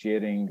risk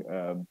sharing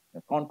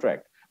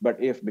contract. But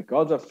if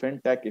because of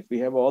fintech, if we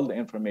have all the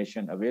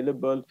information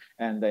available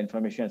and the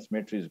information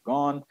asymmetry is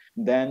gone,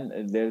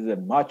 then there's a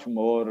much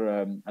more,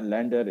 a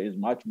lender is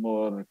much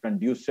more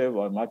conducive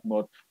or much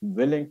more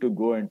willing to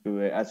go into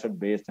an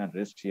asset-based and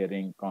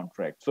risk-sharing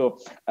contract. So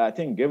I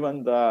think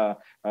given the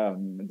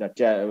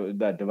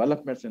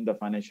developments in the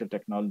financial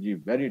technology,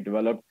 very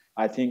developed,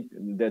 I think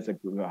there's a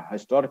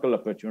historical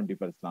opportunity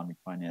for Islamic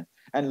finance.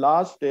 And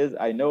last is,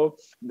 I know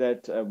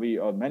that we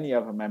or many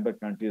of our member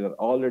countries are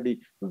already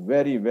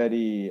very,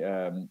 very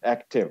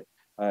active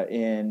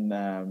in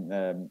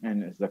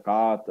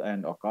zakat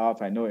and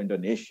awqaf. I know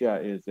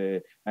Indonesia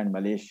and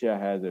Malaysia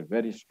has a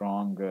very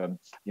strong,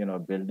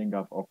 building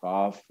of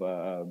awqaf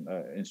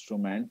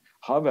instrument.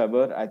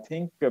 However, I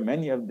think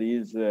many of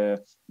these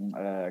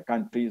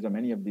countries or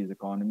many of these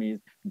economies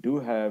do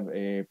have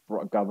a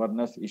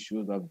governance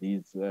issues of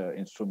these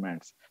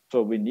instruments.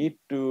 So we need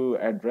to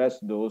address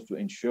those to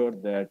ensure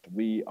that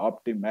we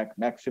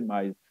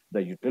maximize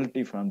the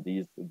utility from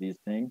these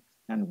things.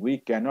 And we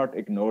cannot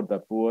ignore the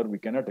poor. We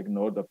cannot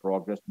ignore the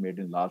progress made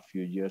in the last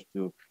few years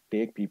to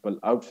take people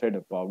outside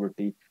of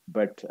poverty.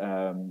 But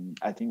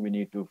I think we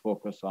need to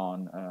focus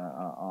on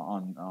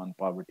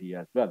poverty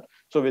as well.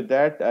 So with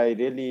that, I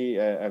really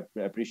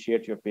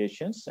appreciate your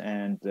patience,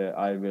 and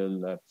I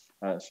will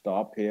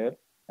stop here.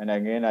 And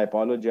again, I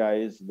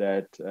apologize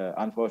that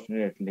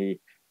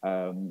unfortunately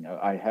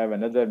I have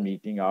another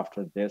meeting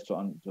after this.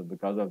 So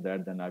because of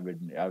that, then I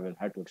will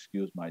have to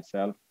excuse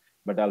myself.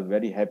 But I'll be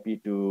very happy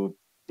to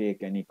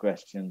take any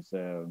questions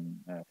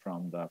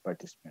from the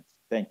participants.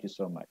 Thank you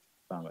so much.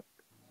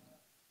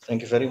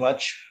 Thank you very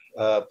much,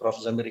 Prof.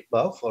 Zamir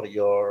Iqbal, for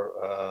your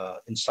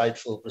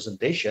insightful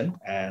presentation.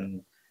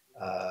 And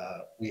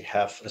we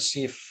have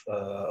received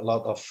a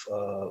lot of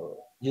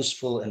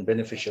useful and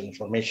beneficial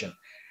information.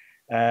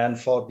 And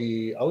for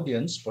the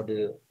audience, for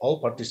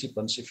all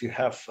participants, if you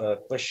have a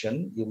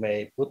question, you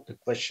may put the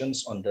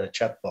questions on the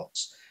chat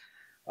box.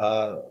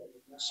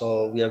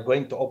 So we are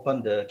going to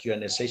open the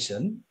Q&A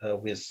session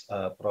with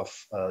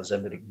Prof.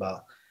 Zamir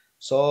Iqbal.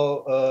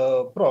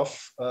 So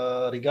Prof,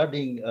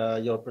 regarding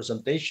your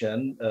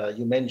presentation,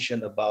 you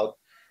mentioned about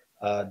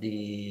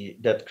the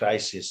debt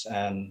crisis,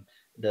 and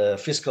the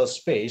fiscal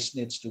space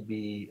needs to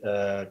be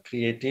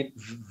created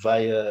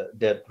via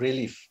debt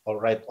relief or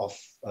write-off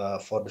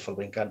for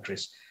developing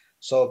countries.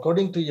 So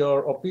according to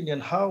your opinion,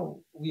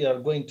 how we are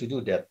going to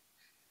do that?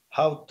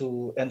 How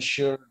to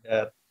ensure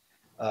that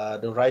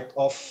the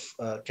write-off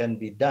can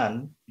be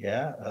done,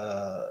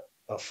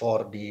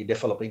 for the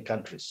developing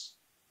countries?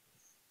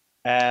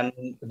 And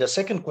the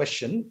second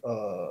question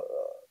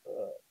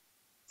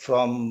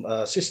from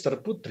Sister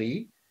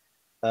Putri,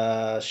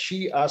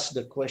 she asked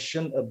the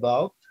question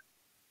about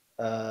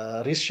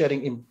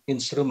risk-sharing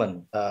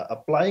instrument.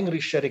 Applying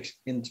risk-sharing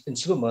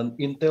instrument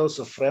entails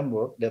a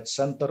framework that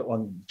centers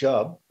on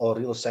job or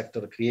real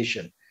sector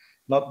creation,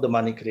 not the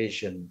money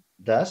creation.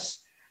 Thus,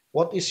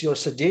 what is your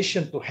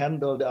suggestion to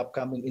handle the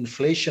upcoming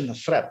inflation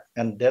threat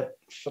and debt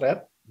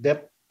trap,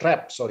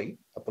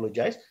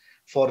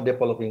 for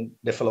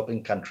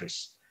developing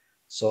countries?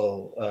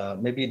 So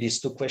maybe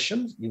these two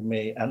questions, you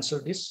may answer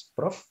this,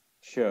 Prof.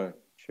 Sure.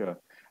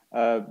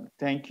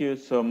 Thank you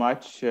so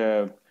much.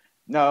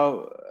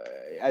 Now,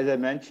 as I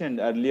mentioned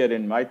earlier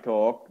in my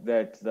talk,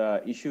 that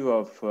the issue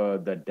of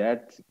the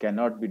debt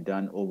cannot be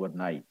done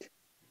overnight.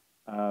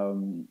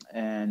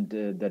 And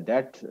the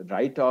debt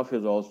write-off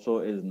is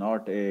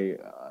not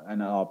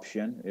an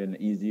option, an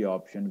easy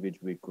option which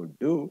we could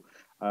do.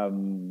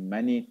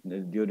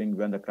 During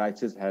when the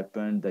crisis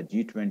happened, the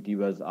G20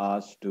 was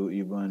asked to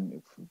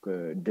even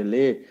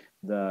delay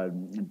the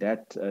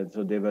debt.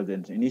 So there was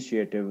an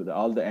initiative.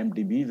 All the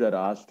MDBs are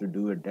asked to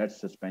do a debt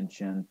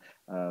suspension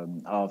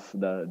of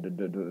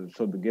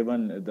so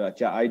given the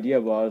idea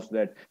was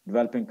that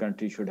developing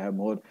countries should have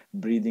more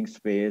breathing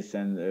space,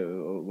 and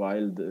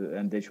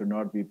and they should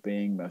not be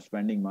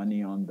spending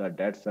money on the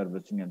debt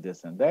servicing and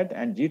this and that.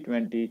 And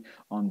G20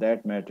 on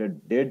that matter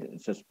did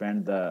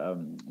suspend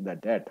the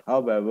debt.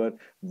 However,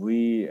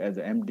 we as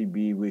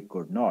MDB we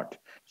could not.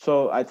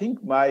 So I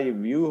think my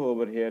view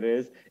over here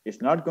is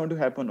it's not going to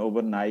happen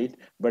overnight,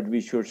 but we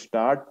should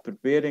start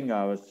preparing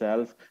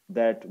ourselves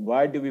that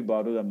why do we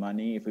borrow the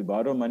money? If we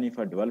borrow money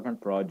for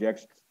development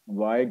projects,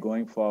 why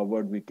going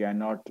forward we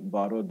cannot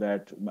borrow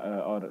that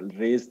or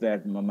raise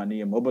that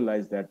money and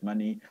mobilize that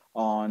money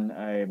on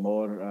a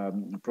more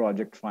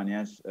project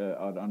finance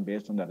or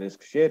based on the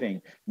risk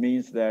sharing.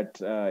 Means that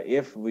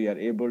if we are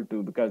able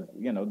to, because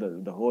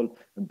the whole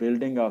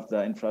building of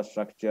the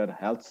infrastructure,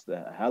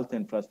 health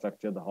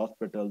infrastructure, the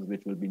hospitals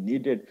which will be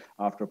needed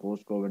after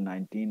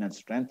post-COVID-19, and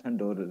strengthen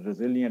the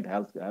resilient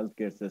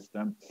healthcare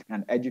system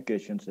and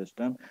education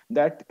system,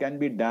 that can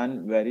be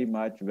done very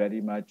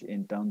much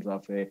in terms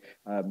of a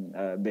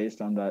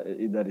based on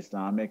the either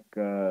Islamic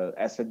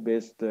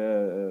asset-based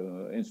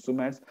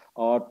instruments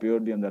or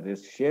purely on the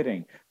risk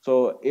sharing.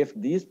 So if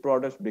these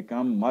products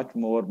become much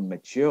more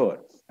mature,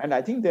 and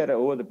I think there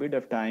over the period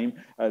of time,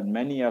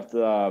 many of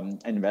the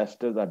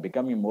investors are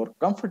becoming more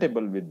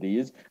comfortable with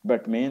these.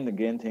 But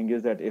again thing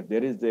is that if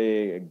there is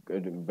a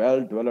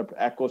well-developed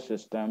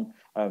ecosystem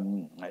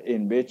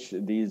in which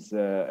these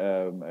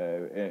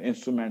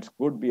instruments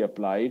could be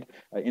applied,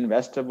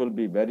 investor will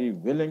be very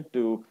willing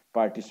to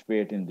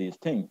participate in these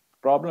things.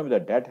 Problem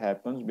that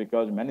happens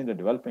because many of the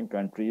developing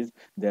countries,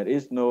 there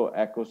is no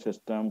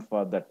ecosystem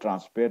for the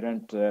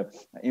transparent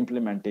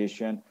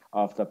implementation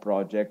of the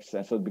projects,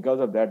 and so because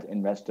of that,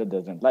 investor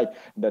doesn't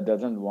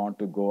want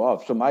to go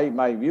off. So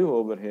my view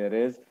over here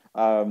is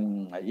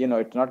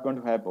it's not going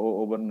to happen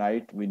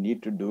overnight. We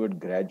need to do it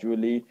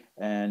gradually,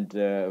 and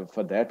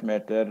for that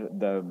matter,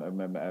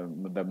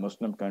 the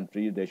Muslim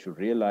countries, they should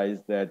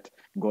realize that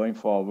going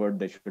forward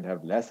they should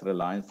have less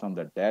reliance on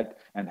the debt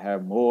and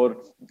have more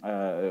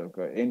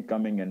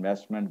incoming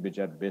investment which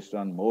are based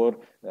on more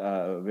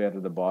where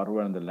the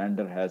borrower and the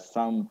lender has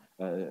some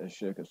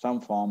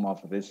form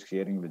of risk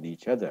sharing with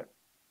each other.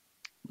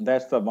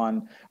 That's the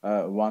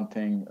one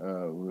thing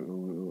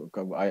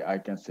I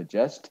can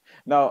suggest.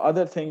 Now,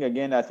 other thing,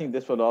 again, I think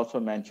this was also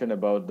mentioned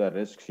about the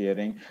risk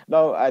sharing.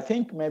 Now, I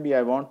think maybe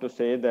I want to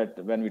say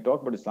that when we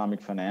talk about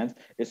Islamic finance,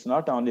 it's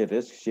not only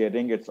risk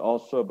sharing, it's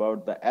also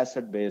about the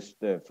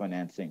asset-based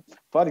financing.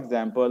 For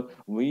example,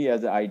 we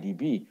as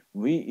IDB,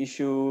 we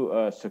issue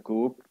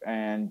sukuk,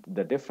 and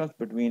the difference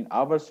between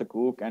our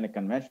sukuk and a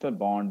conventional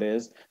bond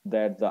is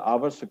that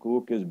our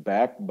sukuk is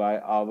backed by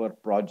our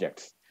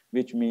projects,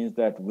 which means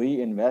that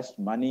we invest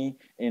money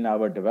in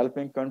our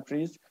developing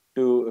countries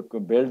to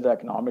build the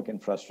economic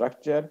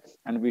infrastructure,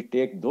 and we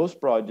take those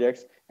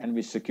projects and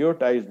we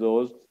securitize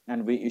those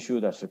and we issue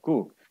the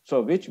sukuk.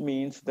 So which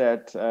means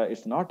that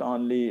it's not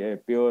only a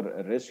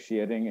pure risk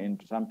sharing,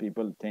 and some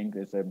people think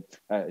it's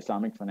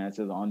Islamic finance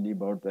is only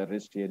about the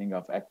risk sharing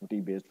of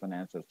equity-based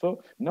finances.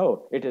 So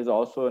no, it is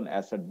also an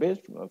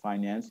asset-based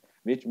finance,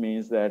 which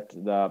means that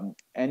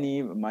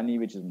any money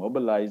which is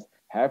mobilized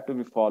have to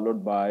be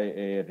followed by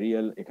a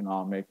real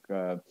economic,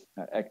 the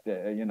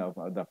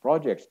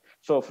projects.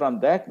 So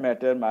from that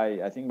matter,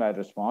 I think my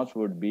response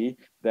would be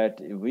that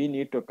we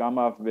need to come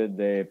up with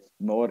a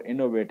more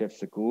innovative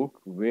sukuk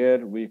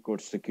where we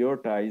could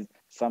securitize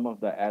some of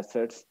the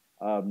assets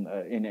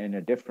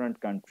in different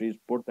countries,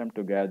 put them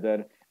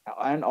together,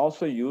 and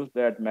also use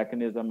that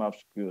mechanism of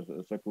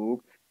sukuk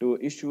to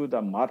issue the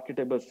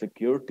marketable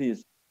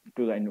securities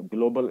to the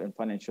global and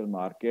financial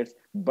markets,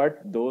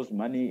 but those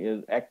money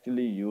is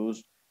actually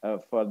used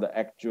for the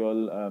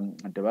actual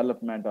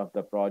development of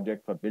the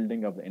project, for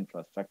building of the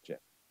infrastructure.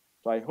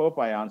 So I hope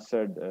I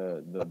answered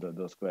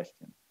those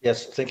questions.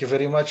 Yes, thank you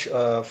very much,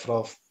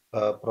 Prof.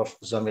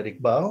 Zamir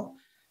Iqbal,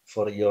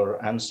 for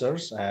your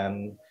answers,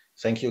 and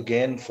thank you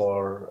again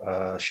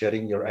for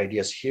sharing your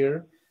ideas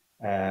here.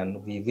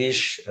 And we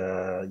wish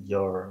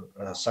your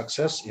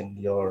success in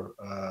your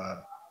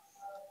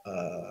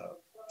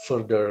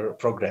further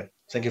program.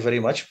 Thank you very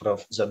much,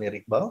 Prof. Zamir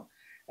Iqbal.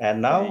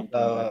 And now,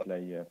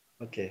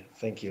 okay,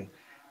 thank you.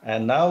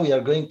 And now we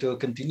are going to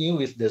continue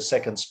with the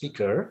second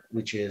speaker,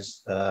 which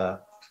is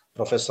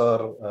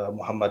Professor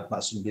Muhammad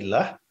Ma'asum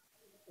Billah.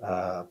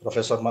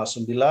 Professor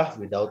Ma'asum Billah,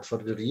 without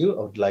further ado,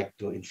 I would like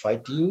to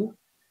invite you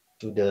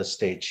to the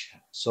stage.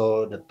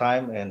 So the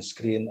time and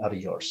screen are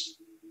yours.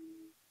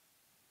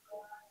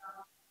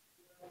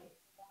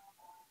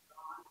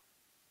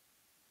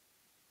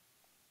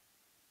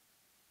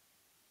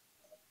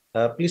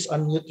 Please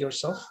unmute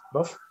yourself,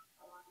 Prof.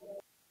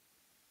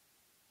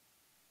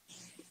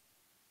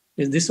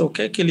 Is this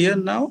okay, clear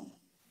now?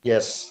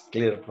 Yes,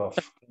 clear, Prof.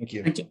 Thank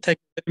you. Thank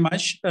you very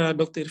much,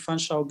 Dr. Irfan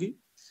Shawgi.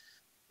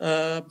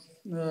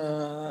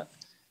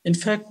 In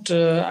fact,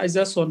 I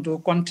just want to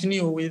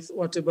continue with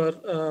whatever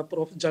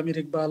Prof. Zamir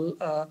Iqbal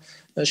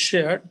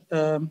shared.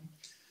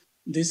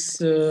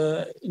 this,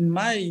 in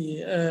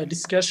my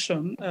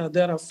discussion,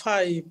 there are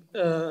 5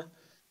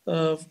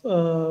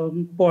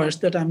 points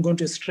that I'm going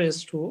to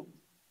stress to.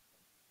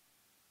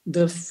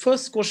 The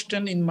first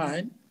question in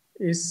mind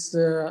is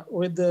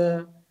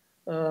whether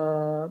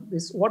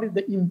what is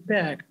the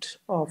impact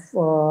of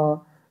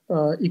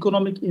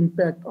economic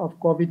impact of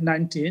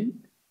COVID-19?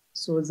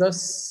 So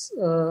just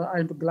I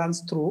have to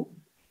glance through,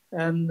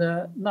 and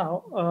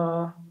now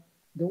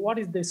what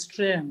is the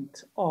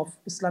strength of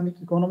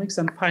Islamic economics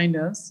and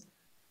finance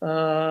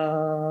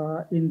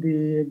in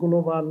the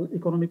global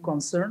economic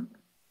concern?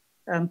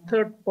 And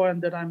third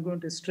point that I'm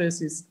going to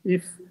stress is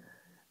if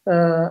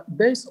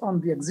based on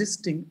the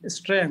existing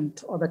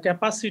strength or the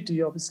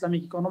capacity of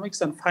Islamic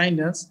economics and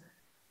finance,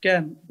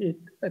 can it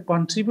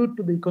contribute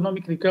to the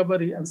economic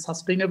recovery and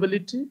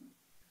sustainability?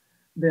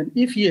 Then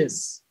if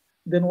yes,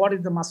 then what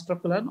is the master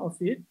plan of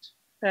it?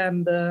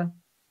 And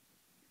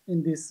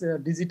in this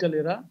digital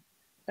era,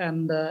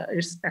 and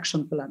its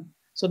action plan.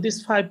 So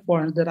these 5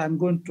 points that I'm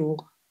going to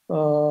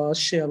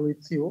share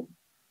with you.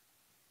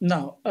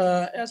 Now,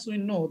 as we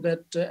know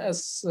that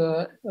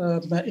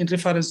in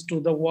reference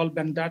to the World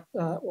Bank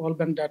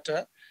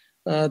data,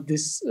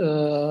 this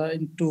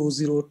in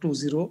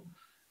 2020,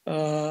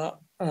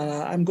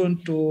 I'm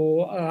going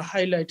to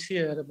highlight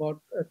here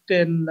about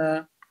 10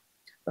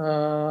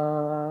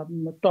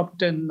 top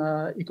 10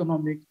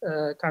 economic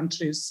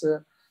countries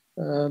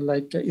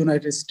like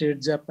United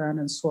States, Japan,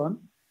 and so on.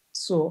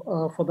 So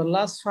for the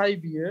last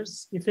 5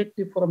 years,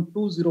 effective from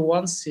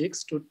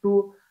 2016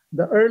 to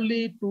the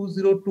early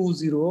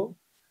 2020,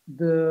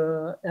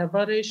 the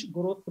average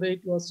growth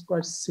rate was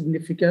quite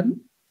significant.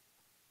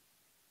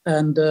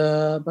 And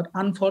but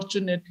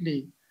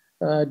unfortunately,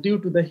 due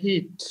to the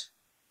heat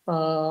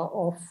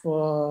of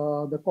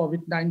the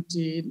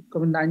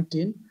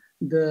COVID-19,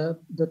 the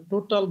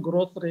total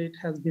growth rate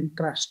has been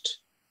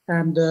crushed.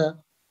 And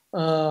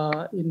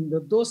in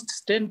those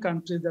 10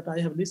 countries that I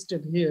have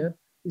listed here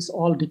is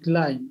all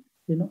decline,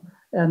 you know,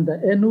 and the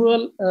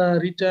annual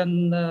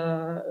return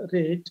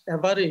rate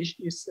average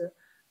is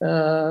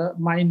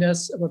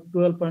minus about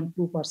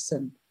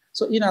 12.2%.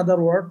 So in other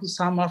words, to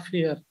sum up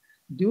here,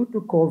 due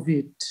to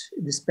COVID,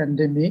 this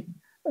pandemic,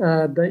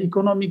 the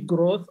economic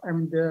growth, I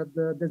mean,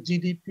 the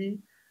GDP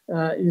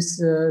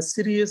is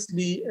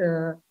seriously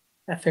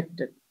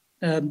affected,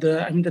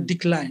 the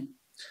decline.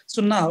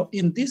 So now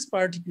in this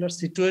particular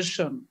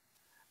situation,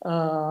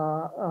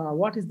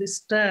 what is the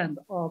stand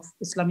of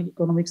Islamic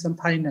economics and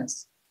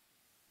finance?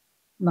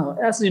 Now,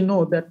 as you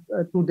know that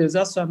today,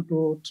 just want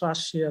to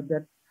trust here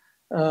that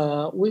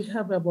we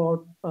have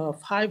about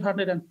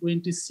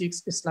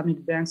 526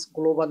 Islamic banks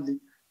globally.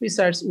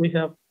 Besides, we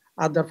have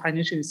other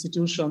financial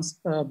institutions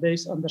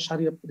based on the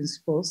Sharia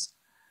principles.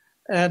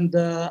 And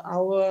the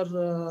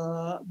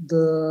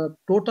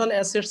total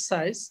asset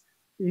size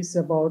is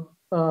about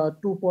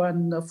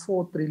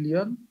 2.4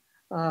 trillion,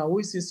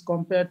 which is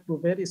compared to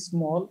very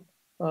small.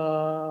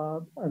 I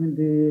mean,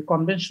 the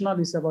conventional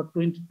is about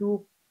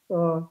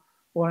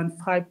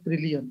 22.5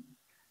 trillion.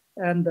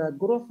 And the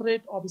growth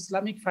rate of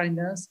Islamic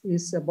finance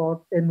is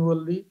about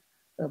annually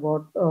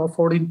about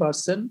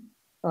 14%.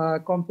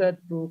 Compared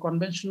to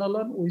conventional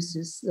one, which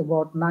is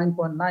about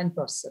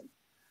 9.9%.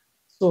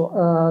 So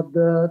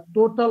the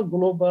total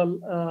global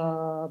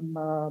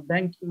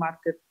banking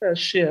market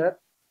share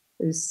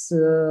is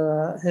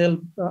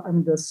held,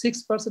 the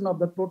 6% of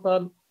the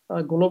total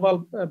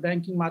global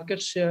banking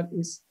market share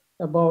is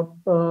about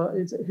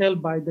is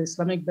held by the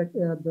Islamic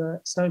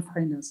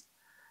finance.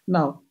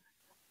 Now,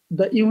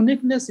 the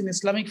uniqueness in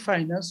Islamic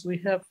finance, we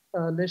have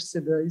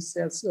listed, as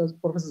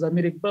Professor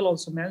Zamir Iqbal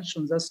also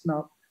mentioned just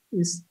now,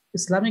 is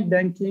Islamic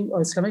banking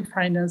or Islamic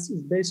finance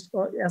is based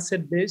on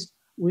asset-based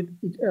with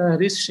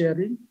risk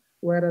sharing,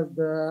 whereas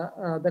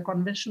the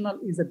conventional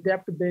is a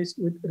debt-based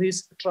with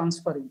risk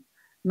transferring.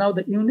 Now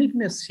the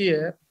uniqueness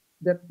here,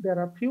 that there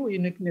are few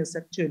uniqueness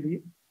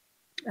actually.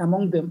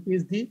 Among them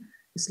is the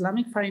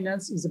Islamic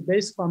finance is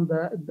based on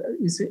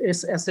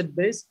is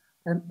asset-based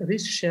and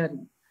risk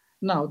sharing.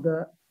 Now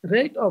the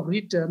rate of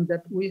return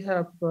that we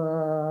have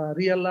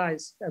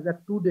realized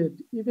that today,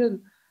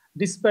 even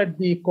despite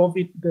the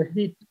COVID, the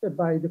hit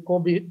by the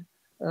COVID,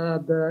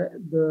 the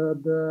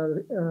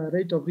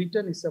rate of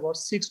return is about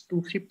 6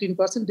 to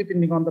 15%,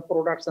 depending on the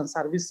products and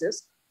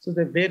services. So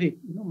they vary,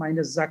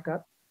 minus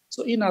zakat.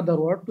 So in other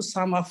words, to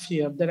sum up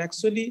here, that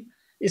actually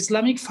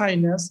Islamic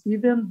finance,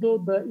 even though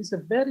there is a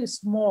very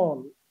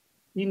small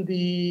in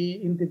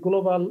the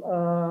global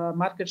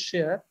market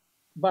share,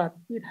 but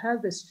it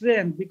has the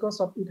strength because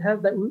of it has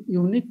the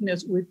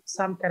uniqueness with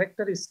some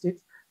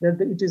characteristics that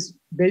it is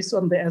based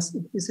on the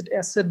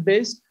asset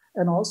based,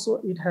 and also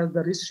it has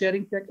the risk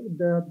sharing,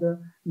 the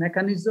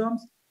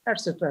mechanisms,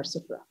 etc.,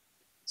 etc.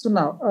 So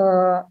now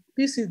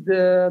this is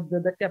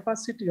the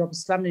capacity of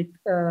Islamic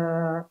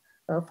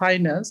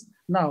finance.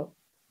 Now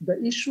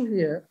the issue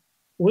here,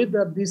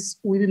 whether this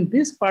within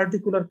this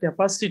particular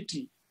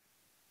capacity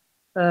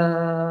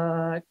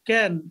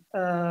can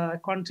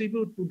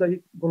contribute to the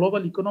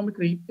global economic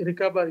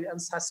recovery and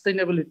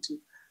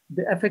sustainability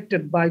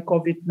affected by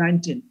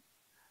COVID-19.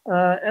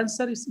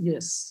 Answer is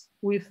yes.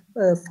 with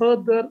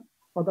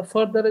the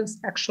furtherance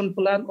action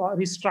plan or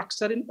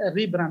restructuring,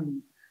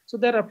 rebranding. So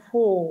there are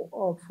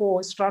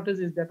four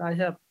strategies that I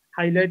have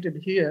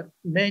highlighted here,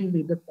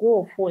 mainly the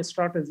core four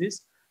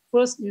strategies.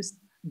 First is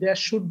there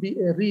should be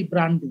a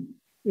rebranding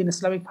in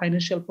Islamic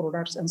financial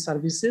products and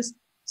services.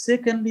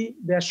 Secondly,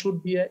 there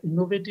should be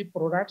innovative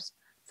products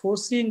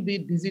foreseeing the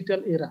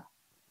digital era.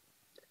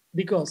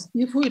 Because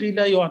if we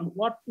rely on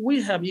what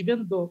we have,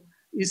 even though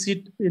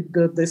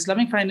the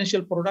Islamic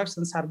financial products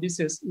and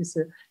services is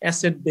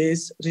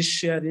asset-based, risk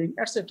sharing,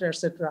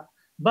 etc.,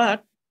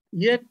 but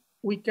yet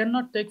we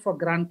cannot take for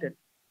granted.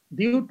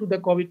 Due to the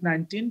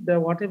COVID-19,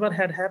 whatever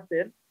had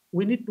happened,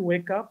 we need to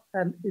wake up,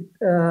 and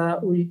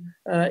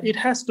it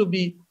has to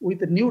be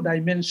with a new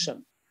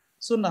dimension.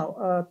 So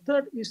now,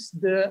 third is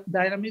the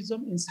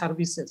dynamism in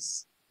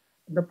services,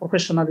 the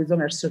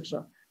professionalism,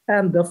 etc.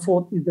 And the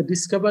fourth is the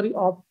discovery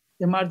of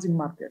emerging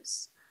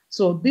markets.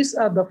 So these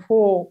are the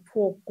four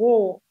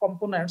core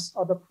components,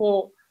 or the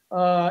four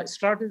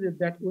strategies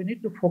that we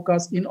need to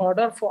focus in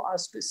order for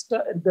us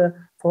to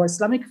for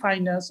Islamic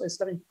finance,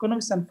 Islamic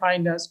economics and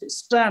finance to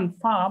stand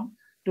firm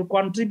to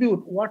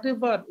contribute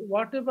whatever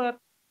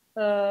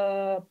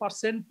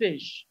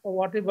percentage or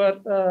whatever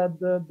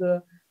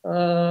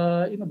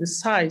the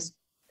size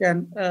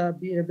can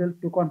be able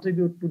to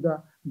contribute to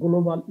the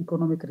global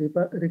economic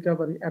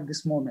recovery at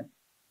this moment.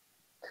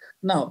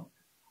 Now,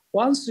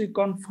 once we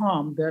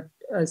confirm that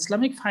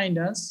Islamic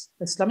finance,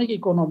 Islamic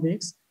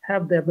economics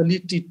have the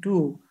ability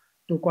to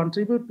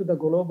contribute to the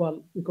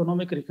global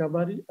economic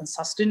recovery and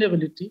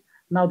sustainability,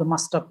 now the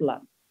master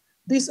plan.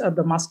 These are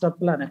the master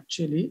plan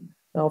actually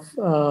of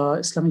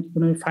Islamic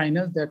economic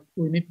finance that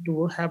we need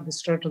to have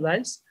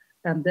strategized,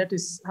 and that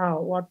is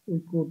what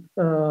we could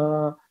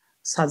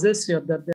suggest here, that